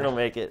reaches here. It'll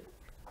make it.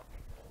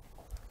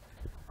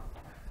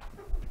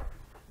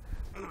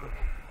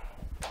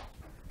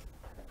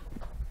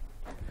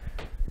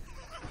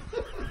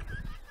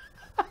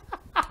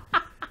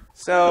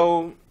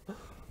 So...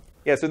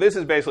 Yeah, so this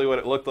is basically what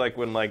it looked like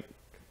when, like,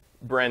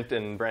 Brent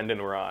and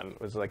Brendan were on.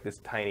 It was like this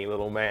tiny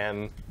little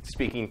man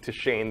speaking to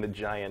Shane the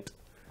Giant.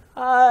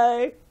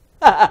 Hi.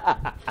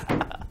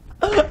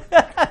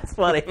 That's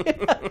funny.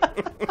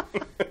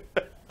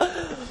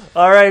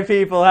 All right,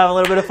 people, have a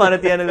little bit of fun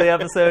at the end of the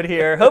episode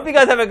here. Hope you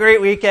guys have a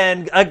great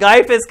weekend. A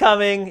GameFace is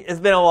coming. It's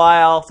been a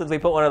while since we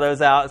put one of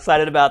those out.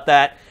 Excited about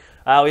that.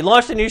 We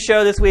launched a new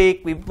show this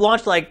week. We've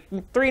launched like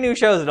 3 new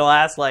shows in the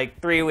last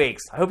 3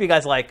 weeks. I hope you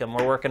guys like them.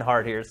 We're working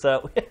hard here.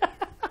 So,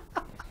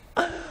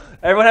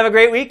 everyone have a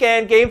great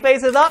weekend.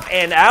 GameFace is up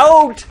and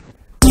out.